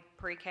high-quality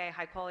pre-K,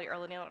 high-quality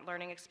early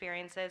learning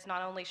experiences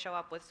not only show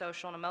up with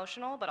social and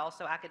emotional, but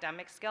also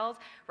academic skills.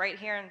 Right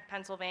here in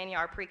Pennsylvania,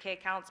 our pre-K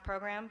Counts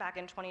program back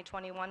in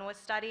 2021 was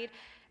studied,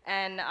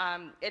 and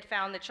it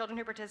found that children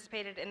who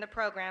participated in the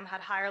program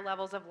had higher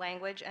levels of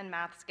language and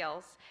math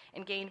skills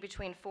and gained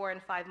between 4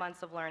 and 5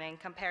 months of learning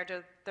compared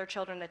to their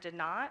children that did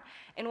not.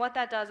 And what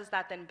that does is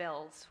that then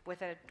builds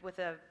with a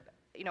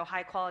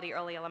high quality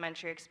early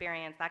elementary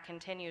experience that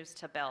continues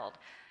to build.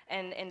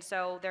 And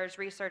so there's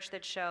research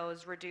that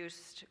shows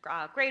reduced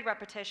grade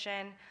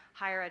repetition,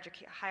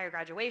 higher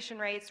graduation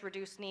rates,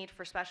 reduced need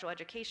for special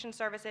education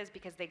services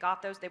because they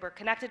were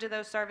connected to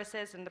those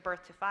services in the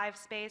birth to 5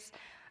 space.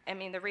 I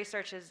mean, the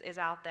research is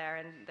out there,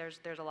 and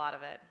there's a lot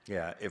of it.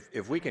 Yeah,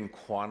 if we can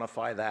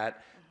quantify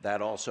that,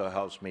 that also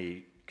helps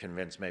me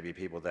convince maybe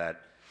people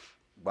that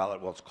while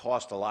it will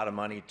cost a lot of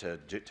money to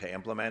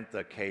implement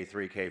the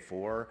K3,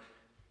 K4,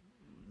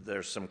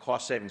 there's some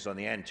cost savings on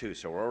the end too.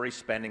 So we're already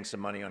spending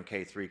some money on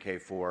K3,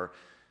 K4.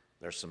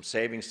 There's some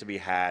savings to be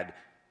had.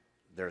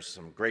 There's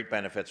some great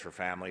benefits for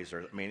families.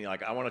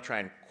 I want to try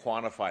and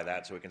quantify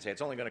that so we can say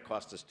it's only going to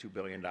cost us $2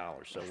 billion.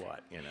 So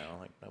what,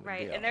 no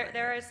right. deal. And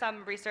there is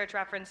some research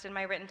referenced in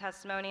my written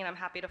testimony, and I'm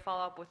happy to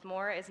follow up with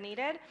more as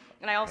needed.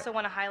 And I also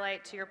want to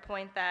highlight to your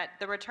point that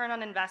the return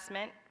on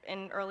investment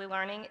in early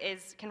learning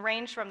can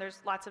range from,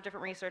 there's lots of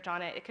different research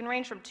on it. It can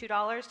range from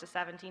 $2 to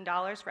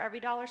 $17 for every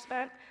dollar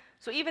spent.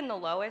 So even the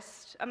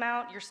lowest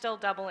amount, you're still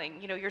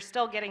doubling. You're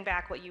still getting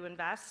back what you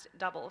invest,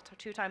 double,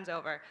 2 times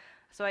over.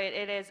 So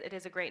it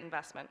is a great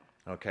investment.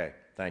 Okay,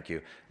 thank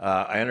you.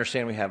 I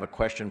understand we have a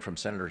question from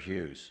Senator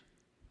Hughes.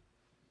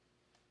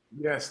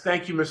 Yes,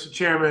 thank you, Mr.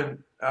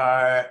 Chairman.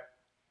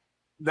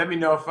 Let me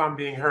know if I'm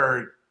being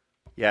heard.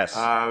 Yes.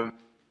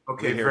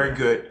 Okay, very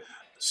good.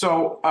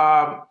 So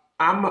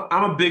I'm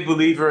a big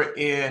believer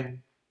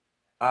in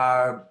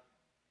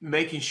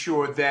making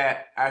sure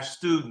that our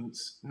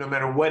students, no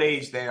matter what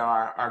age they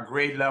are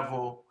grade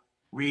level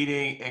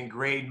reading and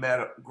grade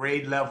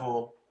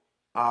level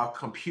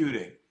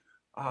computing.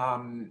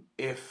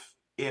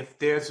 If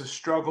there's a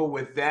struggle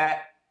with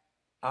that,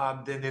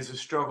 then there's a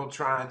struggle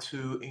trying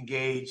to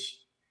engage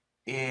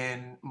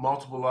in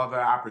multiple other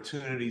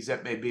opportunities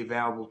that may be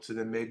available to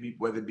them, maybe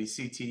whether it be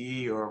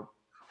CTE or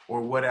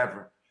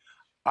whatever.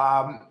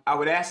 I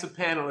would ask the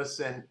panelists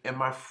and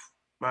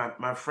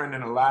my friend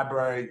in the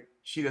library,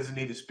 she doesn't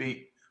need to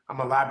speak.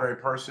 I'm a library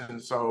person,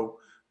 so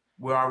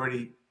we're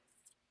already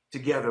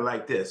together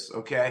like this,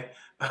 okay?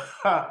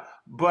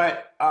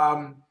 But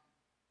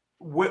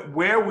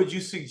where would you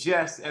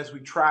suggest, as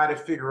we try to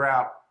figure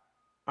out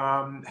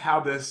how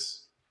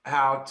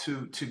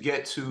to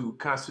get to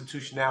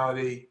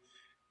constitutionality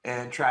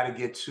and try to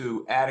get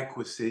to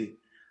adequacy,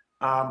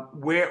 how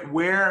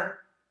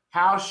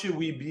should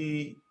we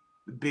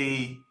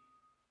be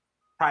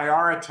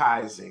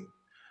prioritizing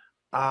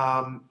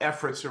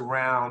efforts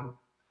around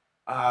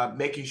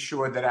making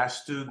sure that our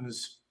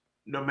students,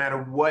 no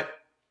matter what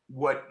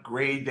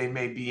grade they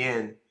may be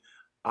in,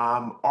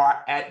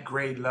 are at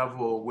grade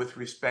level with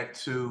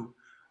respect to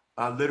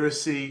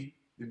literacy,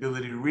 the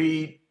ability to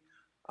read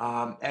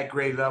at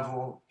grade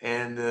level,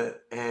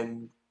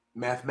 and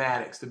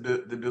mathematics, the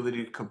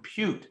ability to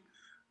compute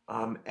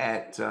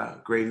at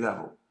grade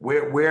level.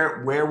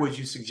 Where would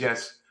you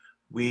suggest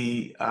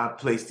we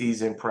place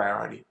these in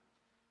priority?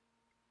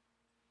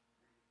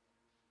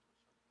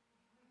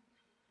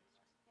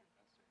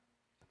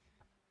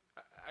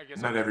 I guess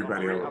Not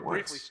everybody all at I'll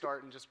briefly once.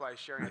 start and just by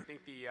sharing. I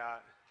think the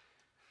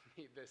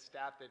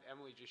stat that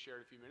Emily just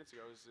shared a few minutes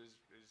ago is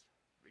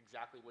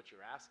exactly what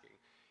you're asking.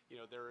 You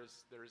know, there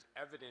is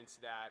evidence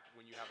that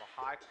when you have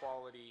a high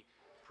quality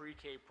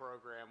pre-K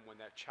program, when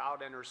that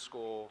child enters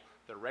school,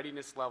 their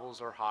readiness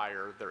levels are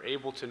higher, they're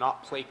able to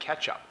not play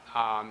catch up,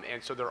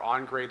 and so they're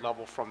on grade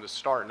level from the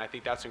start, and I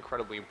think that's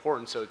incredibly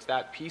important. So it's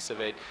that piece of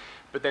it,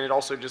 but then it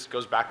also just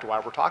goes back to why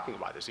we're talking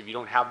about this. If you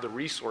don't have the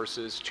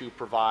resources to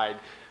provide,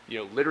 you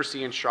know,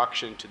 literacy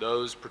instruction to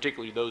those,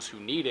 particularly those who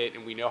need it,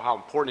 and we know how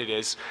important it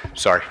is.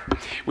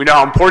 We know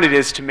how important it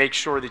is to make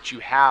sure that you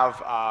have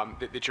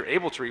that you're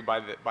able to read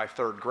by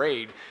third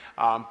grade.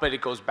 But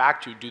it goes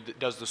back to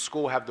does the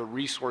school have the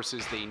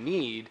resources they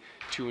need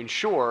to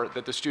ensure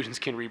that the students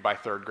can read by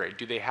third grade?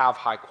 Do they have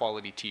high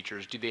quality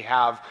teachers? Do they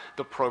have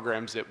the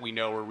programs that we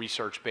know are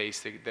research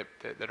based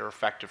that are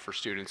effective for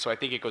students? So I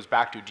think it goes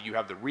back to, do you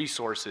have the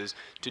resources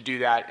to do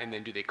that, and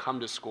then do they come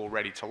to school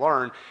ready to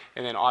learn?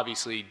 And then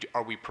obviously,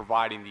 are we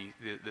providing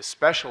the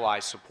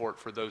specialized support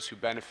for those who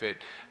benefit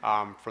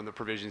from the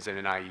provisions in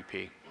an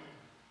IEP?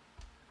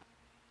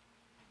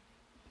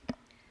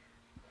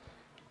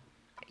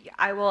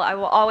 I will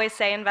always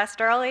say invest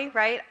early,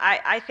 right?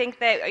 I think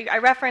that I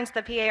referenced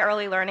the PA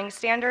early learning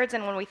standards,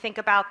 and when we think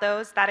about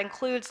those, that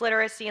includes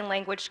literacy and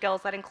language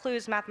skills, that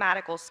includes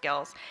mathematical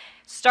skills.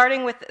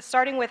 Starting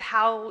with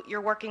how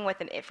you're working with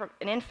from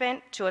an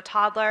infant to a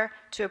toddler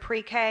to a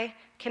pre-K,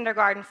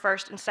 kindergarten,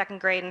 first and second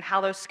grade, and how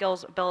those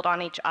skills build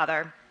on each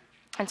other.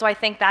 And so I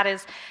think that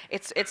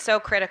it's so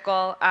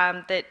critical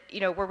that, you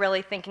know, we're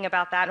really thinking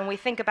about that. And we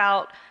think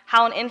about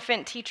how an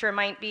infant teacher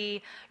might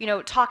be, you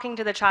know, talking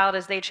to the child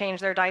as they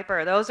change their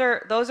diaper. Those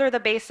are the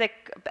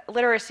basic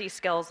literacy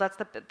skills. That's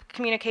the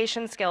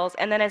communication skills.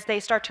 And then as they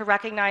start to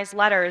recognize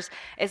letters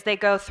as they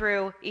go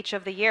through each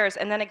of the years,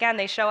 and then again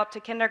they show up to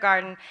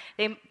kindergarten,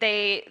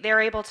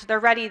 they're able to, they're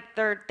ready,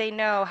 they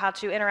know how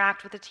to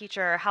interact with the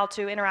teacher, how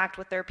to interact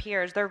with their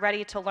peers. They're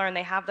ready to learn.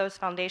 They have those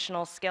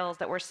foundational skills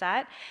that were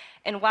set.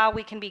 And while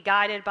we can be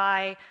guided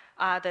by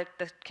the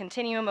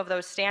continuum of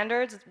those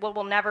standards, what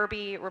will never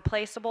be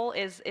replaceable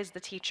is the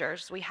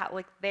teachers.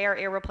 They are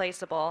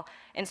irreplaceable.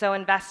 And so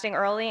investing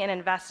early and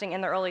investing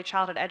in the early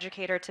childhood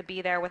educator to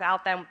be there.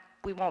 Without them,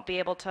 we won't be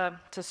able to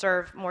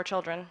serve more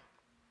children.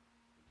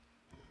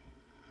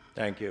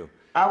 Thank you.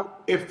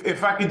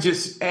 If I could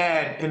just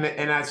add,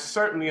 and I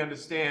certainly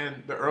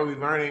understand the early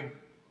learning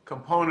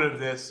component of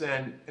this,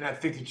 and I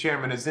think the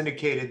chairman has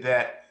indicated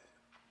that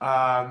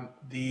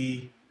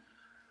the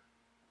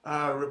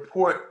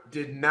report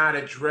did not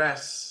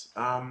address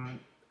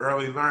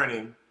early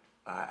learning.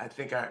 I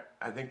think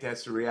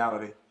that's the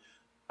reality.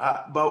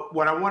 But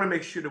what I want to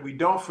make sure that we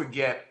don't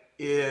forget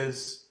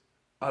is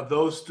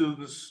those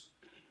students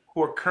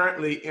who are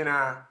currently in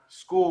our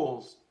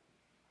schools,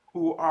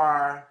 who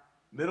are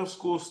middle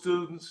school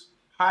students,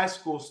 high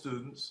school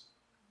students,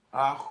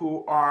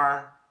 who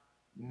are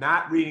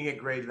not reading at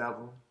grade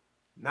level,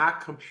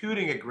 not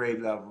computing at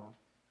grade level,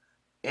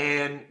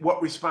 and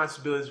what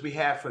responsibilities we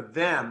have for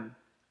them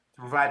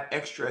to provide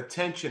extra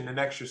attention and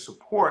extra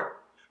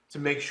support to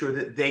make sure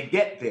that they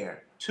get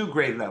there to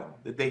grade level,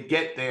 that they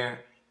get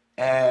there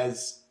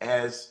as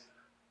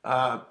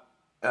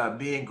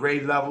being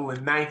grade level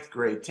in 9th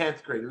grade,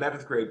 10th grade,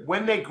 11th grade.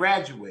 When they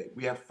graduate,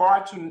 we have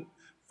far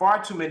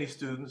too many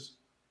students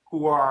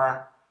who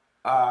are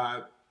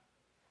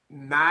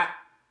not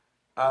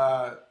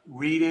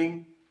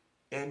reading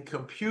and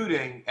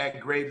computing at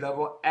grade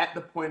level at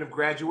the point of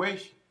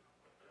graduation.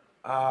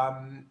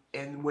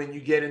 And when you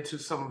get into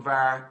some of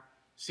our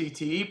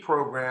CTE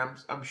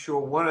programs, I'm sure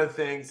one of the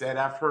things that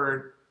I've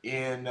heard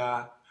in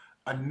a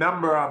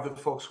number of the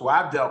folks who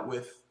I've dealt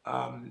with,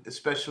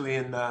 especially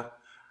in the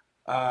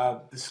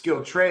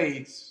skilled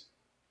trades,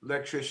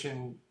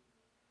 electrician,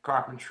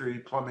 carpentry,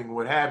 plumbing,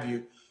 what have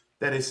you,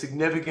 that a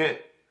significant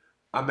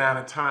amount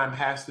of time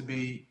has to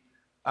be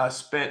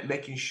spent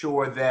making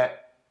sure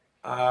that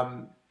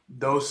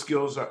those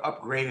skills are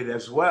upgraded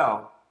as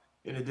well,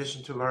 in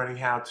addition to learning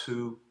how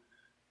to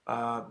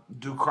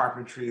do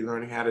carpentry,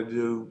 learning how to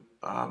do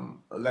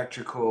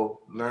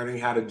electrical, learning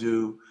how to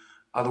do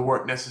other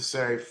work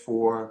necessary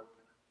for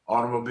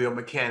automobile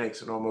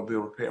mechanics and automobile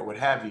repair, what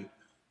have you.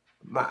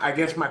 I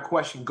guess my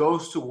question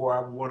goes to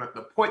where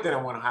the point that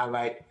I want to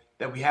highlight,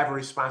 that we have a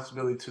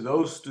responsibility to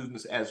those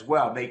students as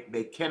well.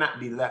 They cannot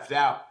be left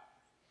out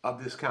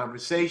of this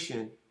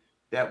conversation,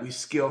 that we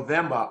skill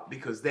them up,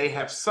 because they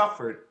have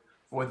suffered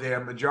for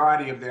their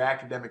majority of their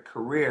academic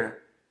career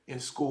in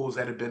schools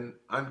that have been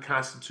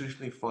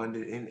unconstitutionally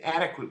funded,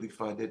 inadequately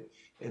funded,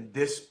 and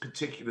this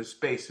particular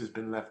space has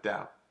been left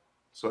out.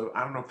 So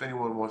I don't know if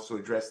anyone wants to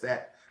address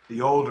that,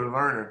 the older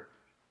learner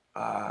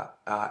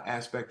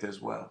aspect as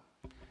well.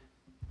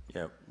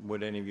 Yeah,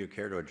 would any of you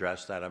care to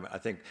address that? I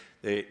think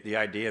the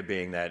idea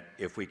being that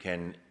if we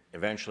can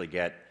eventually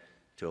get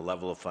to a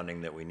level of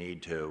funding that we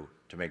need to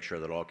make sure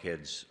that all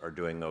kids are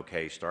doing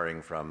okay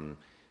starting from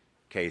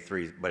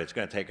K3, but it's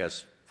going to take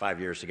us 5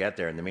 years to get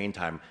there. In the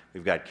meantime,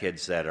 we've got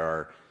kids that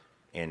are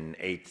in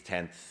 8th,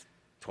 10th,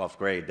 12th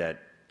grade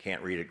that can't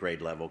read at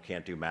grade level,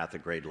 can't do math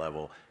at grade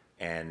level,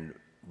 and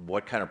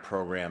what kind of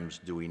programs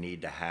do we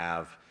need to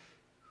have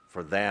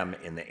for them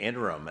in the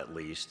interim at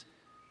least?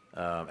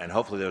 And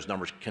hopefully those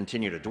numbers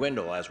continue to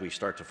dwindle as we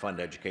start to fund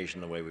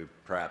education the way we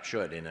perhaps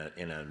should in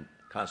a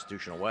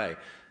constitutional way.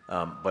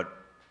 But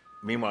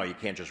meanwhile, you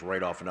can't just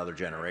write off another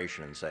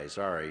generation and say,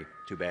 sorry,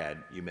 too bad,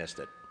 you missed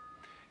it.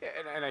 Yeah,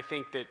 and I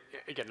think that,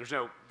 again, there's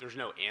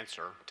no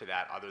answer to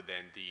that other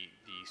than the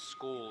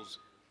schools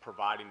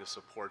providing the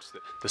supports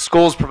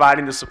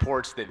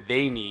that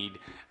they need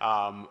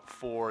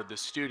for the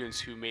students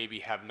who maybe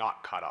have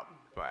not caught up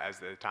as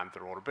the time that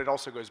they're older. But it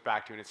also goes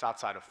back to, and it's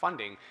outside of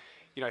funding,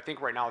 I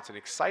think right now it's an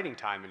exciting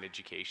time in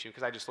education,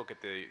 because I just look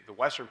at the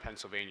Western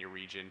Pennsylvania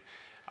region.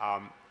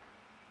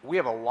 We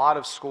have a lot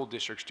of school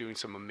districts doing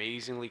some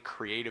amazingly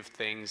creative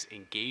things,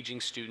 engaging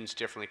students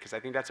differently, because I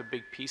think that's a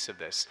big piece of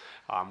this.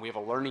 We have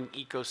a learning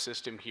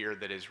ecosystem here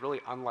that is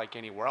really unlike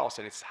anywhere else,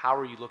 and it's how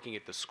are you looking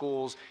at the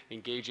schools,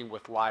 engaging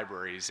with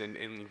libraries, and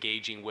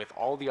engaging with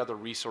all the other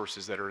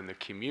resources that are in the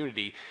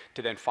community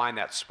to then find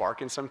that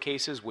spark in some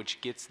cases,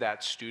 which gets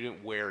that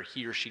student where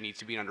he or she needs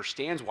to be and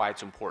understands why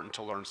it's important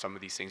to learn some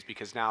of these things,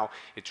 because now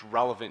it's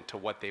relevant to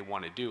what they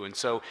want to do. And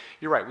so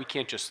you're right, we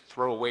can't just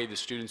throw away the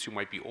students who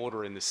might be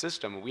older in the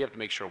system. We have to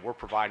make sure we're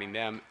providing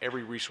them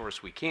every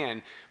resource we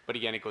can, but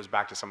again, it goes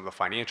back to some of the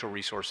financial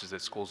resources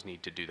that schools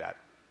need to do that.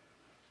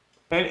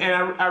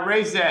 And I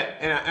raise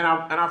that, and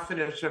I'll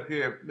finish up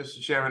here,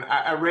 Mr. Chairman.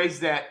 I raise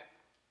that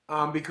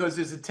because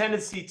there's a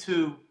tendency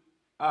to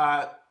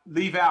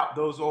leave out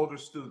those older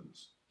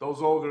students, those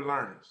older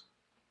learners.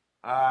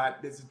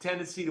 There's a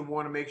tendency to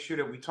want to make sure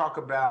that we talk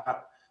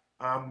about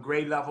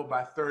grade level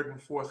by 3rd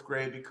and 4th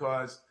grade,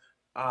 because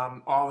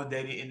all the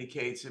data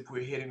indicates if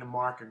we're hitting the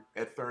mark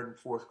at 3rd and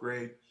 4th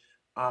grade,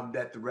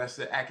 that the rest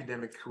of the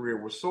academic career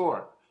will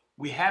soar.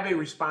 We have a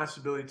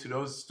responsibility to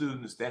those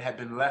students that have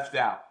been left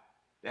out,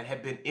 that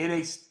have been in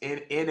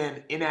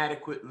an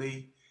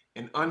inadequately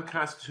and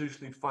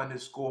unconstitutionally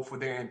funded school for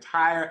their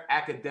entire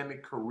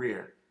academic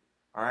career,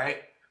 all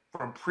right?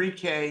 From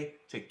pre-K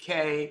to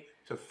K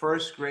to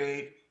 1st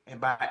grade,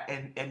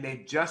 and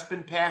they've just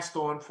been passed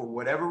on for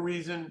whatever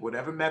reason,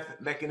 whatever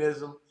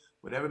mechanism,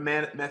 whatever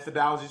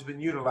methodology has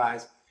been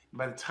utilized.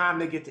 By the time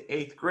they get to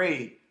 8th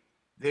grade,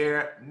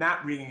 they're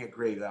not reading at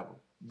grade level.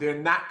 They're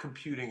not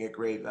computing at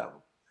grade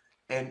level.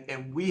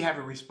 And we have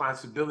a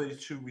responsibility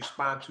to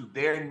respond to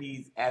their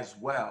needs as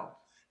well,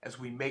 as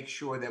we make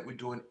sure that we're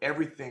doing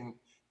everything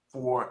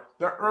for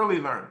the early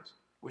learners,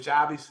 which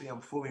obviously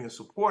I'm fully in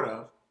support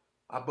of,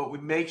 but we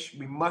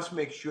must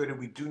make sure that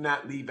we do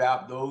not leave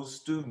out those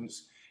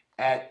students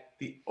at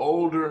the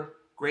older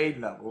grade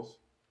levels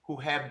who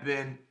have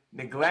been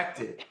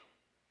neglected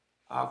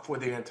for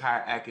their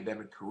entire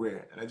academic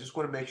career. And I just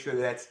want to make sure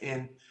that's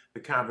in the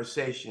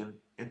conversation,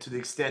 and to the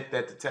extent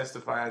that the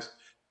testifiers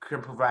can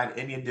provide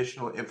any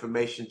additional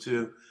information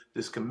to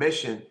this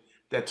commission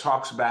that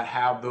talks about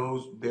how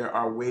there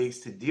are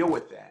ways to deal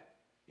with that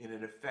in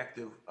an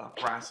effective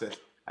process,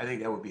 I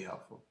think that would be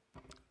helpful.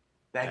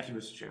 Thank you,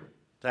 Mr. Chairman.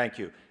 Thank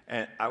you.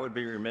 And I would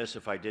be remiss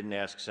if I didn't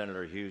ask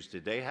Senator Hughes,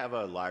 did they have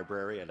a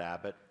library at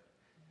Abbott?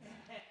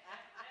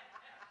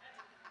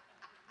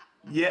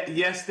 Yeah,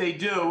 yes, they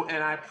do,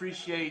 and I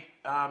appreciate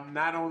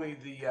not only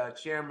the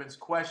chairman's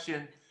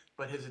question,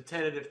 but his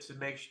attentiveness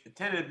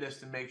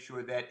to make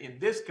sure that in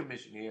this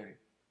commission hearing,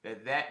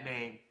 that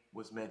name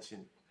was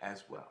mentioned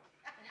as well.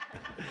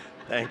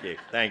 Thank you,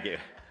 thank you.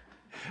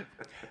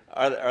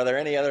 Are there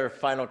any other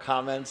final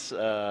comments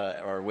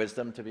or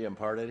wisdom to be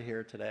imparted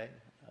here today?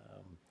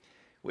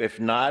 If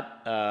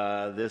not,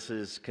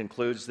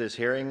 concludes this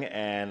hearing,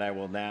 and I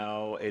will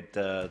now,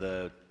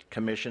 the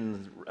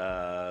commission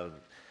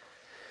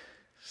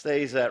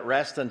stays at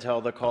rest until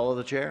the call of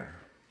the chair.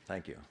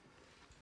 Thank you.